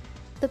for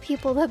the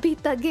people that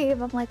beat that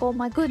game. I'm like, oh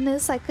my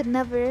goodness, I could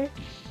never.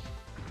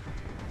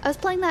 I was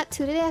playing that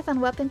too today. I found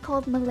a weapon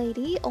called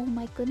Milady. Oh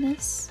my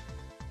goodness.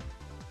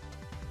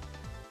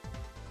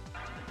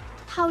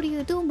 How do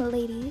you do,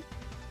 Milady?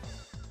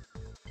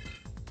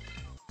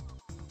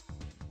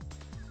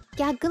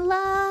 Yeah, good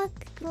luck.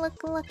 Good luck,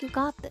 good luck. You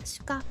got this.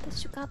 You got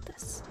this. You got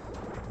this.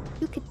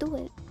 You can do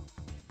it.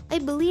 I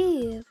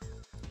believe.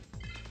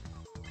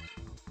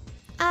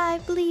 I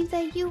believe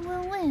that you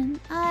will win.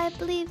 I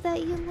believe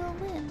that you will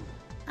win.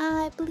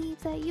 I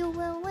believe that you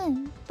will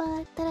win.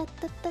 Ba da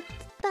da da da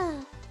da.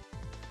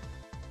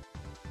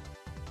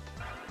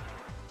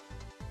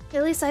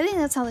 At least I think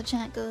that's how the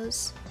chant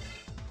goes.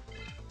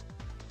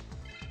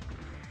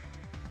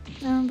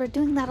 I remember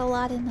doing that a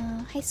lot in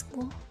high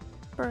school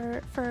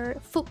for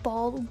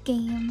football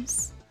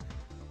games.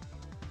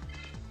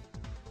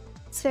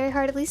 It's very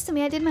hard, at least to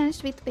me. I did manage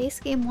to beat the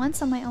base game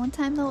once on my own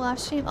time though off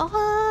stream.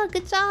 Oh,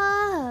 good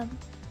job!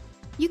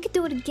 You could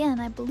do it again,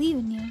 I believe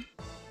in you.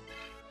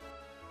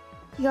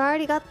 You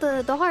already got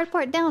the hard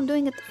part down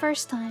doing it the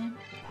first time.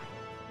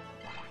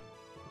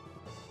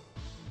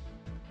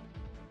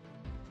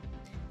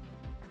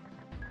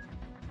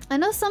 I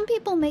know some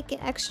people make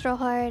it extra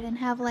hard and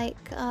have like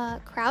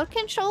crowd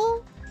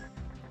control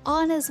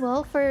on as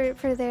well for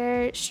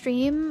their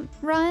stream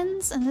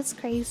runs, and it's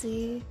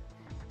crazy.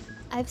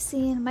 I've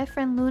seen my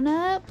friend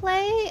Luna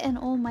play and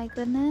oh my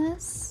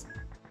goodness,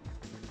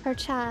 her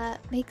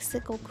chat makes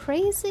it go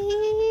crazy.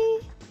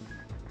 I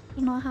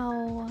don't know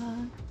how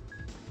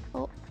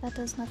oh, that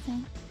does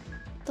nothing.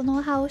 Don't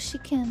know how she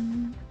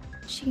can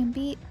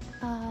beat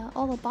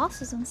all the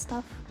bosses and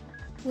stuff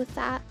with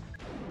that.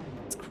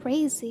 It's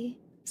crazy.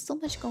 So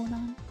much going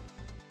on.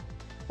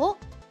 Oh!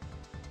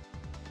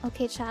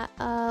 Okay, chat.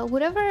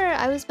 Whatever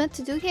I was meant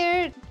to do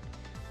here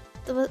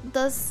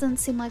doesn't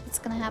seem like it's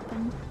gonna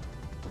happen.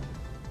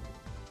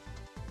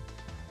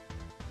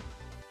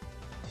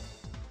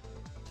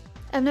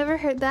 I've never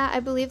heard that. I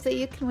believe that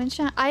you can win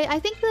chant. I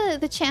think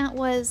the chant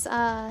was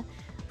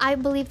I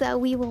believe that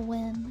we will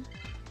win.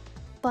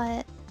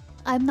 But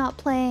I'm not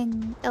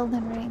playing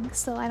Elden Ring,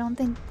 so I don't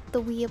think the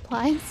we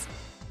applies.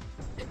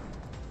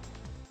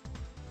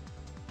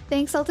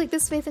 Thanks, I'll take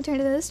this faith and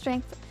turn it into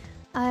strength.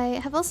 I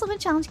have also been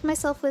challenging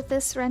myself with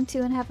this run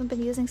too and haven't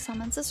been using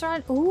summons this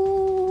run.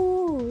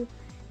 Ooh!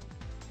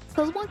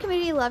 Soulsborne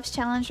community loves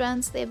challenge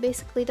runs. They've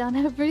basically done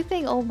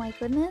everything. Oh my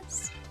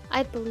goodness.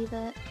 I'd believe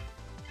it.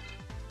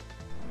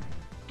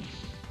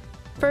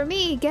 For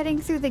me,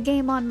 getting through the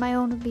game on my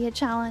own would be a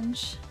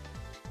challenge.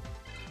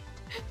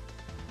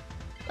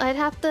 I'd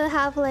have to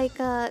have like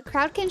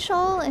crowd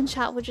control and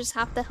chat would just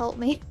have to help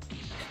me.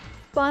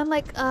 Spawn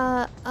like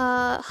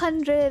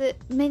 100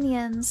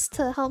 minions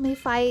to help me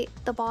fight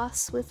the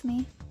boss with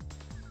me.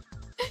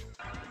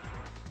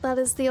 That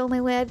is the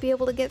only way I'd be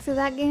able to get through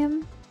that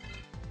game.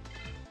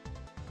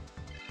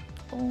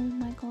 Oh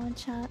my god,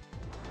 chat.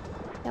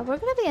 Yeah, we're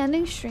gonna be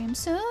ending stream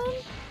soon.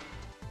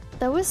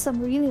 That was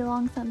some really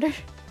long thunder.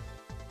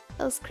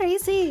 That was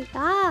crazy.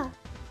 Ah!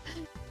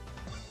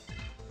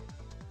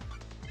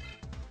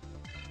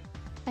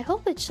 I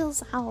hope it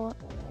chills out.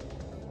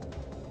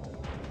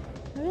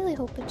 I really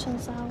hope it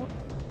chills out.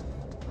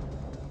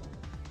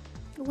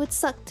 It would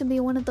suck to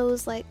be one of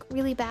those like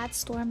really bad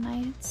storm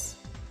nights.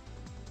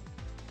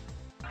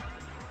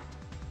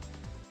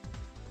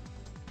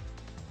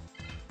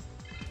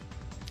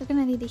 We're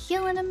gonna need to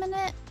heal in a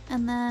minute,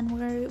 and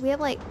then we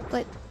have like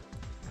what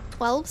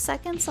 12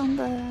 seconds on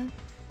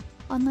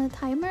the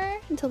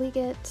timer until we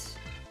get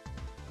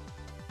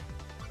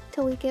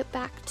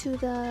back to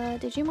the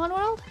Digimon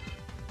world.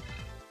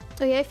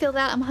 Oh yeah, I feel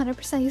that. I'm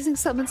 100% using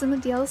summons in the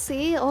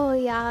DLC. Oh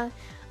yeah.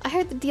 I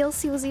heard the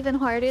DLC was even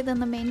harder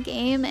than the main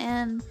game,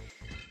 and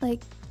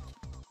like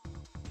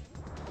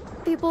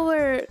people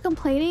were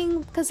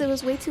complaining because it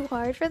was way too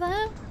hard for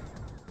them.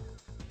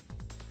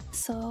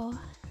 So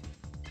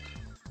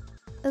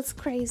that's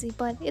crazy,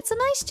 but it's a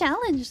nice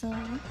challenge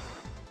though.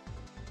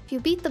 If you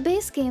beat the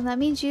base game, that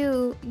means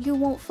you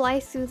won't fly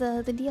through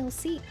the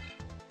DLC. It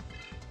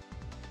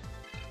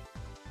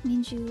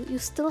means you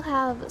still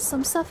have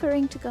some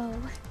suffering to go.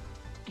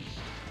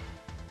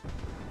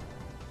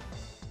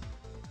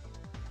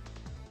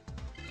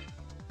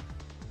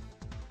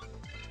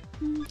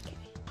 Okay.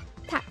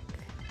 Tack.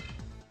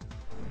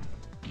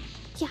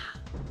 Yeah.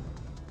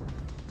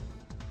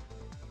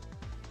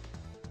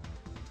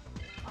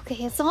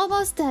 Okay, it's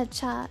almost dead,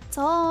 chat. It's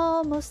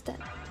almost dead.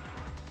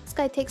 This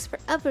guy takes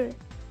forever.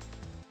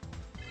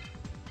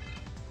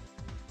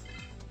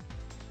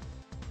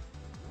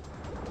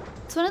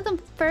 It's one of the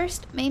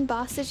first main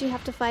bosses you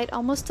have to fight.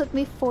 Almost took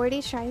me 40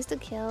 tries to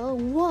kill.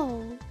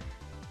 Whoa.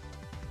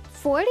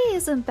 40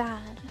 isn't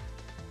bad.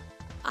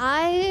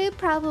 I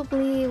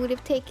probably would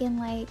have taken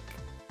like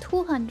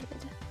 200.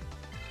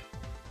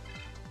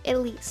 At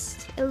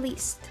least. At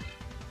least.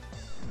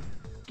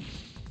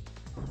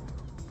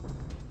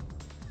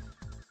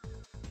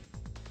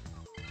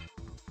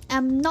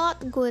 I'm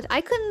not good. I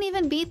couldn't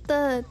even beat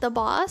the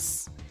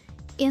boss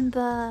in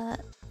the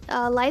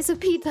Lies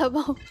of P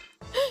demo.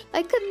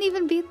 I couldn't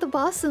even beat the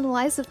boss in the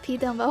Lies of P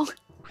demo.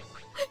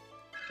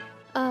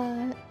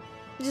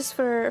 Just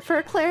for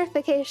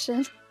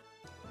clarification.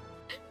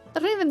 I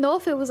don't even know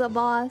if it was a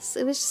boss.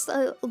 It was just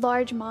a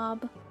large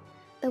mob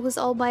that was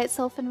all by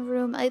itself in a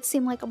room. It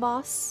seemed like a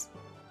boss.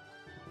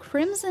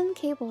 Crimson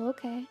Cable,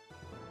 okay.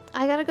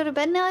 I gotta go to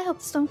bed now. I hope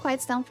the storm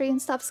quiets down for you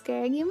and stops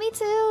scaring you. Me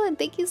too, and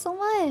thank you so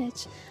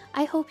much.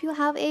 I hope you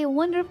have a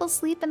wonderful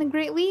sleep and a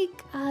great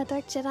week.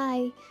 Dark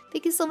Jedi,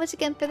 thank you so much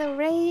again for the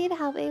raid.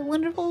 Have a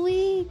wonderful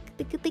week.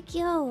 Thank you, thank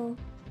you.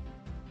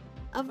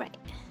 Alright,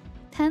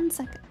 10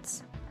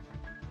 seconds.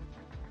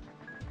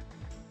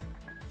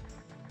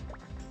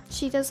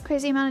 She does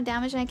crazy amount of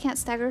damage and I can't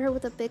stagger her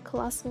with a big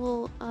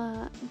colossal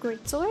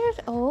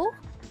greatsword? Oh?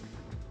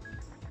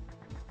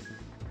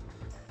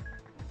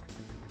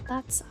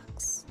 That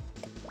sucks.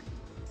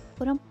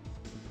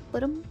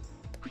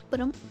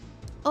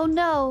 Oh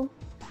no!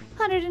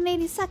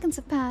 180 seconds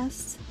have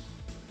passed.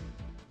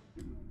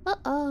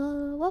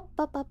 Uh-oh.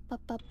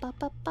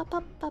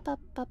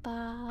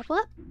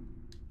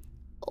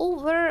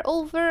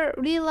 Over.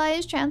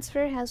 Realize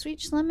transfer has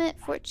reached limit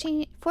for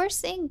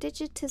forcing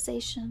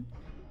digitization.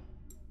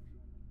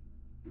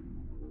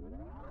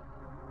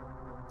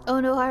 Oh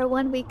no, our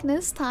one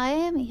weakness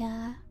time?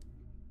 Yeah.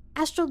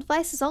 Astral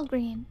device is all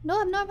green.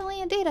 No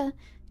abnormality in data.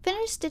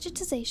 Finish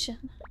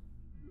digitization.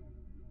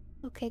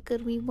 Okay,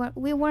 good. We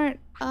weren't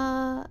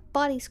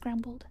body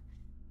scrambled.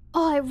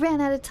 Oh, I ran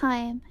out of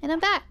time. And I'm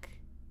back.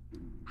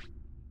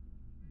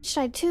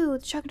 Should I too?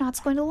 The Juggernaut's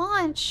going to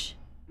launch.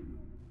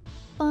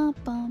 Bum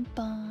bum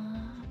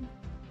bum.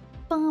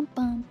 Bum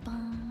bum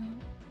bum.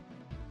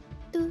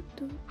 Do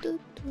do do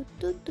do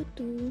do do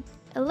do.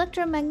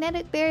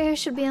 Electromagnetic barrier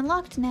should be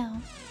unlocked now.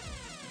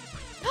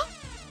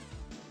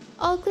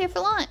 All clear for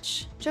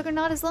launch.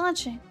 Juggernaut is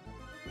launching.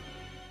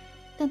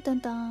 Dun dun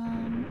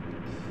dun.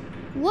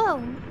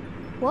 Whoa.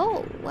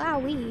 Whoa.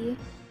 Wowee.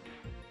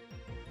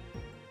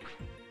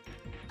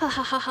 Ha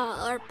ha ha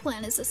ha. Our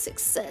plan is a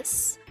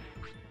success.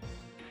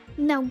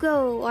 Now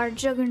go, our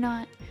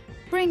Juggernaut.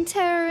 Bring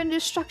terror and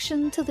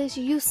destruction to this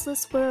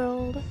useless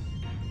world.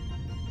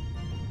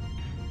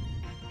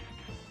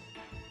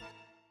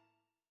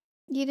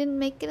 You didn't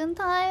make it in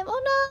time?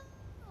 Oh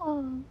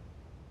no!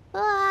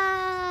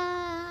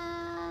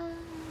 Ah.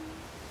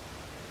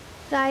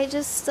 Did I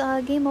just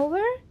game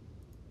over?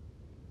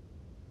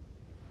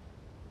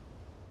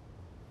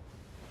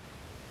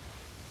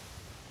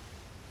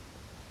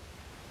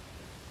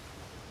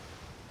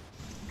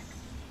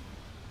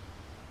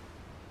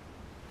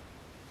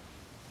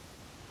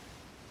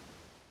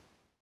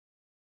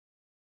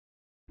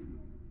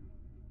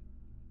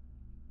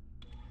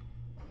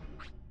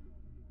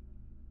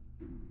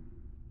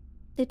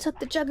 They took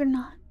the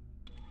Juggernaut.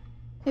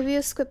 Maybe it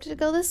was scripted to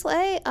go this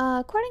way?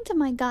 According to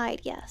my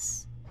guide,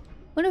 yes.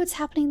 Wonder what's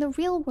happening in the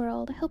real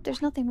world. I hope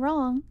there's nothing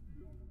wrong.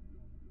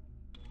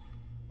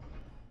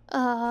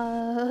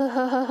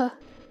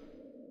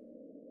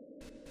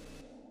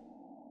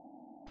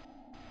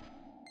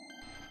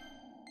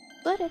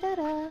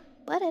 Ba-da-da-da,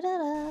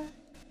 ba-da-da-da.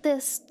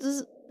 This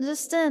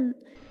just in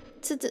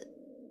to the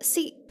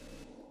see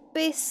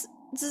base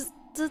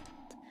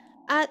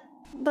at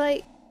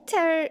by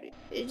terror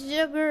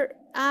Jugger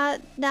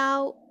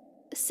now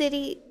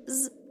city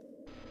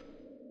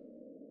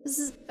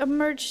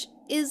emerge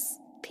is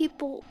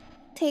people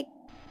take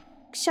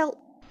shelter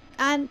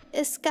and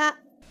escape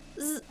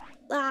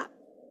but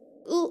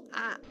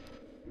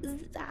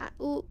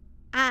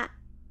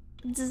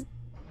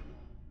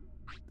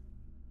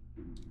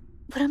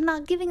I'm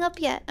not giving up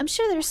yet. I'm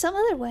sure there's some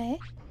other way.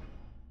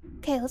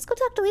 Okay, let's go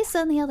talk to Lisa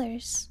and the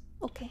others.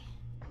 Okay.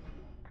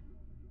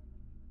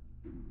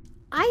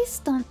 I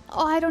stunt.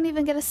 Oh, I don't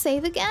even get a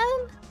save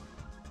again?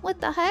 What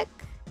the heck?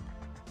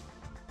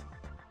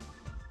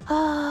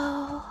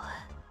 Oh.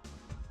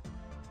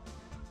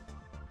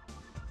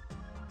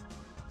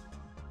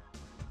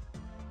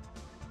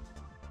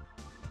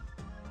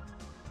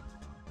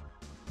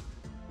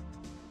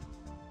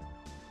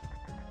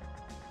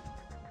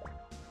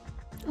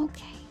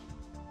 Okay.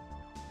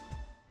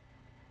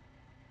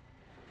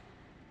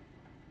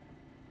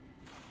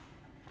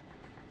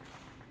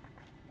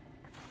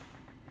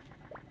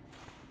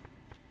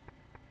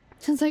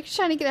 Sounds like you're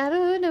trying to get out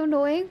of an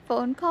annoying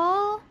phone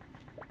call.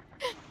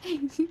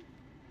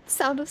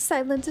 Sound of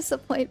silent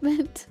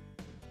disappointment.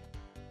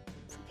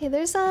 Okay,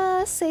 there's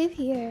a save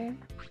here.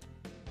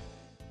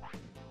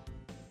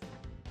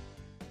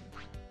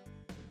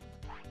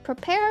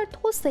 Prepare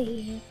to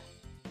save.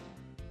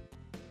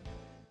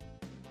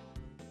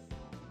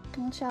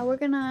 Well, we're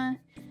gonna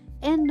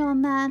end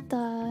on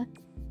that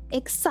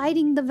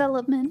exciting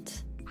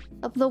development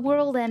of the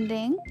world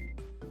ending.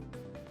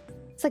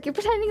 It's like you're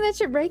pretending that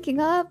you're breaking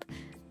up.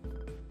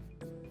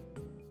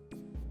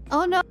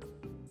 Oh no.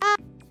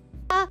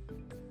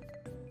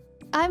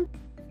 I'm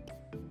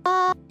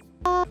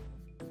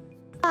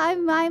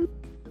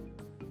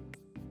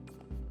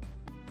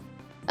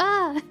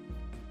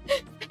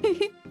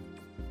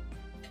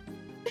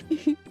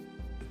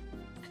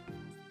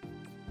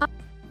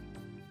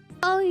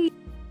Ollie.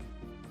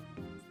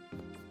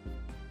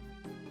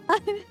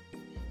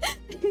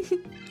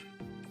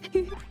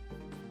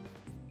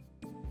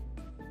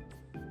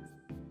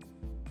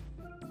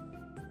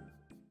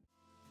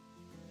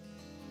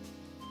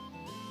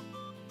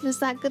 Was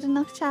that good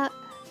enough, chat?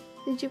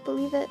 Did you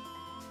believe it?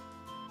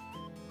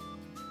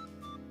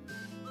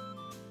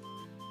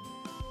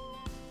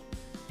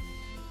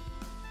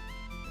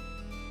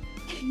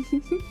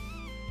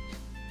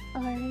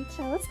 Alright,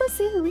 chat. Let's go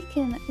see who we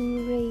can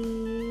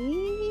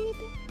raid.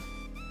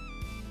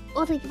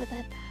 Oh, thank you for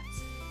that.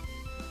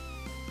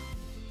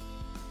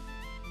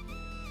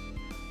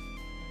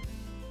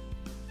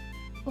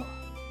 Oh.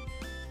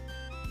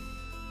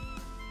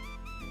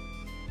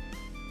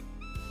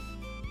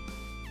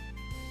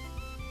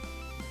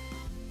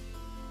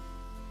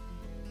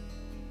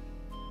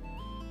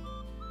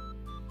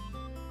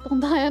 Don't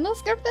die on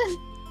us, Griffin.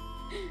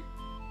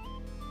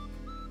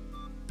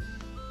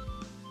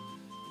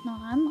 No,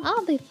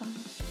 I'll be fine.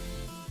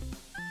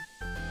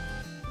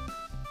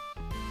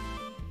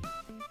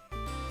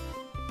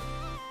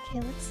 Okay,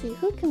 let's see.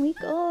 Who can we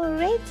go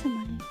raid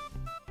tonight?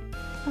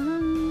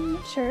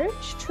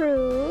 Church,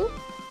 true.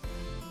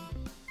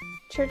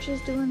 Church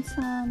is doing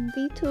some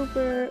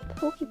VTuber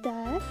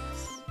Pokédex.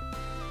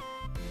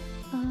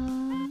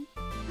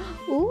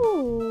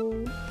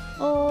 Ooh.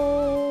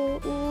 Oh,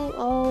 ooh,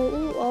 oh,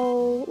 ooh,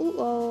 oh, ooh,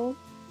 oh.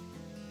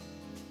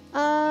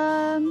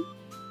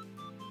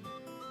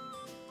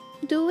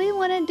 Do we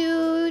want to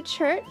do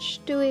church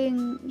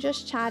doing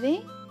just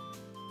chatting?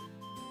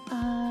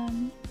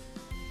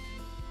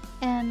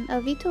 And a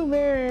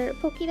VTuber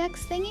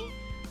Pokédex thingy?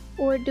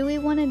 Or do we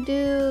want to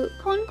do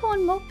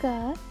Kon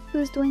Mocha,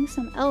 who's doing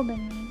some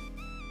Elden Ring?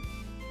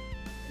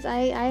 Because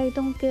I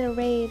don't get a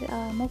raid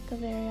Mocha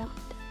very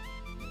often.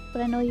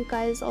 But I know you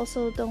guys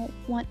also don't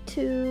want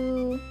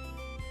to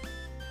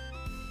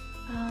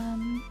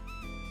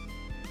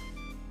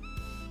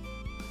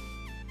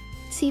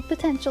see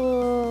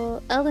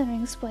potential Elden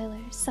Ring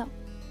spoilers, so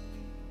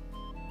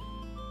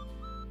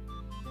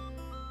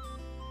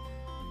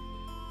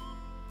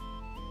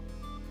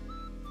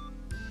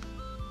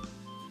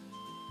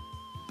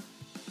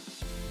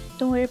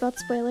don't worry about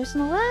spoilers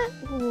and all that.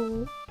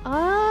 Ooh.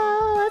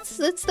 Ah, it's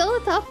still a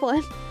tough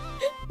one.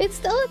 It's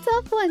still a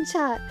tough one,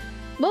 chat.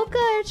 Mocha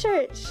or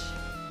church?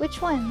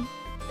 Which one?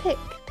 Pick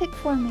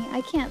for me.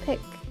 I can't pick.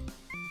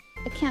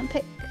 I can't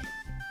pick.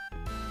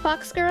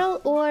 Fox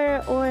girl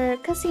or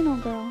casino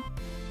girl?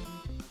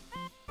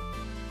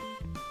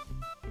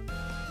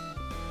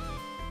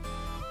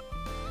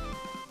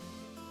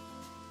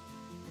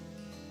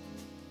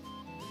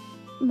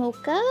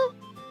 Mocha?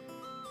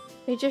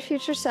 Read your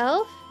future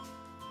self?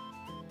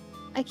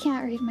 I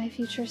can't read my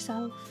future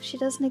self. She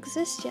doesn't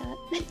exist yet.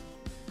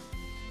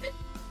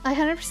 I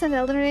 100%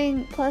 Elden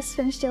Ring plus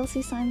finish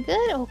DLC, so I'm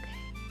good? Okay.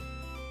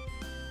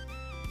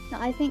 No,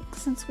 I think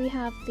since we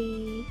have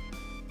the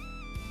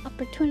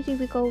opportunity,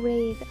 we go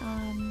raid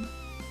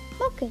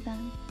Mocha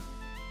then.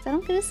 So I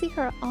don't get to see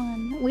her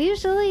on. We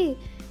usually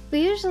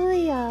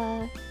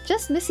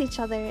just miss each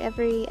other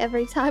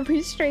every time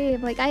we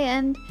stream. Like I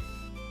end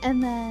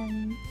and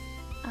then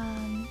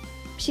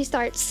she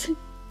starts.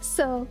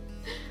 So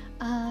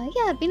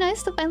yeah, it'd be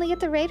nice to finally get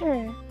to raid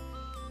her.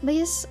 But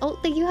yes, oh,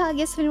 thank you, Hug.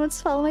 Yes, if anyone wants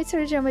to follow my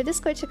Twitter or my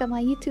Discord, check out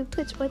my YouTube,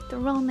 Twitch, or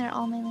Throne. There are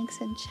all my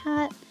links in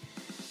chat.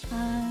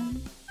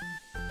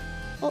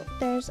 Oh,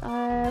 there's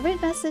our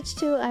raid message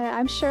too.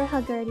 I'm sure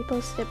Hug already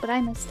posted it, but I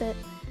missed it.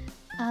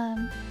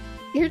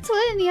 Your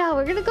twin, yeah,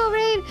 we're gonna go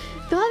raid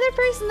the other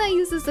person that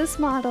uses this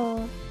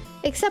model.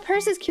 Except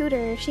hers is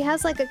cuter. She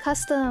has like a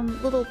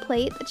custom little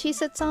plate that she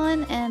sits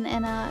on and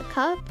a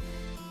cup.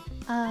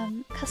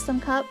 Custom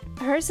cup.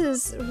 Hers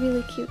is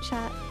really cute,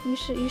 chat. You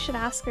should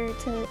ask her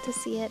to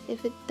see it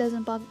if it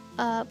doesn't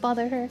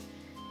bother her.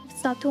 If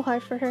it's not too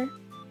hard for her.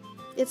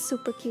 It's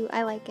super cute.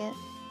 I like it.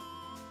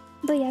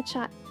 But yeah,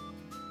 chat.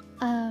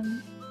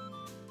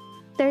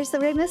 There's the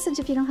raid message.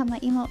 If you don't have my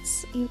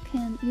emotes, you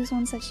can use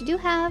ones that you do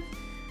have.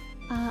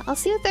 I'll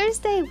see you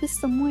Thursday with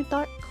some more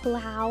Dark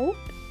Cloud.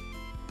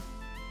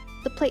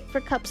 The plate for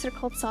cups are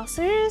called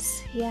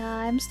saucers. Yeah,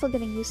 I'm still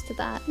getting used to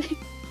that.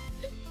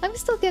 I'm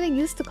still getting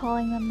used to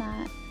calling them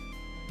that.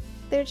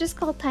 They're just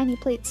called tiny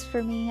plates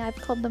for me. I've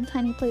called them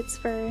tiny plates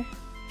for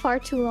far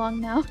too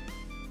long now.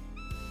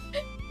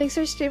 Thanks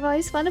for stream,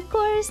 always fun, of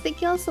course.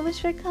 Thank you all so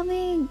much for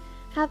coming.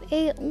 Have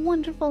a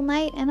wonderful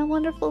night and a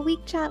wonderful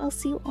week, chat. I'll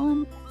see you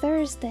on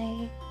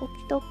Thursday.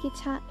 Okie dokie,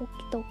 chat.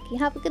 Okie dokie.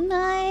 Have a good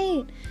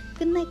night.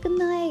 Good night, good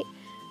night.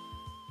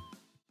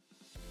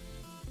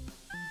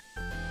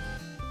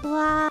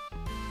 Wow.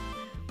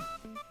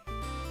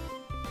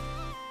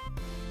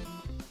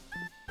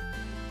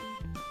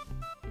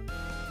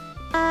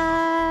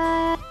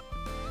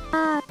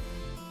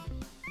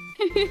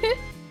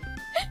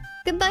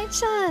 Good night,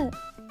 chat.